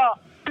Ventia,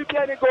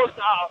 Bibiani goes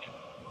out.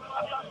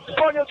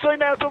 Pony so in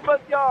to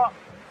Ventia,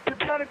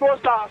 Bibiani goes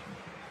out.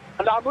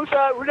 And I'm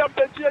William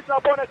Benji and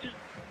Bonnetti,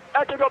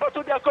 and to go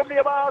to their company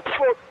about the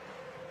foot.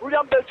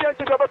 William Benji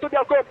to go to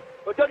their company,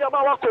 but then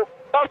Yamawako.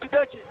 Now to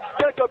Denki,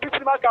 Denki,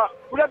 Bisimaka,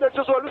 we have the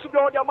Joshua, Lucy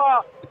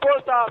Yama,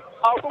 Posta,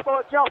 our Coco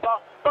Tiampa,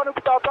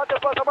 Tonuta,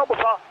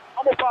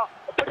 Amopa,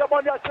 put your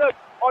money at church,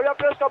 or your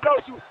place of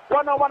Blausu,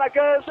 1-on-1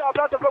 against a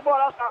brother from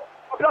Morasa,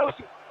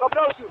 Blausu,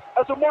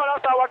 as a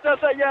Morasa, what they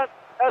say, yes,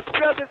 as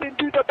stress is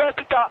indeed the best,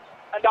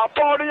 and our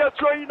body is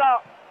throwing now.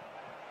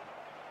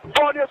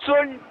 Body is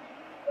throwing,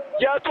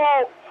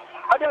 Yato,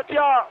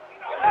 Adetia,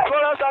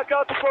 Florence, I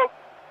got to folk,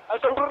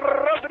 as a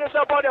resident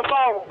about the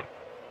foul.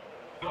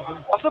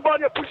 As a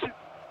body pushing.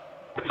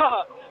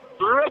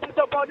 Represent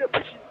about the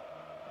pushing.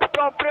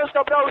 From Prince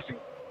Cabrausi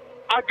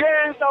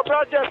against our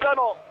brother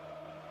Sano.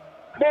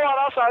 More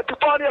outside to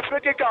party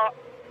Africa.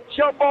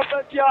 Jumbo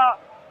Fentia.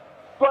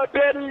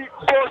 Bibiani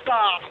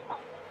Costa.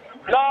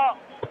 Now,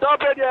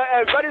 somebody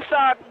very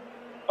sad.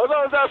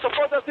 Although the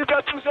supporters did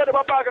not choose the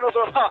back and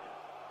also.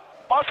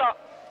 Masa.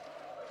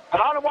 I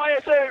don't know why I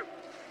say.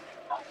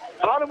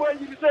 I don't know why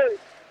you say.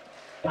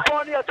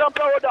 Pony a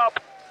temper hold up.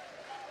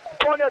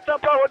 Pony a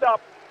temper hold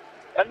up.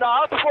 And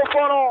now, after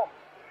 4-4,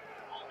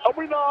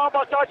 we know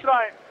about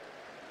touchline.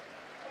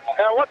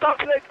 And what I'm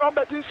saying from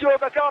the DC of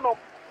the Cano.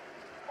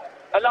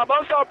 And I'm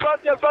also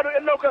proud of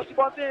the local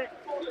Sponti. And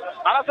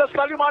I said,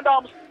 Salim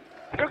Adams,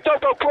 Victor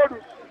Kodu.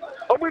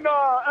 And we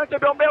know, and the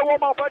Bombay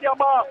woman,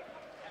 Padiama,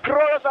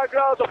 Growers are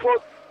grounds of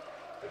foot.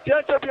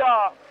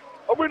 Gentavia.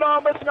 And we know,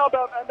 I'm messing up.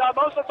 And I'm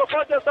also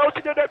supporters out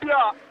in the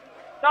Bia.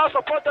 Now,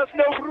 supporters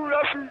know who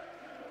left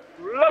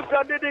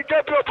and did the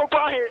Gabriel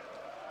Popahi.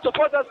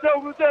 Supporters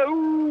know who say,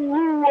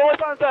 ooh,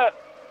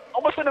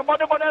 almost in the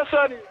money,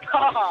 Sonny.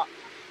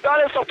 That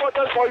is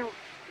supporters for you.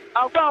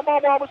 I'm going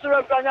to almost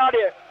have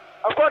Ganyadi.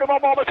 I've got a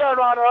moment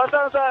around. I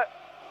said,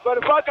 but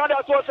if I can't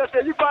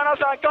say, you find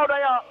us and count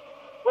there.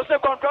 What's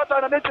the contract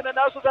and the mission and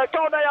also say,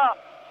 count there.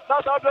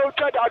 That's how they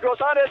trade. I go,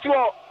 Sunday, you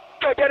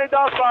get it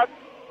down back.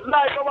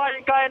 Live over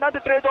in Kain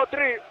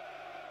 93.3.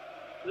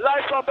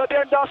 Live from the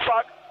Den Dance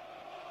Park.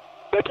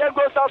 The game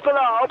goes after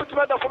now. I'll be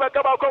together for my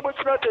Kabal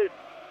Community.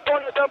 On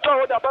the temple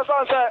with the person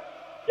said,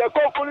 you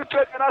go fully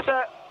trade and I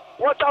said,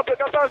 what's up the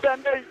person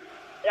said,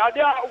 yeah,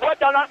 what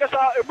the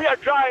Lancasa, if we are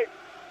dry,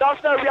 that's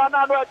not we are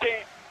not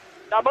working.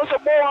 Now, most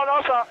of more on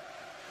us,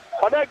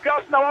 and then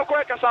grass now, I'm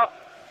quick as up.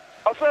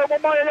 I say,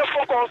 Mama, you're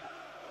focused.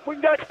 We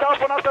get stuff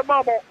on us,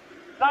 Mamma.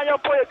 Now you're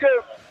for your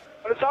game.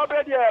 And it's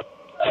already here.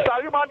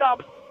 Sorry,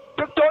 madam.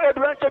 Victor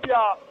Adventure,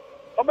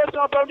 I'm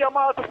messing up on your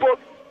mouth to folk.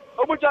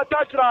 I'm with your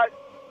touch right.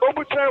 I'm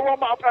with your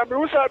warm up, and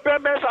we say,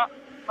 Ben Mesa,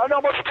 and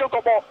I'm going to talk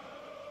about.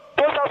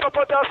 Those are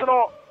supporters,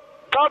 no.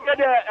 Come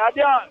there, and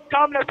yeah,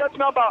 come next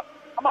number.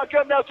 I'm a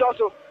game next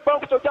also.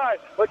 Come to die.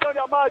 We tell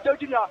your ma,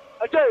 Virginia.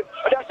 I tell you,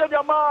 I said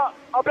your ma,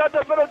 I'm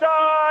better for the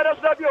die.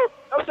 That's not you.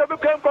 That's the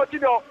game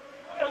continue.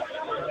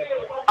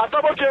 I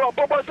double kill,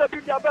 Bobo said,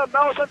 now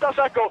center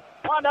cycle.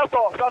 One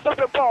effort, that's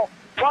a pound.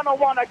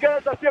 1-on-1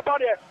 against the Sea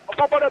Body. A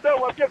couple of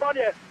them will give on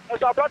here.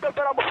 As our brother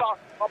Feramusa,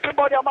 a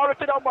Pimbody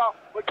American number.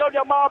 We tell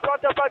your ma,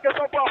 brother, get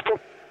so powerful.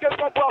 Get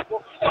so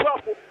powerful.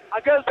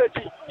 Against the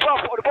G.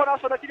 For the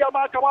bonus on the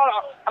Kidama Kamara.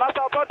 And as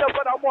our brother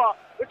Feramoa,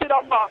 which is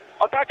a ma,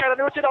 attacker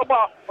and which is a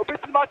ma, a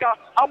bit maka,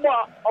 a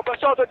ma, of a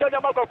shot of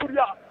Daniamaka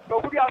Puria, the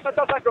Puria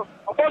center cycle.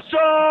 A first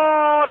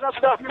shot, that's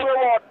the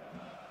reward.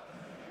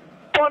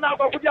 Pona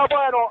Puria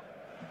Bueno.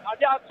 And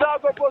the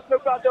Azago Post the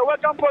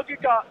welcome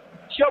Pokika.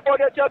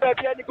 Showbody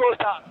Bibiani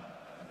Costa.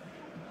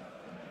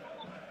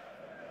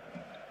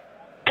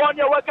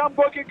 Ponya welcome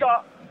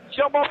Bokika.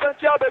 Showmo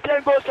Fentia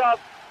Bibiani Costa.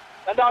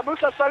 And I'm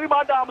Musa Salim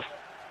Adams.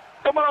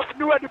 Come on,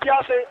 new at the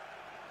Piazza.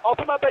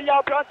 Open up the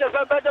yard branches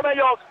and Benjamin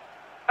York.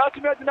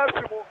 Ultimate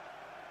Nefimu.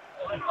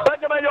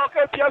 Benjamin York,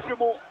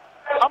 Piafimu.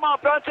 I'm a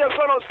branch in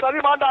front of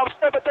Salim Adams,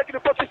 never taking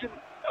the position.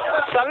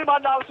 Salim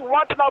Adams,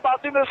 one thing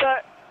about him is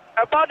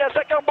about the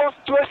second ball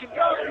situation.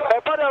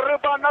 About the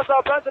rebound, that's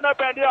our branch in the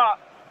Bendia.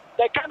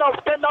 The kind of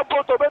stand-up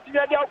boat of it, we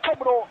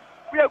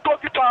are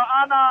goalkeeper,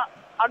 Anna,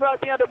 and we are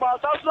at the ball.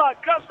 That's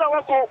like Grasta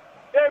Wako,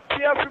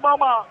 APF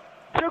Mama,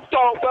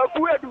 Victor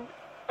Bakuedu,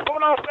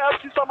 one of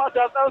FC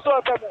Somerset, and so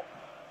on.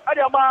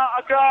 Adama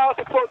Accra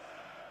support.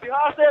 The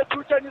house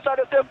two changes at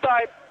the same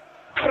time.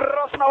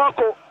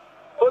 Rasnawako,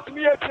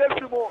 Otmia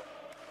Pleximo,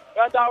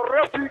 and our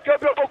referee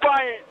Gabriel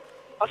Bopine,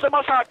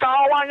 Asamasa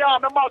Kawanya,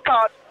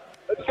 Namakat,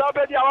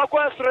 Sabedi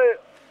Awakwestre,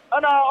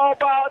 and our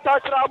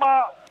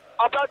Tachrama,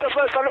 about the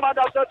first element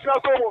of the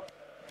Traco,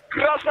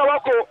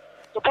 Rasnawako,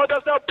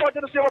 supporters of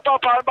Potency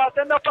Papa, but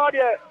then the party,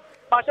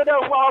 Machada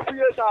for our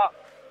years are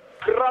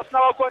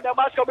Rasnawako and the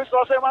match commission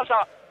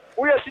Masa.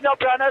 We are senior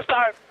player next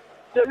time.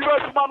 The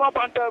US Mama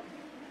Panther,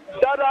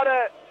 that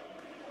are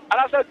and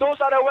I said those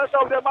are the worst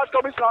of the match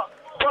commissioner.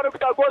 One of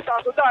the goals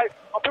are to die.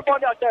 A people on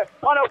there,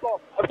 one of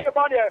them, a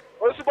people on there,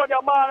 or support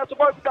your man, and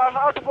support the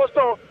house of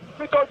Posto,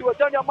 because you were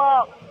telling your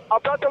man, a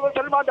brother with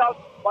Telemandas,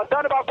 but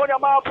then about your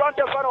man,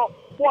 Planter Fano,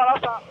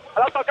 Mualasa,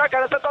 Alasa Kaka,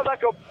 and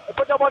Setaco, and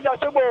put them on your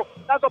symbol,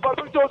 that's a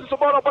perfect to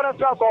support upon a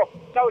travel.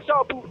 Now,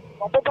 Shabu,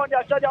 a people on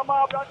your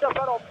Shadama, Planter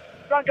Fano,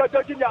 Franca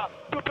Virginia,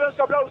 two players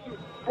of those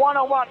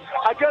 1-on-1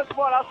 against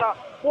Mualasa,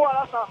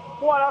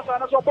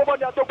 and as a people on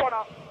your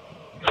Topana.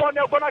 Son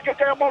of Bonaka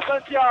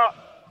Monsantia,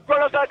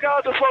 Brothers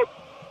Accra to folk,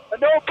 and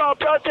no power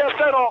project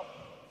federal.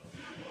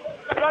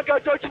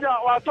 Franca Georgia,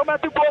 or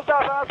automatic goals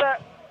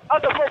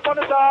at the fourth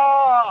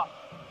Fonisa.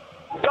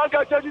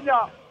 Franca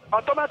Georgia,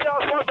 automatic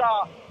sponsor,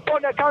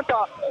 on the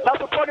counter, that's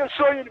the point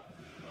showing.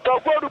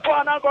 The go to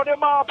Pana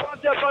Godema,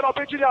 project federal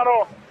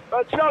Pigiano,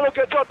 and Chalo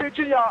get to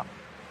Pigia,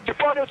 the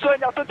point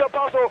showing at the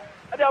Paso,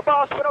 and the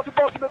boss for the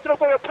boss in the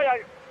triple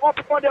player, on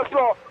the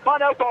floor,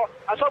 Manelko,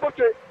 and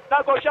Sabote.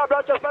 Now go shout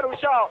out just better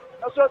shout.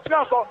 And so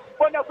transfer.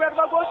 When you grab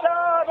go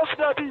shout,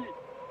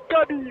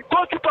 Debbie,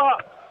 goalkeeper.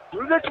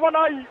 Rich one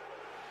eye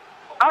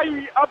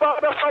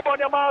about the sub on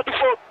your mouth to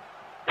folk.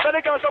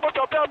 Seneca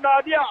Sabote of them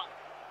Nadia.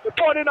 The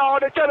pony now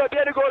the Chela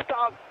Piedi goes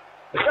down.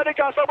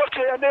 Seneca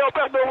Sabote and they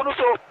open the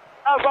Unuso.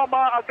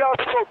 Avama and Gas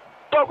folk.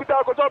 Talk with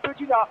our Gozo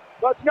Virginia.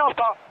 But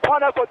Napa,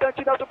 one of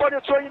potential of the body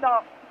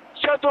trainer.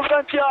 Shelton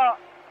Ventia.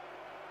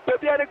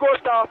 The Piedi goes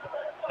down.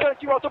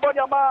 Thank you,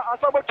 Otobanyama and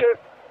Sabote.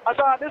 As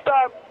this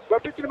time, we're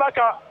pitching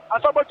Maka,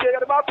 and somebody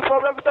at the map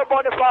problem with the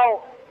body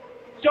foul.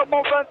 John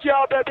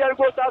Monfantia, Baby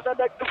goes out and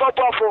the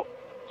powerful.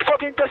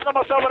 14 test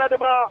number 7 at the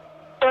bar.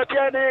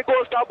 Bibiani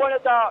goes to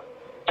Boneta.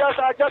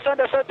 Just in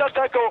the center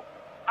circle.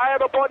 I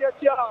have a body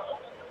here.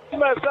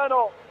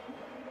 Fano.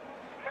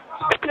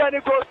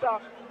 Bibiani goes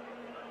down.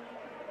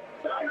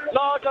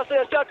 Lord, just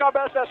a second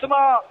best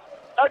small.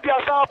 I'd be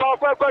a sound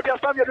power, quite a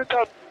family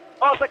return.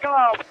 Also, come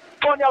out.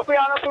 Ponya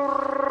Fiana to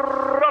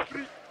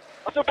roughly.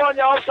 As a Ponya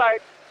outside.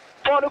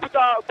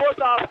 Ponukuta,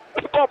 Bosa,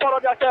 the Papa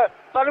of the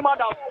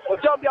Salimanda, or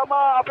Jambia,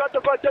 a brother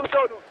for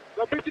Jamesonu,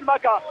 the British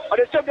Maka, and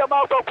the Jambia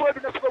Maka of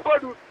Quaviness of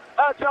Kodu,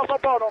 and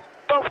Transapano,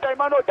 both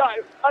Taimano die,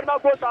 and now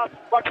Bosa,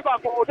 but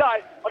Tibaco will die,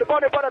 or the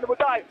body father will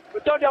die,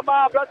 with Jambia,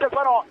 brother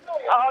Fano,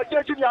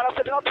 Junior,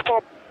 and not to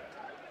form.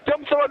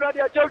 Jameson already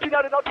a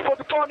Junior, not to form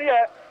the pony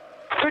here.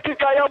 British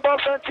Kayam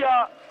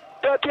Bonsantia,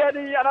 the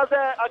Kenny, and as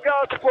a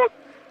girl to quote,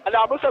 and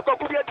I must have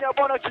Kokubia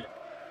Bonaki,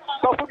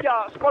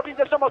 Kokubia, sporting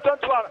the summer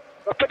 21.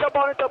 Pick up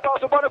on it, pass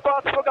the ball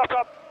across the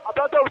program. I'm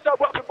not going to stop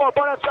working for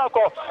Bonnet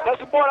Sako. There's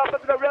a ball after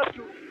the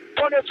rescue.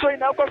 Bonnet train,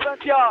 now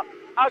Constantia.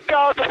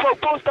 Accra to folk,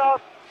 posters.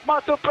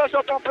 Massive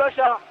pressure upon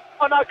pressure.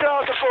 On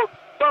Accra to folk.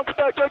 Don't put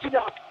that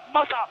Georgia.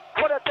 Massa,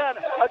 for the 10.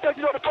 I take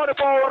you to the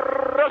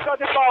 44. Rest of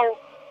the foul.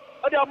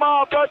 And the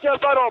amount of pressure is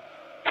up.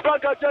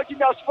 Franca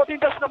Georgia, 14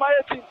 number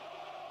 18.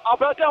 I'm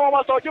better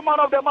almost a human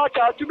of the match.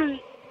 To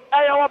me,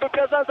 I want to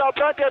present our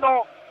brand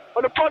on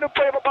the point of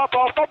play for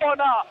Papa.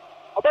 Football now.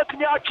 About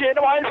me, I can't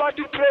know I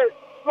to play.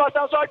 No, I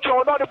sound like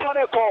you're not a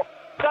planet call.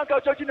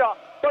 Franca Georgina,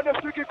 but the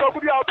freaky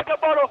Kokuya, pick a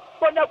bottle,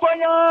 but the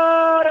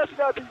Koya, that's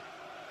the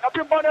I've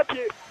been born up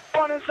here,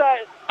 born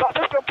inside, but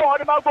this can pour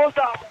my goes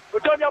down.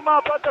 But don't your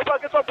mouth, but the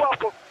fuck is a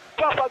waffle.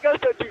 Waffle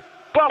against the G,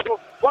 waffle,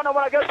 1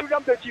 hour against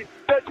William the G,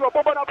 there's a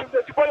bubble up in the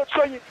Chipotle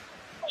train.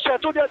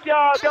 Shatou de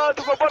Tia, down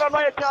to go for the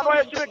night, and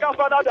I should come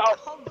for that.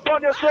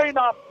 Born your train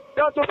up,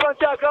 down to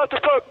Francia, down to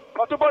Folk,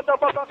 or to Bota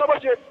Papa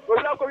Sabachi,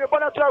 we're not going to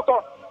Bonnet Traco.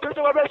 This is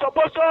a race of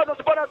both sides of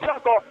the Bonnet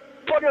Traco.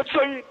 For your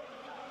train.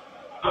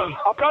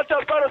 A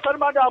practice for the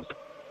Salmadams.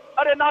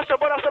 And the National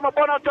Bonnet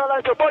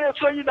Traco, the Bonnet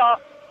train now.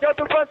 Get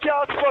to Francia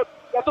out foot.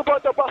 Get to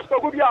Bota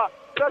Pasco Gubia.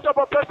 Pressure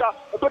for pressure.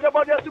 Put the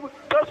body as you.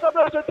 There's some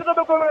of the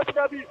Bonnet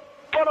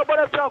for the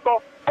Bonnet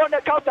Traco.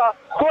 Bonnet counter.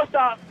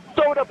 Costa.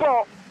 Throw the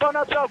ball.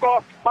 Bonnet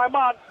Traco. My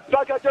man.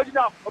 Franca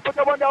Georgina. Put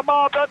the one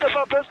man. Practice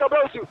for Presco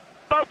Belsu.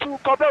 Back to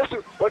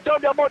Cabelsu. But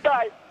don't be more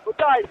die.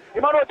 Die,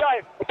 Emmanuel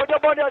die. Put your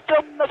body at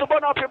some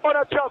Nasobana up in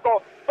Bonnet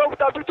Traco. Go with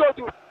our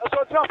Vitotu, and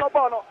so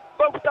Transabano.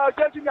 Go with our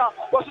Argentina.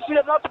 Was to see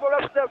a not to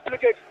represent free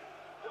kick.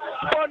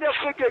 Bonnet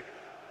free kick.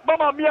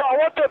 Mamma mia, I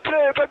want to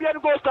play.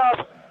 Bibiani go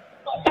stars.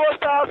 Go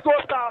stars, go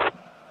stars.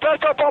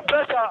 Pressure upon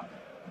pressure.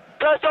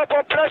 Pressure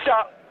upon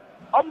pressure.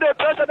 I'm the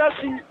pressure that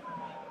see.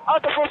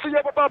 Out of force, you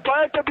have a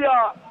papa.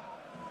 Atabia.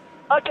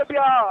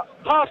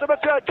 House of a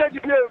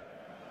change view.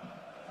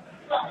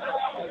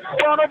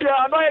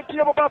 Bonobia, annoying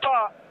Tio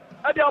Papa.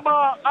 And the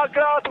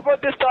Accra to go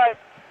this time.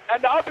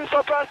 And the happy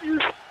surprise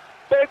is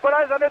the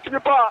equalizer needs to be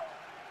par.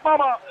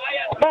 Mama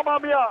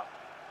mia.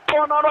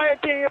 Pon on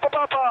anything,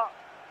 Papa.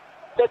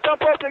 The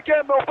tempo of the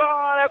game of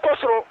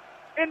Kosro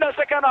in the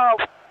second half.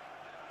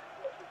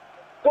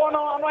 Pon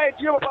on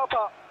anything,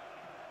 Papa.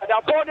 And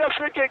the body of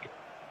free kick.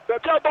 The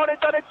club body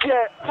started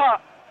here.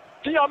 Ha.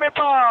 Ziame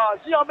pa.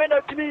 Ziame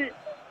na tini.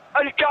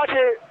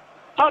 Alikate.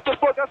 How to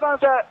focus on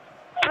the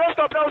Prince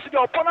of Bells.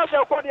 Pon us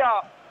a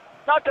cordia.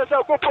 Not as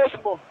a good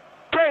possible.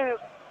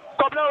 Prince.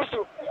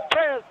 Kablansu.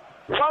 Prince.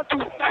 1-2.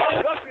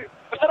 Referee.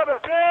 Instead of a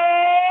crazy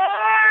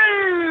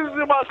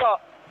master.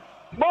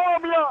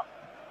 Momia.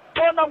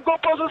 Tonam go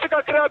post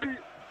Sika Krabi.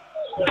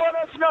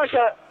 Bonus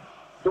Nasha.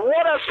 The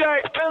water sky.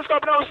 Prince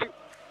Kablansu.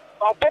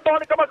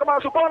 Poponi Kama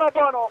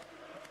Supana.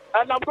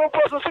 And I'm going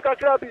post Sika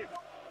Krabi.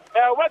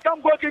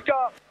 Welcome go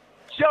kicker.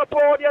 Shapo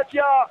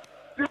Yatia.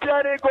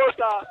 Bibiani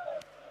Costa.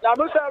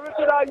 Namusa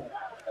Richard.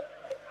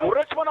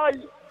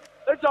 Richmond.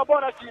 It's a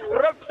bonus.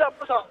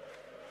 Represent.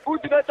 Who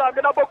did that time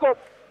in a book?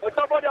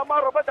 Somebody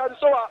among Robert and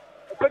Soa,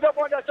 Peter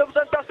Bonda,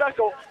 Center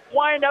Circle,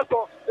 Wine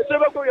Echo, the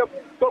Silver Korea,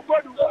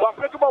 Gokodu,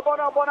 African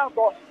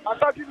Bonanco, and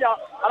Sardinia,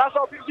 and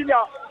also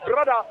Virginia,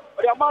 Brother,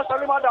 the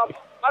Master Limada,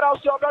 and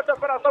also Brother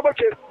for a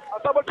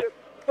sabotage,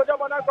 Peter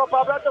Bonanco,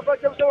 Brother for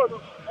James,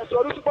 and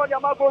so Lucifer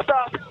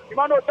Yamagosa,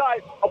 Imano Tai,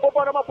 a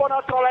Poponama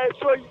Bonatola,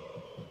 Soy,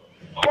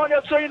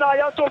 Ponya Soina,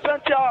 Yaso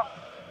Fentia,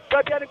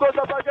 Peter goes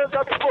up against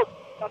that foot.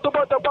 And to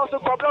put the pass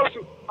of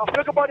Cabrosu,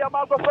 African Body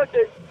Amago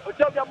Fete, or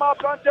Jama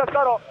Plantia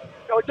Saro.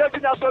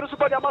 Judging as well as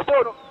Super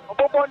Yamasono, a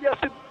Poponia,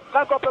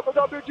 Lanko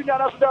Virginia,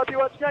 as the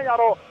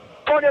Yaro,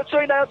 Ponya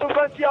China to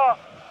Frontier,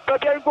 the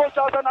game goes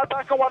out and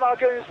attack one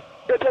against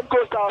the 10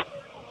 Costas.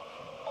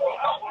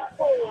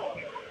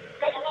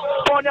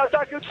 Ponya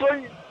attacking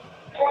Swing,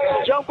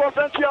 Janko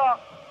Frontier,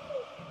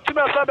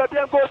 Timothy, the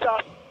 10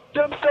 Costas,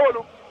 James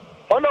Solo,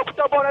 on up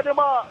the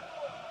Bonadema,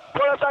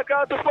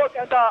 Polasaka to Fort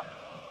and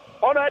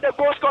on the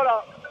goal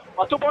scorer,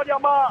 a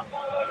Tuponyama,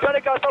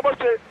 Seneca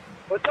Sabote,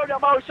 or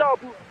Tonyama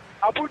Shabu.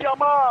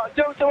 Abudama,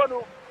 James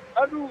Sewanu,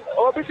 Anu,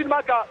 or Bisin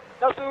Maka,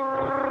 that's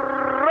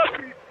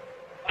Rafi,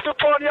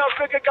 Suponia,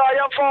 Africa,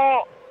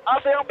 Yamfo,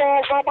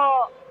 Asayambo, Fama,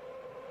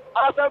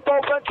 Asambo,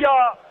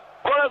 Fentia,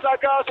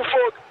 Porazaka, to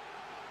folk.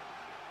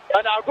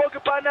 And our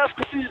goalkeeper next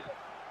to see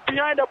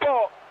behind the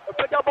ball, a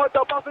better ball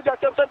to pass to the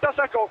center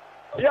circle.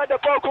 Here the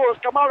ball goes,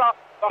 Kamara,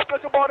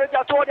 Africa ball, the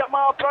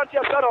Atoyama,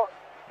 Prantia Settle,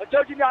 and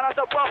Virginia, and as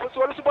a prophet, so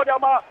Lucifer,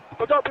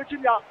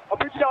 Virginia, a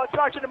Virginia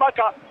attraction in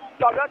Maka.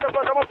 Atlanta for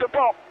some of the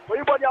ball.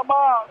 Everybody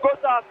goes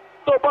down.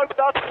 So ball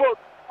without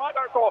foot.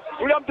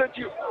 William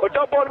Denji. But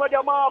that ball with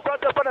Yama,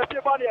 Atlanta for the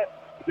Bibiani.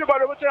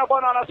 Bibiani will say a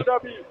banana to the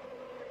B.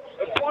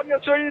 Ponya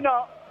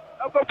China.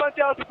 I'm going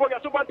to put a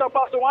super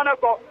pass to one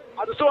echo.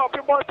 And so a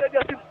people said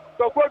yes.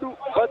 The Godu,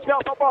 but we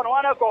have upon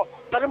one echo.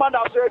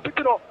 Tarimanda, so a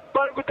Pitino,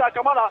 Banguta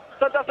Kamala,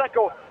 Santa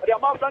Seco, the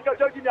Amam Sanka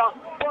Georgina,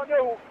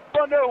 Poneu,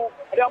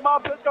 the Amam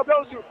Pesca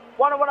Belsu.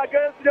 1-1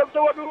 against them.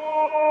 So,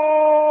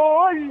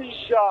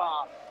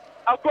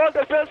 across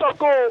the face of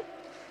goal,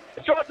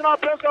 short now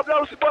Prince of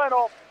Bells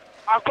Bueno.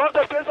 Across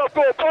the face of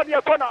goal,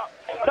 Ponya corner.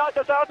 That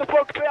is how the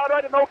folks play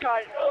already no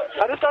kind.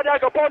 And this time I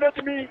can point it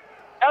to me.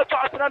 El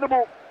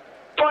Pastanamo,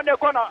 Ponya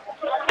corner.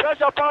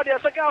 Pressure party,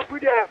 second half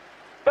with there.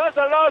 That's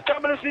the last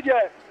time in the city.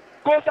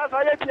 Goes as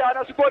I and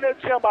as you go in the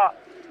chamber.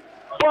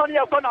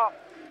 Ponya corner.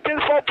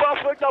 Kings for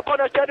profit upon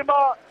the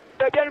Chedima,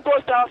 the Ben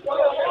Ghost.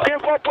 King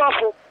for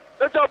profit.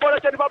 Let's go upon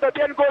the Chedima, the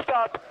Ben Ghost.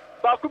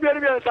 Bakubi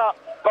Mianza,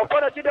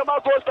 upon the Chedima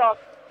Ghost.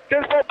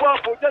 Kings for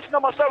profit, just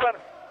number 7.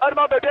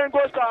 Adama the Ben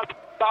Ghost.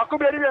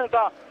 Bakubi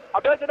Mianza. I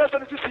bet the next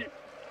one to see.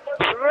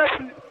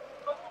 Refi,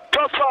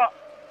 Prosper.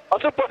 I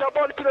support the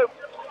ball to them.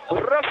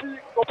 Refi,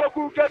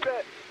 Opoku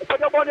Kete. Put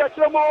the ball at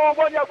Slomo,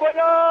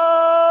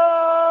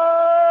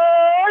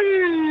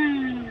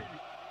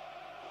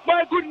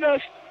 my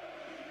goodness.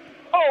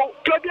 Oh,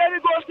 Bibiani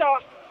goes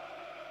out.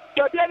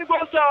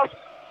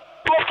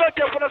 Perfect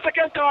for the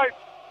second time.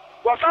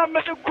 Was I'm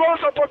missing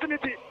gross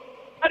opportunity.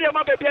 I didn't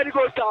have Bibiani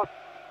goes out.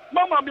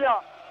 Mamma mia.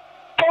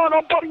 Paul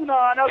on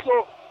Porina and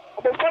also.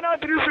 I'm a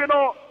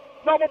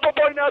no more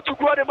Porina to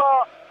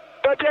Guadema.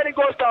 Bibiani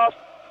goes out.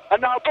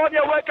 And now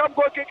Ponya welcome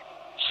goal kick.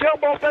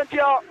 Shelbo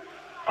Fentia.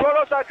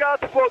 Koros Aka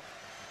to foot.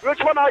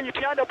 Richmond are you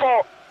behind the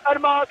ball?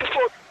 Adama to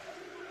foot.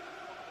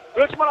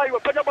 Richmond are you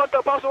put about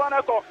the pass one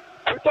echo.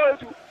 We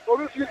told you,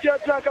 or if you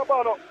can't drink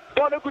about it,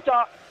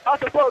 Bonacuta,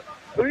 as a boat,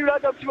 we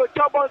let them to a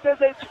carbon says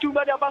it's too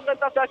many among the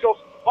tackle.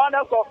 One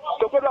echo,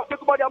 the good of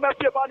Picabody,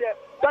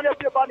 Daniel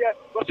Piabania,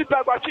 was sit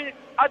back by Chi,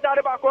 and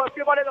Danibaco,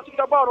 Piabania to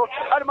the bottle,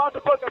 and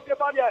Master Poker,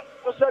 Piabania,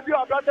 the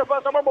Serbia, and the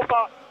first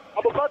Amopa,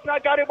 about Fatna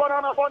Garibon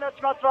on a bonnet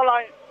natural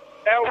line.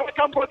 And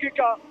welcome for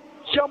Kika,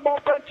 Shambo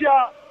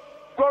Pentia,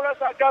 Goras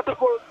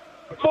Agatapos,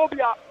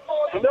 Phobia,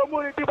 no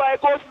money by a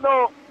ghost,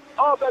 no,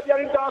 all the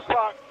Bibiani dance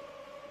park.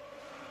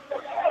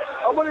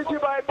 I'm going to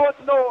by both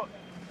no,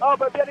 all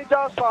the Bibiani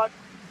dance park.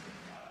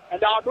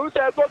 And I'll do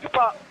the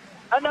goalkeeper,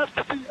 and that's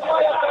the sea.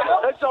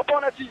 It's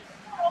upon a tea.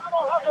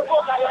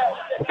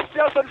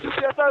 Yes,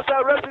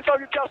 referee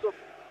Sorry Castle.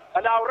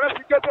 And our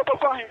referee get up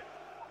for him.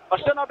 I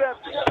send them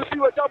to see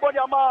what Jabon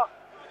Yama,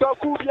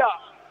 Dokubia.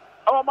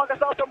 Our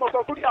Magasa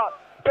Mokokuya,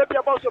 Baby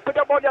about to put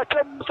the body at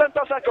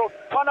center circle,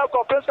 final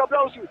conference of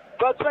Blausu,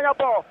 but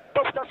Singapore,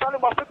 Dr.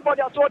 Salima,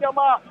 Footbody, and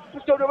Tonyama,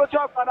 to the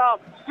truck and now,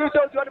 you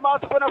tell the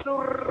amount of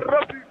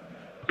Ruffy,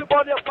 to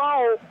body of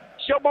foul,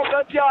 Shamo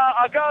Ventia,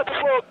 Agas,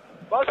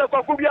 Basa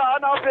Kokubia,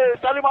 and Afe,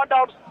 Salima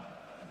Dams.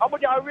 I'm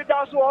going to read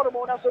down to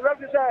Ormond as the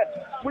referee said,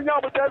 we know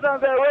the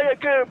presence the way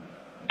it came,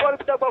 for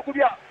the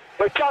Kokubia,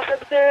 but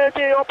Charles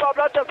the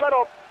Pablo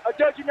Fero, a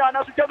judge in an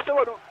James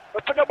Sono,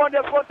 but put the body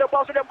of front the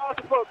boss of the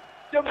master foot,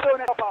 James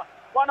Sono,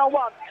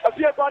 1-on-1, a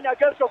fear bunny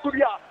against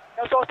Kokubia,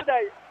 and so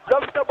today,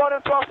 Dr.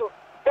 Bonnet Trussell,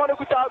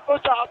 Bonacuta,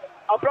 Gustav,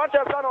 a branch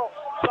of Fano,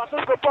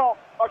 Francisco Pong,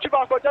 or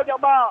Chibaco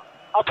Jama,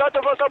 a branch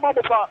of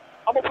Momopa,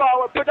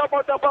 Amopa, put up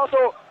on the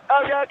Paso,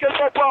 area against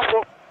so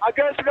powerful,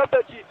 against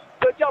Refugee,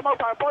 the Jama,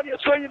 Bonnie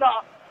Swina,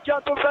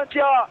 Janto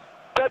Ventia,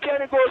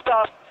 Bibiani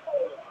Gustav.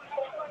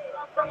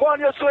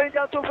 Bonnie Swing,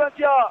 Janto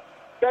Ventia,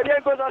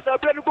 Bibiani Gustav, a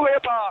Penny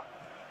Kuepa,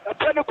 a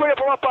Penny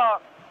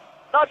Kuepa,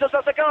 not just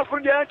a second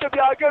from the end to be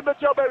against the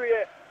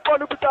Jobberry.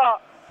 Bonukuta,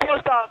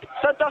 Costa,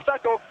 Santa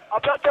Saco, a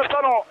Plata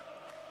Sano,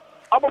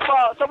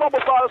 Amofa,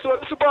 Samofa,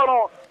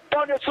 Subano,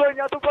 Bonnie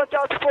Swing, and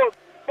Fantastic Foot,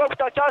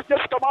 Dr. Charles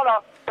Kamala,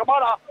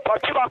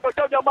 Pachiba,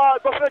 Potama,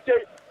 Gofete,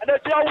 and the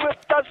Joe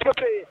with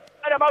Tanscape,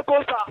 and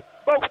Amagosa,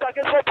 both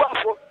against so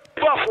powerful,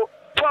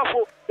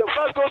 the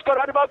first goal scored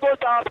Animal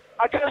Gosta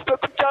against the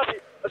Kuchasi,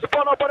 as a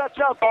Bono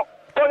Bonachampo,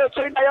 Bonnie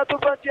Swing,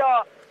 Ayatu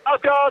Fantia,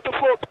 Accra to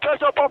Foot,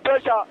 pressure upon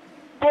pressure,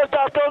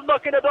 Gosta still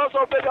knocking the doors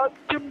of the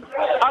team,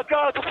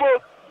 Accra to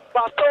Foot.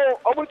 Basto,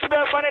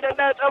 Omutume finding the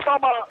net,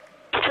 Alfama,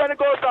 Shannon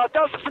goes out,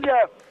 that's the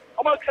senior.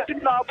 Almost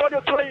getting now,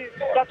 body of three,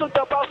 that's the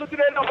pass to the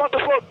end of the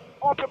foot,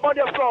 on the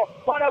body of floor,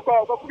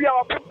 Monaco, Bakuya,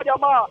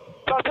 Pimpama,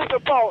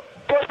 Francisco Paul,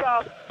 goes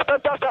out,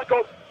 Santa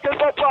Saco, gets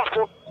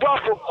for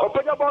Bravo,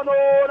 Openabono,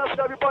 that's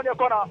the Bonia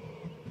Corner.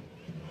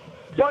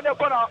 Bonia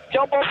Corner,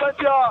 Jumbo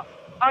Fentia,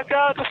 and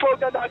Gas to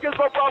Foot, and against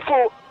for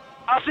Bravo,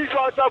 as he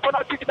goes out,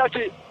 Bonaki,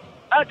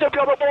 and the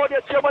other body,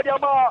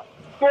 Tiamadiama,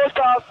 goes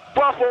out,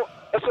 Bravo.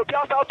 So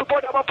Piazza out to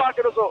put them back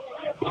in the zone.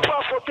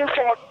 Bravo,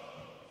 Kingsford,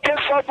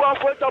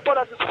 Bravo, the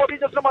bonus is 40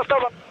 just number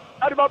 7.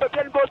 And about the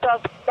 10 goals,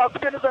 that's the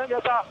business in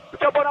the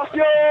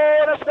Bonasio,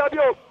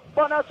 SW,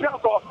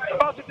 Bonasiaco,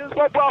 Boston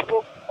for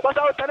Bravo, but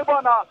I was telling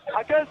Bona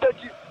against the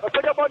Chief, a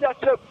better body at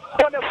Chip,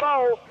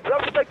 Bonafao,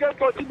 represent against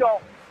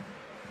Contino.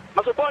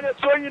 As a bonnet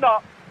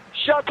Soina,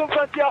 Chateau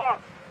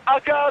Fantia,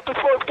 Aka to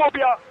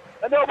Phobia,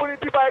 and nobody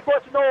by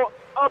Contino,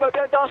 Albert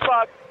and Dance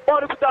Park,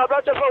 Bonacuta,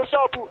 Roger for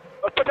Shapu.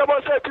 A Pokemon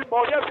said to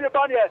more than a few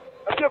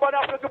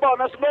African ball,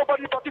 as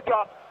nobody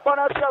particular,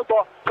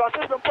 Bonasiaco,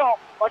 Francisco Paul,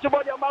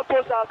 Majimodi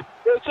Marcosas,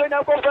 the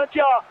China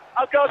Conventia,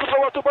 a class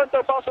of to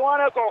Bento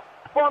Passuanaco,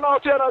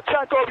 Bonatera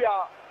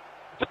Chancovia.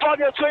 The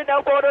Pony train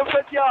now for the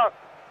Fentia,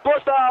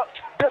 Costa,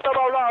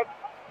 Destabaran,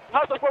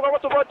 has to go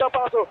to Bento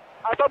Passo,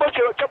 and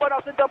Sabocho,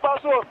 Cabana Santa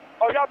Passo,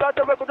 or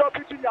Yabata Record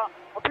Pitina,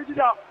 or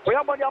Pitina, or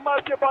Yamania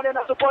Marcia Pony and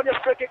the Pony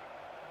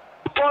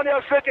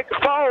Frickick,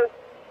 foul,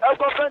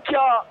 Elko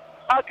Fentia.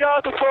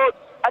 Accra to Foot,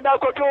 and now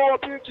control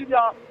of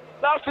Virginia.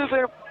 Last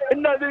season,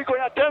 in the league, we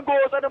had 10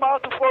 goals and a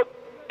amount of Foot.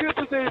 This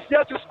season is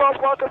yet to spot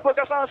for the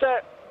focus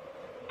answer.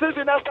 This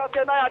is next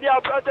after 9 and the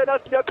Alberta and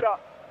Sierra.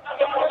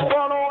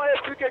 Bono is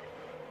cricket.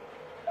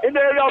 In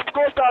the area of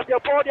Costa, the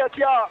Pony at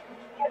Tia,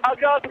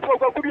 Accra to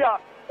Fogokuria,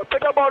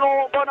 Peter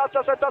Bono,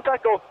 Bonata Santa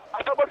Saco,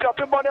 and some of the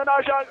Pimon and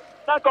Ashan,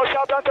 Nanko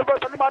Shabbat and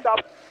Bertramanda.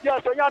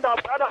 Yes, and Yanda,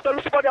 and after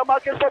Lucifer,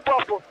 market for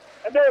Bravo.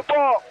 And they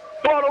fall.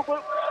 Bono.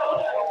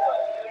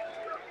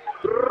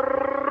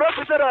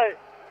 Representative,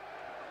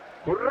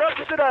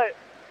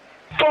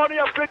 Tony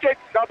of cricket,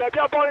 now they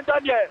are born in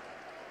Daniel.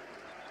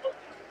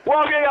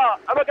 One year,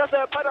 I'm going to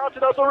say, penalty,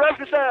 so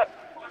representative,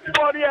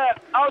 Tony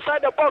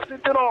outside the box, you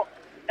know,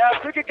 a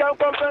cricket can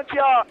come from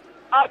here,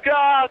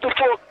 Accra to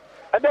Foot,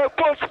 and then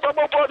coach some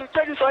more body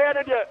changes for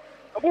energy.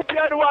 And who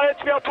play the way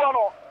it's your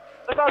plano.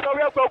 That's how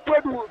we have got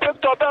Pudu,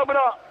 Victor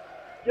Bemina,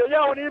 the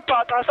young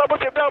impact, and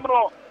somebody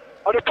Bemino,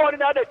 or the Pony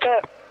at the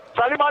care,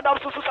 Salima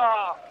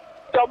Damsusa.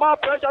 The more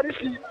pressure is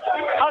he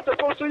has to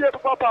go to your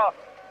papa.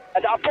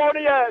 And our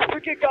Pony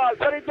speaking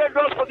very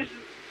dangerous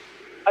position.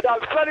 And a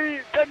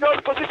very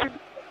dangerous position.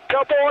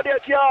 The Pony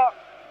here,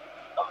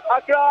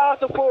 Accra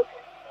to Foot.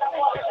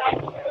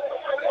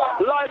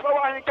 Live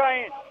over in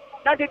Kain.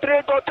 93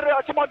 to 3,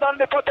 Achimo down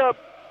the bottom.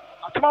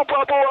 Achimo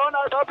Bravo on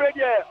us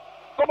already.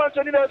 Come on,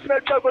 Johnny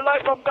Smith,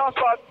 live from Dance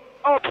Park.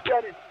 Up to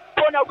Jenny.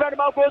 Pony of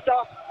Grandma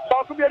Gosa.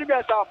 Bakumi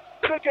Mesa.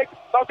 Cricket.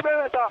 Bakumi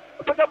Mesa.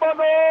 Put the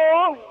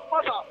ball.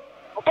 Masa.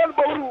 Upon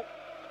Boru.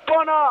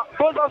 Bona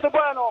goes on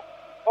Sabano.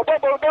 Upon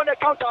Bonnet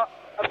counter.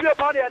 A few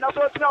body and that's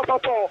what's now for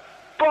Paul.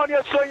 Bonnie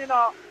is showing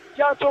now.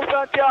 Janto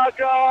Fantia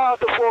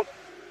to Foot.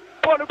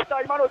 Bonukuta,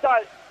 Imano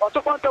died. Or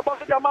to want to boss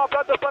the amount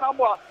of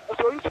Panama.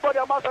 So you support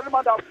the amount of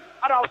Mandam.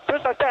 And I'll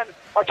switch at 10.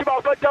 Or keep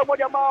out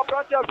the amount of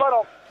Frantia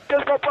Fano.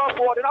 Just go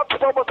forward and up to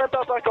 4%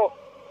 cycle.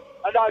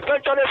 And I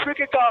eventually free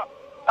kicker.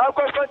 I'll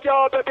go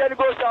Fantia, Bibiani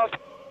goes down.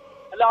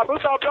 And I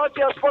lose our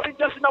Frantia sporting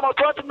just number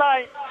 29.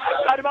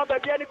 I remember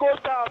Bibiani goes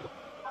down.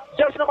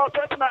 Just number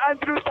 29,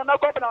 Andrews and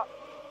Nakopana.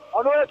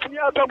 I know it's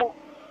near Tomu.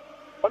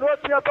 on what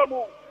you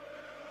come.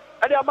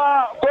 And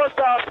Ama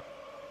Costas,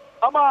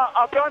 Ama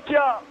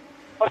Atlantia,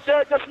 or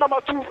say just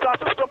number 2,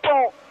 Francisco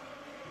Pong,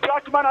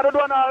 Blackman, I don't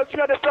know,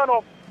 the son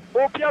of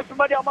OPS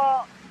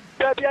Madiama,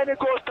 Bibiani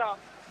Costa.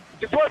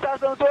 The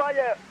Costas and so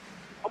I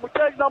am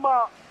telling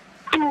number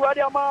 2,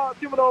 Adiama,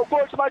 Timo,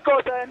 Coach my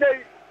Costa, and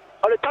they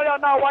are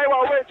Italian now, why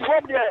we're waiting to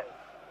home there.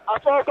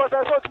 As far as I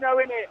saw to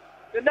winning.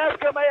 The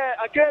next game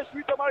against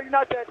Vitamar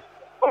United,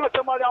 or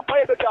Tamari and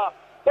Payabeta.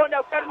 Don't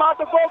have 10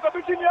 months of goal,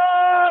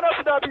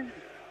 Bibiani,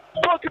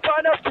 goalkeeper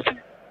enough to see.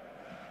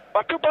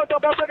 But 2 points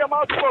of the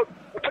mouth for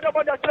the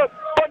on the club.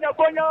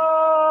 Konya.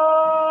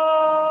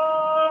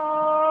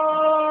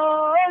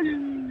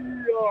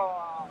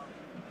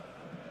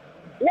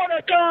 What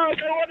a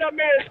chance and what a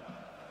miss.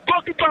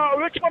 Goalkeeper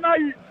Richmond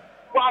Ayi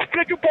was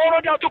flicking ball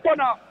on the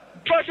corner.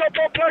 Pressure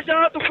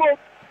to foot.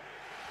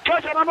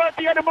 Pressure on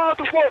the other mouth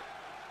to foot.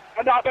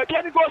 And now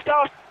Bibiani goes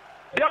down.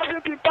 The other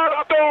team back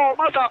up all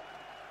Masa.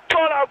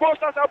 Paula goes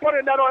down upon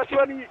it now as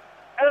well. And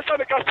the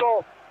Sonic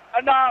Castle.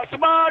 And now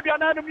Samad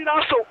and enemy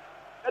also.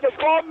 And the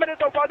 4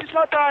 minutes of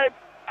additional time.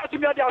 At the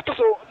media also.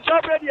 The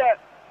shop ready.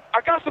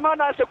 I can't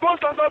man as a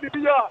ghost and be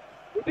here.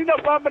 Within the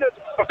 5 minutes.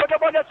 But the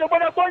body of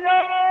someone of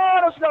Boya.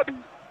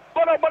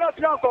 Bona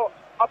Tianco.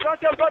 A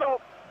planter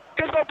battle.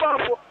 Kisco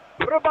Powerful.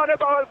 Robert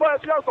Boy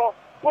Tianco.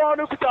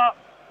 Bonukuta.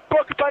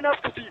 Goalkeeper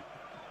Nasty.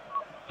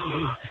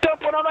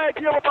 Step on a night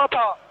here with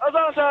Papa. As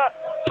I said,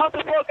 how to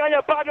work on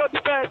your body of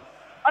defense.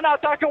 And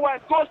attacking one.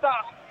 Costa.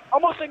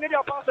 Almost in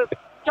your passes.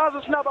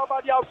 Chances never,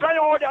 but you are flying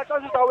all their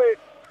chances away.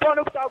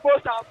 Bonukuta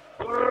goes down.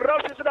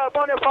 Rushes to the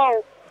bonnet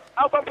foul.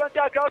 Alpha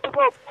Plantia ground to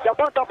vote. The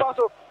Bonta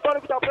Passo.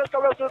 Bonukuta press the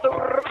rest of the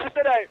rushes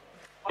today.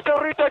 Still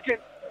retaking.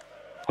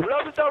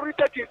 Rushes are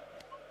retaking.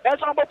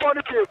 That's on the point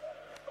of view.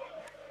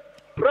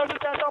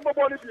 Rushes are on the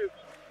point of view.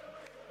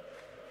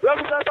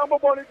 Rushes are on the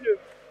point of view.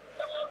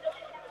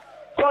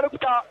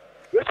 Bonukuta.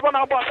 Which one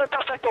I'm going to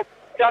set up?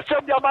 They are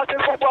sending their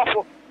market for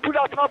Buffalo. Put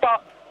that number.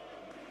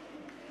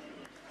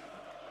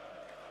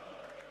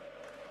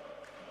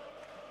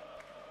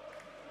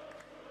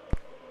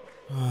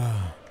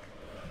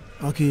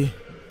 Okay.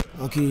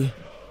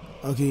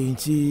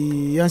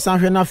 Nti yan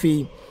sanhwe na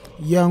fi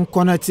yan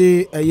connect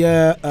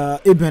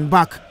Eben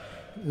back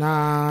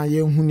na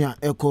yan hunya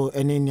eko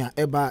enenia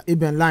eba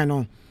Eben line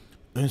no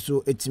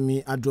enso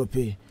etimi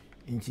adrope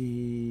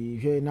nti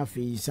hwe na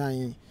fi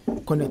san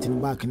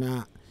connecting back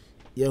na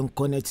yan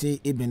connect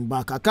Eben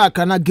back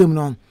aka na game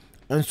no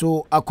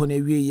enso akona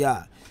wie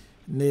ya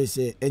na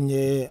se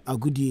enye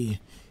agudi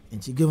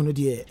nti game no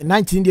de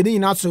 19 de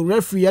nyina so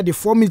referee ya de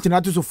 4 minutes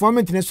na to so 4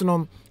 minutes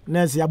no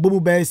na se abobu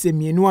ba se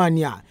mienu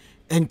ani a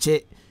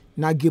enche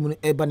na game no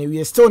eba na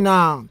we still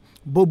now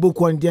bobo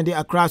kwande de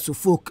Accra so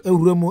folk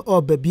ewuremu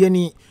o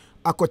Bibiani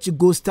akochi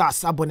Gold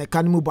Stars abone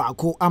kanmu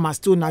baako ama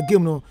still na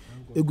game no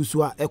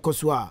eguso a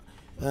ekoso a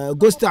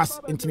Gold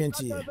Stars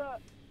intimenti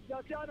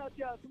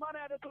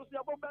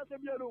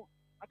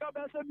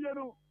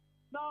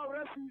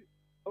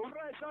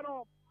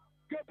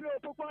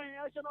Gabriel Pokwan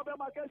action of the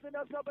market in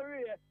the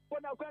Sabari. When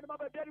I find my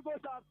baby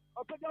goes out,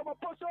 I'll put down my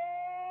post.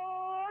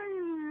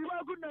 My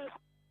goodness,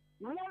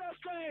 what a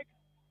strike!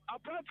 A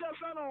practice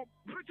channel,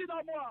 pretty no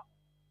more.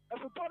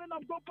 As a turn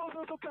of good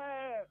posts to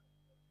pay.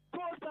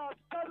 Posters,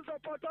 status of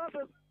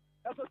portals,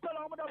 as a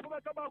stellar woman of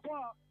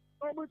Kabakwa,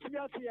 almost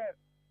here.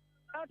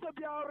 And to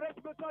be our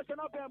reputation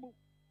of them.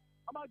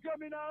 I'm a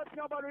German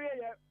Sabari,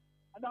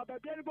 and I'll be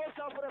goes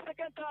out for the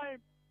second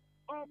time.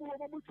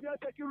 Almost here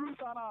taking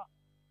roots on her.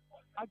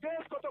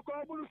 Against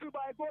Kotoko Mulufi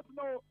by both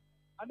no,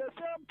 and the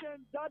same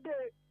thing that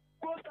day,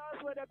 Costas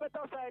were the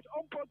better side,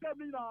 on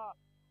program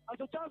as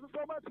a chance of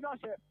so much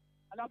national.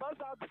 And about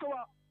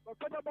Sakoa, but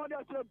Peter Bondia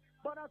team,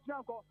 Bonat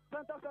Yanko,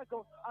 Santa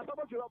Seco, and some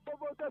of you,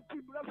 Bobo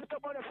team, left the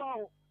Bonnie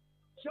Fowl.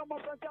 Shama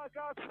Santa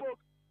Car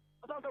spoke,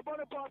 as a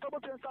Bonnie Part of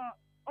Botensa,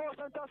 or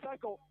Santa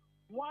Seco,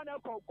 one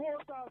echo,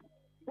 Costas,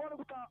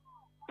 Bonuta,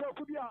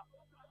 Prokudia,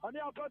 and they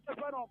are brought the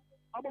Phenom.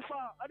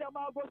 Amufa,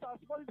 Adama Gosta,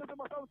 Sporting to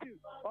Masauti,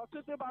 or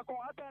Titi Bako,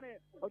 Atane,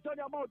 or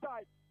Johnny Amo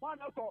died, one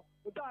alcohol,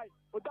 who died,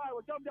 or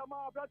John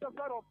Yama, Brother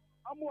Ferro,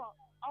 Amua,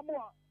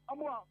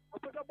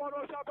 or Peter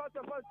Bono, Shabbat,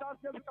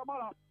 Chance,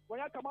 Kamala,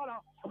 where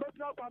Kamala, or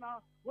Betra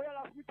Pana, where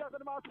last week as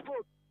a mouse to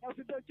vote, as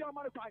the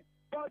German fight,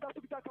 Brother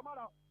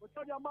Kamala, or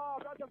John Yama,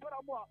 Brother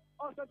Ferro, or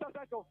Santa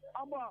Seco,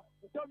 Amua,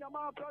 or John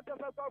Yama, Brother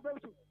Ferro,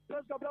 Prince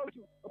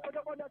Gabriel, or Peter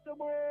Bono, a few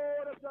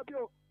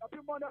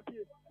more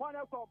one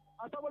alcohol,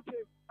 and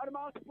Sabote, and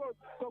mouse to vote.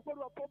 So go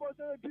to a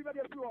proposal, give it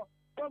a few.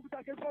 Don't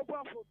take it for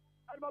Buffalo.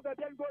 And my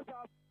then goes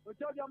up. The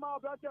judge your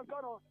mouth, Brother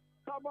Fano,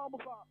 Sama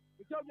Mufa.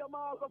 The judge your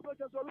mouth, the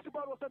person, so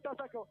Lucifer was Santa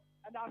Seco.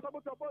 And I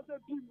suppose the person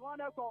team,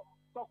 one echo,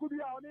 so could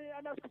be on the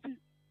NSPC.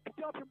 The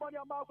judge your money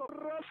amount of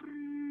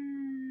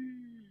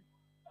referee.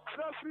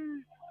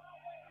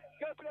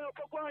 Gabriel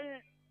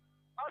Pokwan.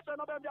 After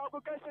November,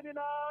 application in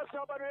our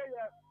Sabare.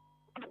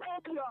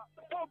 Phobia.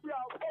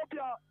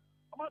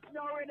 I'm not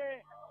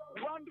winning.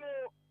 One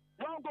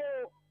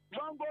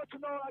goal to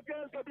know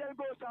against the Bibiani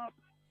goes up.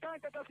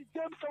 Thank you,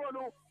 James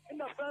Solo in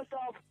the first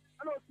half.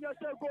 I know it's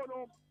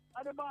goal,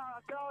 and the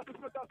man, class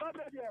is not a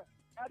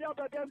ade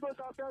abɛden goes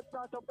after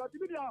start of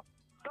Bibiani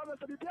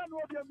Bibiani no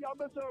be am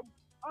yamesom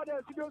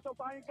other studios of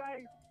fine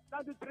kind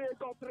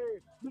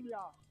 93.3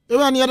 Bibiani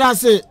Ewan yada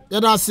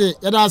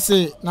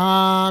se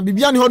na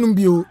Bibiani honum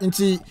bio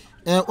nti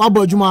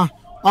wabɔ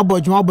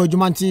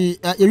adwuma nti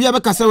yewi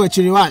abɛkasa wɔ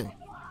akyiri why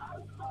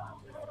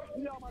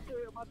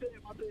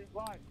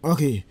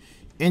okay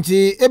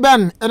nti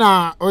eben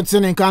na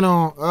otene nka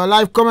no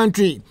live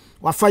commentary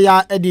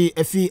wafaya edi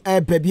efi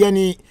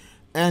Bibiani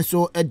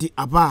enso edi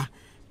aba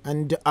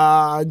and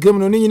game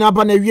no nyina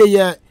aba na wie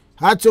ye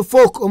Hearts of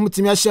Folk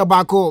omutimi ahye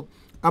baako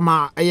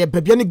ama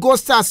Bibiani Gold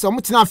Stars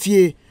omutina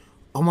afie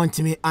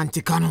omontimi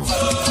antikano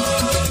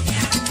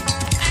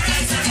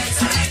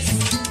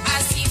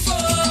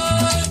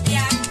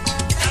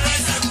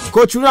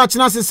Coach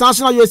Rachina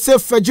sensational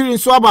Yosef Fajiri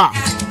Swaba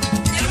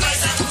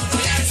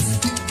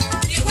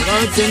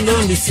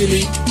don't be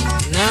silly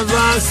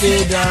never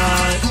say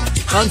that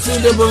until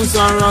the bones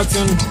are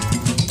rotten.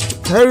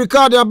 Hey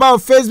Ricardo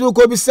about Facebook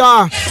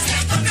obisa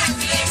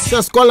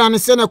says call and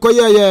send a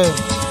koye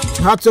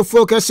Hearts of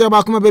Folk ehye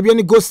baako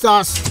Bibiani Gold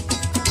Stars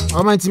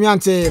omontimi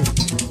ante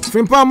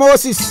Frimpa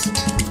Moses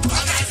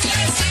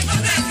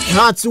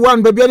Hearts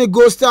 1 Bibiani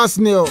Gold Stars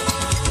nil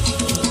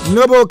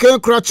Noble Ken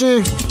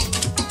Crutching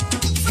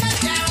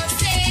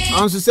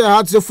also say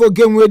Hearts of Folk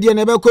game ready and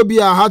never could be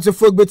a Hearts of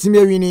Folk betimi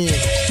wini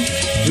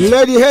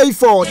Lady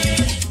Hayford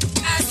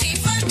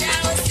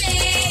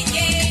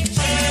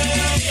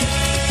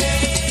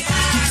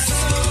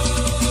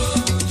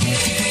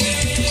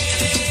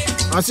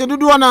Ase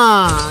dudu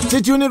wana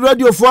tituni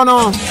radio for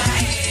no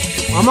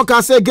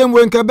amoka say game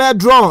we nke bad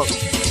draw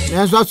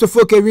Hearts of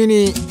Folk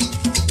wini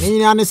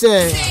enya ne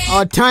say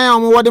o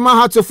time what the man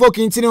Hearts of Folk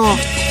intino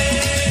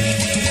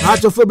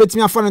Hearts of Folk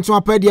betimi afa no to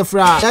apadi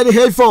fra Lady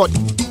Hayford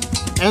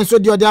enso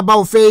di ode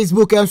about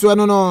Facebook enso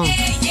no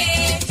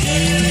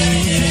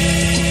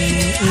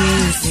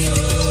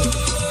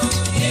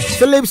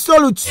Philip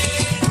Solute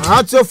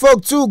Hearts of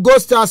Folk 2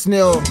 Gold Stars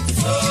nil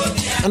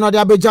eno de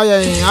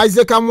abejaya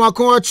Isaac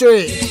Amwakon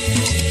Ochre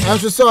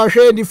enso so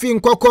hwe di fin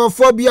kokko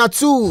Phobia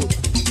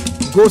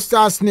 2 Gold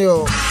Stars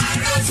nil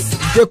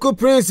Jacob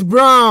Prince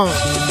Brown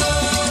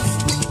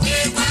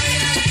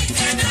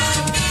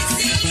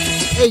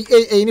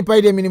hey ni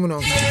paide minimum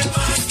no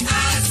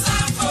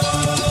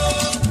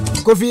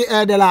Kofi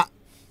Edela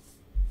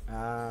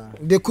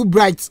the cool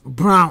bright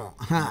brown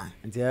ha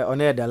nti on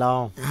Edela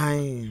on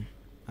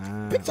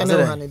picture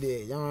no han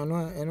dey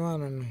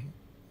eno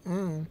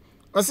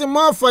ose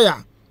more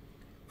fire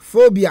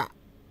Phobia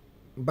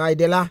by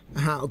Dela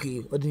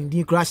okay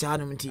odin crash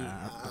anum nti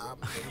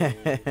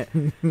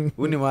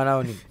unimana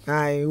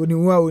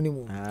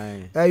unimu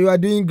you are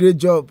doing great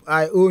job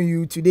I owe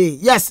you today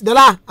yes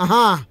Dela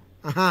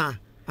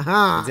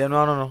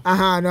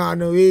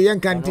no we yan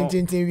kan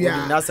tin we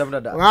are na sem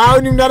dada wow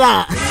nim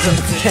dada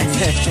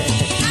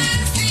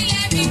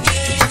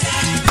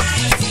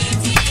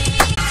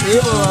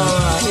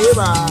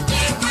eba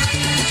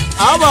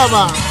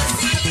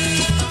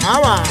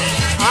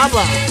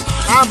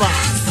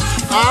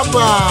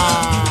aba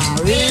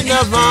we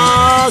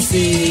never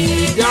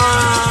see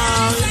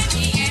down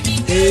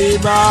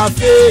eba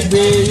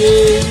fegbe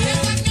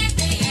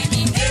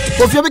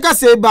Kofi Bika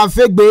say eba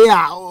fegbe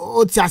a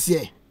o ti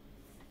ase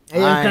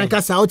eyan kan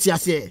kasa o ti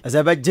ase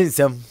azaba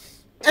jinsem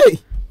hey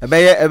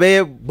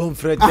ebe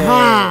bonfred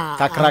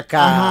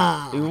kakraka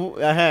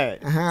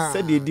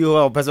said di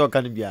ho person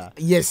kan bia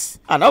yes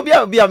and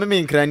obia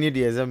me nkrani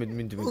de exam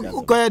me to me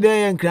ko ya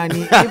de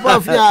nkrani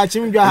people fear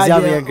chimdwa ha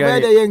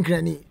de ye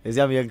nkrani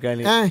exam ye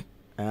nkrani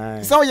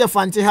so you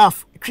fancy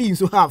half queen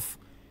so half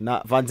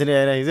na fancy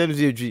na he say no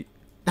say twi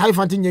na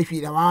fancy nye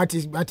twi na what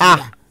is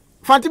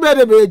fancy be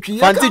de twi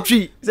fancy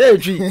twi say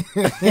twi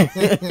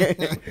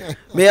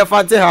me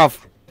fancy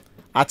half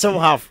atom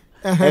half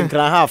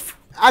nkran half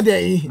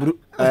adey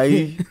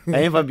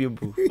ai fa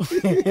biompu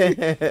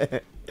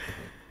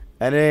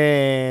ane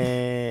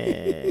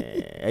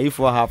ai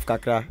for half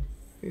kakra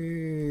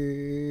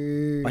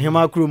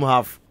ahima krum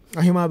half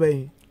ahima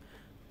bay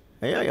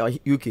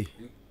UK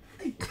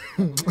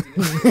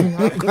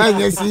I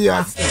can see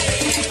us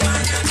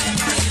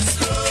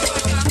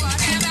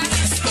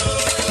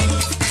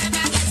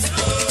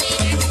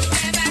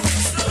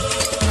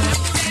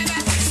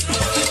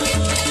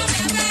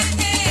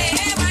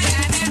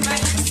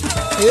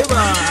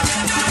eba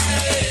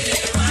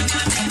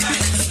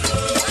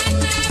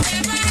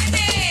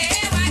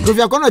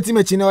Gofia kono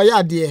timechi na oya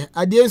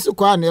ade nsu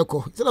kwa na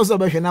eko se no so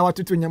be hwe na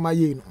watoto nyama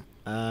ye no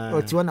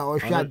oti wona o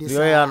hwe ade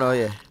sa yo no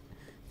ye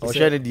o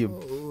hwe ne dim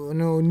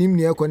no nim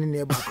ne eko ne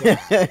ne ba ko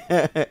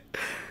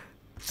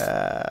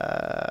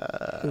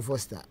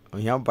Foster o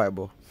yam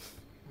bible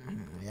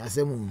ya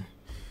semu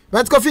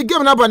but Kofi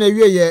game na ba na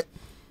wie ye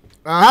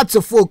Hearts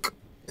of Folk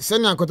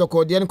senior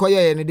kotoko de nko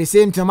ye no the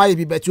same time I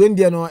be but when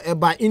they no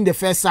eba in the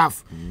first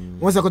half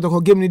once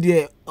kotoko game ni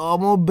de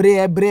omo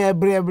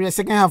bre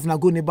second half na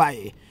go ni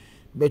buy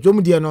but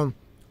omo de no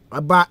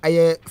aba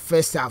aye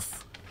first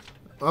half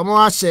omo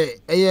ahye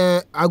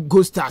aye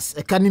Augustus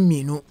e kan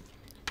minu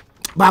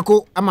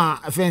bako ama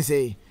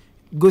offense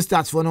Go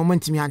Stars for no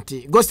money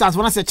ante. Go Stars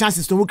for us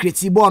chances to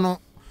create ball no.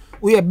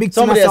 We a big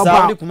team Somebody as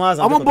well.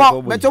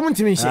 but you want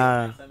to me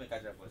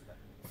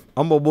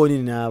Boni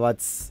na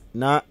but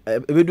na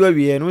ebedu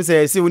awie no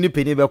say see woni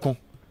peni beko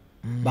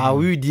ba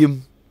we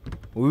diem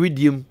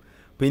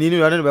peni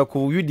no na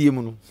beko we diem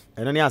no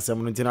eno ne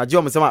asem no ntina age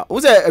omsema wo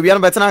say awie no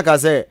betena ka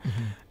say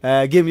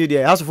game you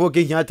there has for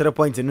get 3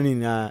 points no ni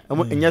na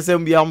enya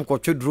sem bia am ko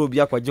twodro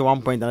bia kwaje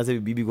 1 point na say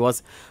bibi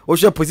because wo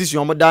share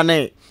position am da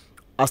na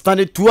a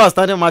standing 2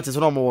 standing matches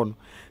no mo won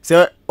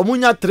say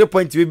omunya 3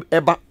 points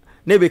eba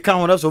na be kan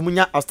ho so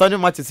omunya a standing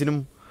matches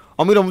ni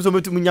omo so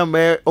metu munya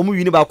me omo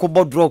wini ba ko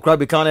bo draw kra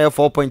be kan na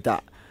 4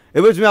 pointer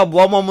e betumi abo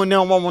omo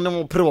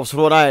ne pre of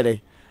soro na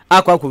ide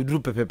akwa ko duru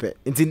pepepe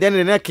nti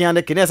den ne kan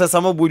de kene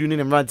sasa ma bodu ni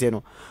ne mrante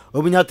no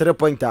omunya 3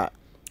 pointer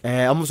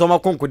omo so ma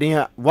konkodin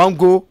ha one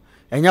goal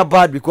enya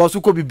bad because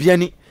uko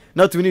Bibiani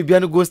na to ni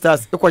Bibiani Go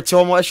Stars e kwa che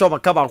omo e show ma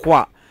kaba ko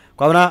a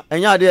kwabna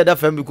enya de da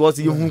fam because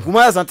yehu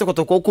kuma asante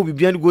kotoko ko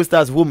Bibiani Go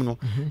Stars home no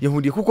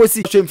yehu de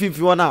kukosi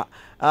twemfimfi wona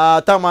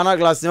tamana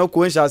glass ne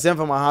ko nsha sem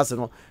from house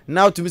no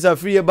now to Mr.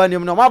 Free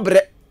Ebanium no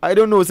mabre I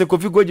don't know say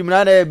Kofi Goji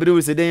na na ebre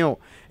we se den yo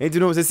enti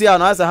no say see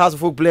as a house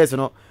folk players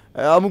no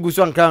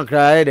amugusu ankan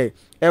kra de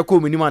e ko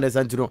minima na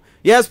santi no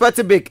yes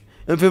party big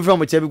mfim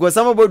from che because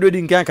some boy do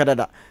din kan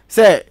kadada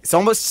say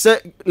some say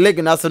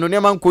leg na so no ne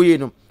man ko ye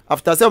no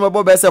after say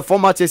boy be say 4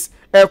 matches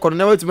e ko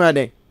no wetumi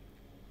ade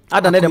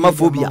ada na de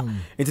mafobia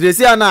enti dey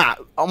say na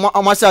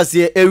amasha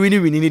se e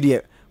wini ni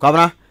de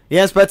kwabna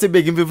yes party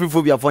big mfim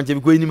phobia for che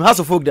because nim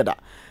house folk dada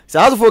say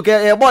house folk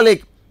e ball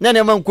leg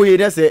na man ko ye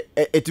na say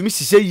etumi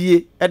hihye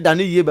yie e da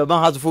ne yie baba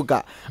house folk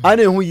a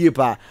ana ehu yie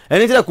pa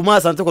eni tire kuma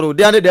asante ko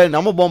de ane de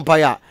na mo bompa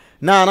ya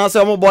na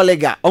say mo ball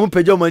leg a mo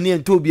pejo mani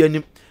ento obi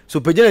anim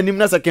so pejo anim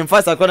na second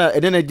fight akona e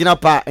de na gina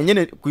pa enye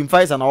ne queen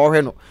fight na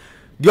ohwe no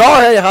de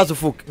ohwe ya house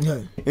folk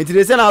enti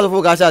dey say na house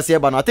folk a sha se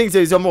ba no I think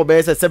say is mo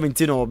be say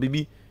 17 or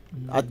bibi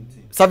at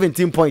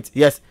 17 points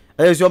yes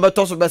is your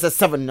better so be say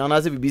 7 na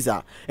say bibi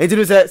sa enti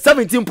dey say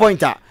 17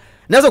 pointer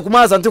na so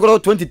kuma asante ko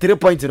 23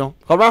 points no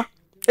kobra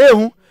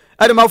ehu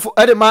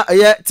Edema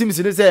ye teams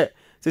ni say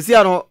see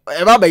ano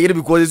e ba yire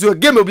because so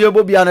game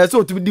obi ana so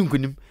otumi di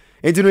nkunim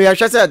enti no ya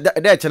hwe say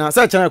de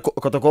chena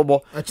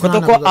kotoko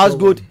as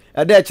good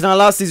de chena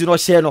last season no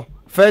share no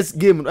first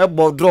game e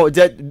ball draw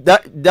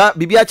that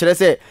bibi a chere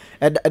say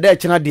de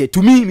chena de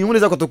to me hu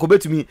say kotoko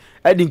betumi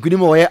e di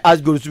nkunim o ye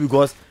as good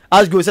because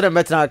as good say dem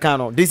betna kan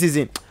no this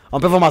season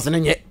on performance no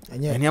nye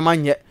enema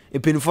nye e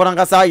penifo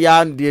rankasa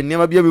ya de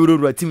enema bia be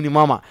wuro team ni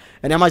mama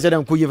enema share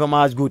dem ko ye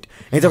as good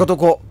enti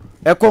kotoko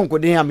e konko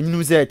den am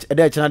nyinu se e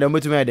de chena de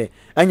metumi e de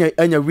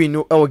anya win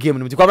no e game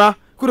no kwabra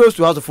kudos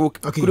to house of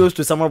folk kudos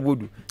to Sama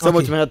Bodu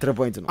Sama to 3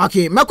 points no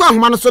okay mekwa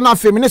ahoma no so na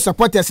feminist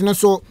supporters no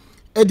so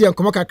e de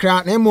nkomo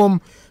kakra na emom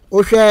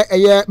o hwe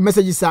eye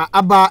messages a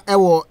aba e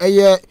wo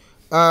eye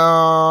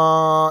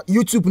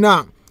YouTube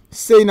na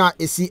say na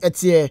esi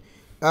etie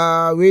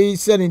we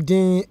send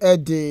din e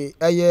de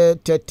eye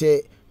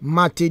tete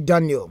Mate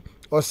Daniel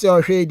o se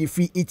o hwe di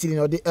fi Italy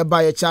no de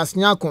eba ye Charles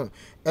Nyakon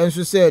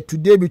enso say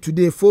today be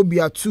today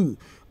phobia 2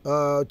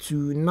 to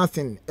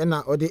nothing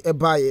ena o de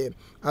eba ye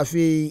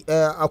afi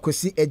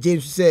akosi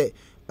James say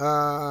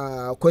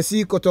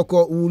kwasi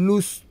kotoko will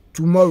lose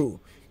tomorrow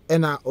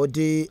ena o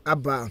de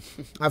aba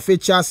afi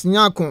Charles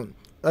Nyakon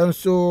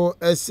enso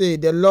say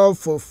the love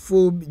for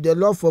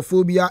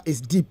phobia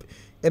is deep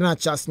ena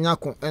Charles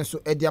Nyakon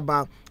enso e de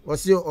aba o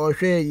se o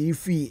hwe yi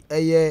fi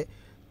eye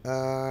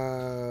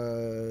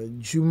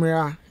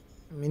Jumera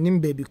minim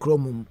baby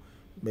chromum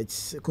but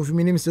kofi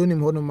minim se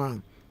onim hono ma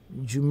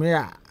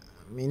Jumera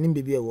minim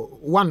baby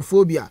one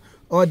phobia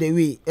all the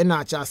way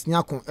ena Charles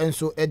Nyakon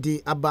enso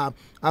edi aba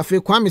afi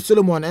Kwame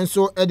Solomon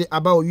enso edi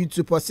aba o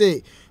YouTube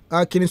say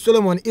King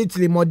Solomon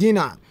Italy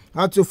Modena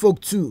how to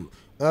folk 2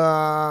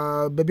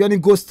 Bibiani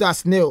Go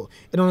Stars nail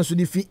ena so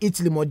di fi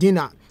Italy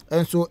Modena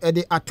enso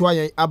edi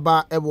atwaye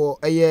aba ewo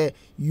eye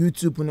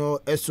YouTube no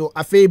eso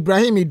afi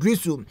Ibrahim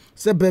Idrisu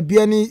say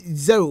Bibiani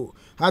 0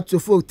 how to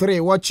folk 3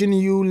 watching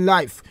you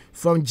live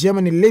from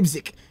Germany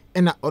Leipzig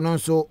ena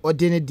ononso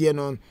odene die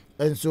no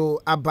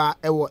enso aba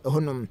ewo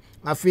honum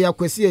afi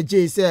akwasi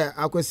J say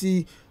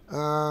akwasi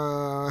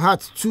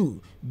heart 2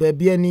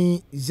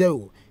 Bibiani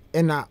 0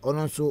 ena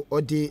ononso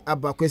odi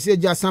aba akwasi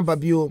J asamba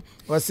bio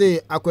o say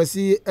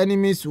akwasi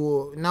enemies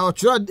wo na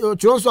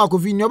ochro so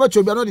akofi nyoba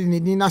chobia no de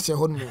ni na hye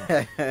honum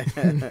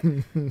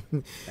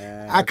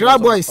Accra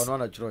boys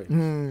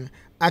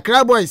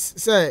Accra boys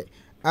say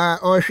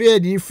o hwe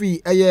di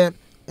free eye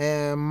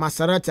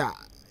Masarata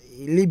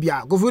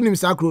Libya go funim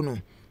sakro no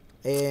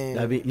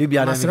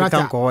Libya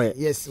na ko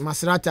yes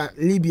Masarata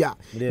Libya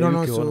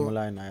no so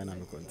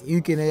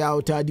you can ya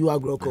utadi wa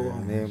groko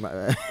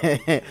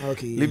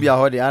okay Libya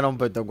ho de anon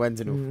peto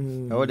gwanti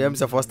no ho de am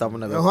se first time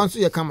na ho nso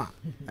ye kama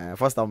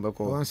first time be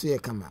ko ho nso ye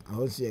kama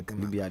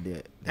Libya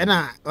de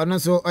ena ono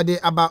so ode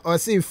aba o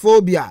say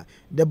phobia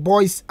the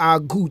boys are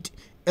good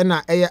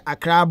ena eye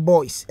Accra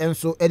boys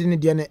enso ede ne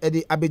de na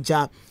ede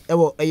abeja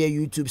ewo eye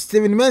YouTube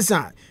Steven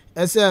Mensah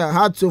as a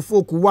hard to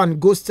folk 1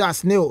 Go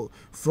Stars nil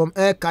from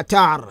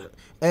Qatar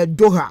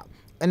Doha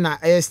na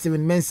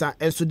Steven Mensah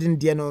enso din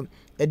de no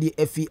edi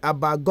efi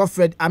aba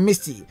Godfred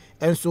Amisti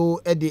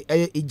enso edi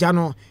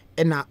ijano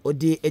na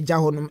odi eja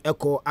honum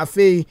eko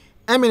afei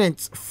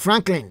Eminent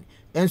Franklin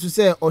enso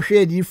se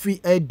ohwe di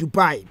free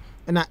Dubai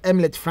na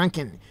Emlet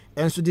Franklin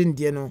enso din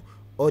de no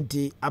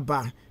odi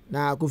aba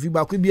na Kofi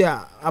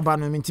Bakubia aba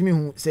no mentimi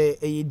hu se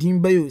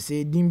dimbayo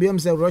se dimbayom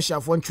se Russia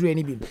fon true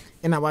ni bi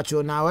na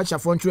wacho na Russia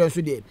fon true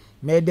enso de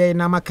mede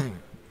na makan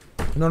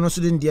no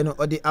so din de no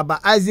odi aba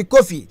Isaac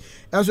Kofi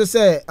enso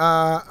se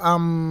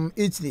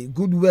Italy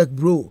good work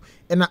bro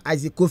na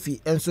Isaac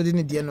Kofi enso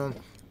din de no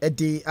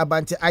edi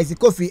abante Isaac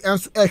Kofi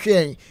enso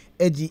ehwen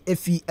edi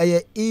efi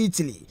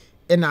Italy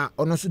na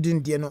ono so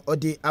din de no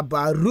odi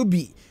aba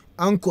Ruby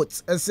Uncut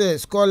say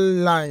score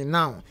line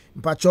now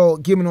mpacho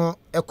game no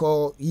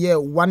echo year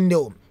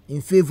 1-0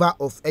 in favor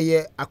of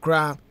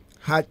Accra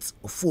Heart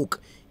Folk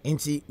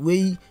inti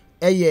we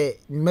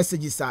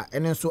messages are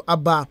and so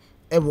aba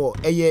ewo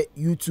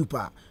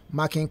YouTuber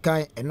marking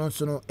kind and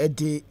also no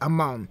edi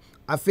amount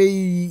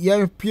afei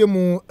yen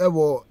piemu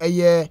ewo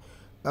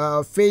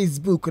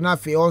Facebook na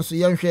afei also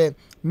yen hwe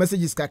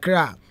messages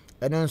kakra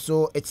and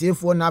also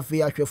etiefo na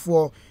afei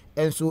ahwefo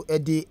enso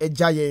edi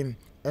ejayen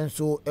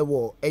enso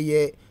ewo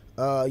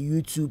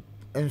YouTube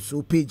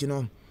enso page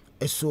no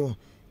eso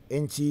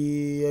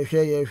enti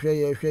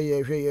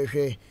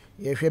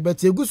ye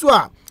beti guso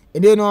a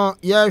ene no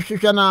ye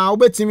hwehwe na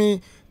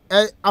obetimi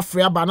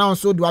afre aba na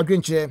nso do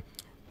adwenche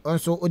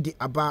nso odi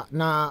aba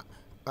na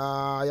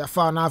ya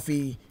fa na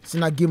afi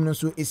sina game no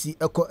so esi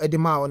eko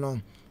edema no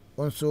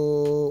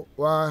nso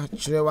wa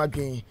kire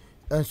wadwen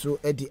nso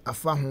edi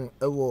afa ho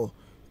ewo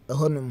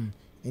ehonum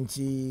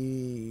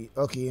enti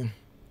okay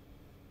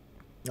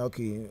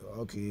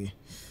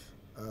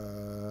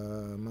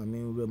mami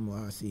remo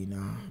hasi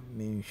na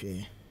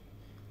menhwe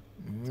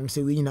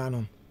mse winyina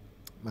no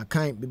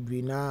makan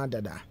bibri na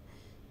dada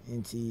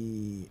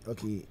enti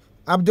okay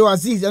Abdul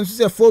Aziz and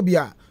say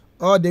phobia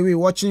all the way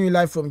watching you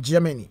live from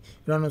Germany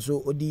no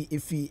so odi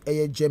ifi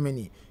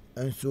Germany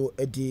and so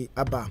edi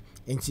aba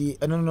enti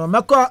no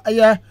mako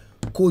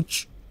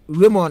coach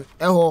Raymond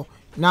eho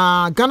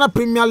na Ghana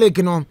Premier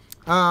League no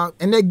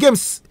and the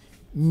games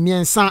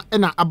miensa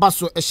na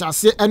abaso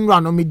ehase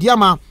enra no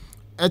mediama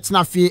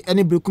etina fi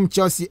ene brekum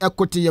Chelsea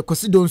ekote ye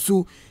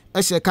kosidonsu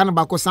ehye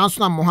kanaba ko sanso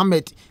na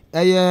Mohammed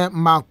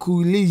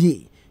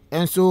Makuliyi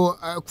enso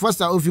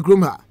Foster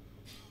Ofikroma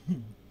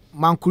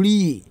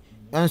Mankuliyi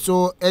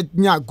enso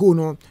etnya go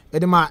no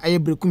edema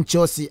brekum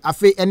Chelsea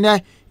afi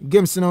ene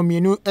games no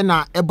mienu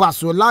na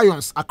ebaso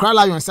Lions Accra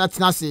Lions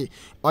atina se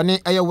one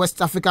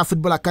West Africa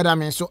Football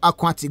Academy so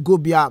akwati go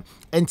bia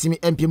entimi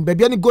empim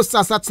Bibiani go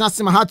stars atina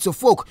se ma Heart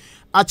Folk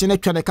achene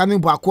twade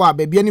kanin bo akwa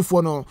Bibiani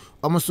fo no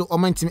omoso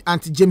omantimi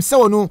anti James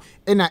Sewo no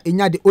na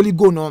enya de only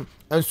go no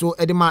enso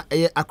edema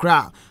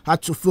Accra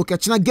Heart Folk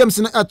achina games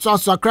no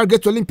so Accra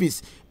Great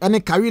Olympics ene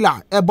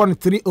Karila born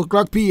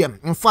 3:00 p.m.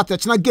 in fact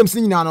achina games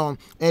ni nyina no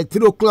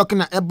 3:00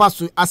 na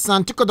ebaso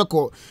Asante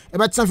Kotoko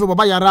ebetan fe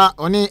baba yara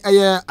one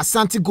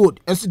Asante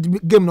Gold enso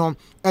game no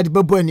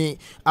Edbeboni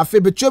afe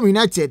Betwam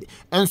United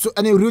enso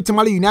ene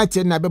Rutamale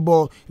United na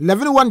bebo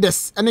 11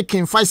 Wonders ene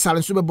King Faisal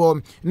enso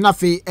bebo na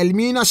fe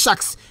Elmina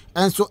Sharks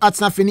enso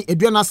atna fe ni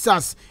Eduana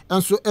Stars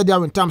enso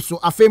Ediawin Tam so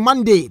afe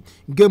Monday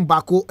game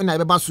bako na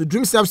beba so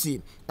Dreams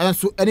FC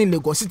enso ene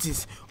Lagos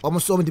Cities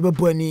omoso de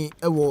beboni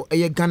ewo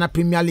Ghana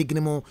Premier League ni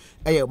mo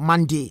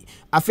Monday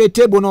afe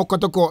table no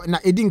Kotoko na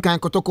Edinkan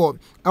Kotoko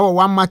ewo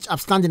one match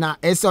upstanding na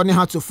ese one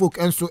Heart Folk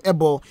enso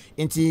ebo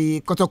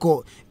inti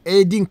Kotoko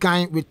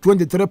Edinkan with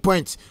 23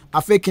 points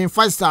afe King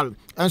Faisal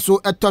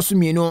enso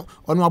etosumi no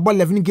ono abo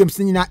 11 games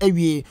nyina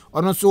ewie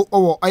ono so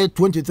owo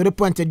 23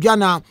 points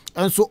Eduana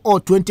enso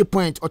 20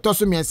 points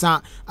otosumi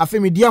ensa afe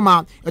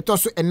Mediama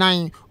etoso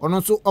 9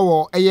 ono so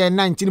owo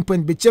 19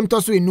 points Bechem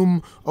toso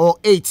enum or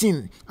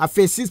 18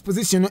 afe 6th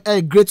position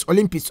Great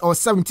Olympics or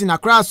 17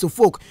 Accra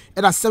Folk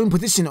at a 7th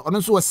position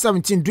ono so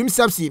 17 Dreams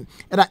FC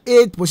at a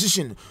 8th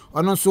position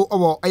ono so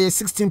owo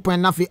 16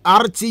 point nafi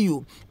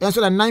RTU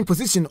enso the 9th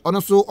position ono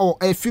so owo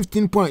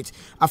 15 points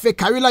afe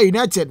Karila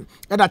United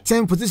at a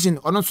 10th position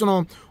ono so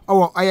no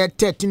owo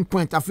 13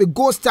 points afe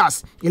Gold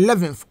Stars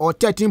 11th or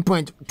 13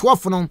 point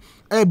 12th no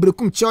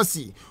Brekum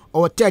Chelsea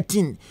or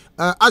 13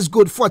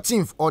 Ashgold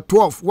 14th or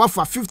 12th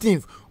Wafa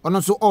 15th or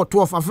also or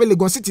 12th afe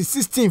Lagos City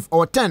 16th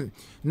or 10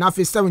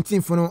 nafi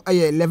 17th no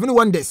 11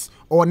 Wonders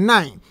or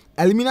 9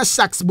 Elmina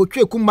Sharks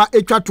Botwe Kumba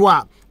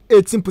Etwatwa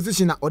 18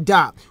 position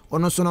oda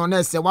ono so no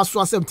na se waso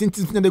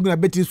 17th na guna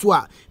beti so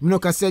a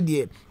minoka said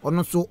ye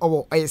ono so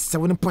owo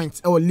 7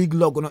 points our league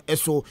log no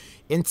eso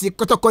enti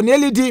Kotoko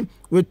LED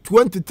with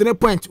 23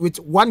 points with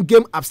one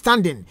game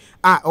upstanding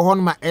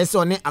ohon ma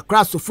eso ne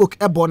Accra Folk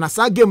ebo na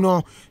sa game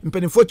no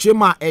mpenifo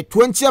chema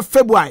 20th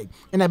February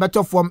in a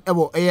better form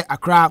ewo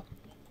Accra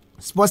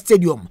Sports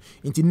Stadium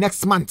into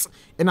next month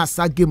in a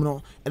sa game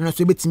no and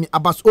so betimi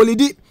abas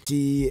olidi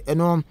ti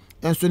eno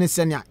enso ne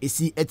senia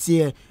esi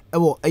etie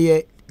ewo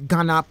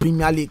Ghana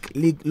Premier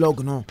League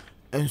log no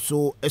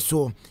enso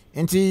eso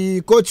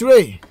enti Coach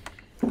Ray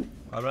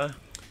alright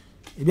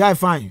e be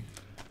fine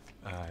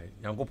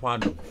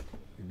yankopon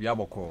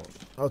Biaboko.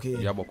 Okay.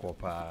 Biaboko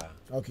pa.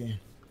 Okay.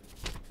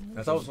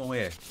 That's also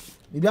where.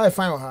 Bibi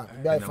fine with her.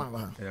 Bibi fine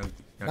with her.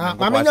 Na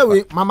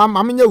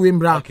mama we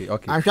mbra. Okay.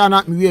 Ahwa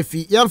na me we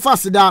fi. Yem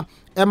fasida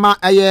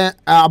Emma aye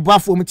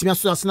aboafo mutimi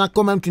so asena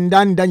comment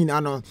ndan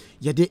nyina no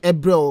ye de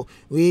ebro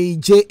we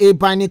JA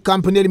Bibiani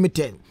Company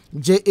Limited.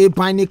 JA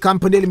Bibiani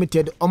Company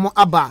Limited omo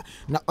aba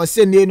na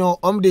osene no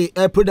de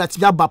product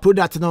yaba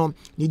product no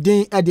ni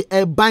din e de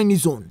Bibiani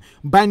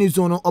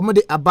zone no omo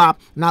de aba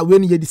na we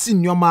ni ye de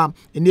sinnyoma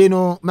ene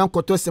no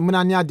menkoto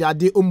semuna ne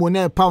ade omo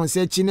na pound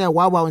se chi na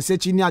wawa on se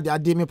chi ni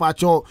ade me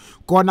pacho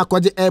ko na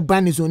koje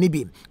Bibiani zone ni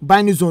bi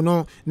Bibiani zone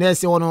no na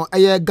ese wono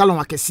eye gallon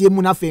akese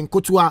mu na fe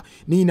nkotoa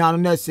ni nyina no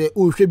na ese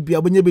ohwe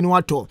bia bonye bi no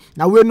wato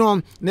na we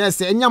no na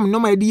ese enyam no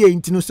ma de ye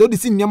ntino so de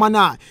sinnyoma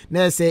na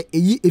ese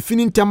eyi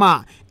efini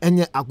ntama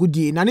enye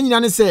agudi na nyina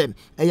ne se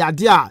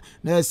eyade a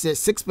na ese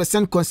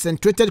 6%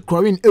 concentrated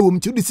chlorine ewom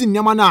ti de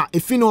sinnyoma na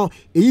efino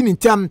eyi ni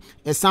ntam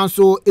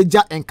esanso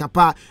eja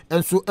enkapa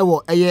enso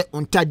ewo eye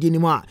ontade ni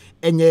mu a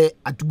enye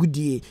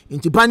agudi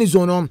nti Bibiani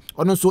zone no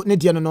ono so ne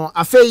de no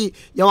afei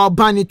ya wa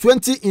Bibiani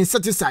 20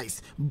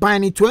 insecticides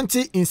Bibiani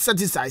 20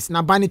 insecticides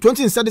na Bibiani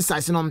 20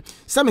 insecticides no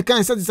some kind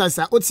insecticides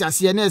a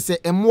otiase na ese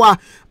emwa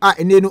a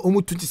ene no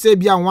omututi se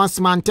bia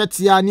once man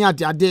tetia ni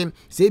ade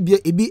se bia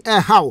ebi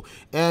how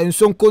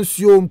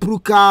nsonkonsuo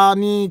mpruka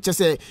ni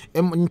chese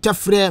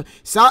ntafre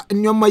sa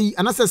nyoma yi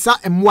anase sa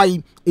emwa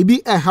yi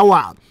ebi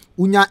hawa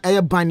unya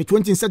Bibiani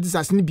 20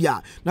 insecticides ni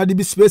bia na de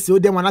bi space o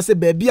dem anase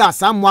ba bia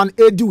someone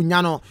edi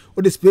unya no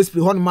o de space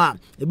free hon ma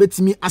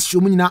ebetimi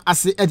ahyo mu nyina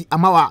ase edi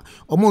amawa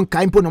omo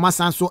nkai mpo no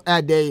masanso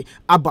ede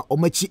aba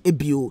omachi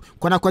ebio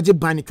kwana kwaje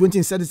Bibiani 20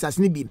 insecticides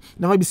ni bi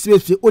na bi space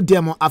free o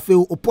dem afe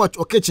o porch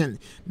o kitchen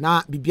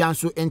na bibia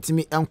nso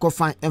entimi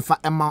enkofan emfa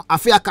ema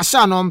afe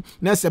akasha no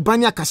na se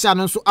Bibiani akasha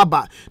no nso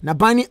aba na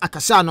Bibiani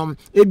akasha no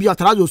ebia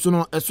tarajo so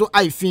no eso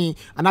aifin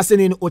anase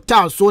ni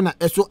hotel so na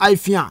eso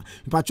aifin a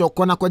pacho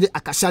kwana kwaje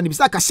akasha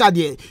bisa akasha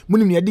de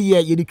munim ye de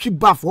ye de twi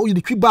baff o ye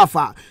de twi baff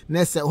a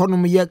na se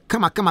honom ye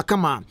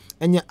kama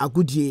enye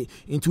agudie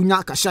ntunya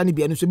akasha ni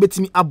bia no so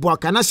betimi abo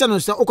aka na hye no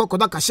se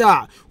okokoda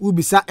akasha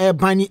ubisa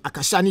Bibiani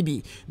akasha ni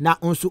bi na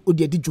onso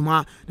odi adi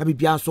dwuma na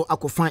bibia nso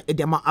akofan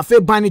edema afa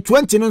Bibiani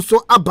 20 no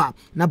nso aba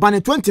na Bibiani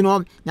 20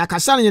 no na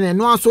akasha ne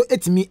no nso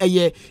etimi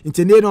eye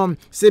ntene no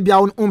se bia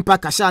on umpa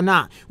akasha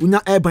na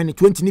unya Bibiani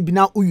 20 ni bi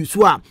na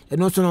uyusu a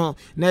eno nso no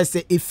na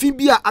se efi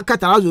bia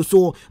akatarazo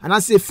so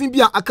ana se efi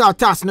bia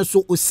akatas no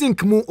so o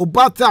sink mu o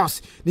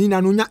bathhouse ni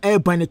na no nya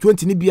Bibiani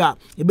 20 ni bia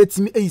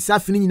ebetimi eyisa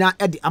fini nyina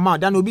ede ama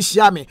da na obi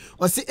hia me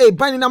o se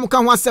Bibiani na muka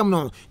ho asem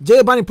no JA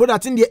Bibiani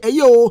product ndi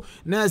eyo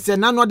na se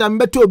na no da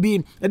mbeto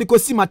bi ede ko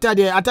si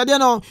atade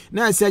no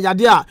na se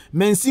yade a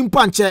mensi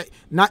mpanche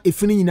na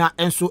efini nyina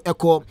enso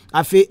eko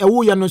afi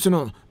ewu ya no so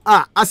no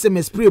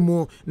asem spray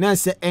mu na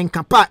se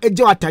enkapa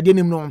eje atade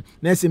nim no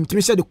na se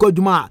mtimi hye de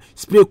kwaduma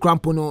spray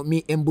crampo no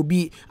mi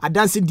embobi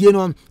adanse die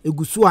no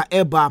egusu a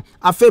eba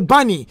afi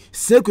Bibiani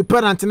snake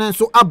parent na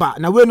so aba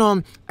na we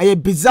no eye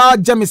bizarre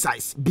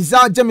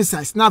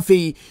germicides na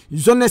afi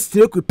zone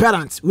snake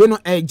parent we no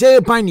JA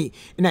Bibiani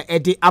na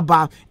ede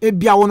aba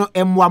ebia wono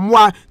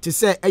emwamoa te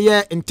se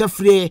eye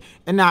ntafre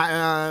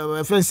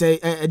na fense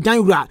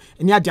danwura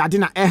ni ade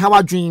na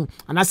ehawa dwen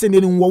anase ne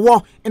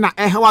nwowo na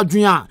ehawa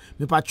dwen a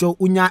mepacho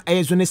unya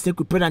zone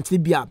snake parent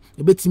bia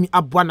ebetimi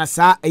aboa na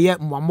sa eye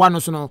mwamwa no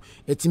so no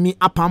etimi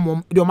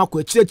apamom de o makọ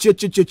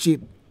echirechirechirechi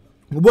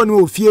Muboni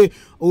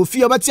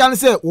ofie obati an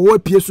se wo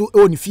pie so e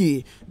woni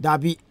fie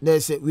dabi there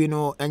say we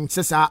know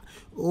ensesa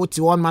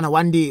oti one man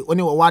one day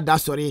oni wo wada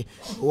sorry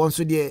won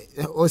so de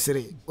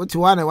osere oti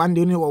one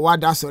day oni wo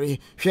wada sorry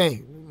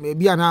hwe me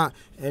bia na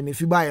me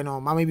fi bae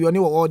no mama bi oni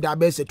wo da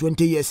be say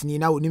 20 years ni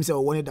na onim se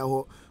wo woni da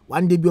ho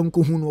one day bi om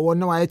ko hu no wo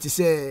na wa yeti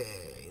se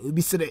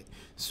obi sere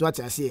so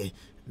atase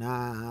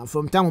na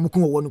from time mo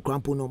kun wo no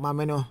crampo no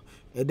mama no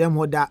edem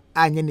hoda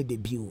anye ne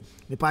debut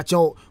me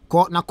pacho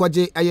ko na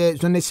koje aye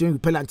zone sirin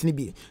repellent ni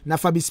bi na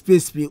fa bi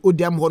space bi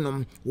odem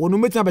honom wonu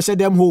metina be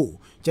shedem ho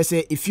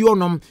chese ifi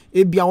onom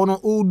e bia wono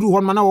odu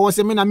hon na wo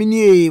se me na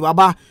mini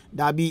baba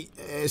da bi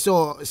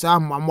so sa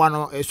mamwa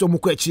no so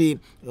mukọ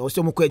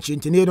achi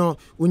ntine no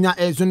unya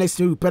zone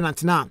sirin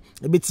repellent na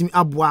ebetimi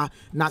aboa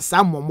na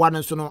sa mamwa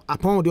no so no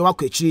apon de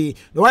wakọ achi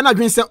de wana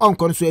dwen se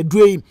onko so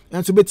edui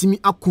enso betimi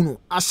akunu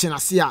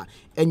ahyenase a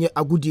enye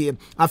agudie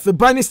afi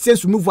Bibiani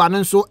sense move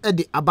an so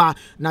ede aba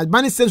na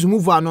Bibiani sense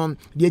move an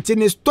de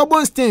etene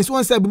stubborn stains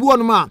won say bibu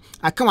won ma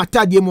aka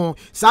watade mu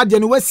sa de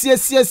no wasie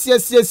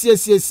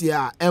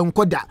a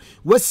enkoda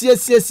wasie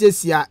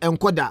a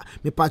enkoda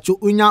me pacho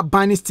unya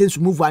Bibiani sense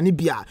move an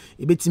bia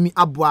ebetimi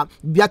aboa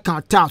bia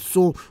kan ta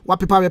so wa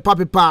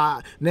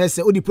pepa na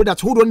say odi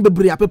product hold on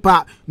bebre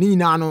apepa ni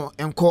nyina no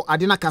enko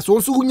ade na ka so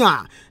nso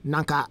unya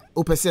nanka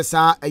opese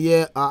sa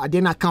eye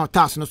ade na kan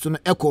ta so no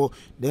eko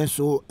den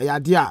so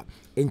ade a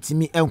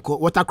entimi enko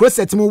water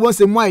crosset mu won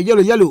se mo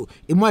yellow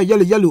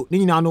ni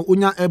nyina no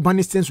onya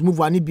Bibiani sense move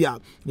ani bia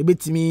ne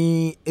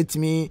betimi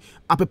etimi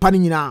apepa ni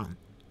nyina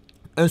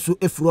enso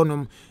efuro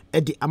nom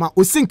edi ama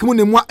osink mu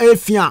ne mo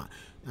afia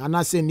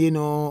anase ni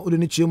no odo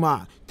ni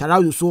chima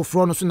tarawo so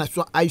fro no so na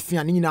so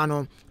aifia ni nyina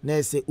no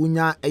na se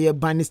unya eye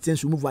ban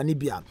stance remove ani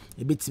bia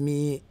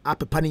ebetimi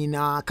apepa ni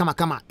nyina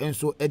kama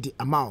enso edi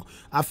amount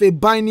afi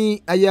ban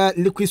ni eye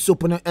liquid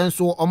soap no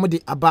enso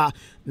omode aba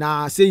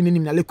na say ni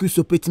na liquid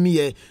soap etimi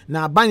ye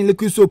na ban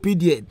liquid soap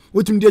die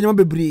otimi die nyama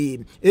bebre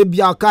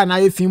ebia ka na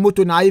aifin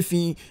moto na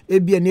aifin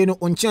ebia ne no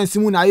onchansi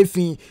mu na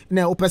aifin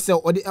na opese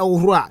ode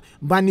ehoro a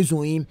ban ni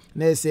zoin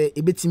na se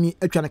ebetimi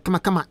atwa na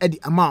kama edi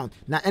amount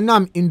na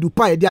enam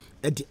indupa edi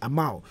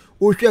amount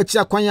o hwe achi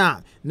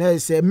akwanya na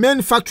se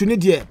main factory ni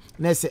de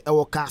na se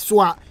ewo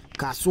kasoa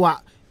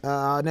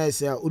na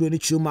se odo ni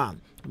chuma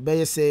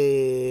be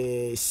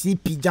se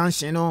CP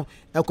Junction no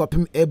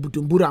ekopim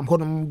ebudumbura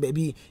amhodom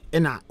baby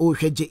na o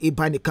hweje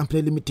Ebani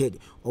Company Limited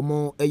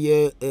omo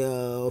eye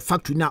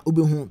factory na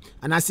obehu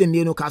anase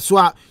ne no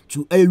kasoa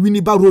to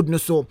Winneba Road no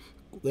so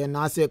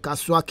na se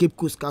kasoa Cape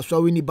Coast kasoa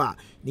Winneba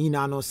ni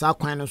na no sa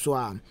kwan no so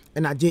a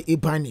na je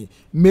Ebani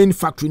main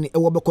factory ni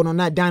ewo bekono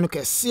na dan no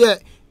kese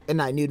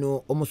na ni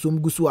no omo so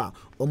mgusu a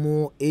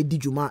omo edi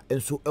djuma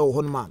enso ewo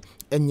honoma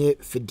enye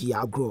fidi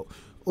agro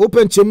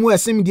open chemu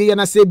esim die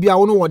na se bia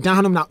wono wodan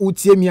hanom na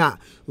utie mi a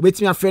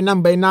obetimi afre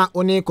number na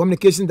one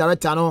communication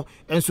director no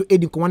enso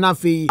edi komo na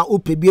afei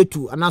ope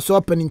bietu ana so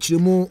open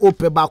nchiremu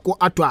ope bako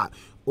ato a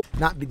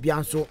na bibia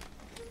nso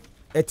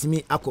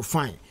etimi akọ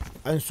fine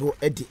enso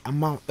edi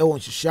amount ewon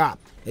hihia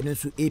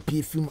enso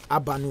AP film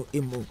abano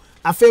emu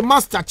afi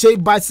master Che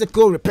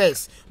bicycle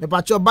repairs me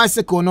pacho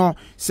bicycle no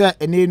se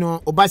ene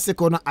no o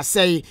bicycle no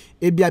asai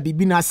ebia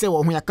bibi na se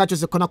wo ho ya kacho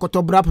se kona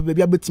koto bra pa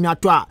bebia betimi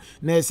ato a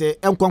na se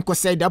enkonko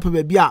sai da pa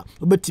bebia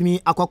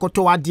obetimi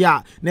akokoto wade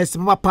a na se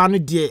papa no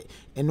de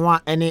eno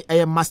a ene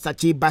master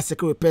Che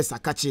bicycle repairs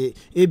akache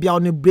ebia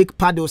on brake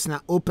paddles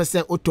na o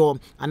pese auto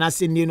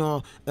anase ni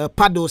no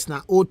paddles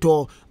na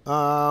auto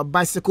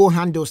bicycle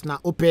handles na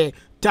ope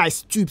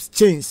ties tubes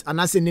chains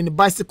anase ni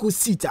bicycle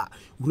seater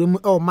room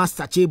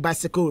master Che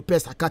bicycle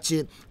repairs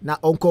akache na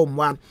onko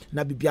mwa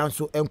na bibia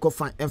nso enko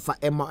fan emfa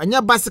emma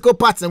anya bicycle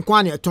parts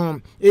enko na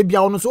eton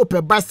ebia ono so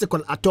ope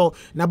bicycle ato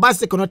na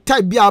bicycle no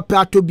type bia ope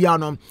ato bia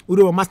no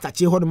uro master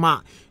Che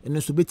hodoma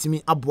eno so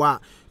betimi aboa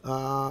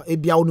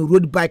ebia ono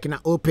road bike na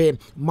ope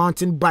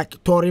mountain bike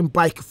touring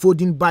bike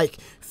folding bike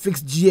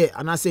fixed gear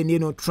anase ni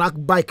no track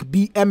bike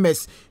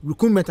BMS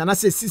recruitment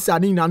anase sisa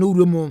ni na no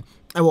uremu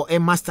ewo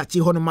master Che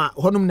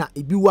honum na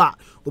ebiwa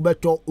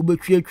obeto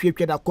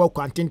obetwe da kwa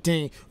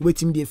kwantenten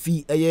obetim de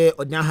fi eye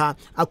odaha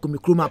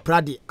akomikroma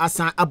prade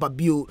asan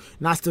ababio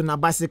na still na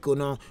bicycle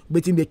no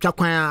obetim de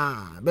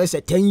twakwan be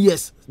say 10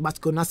 years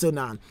bicycle na so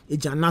na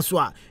ejana so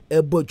a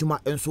ebo djuma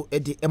enso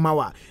ede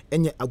emawa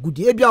enye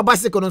agudi ebia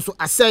bicycle no so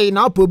asai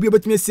na opo obi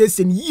obetim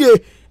sesen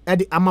ye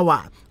edi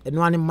amawa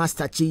eno ani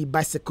master Che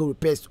bicycle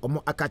repairs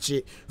omo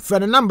akache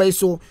friend number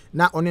iso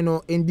na one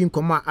no ending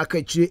koma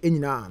akachire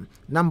enyina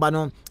number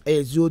no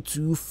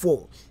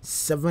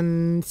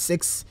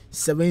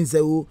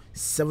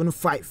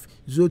 024767075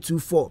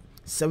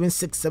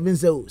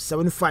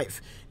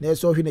 024767075 na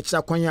so hwe na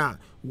kira kwanya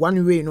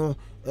one way no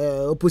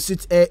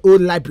opposite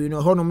old library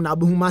no honom na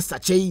abuhu master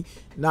Che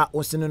na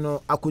osene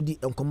no akodi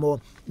enkomo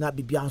na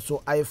bibia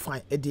nso I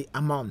fine edi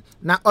amount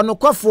na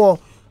onokofo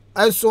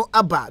also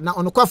aba na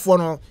onokwafo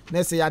no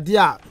na se yade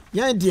a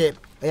yan de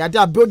yade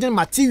a building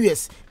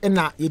materials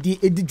na yedi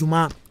edi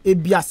djuma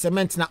ebia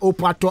cement na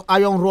opato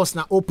iron rods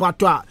na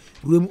opato a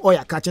room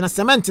oya kache na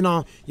cement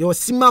no your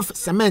smart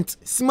cement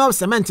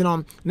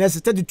no na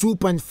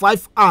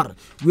 32.5R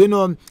we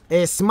no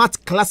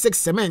smart classic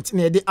cement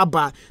na yede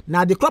aba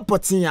na the crop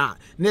potin a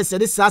na se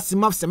this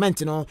smart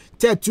cement no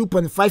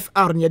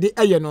 32.5R na yede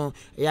eye no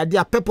yade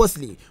a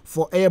purposely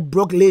for a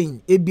block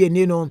lane ebia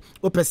ne no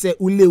opese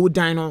ule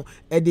udan no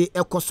ede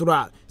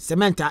ekosoro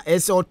cement a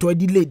ese auto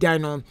edi lay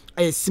dan no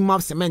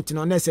smart cement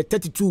no na se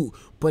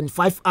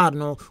 32.5R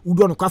no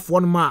udo no kwafo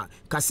no ma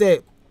ka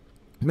se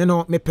me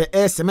no me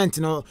pe cement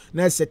no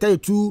na se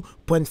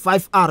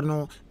 32.5R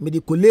no me de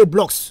kole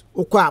blocks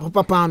okwa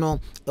papa no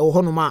e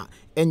wo no ma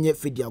enye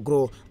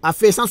fidiagro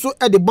afi sanso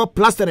e de bo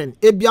plastering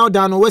e bia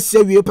oda no wase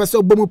wie pese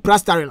obomu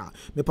plastering na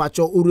me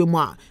pacho uremu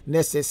a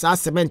na se sa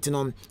cement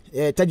no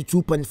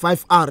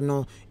 32.5R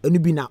no enu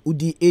bi na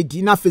udi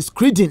edi na face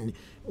screening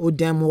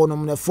odem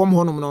honom na form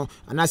honom no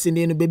anase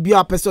ne no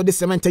bebia pese de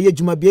cement ye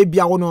djuma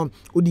bia wono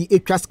odi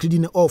etwa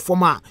screening all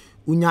form a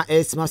unya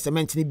smart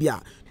cement ni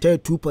bia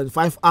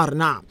 32.5R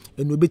na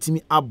enu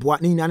betimi aboa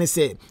ni nyina ne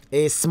se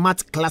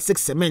smart classic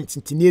cement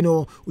ntine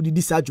no odi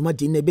disa adwuma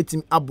de na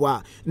betimi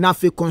aboa na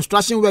fe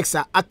construction works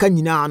aka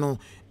nyina no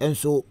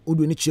enso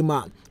odu ni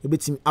chima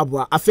betimi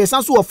aboa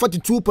afesan so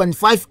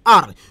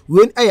 42.5R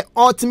when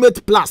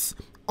ultimate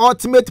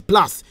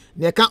plus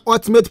na kan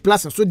ultimate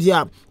plus so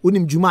dia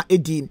onim djuma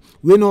edi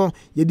we no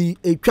yedi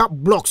etwa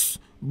blocks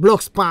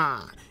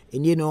pa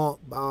eni no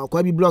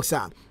kwa bi blocks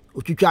a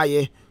otwitwa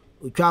ye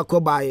utwa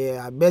koba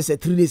bese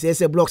 3 days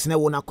ese blocks na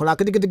wona kola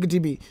kitikiti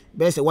bi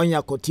bese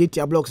wanya ko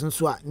tietia blocks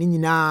nso a ni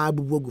nyina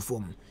bubugu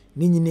fom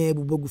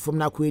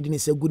na ko edi ne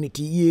se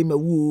guniti ye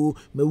mawu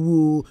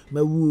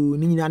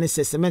ni nyina ne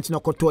se cement na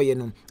kotoye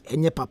no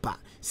enye papa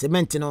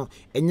cement no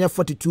enye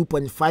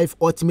 42.5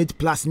 ultimate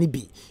plus ni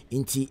bi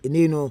nti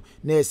ene no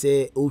na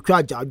se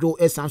otwa jajo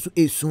esanso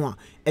esu a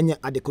enye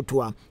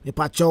adekotoa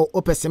mepa cho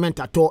ope cement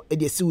ato e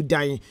de siw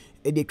dan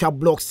e de twa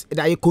blocks e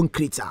da ye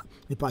concrete a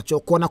mepa cho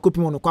corner copy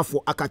mo no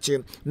kwafo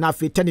akache na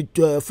fe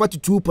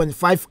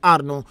 42.5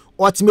 R no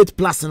ultimate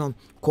plus no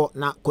ko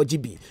na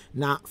kojibi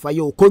na fa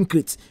yo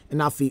concrete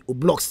na fe o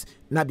blocks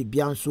na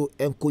bibia nso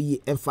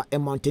enkoyi emfa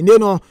mountain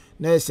no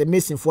na se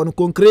mason for no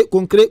concrete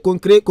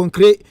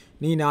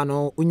ni na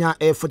no unya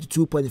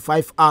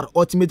 42.5 R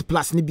ultimate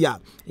plus ni bia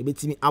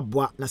ebetimi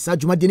aboa na sa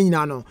dwuma de ni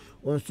na no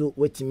onso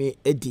wetimi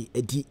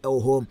edi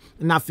ho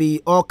na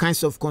fe all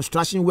kinds of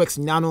construction works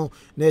na no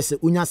na se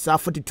unya sa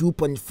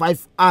 42.5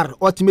 R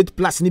ultimate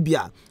plus ni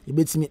bia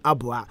ebetimi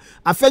aboa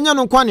afenya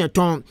no kwa ne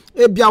ton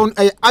ebia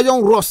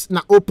iron rods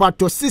na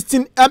opato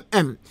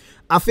 16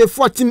 afe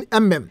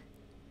 14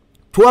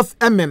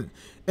 12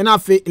 and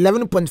afe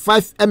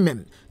 11.5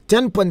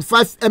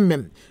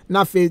 10.5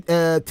 na fe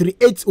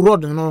 38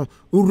 rod no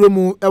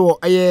uremu ewo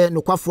eye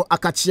no kwafo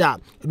akachia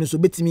no so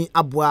betimi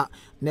aboa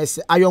na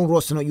se iron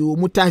rods no you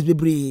mutas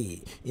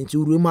bebre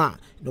into uremu a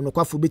no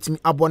kwafo betimi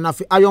aboa na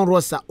fe iron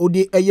rods a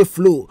odi eye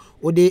flow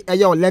odi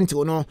eye length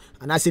no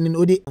anase ni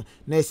odi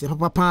na se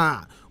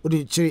papa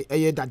odi chiri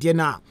eye dade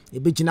na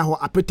ebegina ho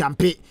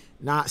apetampe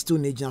na still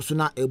na gina so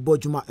na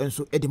ebodjuma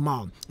enso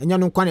edima enya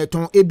no kwa na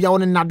ton ebia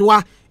won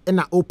nadoa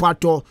na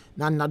opato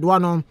na nadoa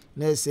no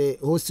na se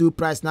wholesale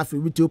price na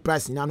retail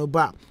price na no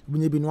ba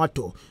bunye bi no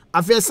ato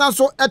afesan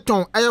so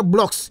eton aye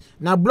blocks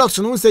na blocks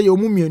no se ye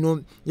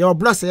omumienu ye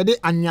blocks ye de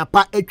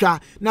anwapa etwa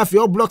na fe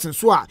blocks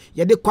so a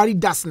ye de quality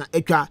das na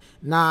etwa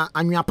na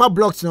anwapa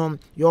blocks no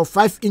ye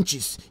 5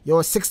 inches ye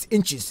 6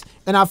 inches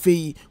and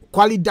afi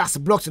quality das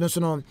blocks no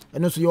so no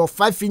and so your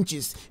 5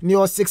 inches ni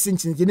your 6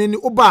 inches ni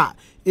oba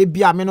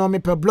ebia me no me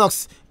per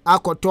blocks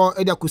akoto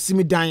ede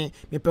akosimi dan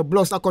me per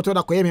blocks akoto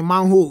da koye me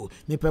manhole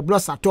me per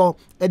blocks ato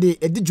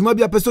ede djuma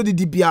bia peso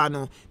di bia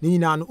no ni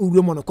nyina no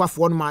uremo no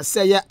kwafo no ma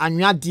se ye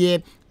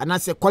anwade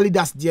anase quality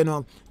das die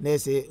no na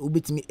se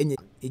ubetimi enye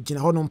ejina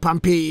ho no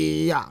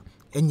mpampe ya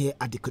enye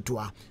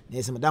adekotoa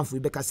na se madam fu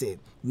ibeka se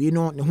we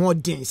no ne ho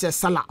den se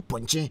sala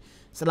ponche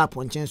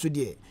so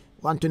die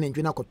wanto ne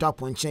ntwe na koto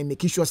ponche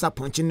make sure sa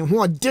ponche ne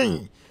ho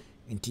den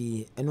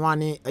nti eno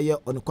ane eye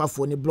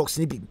onokwafo ne blocks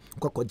ne bi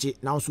kokoje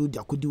na so di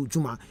akodi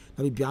udwuma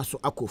na bibia so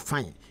akọ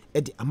fine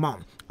e di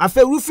amount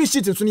afa roofing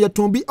sheet nso ne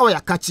ton bi o ya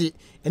kache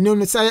eno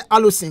ne say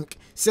alosink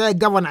say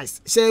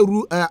galvanized say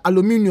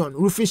aluminium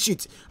roofing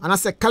sheet and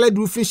say colored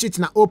roofing sheet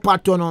na o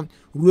pattern no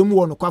ruemu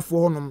onokwafo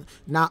honom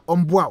na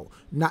omboa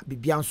na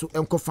bibia nso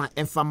enko fan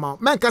enfama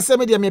menka se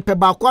me de me pe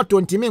ba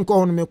kwato ntimi enko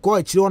honom me ko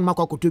akire honom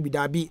akwakoto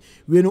bidabi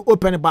we no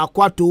open ba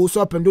kwato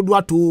so open dodo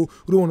ato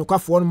ruemu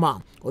onokwafo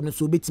honom ono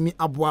so betimi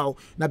aboa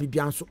na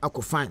bibia nso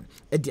akọ fine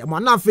e de ama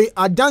na fe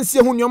adanse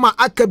hu nyoma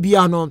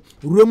akabia no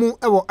ruemu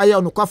ewo aya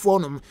onokwafo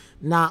honom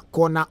na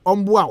ko na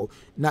omboa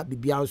na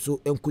bibia nso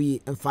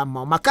enkoyi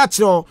enfama maka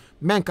kire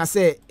menka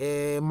se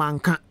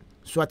manka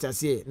so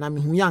atase na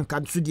mehu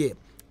yanka so de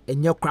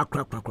enye kra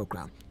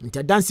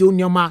nta danse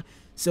onyoma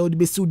se odi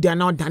besi udan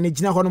na odan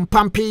gina hono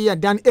pampe ya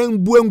dan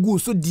engu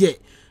so de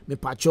me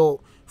pacho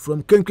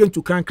from krenkren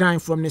to kran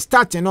from the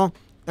start no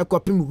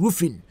ekopim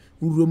roofing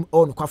urum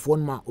on kwafo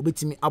no ma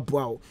obetimi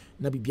aboa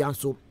na bibia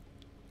nso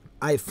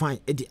I fine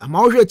edi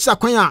ama ohwe chi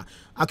akwan a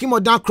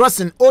akimodan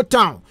crossing old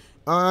town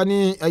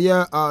ani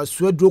aya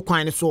suadro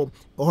kwan ne so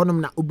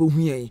ohonom na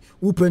obehu yen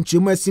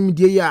upanchemu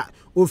asimdie ya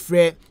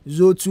ofre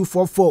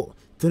 0244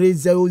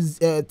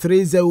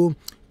 30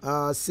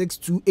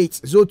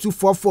 628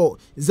 0244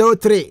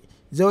 03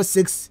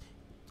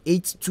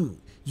 0682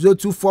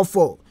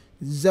 0244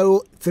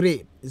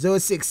 03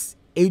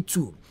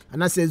 0682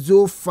 and I say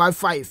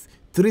 055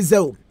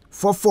 30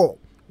 44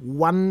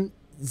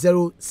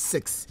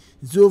 106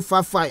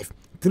 055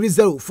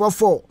 30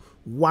 44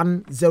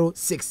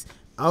 106.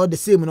 All the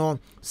same no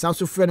sounds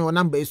so friend or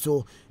number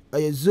so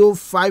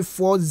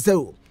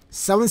 0540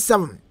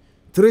 77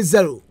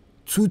 30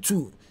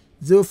 22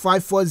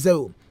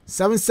 0540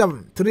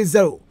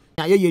 7730.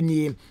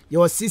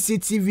 Your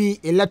CCTV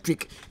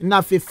electric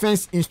na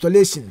fence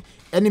installation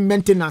any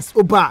maintenance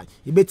oba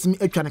you bet me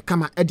etwa na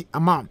kama edi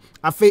amount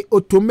afi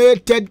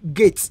automated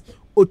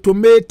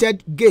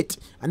gate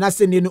and I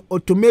say no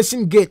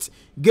automation gate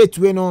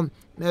we no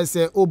na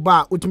say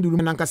oba otumdi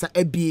room na nkasa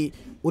abi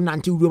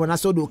unanti room na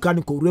so do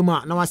kan ko room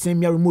na wasen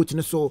me remote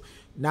no so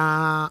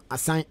na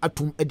assign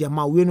atum edi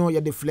amount we no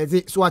ye de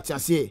flexi so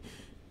what say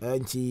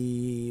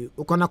nti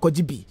ukona ko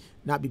jibi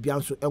na bibia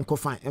nso enko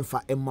fan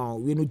emfa emma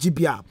we no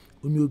jibi a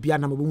oni obi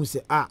na mabu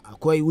se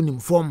akoy unim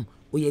form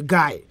oye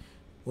guy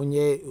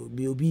onye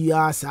obi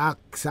ya sa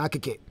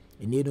keke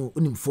eni no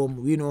unim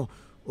form we no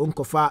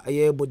onkofa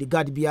ye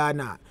bodyguard bia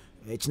na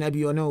china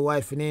bi ono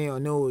wife ne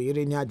ono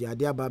yire ni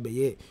ade aba be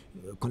ye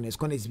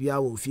connect bia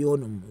wo fi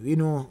onum we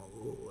no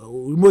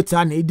remote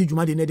na edi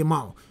dwuma de ne de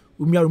ma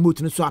umia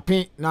remote no so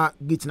apen na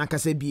gate na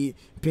kasa bi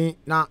pen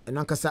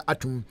na kasa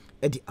atum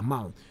edi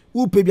amount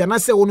upe bia na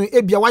se wono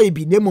ebia waye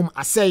bi nemum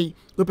asai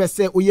we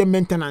pese oye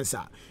maintenance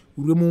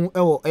uremu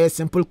ewo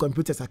simple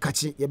computers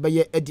akachi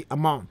yebeye edi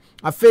amount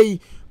afei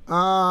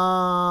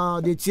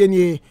de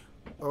tieni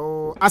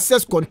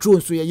access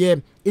control so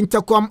ye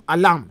intercom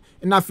alarm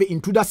na afei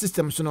intruder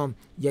system so no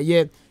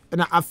ye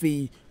na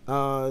afei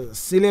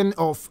ceiling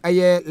of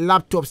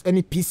laptops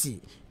any PC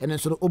and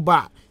so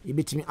oba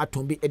yebetimi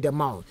atombi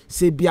edamount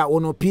say bia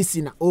wono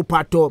PC na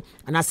opato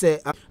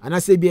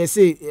anase bia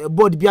say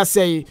board bia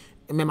say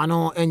mema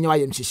no enyewa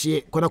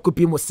yemhihye kona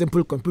copy mo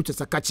simple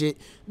computers akache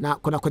na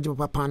kona kwaje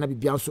papa na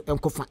bibia nso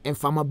enkofa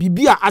enfama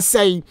bibia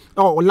asai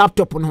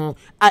laptop no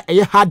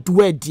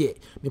hardware die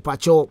me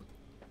pacho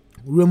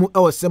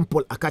remu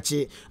simple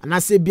akache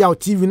anase bia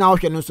TV na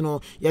ohwe no so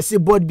no yesi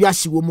board bia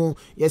hyewo mu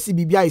yesi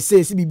bibia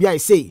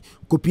ise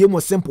copy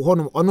mo simple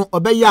hono ono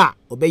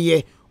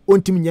obeye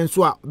ontim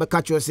nyenso a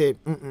obeka cho se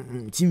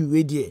TV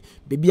we die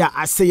bibia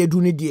asai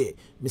edu ne die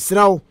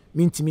misraw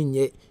mintimi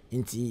nye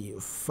nti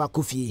fa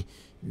kofi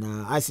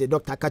na I say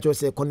Dr. Kacho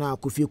say kona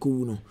kofi ko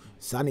wu no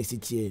sa na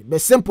sitie be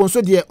simple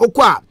so de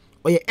okwa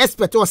oye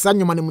expert o sa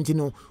nyoma ne munti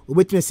no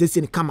obetime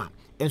sese ni kama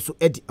enso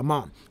edi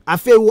amount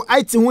afi wo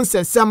IT hu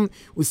sensem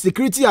wo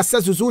security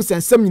access hu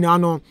sensem nyina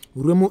no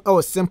remu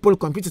simple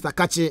computer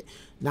takache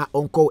na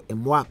onko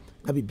emwa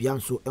na bibia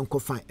nso enko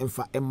fine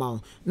emfa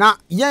amount na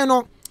yen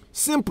no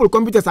simple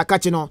computer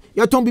takache no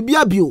yeton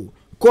bibia bio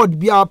code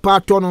bia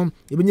pato no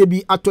ebenye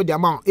bi ato de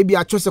amount ebi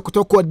acho se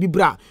koto code bi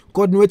bra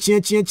code no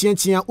chien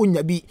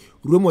unya bi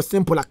romo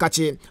simple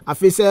akache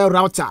afese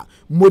router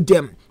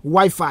modem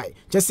wifi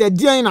chese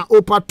dia na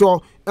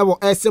opato ewo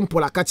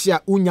simple akache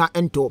a unya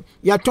ento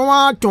ya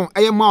ton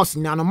mouse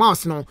na no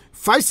mouse no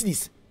 5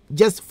 cedis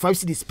just 5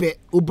 cedis per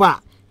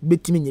oba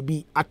betimi nya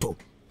bi ato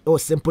ewo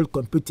simple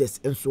computers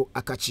enso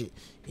akache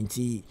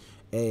nti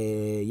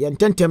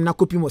yententem na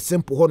copy mo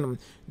simple honum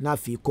na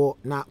fiko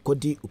na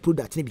kodi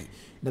product ne bi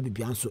na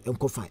bibia nso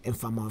enko fan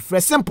enfama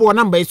fresh simple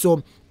number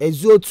iso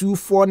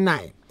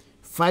 0249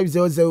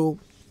 500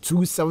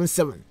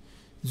 277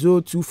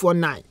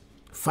 0249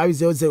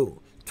 500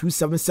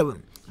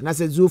 277 and I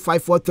said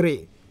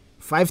 0543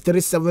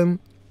 537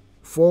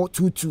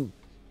 422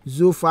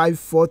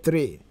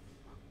 0543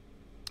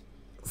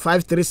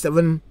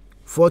 537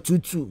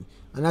 422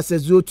 and I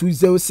said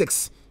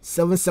 0206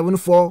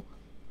 774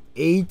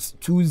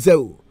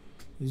 820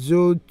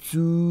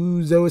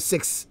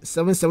 0206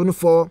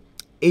 774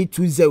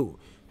 820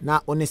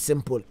 na one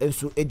simple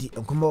enso edi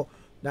enkomo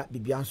na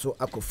bibia nso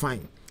akọ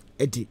fine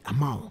edi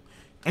amount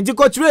enti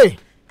coach Ray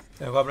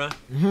kwabra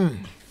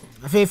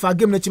afi fa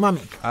game na chima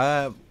me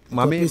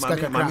mami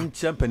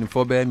champion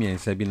for be me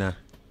ensa bi na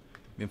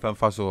me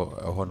pamfa so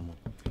ho no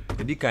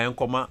edi kan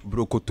nkoma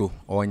brokoto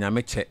o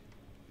nyame che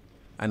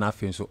ana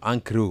afi so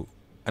ankro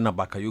ana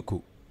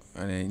bakayoko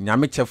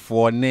nyame che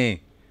fo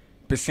ne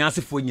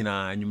pesianse fo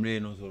nyina anwumre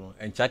no so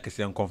encha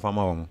kese confirm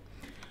awon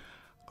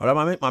ora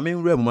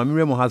mami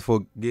remo has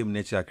for game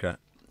nature Accra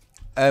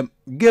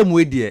game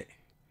we de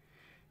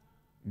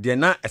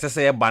na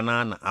esese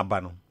banana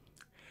abano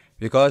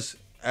because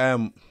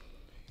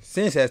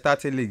since I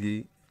started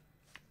league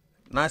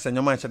na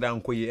senyoma cheda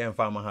nkoyi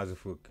enfama has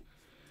folk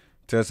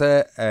to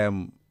say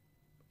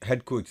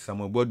head coach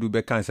Samuel Bodu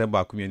be kan say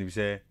ba kumia ni bi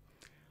say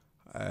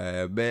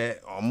be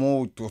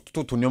omo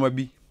to nyoma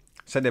bi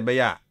say de be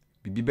ya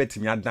bibi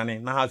betimi adane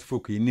na has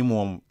folk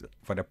inimum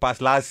for the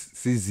last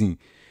season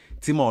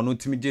team on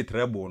team J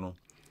treble no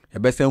e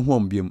be say hu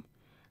ombiem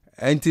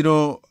enti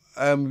no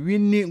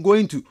winning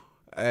going to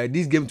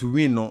this game to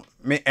win no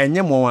me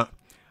enye mo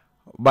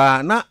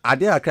ba na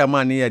ade Accra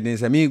man ne yedin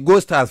say me go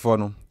stars for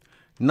no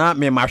na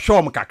me ma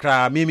show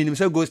kakra me nim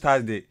say go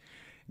stars they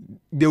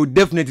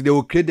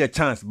will create their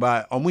chance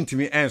but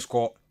omuntimi end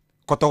score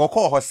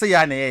kotokoko ho say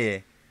ya na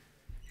ye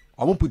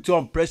omu put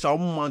on pressure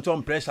omu mount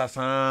on pressure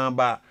san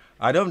ba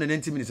I don't know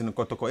 90 minutes in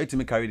Kotoko, 8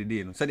 me carry the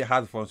day. No, said they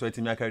had fun, so 8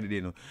 me carry the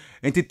day. No,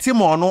 and the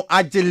team on no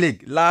Agile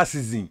League last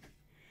season.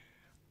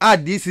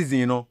 This season,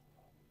 you know,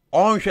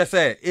 on she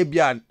say,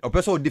 Ebia, a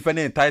person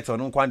defending title,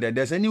 no quantity.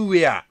 There's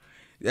anywhere.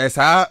 Yes,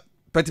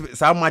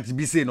 some match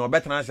be saying, no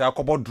better than say a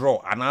couple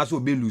draw, and also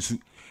be loose.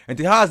 And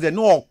it has the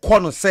no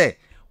corner say,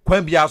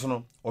 Quen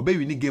Biasono, or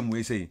baby ni game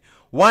we say.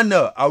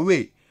 1-0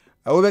 away.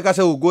 I will make us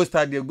say, go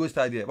start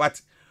there.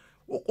 But,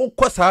 of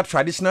course, our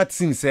traditional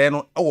team say,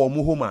 no, our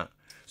Muhoma.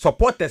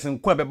 Supporters in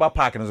Kwebeba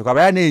Park and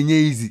so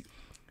easy.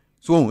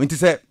 So it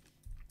say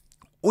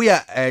we are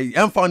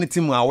found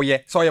team we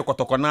so your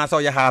kotokona so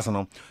your house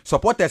no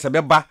supporters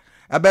beba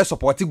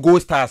support Go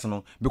Stars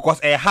no because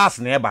a house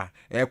neighbor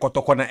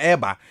kotokona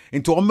eba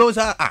into almost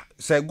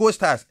say Go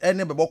Stars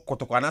any beba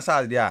kotokona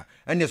sa there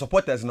and the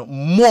supporters no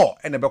more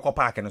and the Beko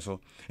Park and so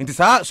into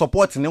sa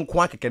support in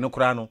kwa keke no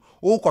kra no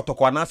o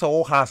kotokona sa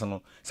o house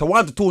no so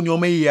 1 to 2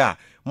 nyoma ya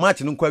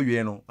match no kwa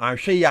wie no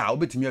anhwe ya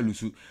obetimi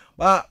alusu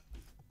but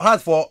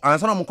as for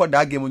answer no call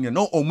that game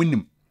no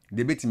omunim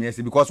they bet me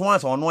because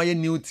once on one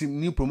new team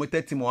new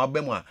promoted team or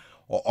abema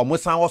or mo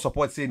san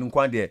support say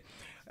nkwan there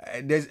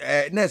there's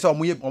next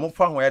omo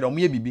fan where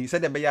omo bibi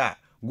said they ya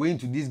going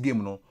to this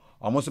game no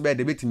almost be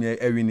they bet me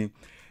winning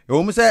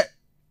omo say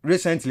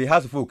recently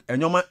has folk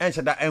enyoma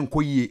encheda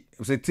enkoyie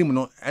say team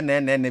no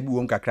na bi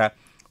won kakra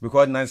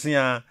because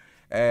nansia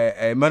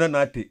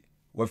manonate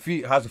wa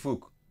fi house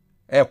folk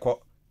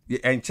eko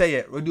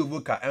enche radio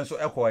vocal enso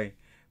ekoi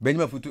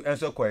Benjamin Futu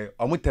enso ekoi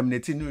omo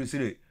terminate new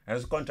resire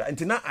enso contract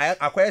ntina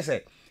akoye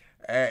say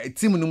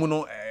team no mu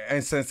no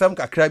ensensam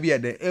kakra bi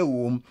ede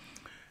ewom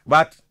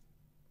but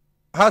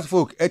house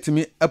folk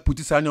etimi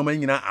aputi sa nyoma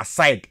nyina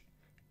aside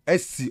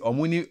esi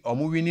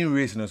omo winning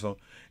race no so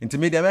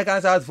ntimi the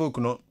American house folk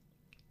no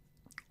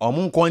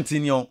omo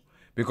continue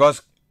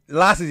because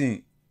last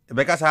season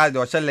because has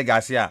the shell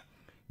legacy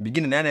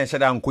beginning na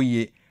sheda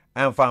nkoye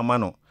amfa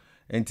amano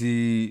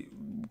enti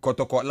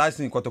kotoko last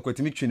season kotoko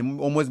timi twin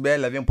almost be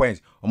 11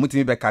 points omo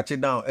timi be catch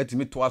down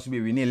etimi to aso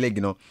be winning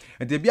league no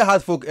enti bia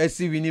house folk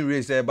esi winning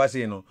race ba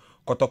say no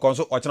kotoko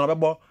so ochena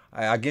bebo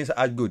against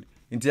as good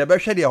enti e be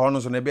hwe de ho no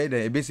so na be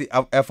de e be si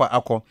efa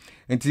akọ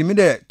enti mi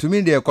de to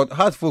me de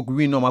house folk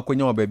win no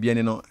makonya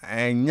obabiani no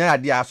enya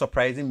ade a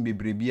surprising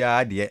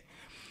bebrebia de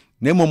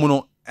na momu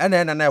no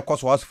na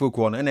ekoso house folk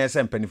no na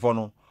ese mpanifo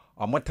no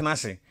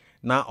omotenase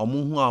na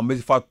omuhu a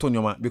mezifa to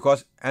nyoma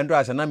because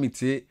Andrew na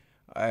mitie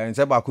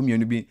nse ba ko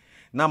mienu bi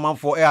na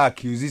manfo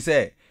accuse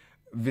say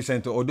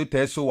Vincent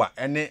Odoteso wa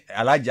ene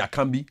Alaji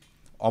Akambi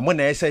omo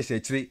na ese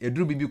kire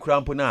eduru bibi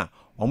kurampo na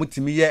omo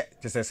timi ye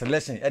tese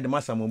selection e de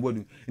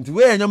masambodu nti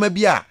we nyoma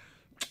bi a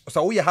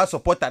so we ha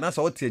supporter na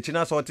so tie chi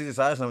na so tie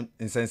sa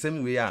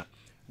nsensem we a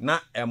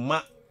na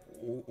ema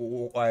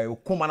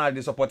kuma na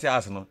de support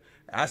us no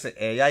as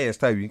ya ye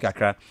star wi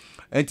kakra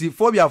nti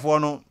phobia for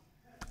no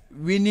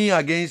winning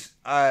against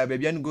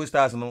Bibiani Gold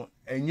Stars no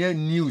enye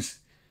news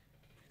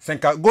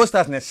senka Gold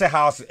Stars na share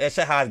house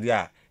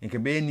there nke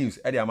be news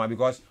e dey ama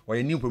because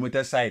we new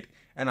promoted side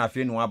and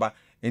afie no aba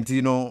nti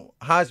you know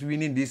has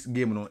winning this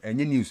game no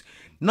enye news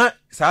na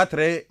sa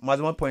 3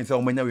 maximum points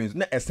o manya wins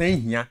na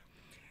esen hia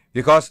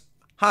because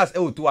has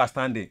two are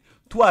standing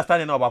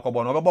na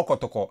obakobo no obebo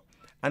kotoko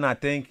and I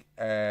think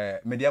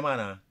mediama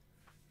na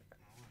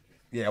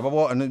yeah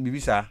obebo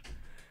bibisa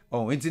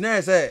oh,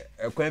 internet say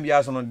kwan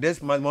bia so no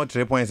this maximum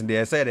 3 points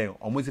they say then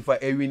almost for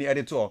a win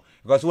editor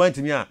because when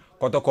to me a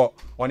kotoko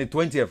on the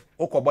 20th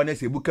okobo na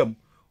se bukam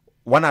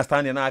one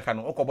stand na aka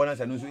no okobo na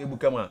se no so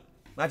ebukam a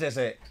na che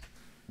say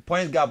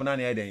points gap na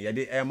na then ye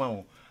dey ema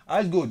o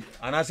as good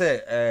and I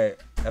say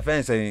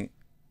offense saying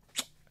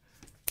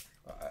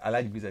I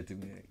like visit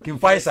Kim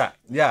Faisa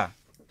yeah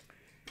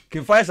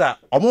Kim Faisa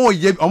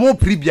omo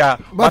pribia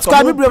but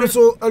Kwabi Blem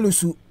so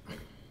alusu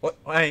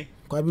why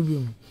Kwabi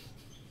Blem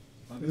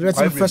Let's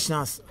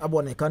professionals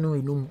abone kanu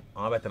enum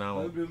ama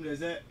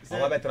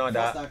betena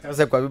da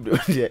say Kwabi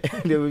Blem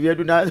de we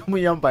do na mu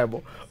yam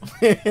bible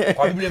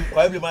Kwabi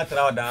Blem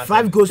atena da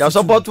 5 goals ya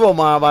support for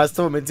ma ba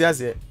still me tia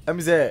say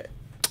am say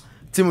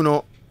team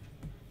no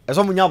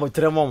eso mu nya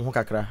abotre mo ho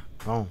kakra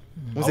oh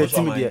mu say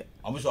team de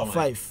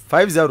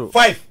 5-0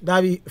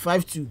 Davi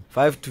 5-2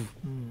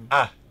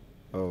 ah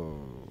oh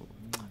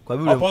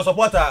Kwabi Blem upon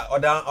supporter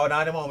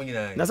oda de mo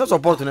nyina na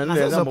support no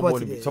na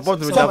support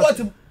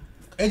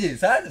eje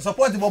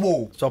support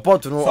bobo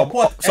support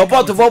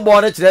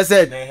bobo na kire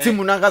say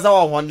team na nkasa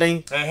wa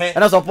honden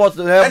na support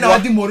na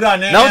odi moral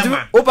na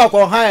na opa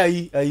ko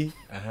han ayi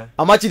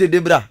amachi de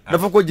debra na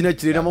foko gina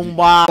kire na mo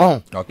ba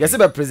yesi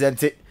be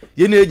present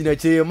ye na gina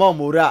kire ma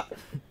moral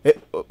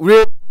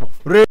re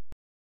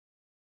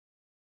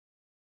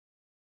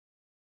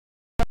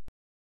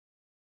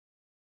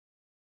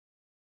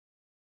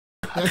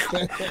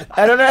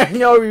I don't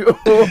know you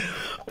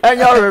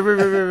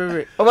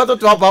over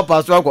to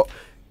papa so go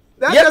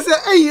that say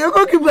hey you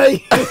go keep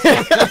play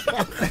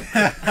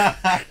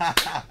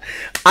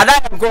ada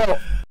go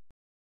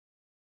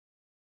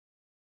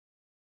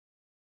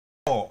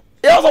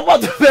you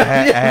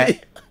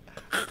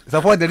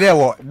support the there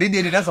what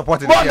did not support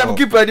the there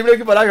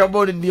keep like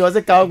ball in the was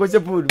ka go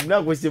shepu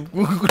na go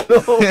shepu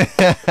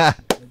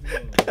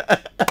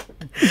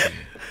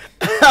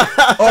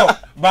oh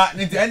but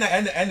nti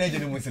energy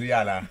ni musiri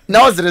yala na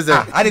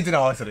osire I didn't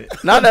know osire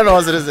na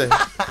osire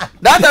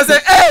that say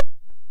hey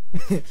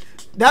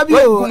Dabi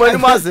o kumani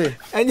mase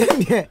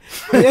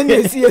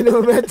enye si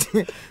eno bet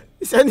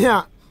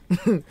senia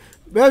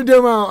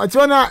belde ma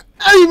atona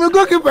hey me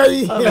go keep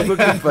yi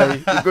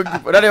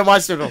that dey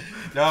match no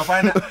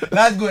fine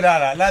let's go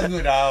now let's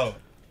go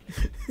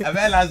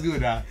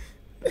now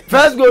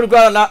first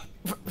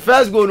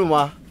goal no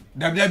ma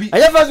dabi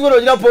anya first goal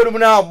ojina pole mu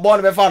na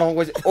ball be fa no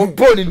go o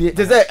pole ni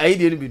te say ayi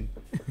de ni bi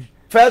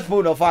first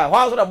goal no fire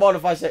how so the ball no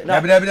fire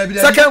dabi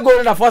second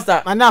goal na first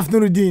Manaf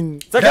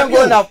Nuruddin second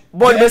goal na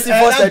ball be see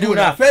first do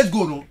na first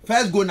goal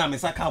na me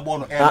saka ball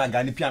no na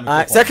gani pia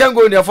me second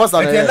goal na first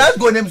the last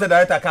goal name say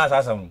director can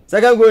asam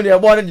second goal na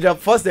ball na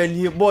first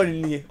ni ball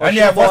ni o she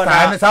first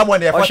time say ball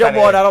na first time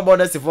ball na ball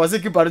na si for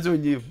keeper to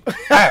nyi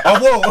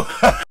obo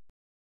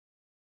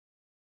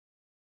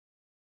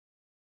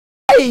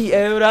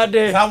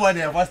Eurade. Someone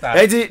there first time.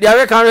 Eti dia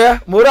we kan re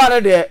mora na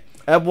de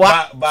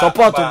eboa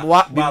support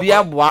boa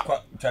bibia boa.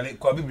 Chale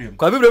Kwabi Blem.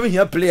 Kwabi Blem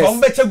here players.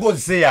 Some beche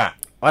goals say ya.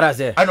 What I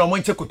say? I no mo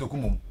nche kotoku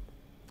mum.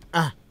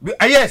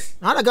 Yes.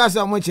 Ana ka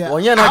say mo che.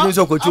 Onye na dun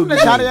so ko chu bi.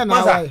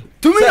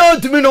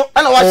 Tumi no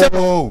ana wa she.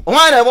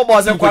 Onwa na ebo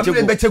bo se ko chu.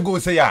 Be che go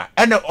say ya.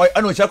 Ana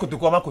o sha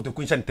kotoku ama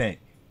kotoku nchen.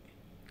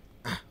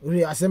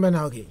 Uri aseme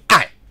na okay.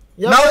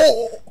 Now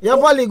ya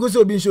ball go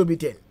so bi show bi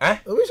 10.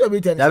 Obi show bi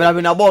 10. Ya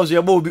bi na ball so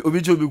ya bo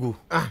obi chu bi go.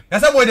 Na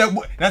say we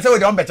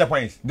dey on better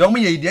points. Dey on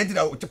ye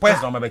the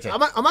points na on better.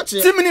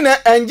 Amache. Team ni na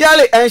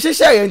enjale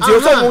enhihye ye nti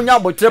o so mu nya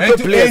botre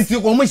players.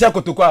 Nti ko mu sha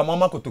kotoku a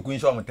mama kotoku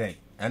nso am 10.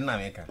 En na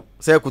meka.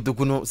 Say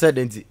kotoku no say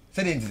denti.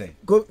 Say denti say.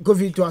 Go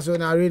fit to aso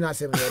na arena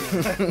asem.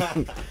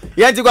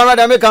 Ye nti kwa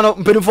brother meka no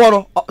mpenifo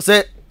no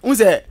say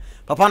unse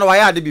papa no why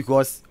ade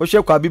because o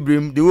hwe kwa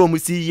bibrem de wo mu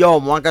si ye o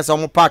mo ankasa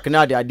mo park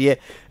na ade ade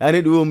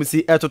ene de wo mu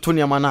si etoto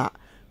ne ma na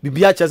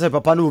bibia che say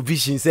papa no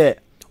vision say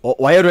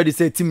why ready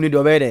say team ni de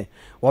obede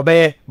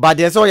obe but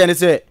dey say o ye ne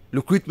say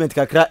recruitment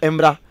kakra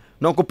embra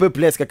no ko pay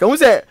players kakra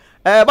unse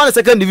ba na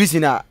second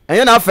division na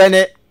enye na afa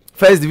ne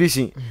first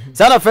division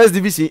say na first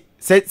division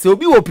say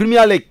obi wo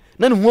premier league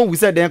na no hu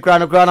say den kra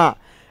na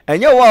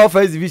enye wo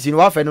first division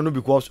wa afa no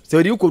because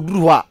say di ko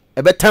duru ho a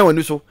ebe tan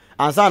wani so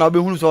ansa na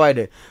obehunu so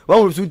wide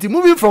one will soon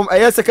moving from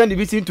a second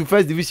division to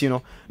first division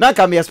no na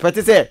can be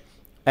expected say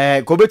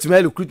go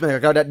betumi recruitment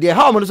kakra dey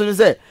how mo so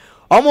say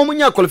omo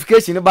munya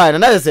qualification ba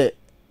na say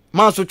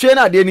man so train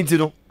na dey ni ti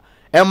no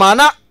e ma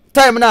na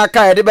time na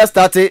aka e dey be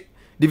start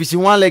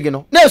division 1 league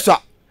no na so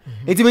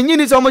enti menyi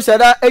ni so mo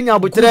shada enya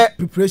abotre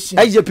preparation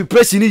aye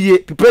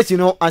preparation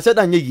no ansa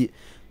da nyegi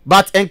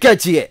but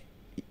enkechi e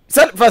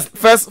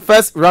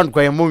first round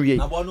kwa mo wie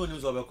Na bo no ni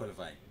so be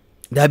qualify.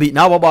 Dabi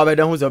na baba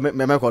be who so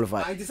me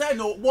qualify. I decide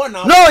no one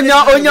now. No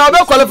onya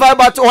be qualify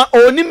but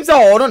onim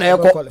say ono na e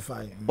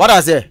qualify. What I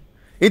say?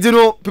 It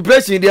no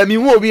preparation there me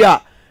hu obi a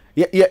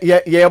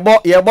ye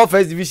bo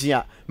first division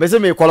a me say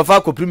me qualify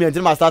ko premier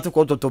until ma start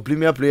ko to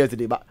premier player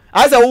today ba.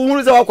 I say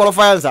who say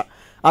qualify answer.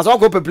 As one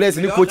go players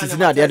ni coaches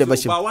ni ade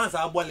bashim. But once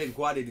I ball in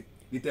ko the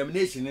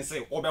determination is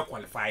say o be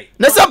qualify.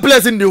 Na some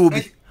players in the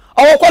obi.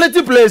 Our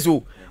quality players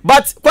o.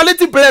 But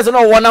quality players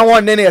no one on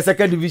one in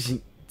second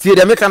division. See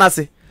them can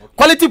say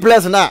quality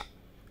players na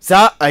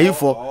sa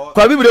ahifo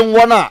kwa bibire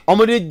nwo na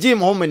omode gym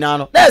home na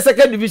no na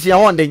second division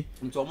won den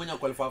nto omonya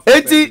qualify for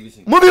first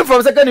division moving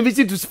from second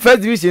division to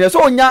first division so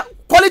onya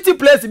quality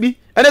players bi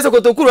ene se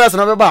kotokuru ya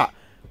na beba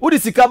udi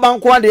sika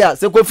banko ade ya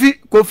se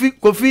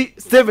kofi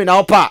Steven na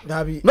opa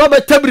no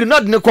be tabiri no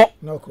de ne ko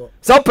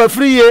so pa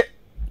free ye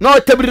no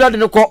tabiri no de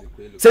ne ko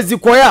se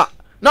zikoya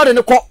no de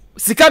ne ko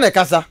sika na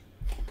kasa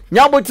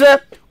nya botre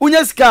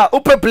unya sika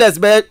opa players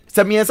be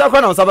se miensa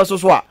kwa na osabe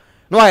so a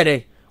no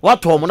ayde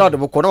what home na de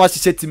boko na wa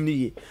hye team ni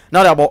ye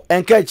na de bo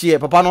enkechi ye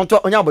papa no nto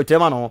onya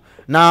abotrema no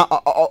na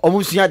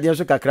omusua de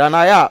so kakra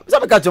na ya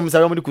sabe ka chom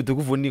sabe mo de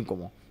kutokufo ni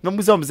nkomo na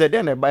musa mo se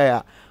de na ba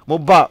ya mo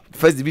ba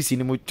first division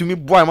ni mo tumi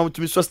boy mo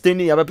tumi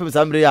sustain ya ba pem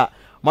samre ya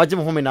mo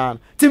agem home na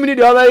team ni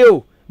de ba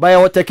yo ba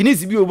ya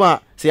techniques bi o ma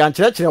se an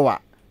kire wa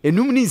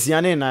enum ni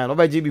nsia ne na no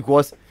ba je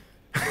because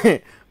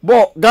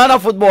bo Ghana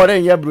football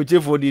den ya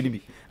broche for di ni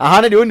bi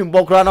aha na de oni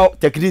mbokra na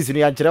techniques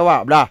ni an kire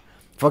wa bla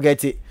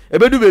forget it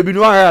ebedu bebi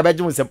no ha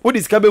abeje mo sem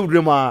odi ska be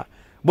wudre mo a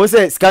bo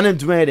se scanning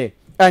to me de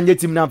anye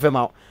team na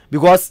fema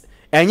because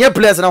enye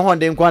players na ho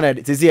den kwa na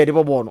se se de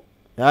bobo no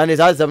ya ne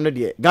sa sem no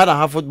de Ghana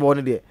ha football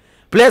no de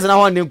players na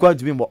ho den kwa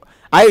to be mo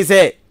I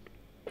say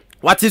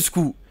what is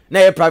school na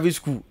ye private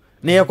school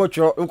na ye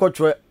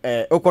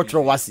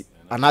okotro wasi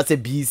ana se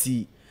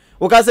BC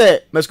o ka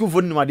se me school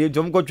fo ni ma de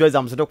jom kotro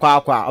exam so de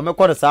kwa o me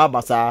ko de sa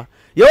basa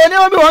ye oni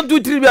obi 1 2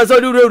 3 bia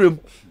so de rewrem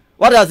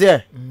what does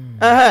here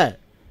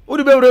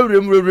udi be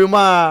rewrem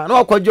ma na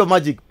akwajo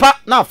magic pa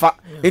na fa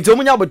enti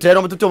omunya botere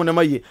no mtoto mo na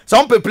maye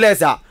some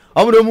players a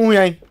omo mu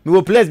yan me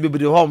wo players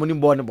bebre ho mo ni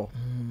bo ne bo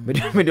me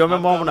de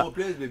omo na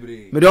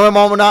me de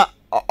omo na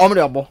omo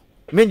de bo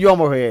me njo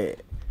omo he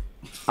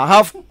I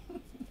have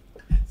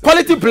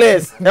quality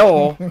players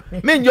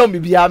me njo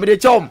bibia me de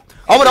chom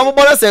omo na mo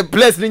bo say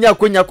players ni nya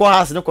konya ko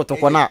has ne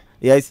kotoko na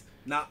yes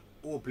na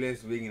o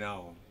players wing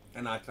now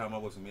and I try my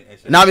boss me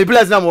na me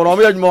players na mo no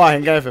me mo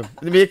ahenga fm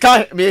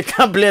me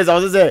can players I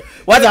was say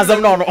what has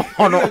them no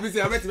be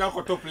say I bet me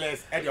akoto players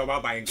e dey o ba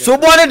buy so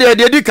bo ne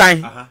dey di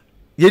kan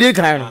ye di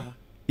kan no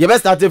ye best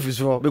start if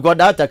so because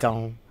that attack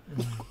ho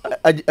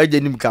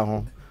ajenim kan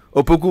ho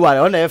opoku wale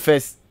on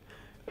first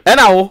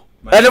ena wo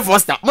any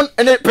foster mon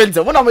any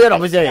painter mon na mo ye na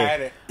mo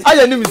say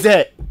ajenim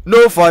say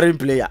no foreign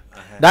player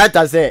that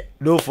I say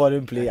no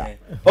foreign player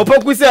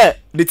opoku say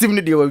the team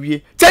ni dey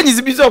wawie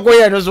changes bi so ko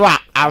ye no so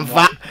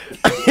amfa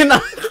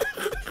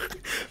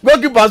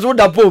goalkeeper so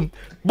da pom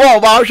ball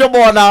ba hwe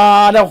ball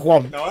na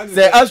hom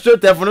say astro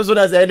telephone so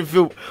na say any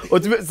feel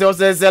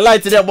say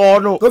light there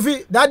ball no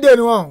Kofi that day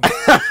no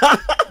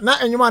na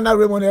enyuma na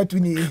Raymond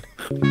atuni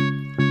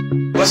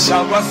what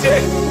shall I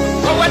say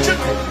what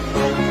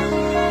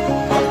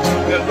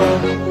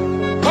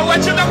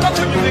you not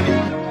to me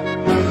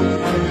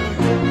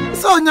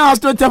so nya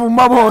astro telephone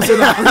babo so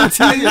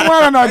na you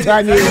want na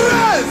tani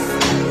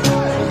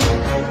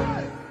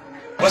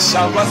what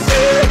shall I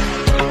say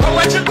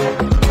what you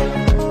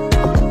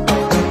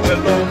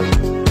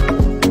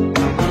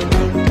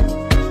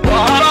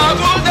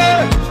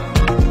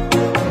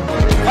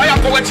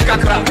Who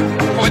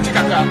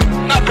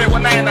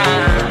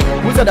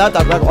said that?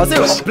 I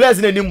say players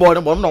in the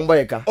board, but no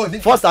boy.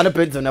 First and the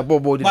pens on a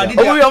board.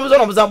 Oh, we are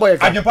on some boy.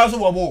 I can pass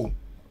over ball.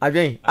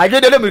 Again, I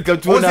get the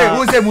American to who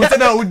say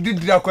Mutana who did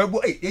the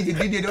Quebo.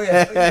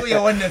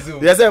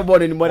 Yes,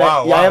 everybody in Mona.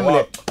 I am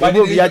but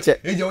you yet.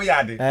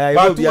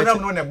 But you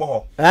don't know the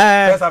ball.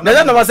 There's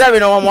no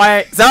 7 on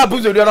my Sabu,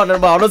 you're not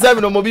about no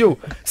 7 on mobile.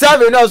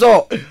 7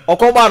 also, or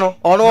Cobano,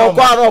 or no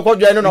Quano, or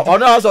Cogiano, or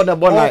no house on the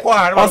bonnet.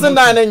 Or some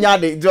 9 and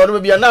Yadi, John will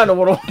be a 9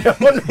 over.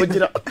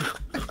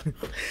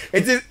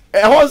 It is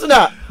a horse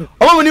now.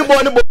 How many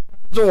born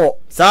so,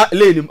 sir,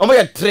 lady, I'm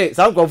going to trade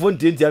some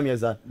confronting me,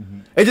 sir.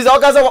 It is all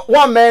because of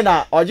one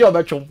man or job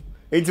at home.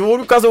 It's all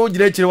because of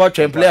what you watch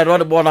and play around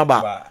the border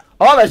bar.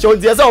 All I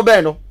showed you so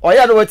bad, or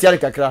you know what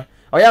Yakaka,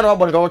 or you know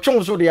about our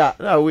chums with the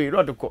no, we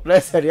not to cook.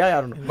 Let's say,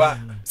 I don't know. But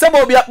some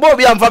Bobby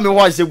and family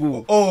once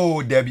ago.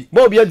 Oh, Debbie,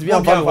 Bobby and to be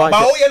on family.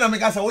 Oh, you know,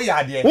 because we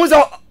are there. Who's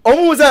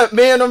a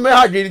man on my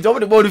heart? It's over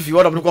the board if you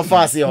want to go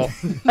fast here. And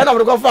I'm going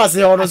to go fast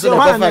here on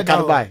the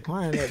can't buy.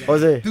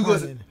 Jose, two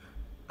goes.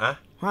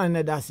 I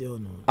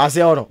say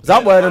no.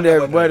 That boy don't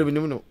there where we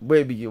know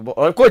baby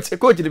or coach the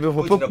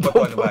before you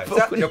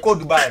call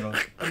Dubai no.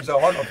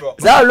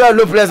 That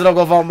low place no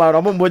go for man.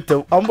 I'm boy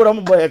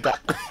ka.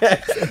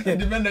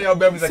 Depend on your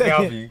baby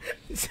can be.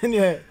 Can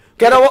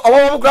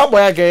I grab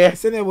boy ka.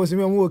 Senior was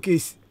me mo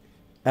case.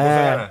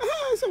 Na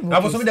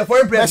was me the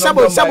foreign place.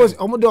 Shabos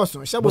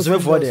omodoso. Shabos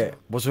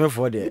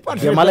for there.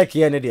 The Malek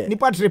here ne there. Ni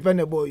trip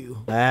na boy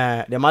you.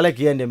 The Malek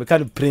here ne me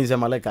can prince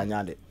Malek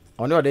anyade.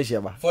 On your day,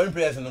 foreign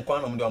players in the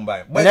corner of the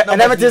buy. And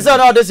never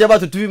tell all this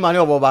about to 2 money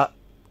or Boba.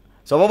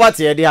 So, Boba,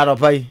 they are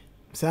pay.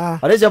 Sir,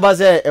 I just about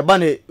say a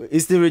bunny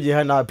is still ready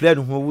and I played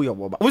who we are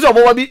Boba. Who's a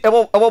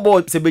Boba?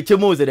 About say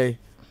Bichemo today.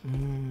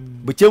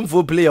 Bichem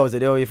full players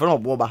today, if not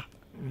Boba.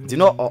 Do you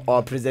know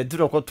or present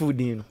or 2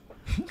 din?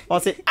 I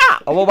say,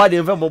 Boba,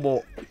 the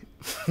Bobo.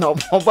 No,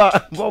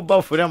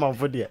 Boba for them and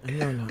for dear.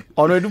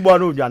 On a do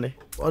one, Johnny.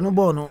 On a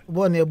bono,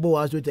 one a bow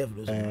as with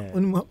every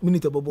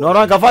minute of Bobo. No,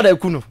 I can find a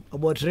kuno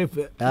about trip.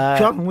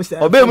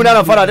 Obey me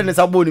now, father, then it's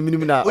a body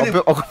minimum.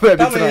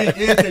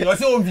 Or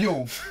so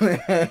view.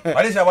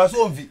 What is our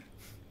so view?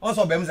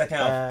 Also, Bems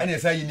account, and you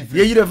say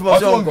you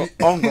don't uncle.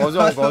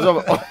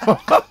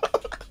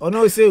 Oh,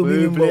 no, say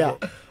we player.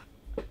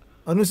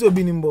 I know so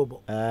being in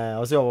Bobo.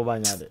 I say over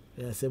Banyade.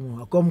 Yes, I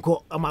come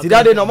call.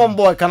 Today, no one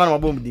boy cannot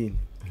boom din.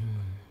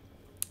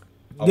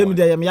 Give me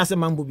the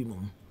Yasman Booby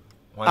Mom.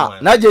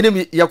 Na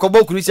Jenny,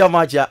 Yakobo Christian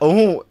Macha,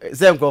 who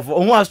Zemko,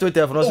 who has to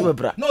tell for no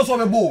super. No, so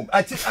a boom.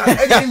 I think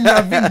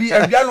be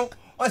a piano.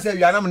 I say,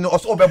 you are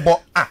not over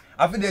bo. I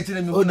feel that you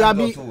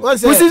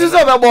this is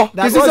over bo.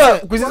 This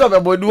is over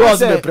bo. Do us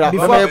the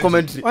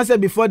commentary. I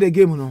said before the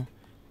game, no.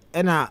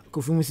 And I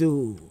Kofumu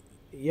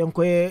young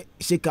quay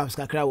shake ups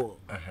Kakrawo.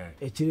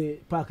 Actually,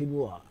 Park in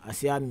war, I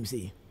see him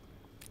say.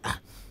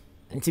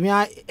 And to me,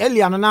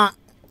 Eliana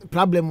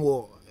problem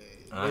war.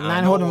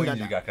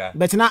 900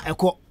 but na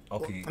eko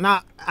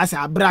na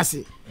asa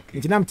abrase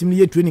nti na mtimi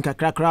ye training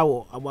kakra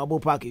wo abo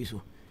park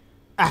iso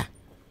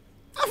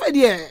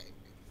afede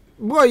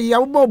boy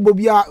ya bo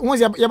bia won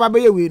ya ba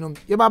be ye we no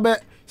ya ba be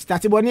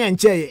start bo ne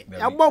enche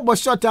ya bo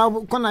shot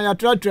kona ya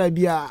tra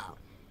bia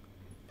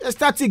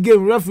start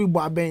game referee bo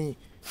aben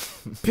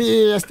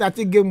p start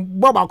game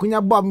bo ba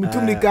kunya bo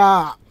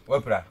mitumika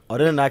wepra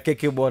ore na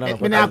keke bo na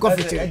ko na ko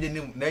fiche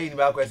na yin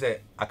ba ko se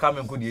aka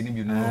men ko die ni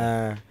bi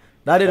no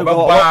that is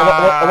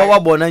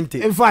about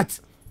 90. In fact,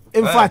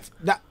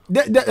 that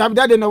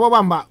day no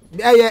wamba.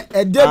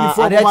 A day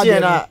before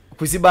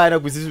Kusi buy na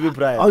Kusi be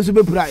price. Also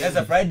be price. It's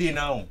a Friday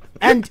now.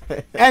 And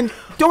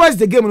towards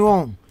the game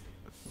no.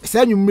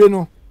 Say you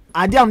no.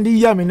 Ade am di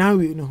yam na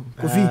we no.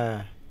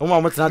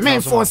 Kofi.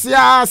 Me force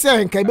ya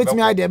say nka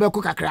betimi ade be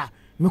ko kakra.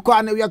 Me ko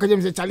na we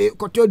akajem say chale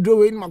koto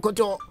draw in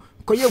makoto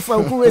koye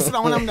fa ku we sra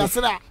wona mda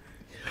sra.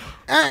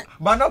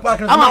 Ba no park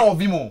na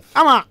obi mo.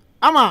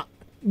 Ama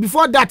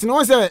before that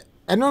no say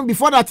and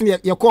before that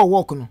you call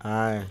walk no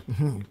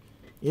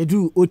you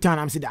do otan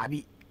am say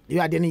dabi you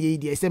are then ye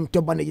dey say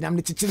to bandage am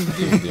the chicken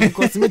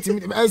because me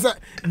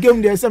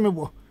game dey say me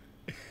bo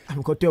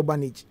am ko to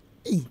bandage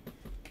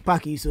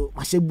park so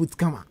my boot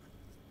kama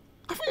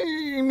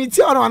me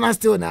ti on na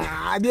still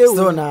na dey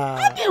so na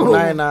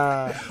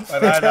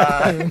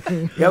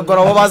you go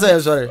over say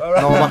sorry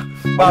no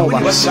ba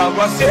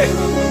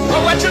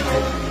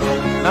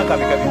na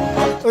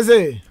kabi o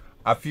say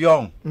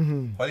afion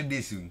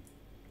holidays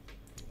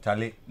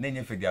Charlie,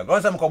 name for the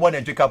girls. I'm going to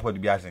drink up with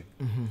the Biasin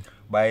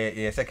by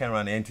a second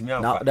run. And to me,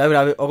 now,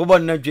 David, I'm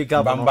going to drink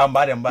up.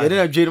 You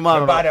didn't drink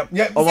man.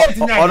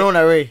 On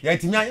a way.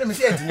 Yet, let me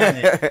say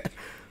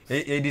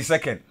it. The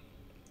second.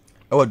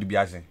 Oh, the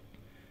Biasin.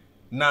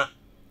 Now,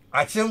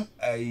 I think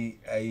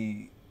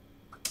a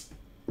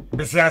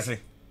Biasin.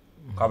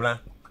 Come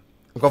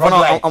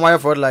on, my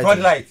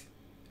floodlight.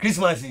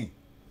 Christmas Eve,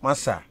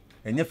 Massa,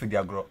 and you for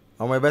the girl.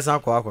 On my best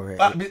uncle.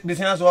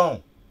 Business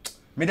one.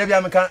 Me dey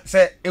bia me kan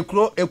say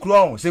ekuro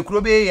on say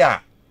ekuro be ya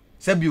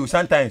say biu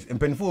sometimes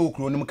empenfo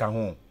ekuro nim ka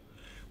ho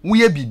wo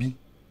ye bibi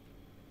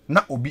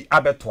na obi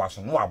abeto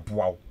aso no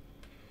aboa wo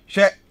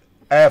hwe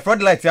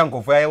fraudulent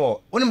yanko for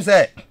ayo wonim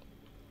say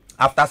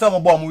after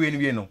some bomb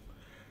we no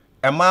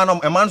a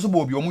man so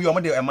bobi omu yo mo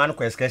de a man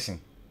ko excursion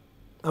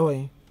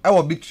awai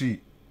awo big tree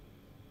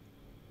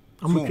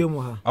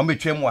am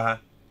betwem ha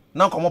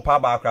na nkomo pa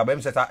ba akra ba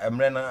em seta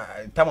emre na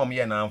tamam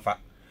ye na amfa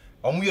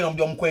omu ye no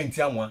dem ko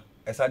anti amwa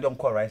esa dem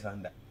ko rice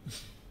under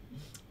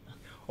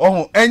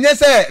oh enye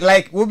say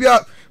like we be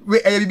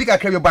bibi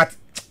kakra but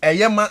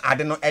eyema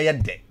ade no eye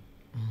de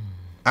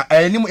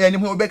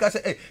enim obeka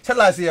say say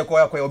last year ko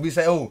obi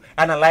say oh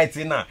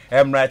analyze na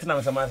right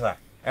na masa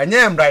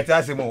enye right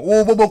asemo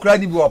wo bobo kra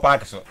ni bi o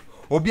park so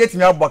obi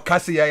etimi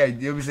abokase ya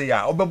obi say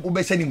ya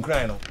obe hye ni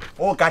nkran no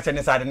o ka che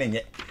ne sade ne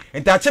nye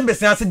nta che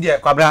bese ase de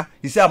kwabra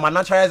isi ama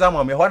naturalize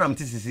ama me ho na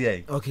mtisisi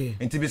ye okay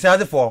nti bese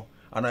ase for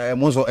ana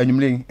monzo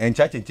enyumle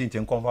encha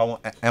chinchin konfa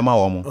ema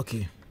wo mo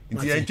okay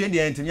nti entwe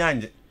de entimi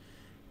anje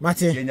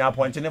mate yenya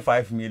point ne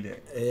 5 million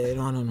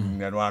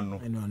no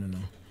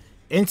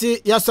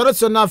enti ya soro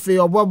so na fe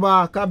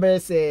oboba ka be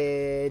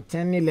se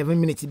 10-11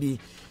 minutes bi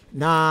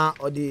na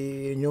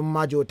odi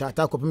nyoma jo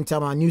tata kopim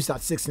tama news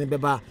at 6 ne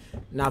beba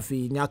na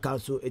fi nyaka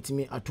so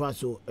etimi atwa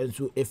so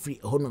enso efri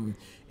honum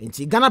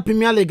enti Ghana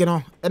Premier League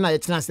no na ye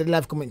tena se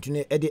live comment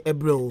ne e de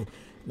ebro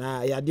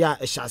na ya dia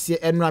e hyase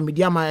enra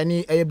media ma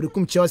ene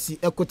eyebrekum Chelsea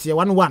ekote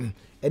 1-1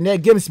 ene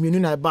games minu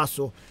na ba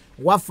so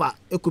wafa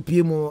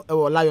ekopie mu e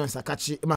wo Lions akachi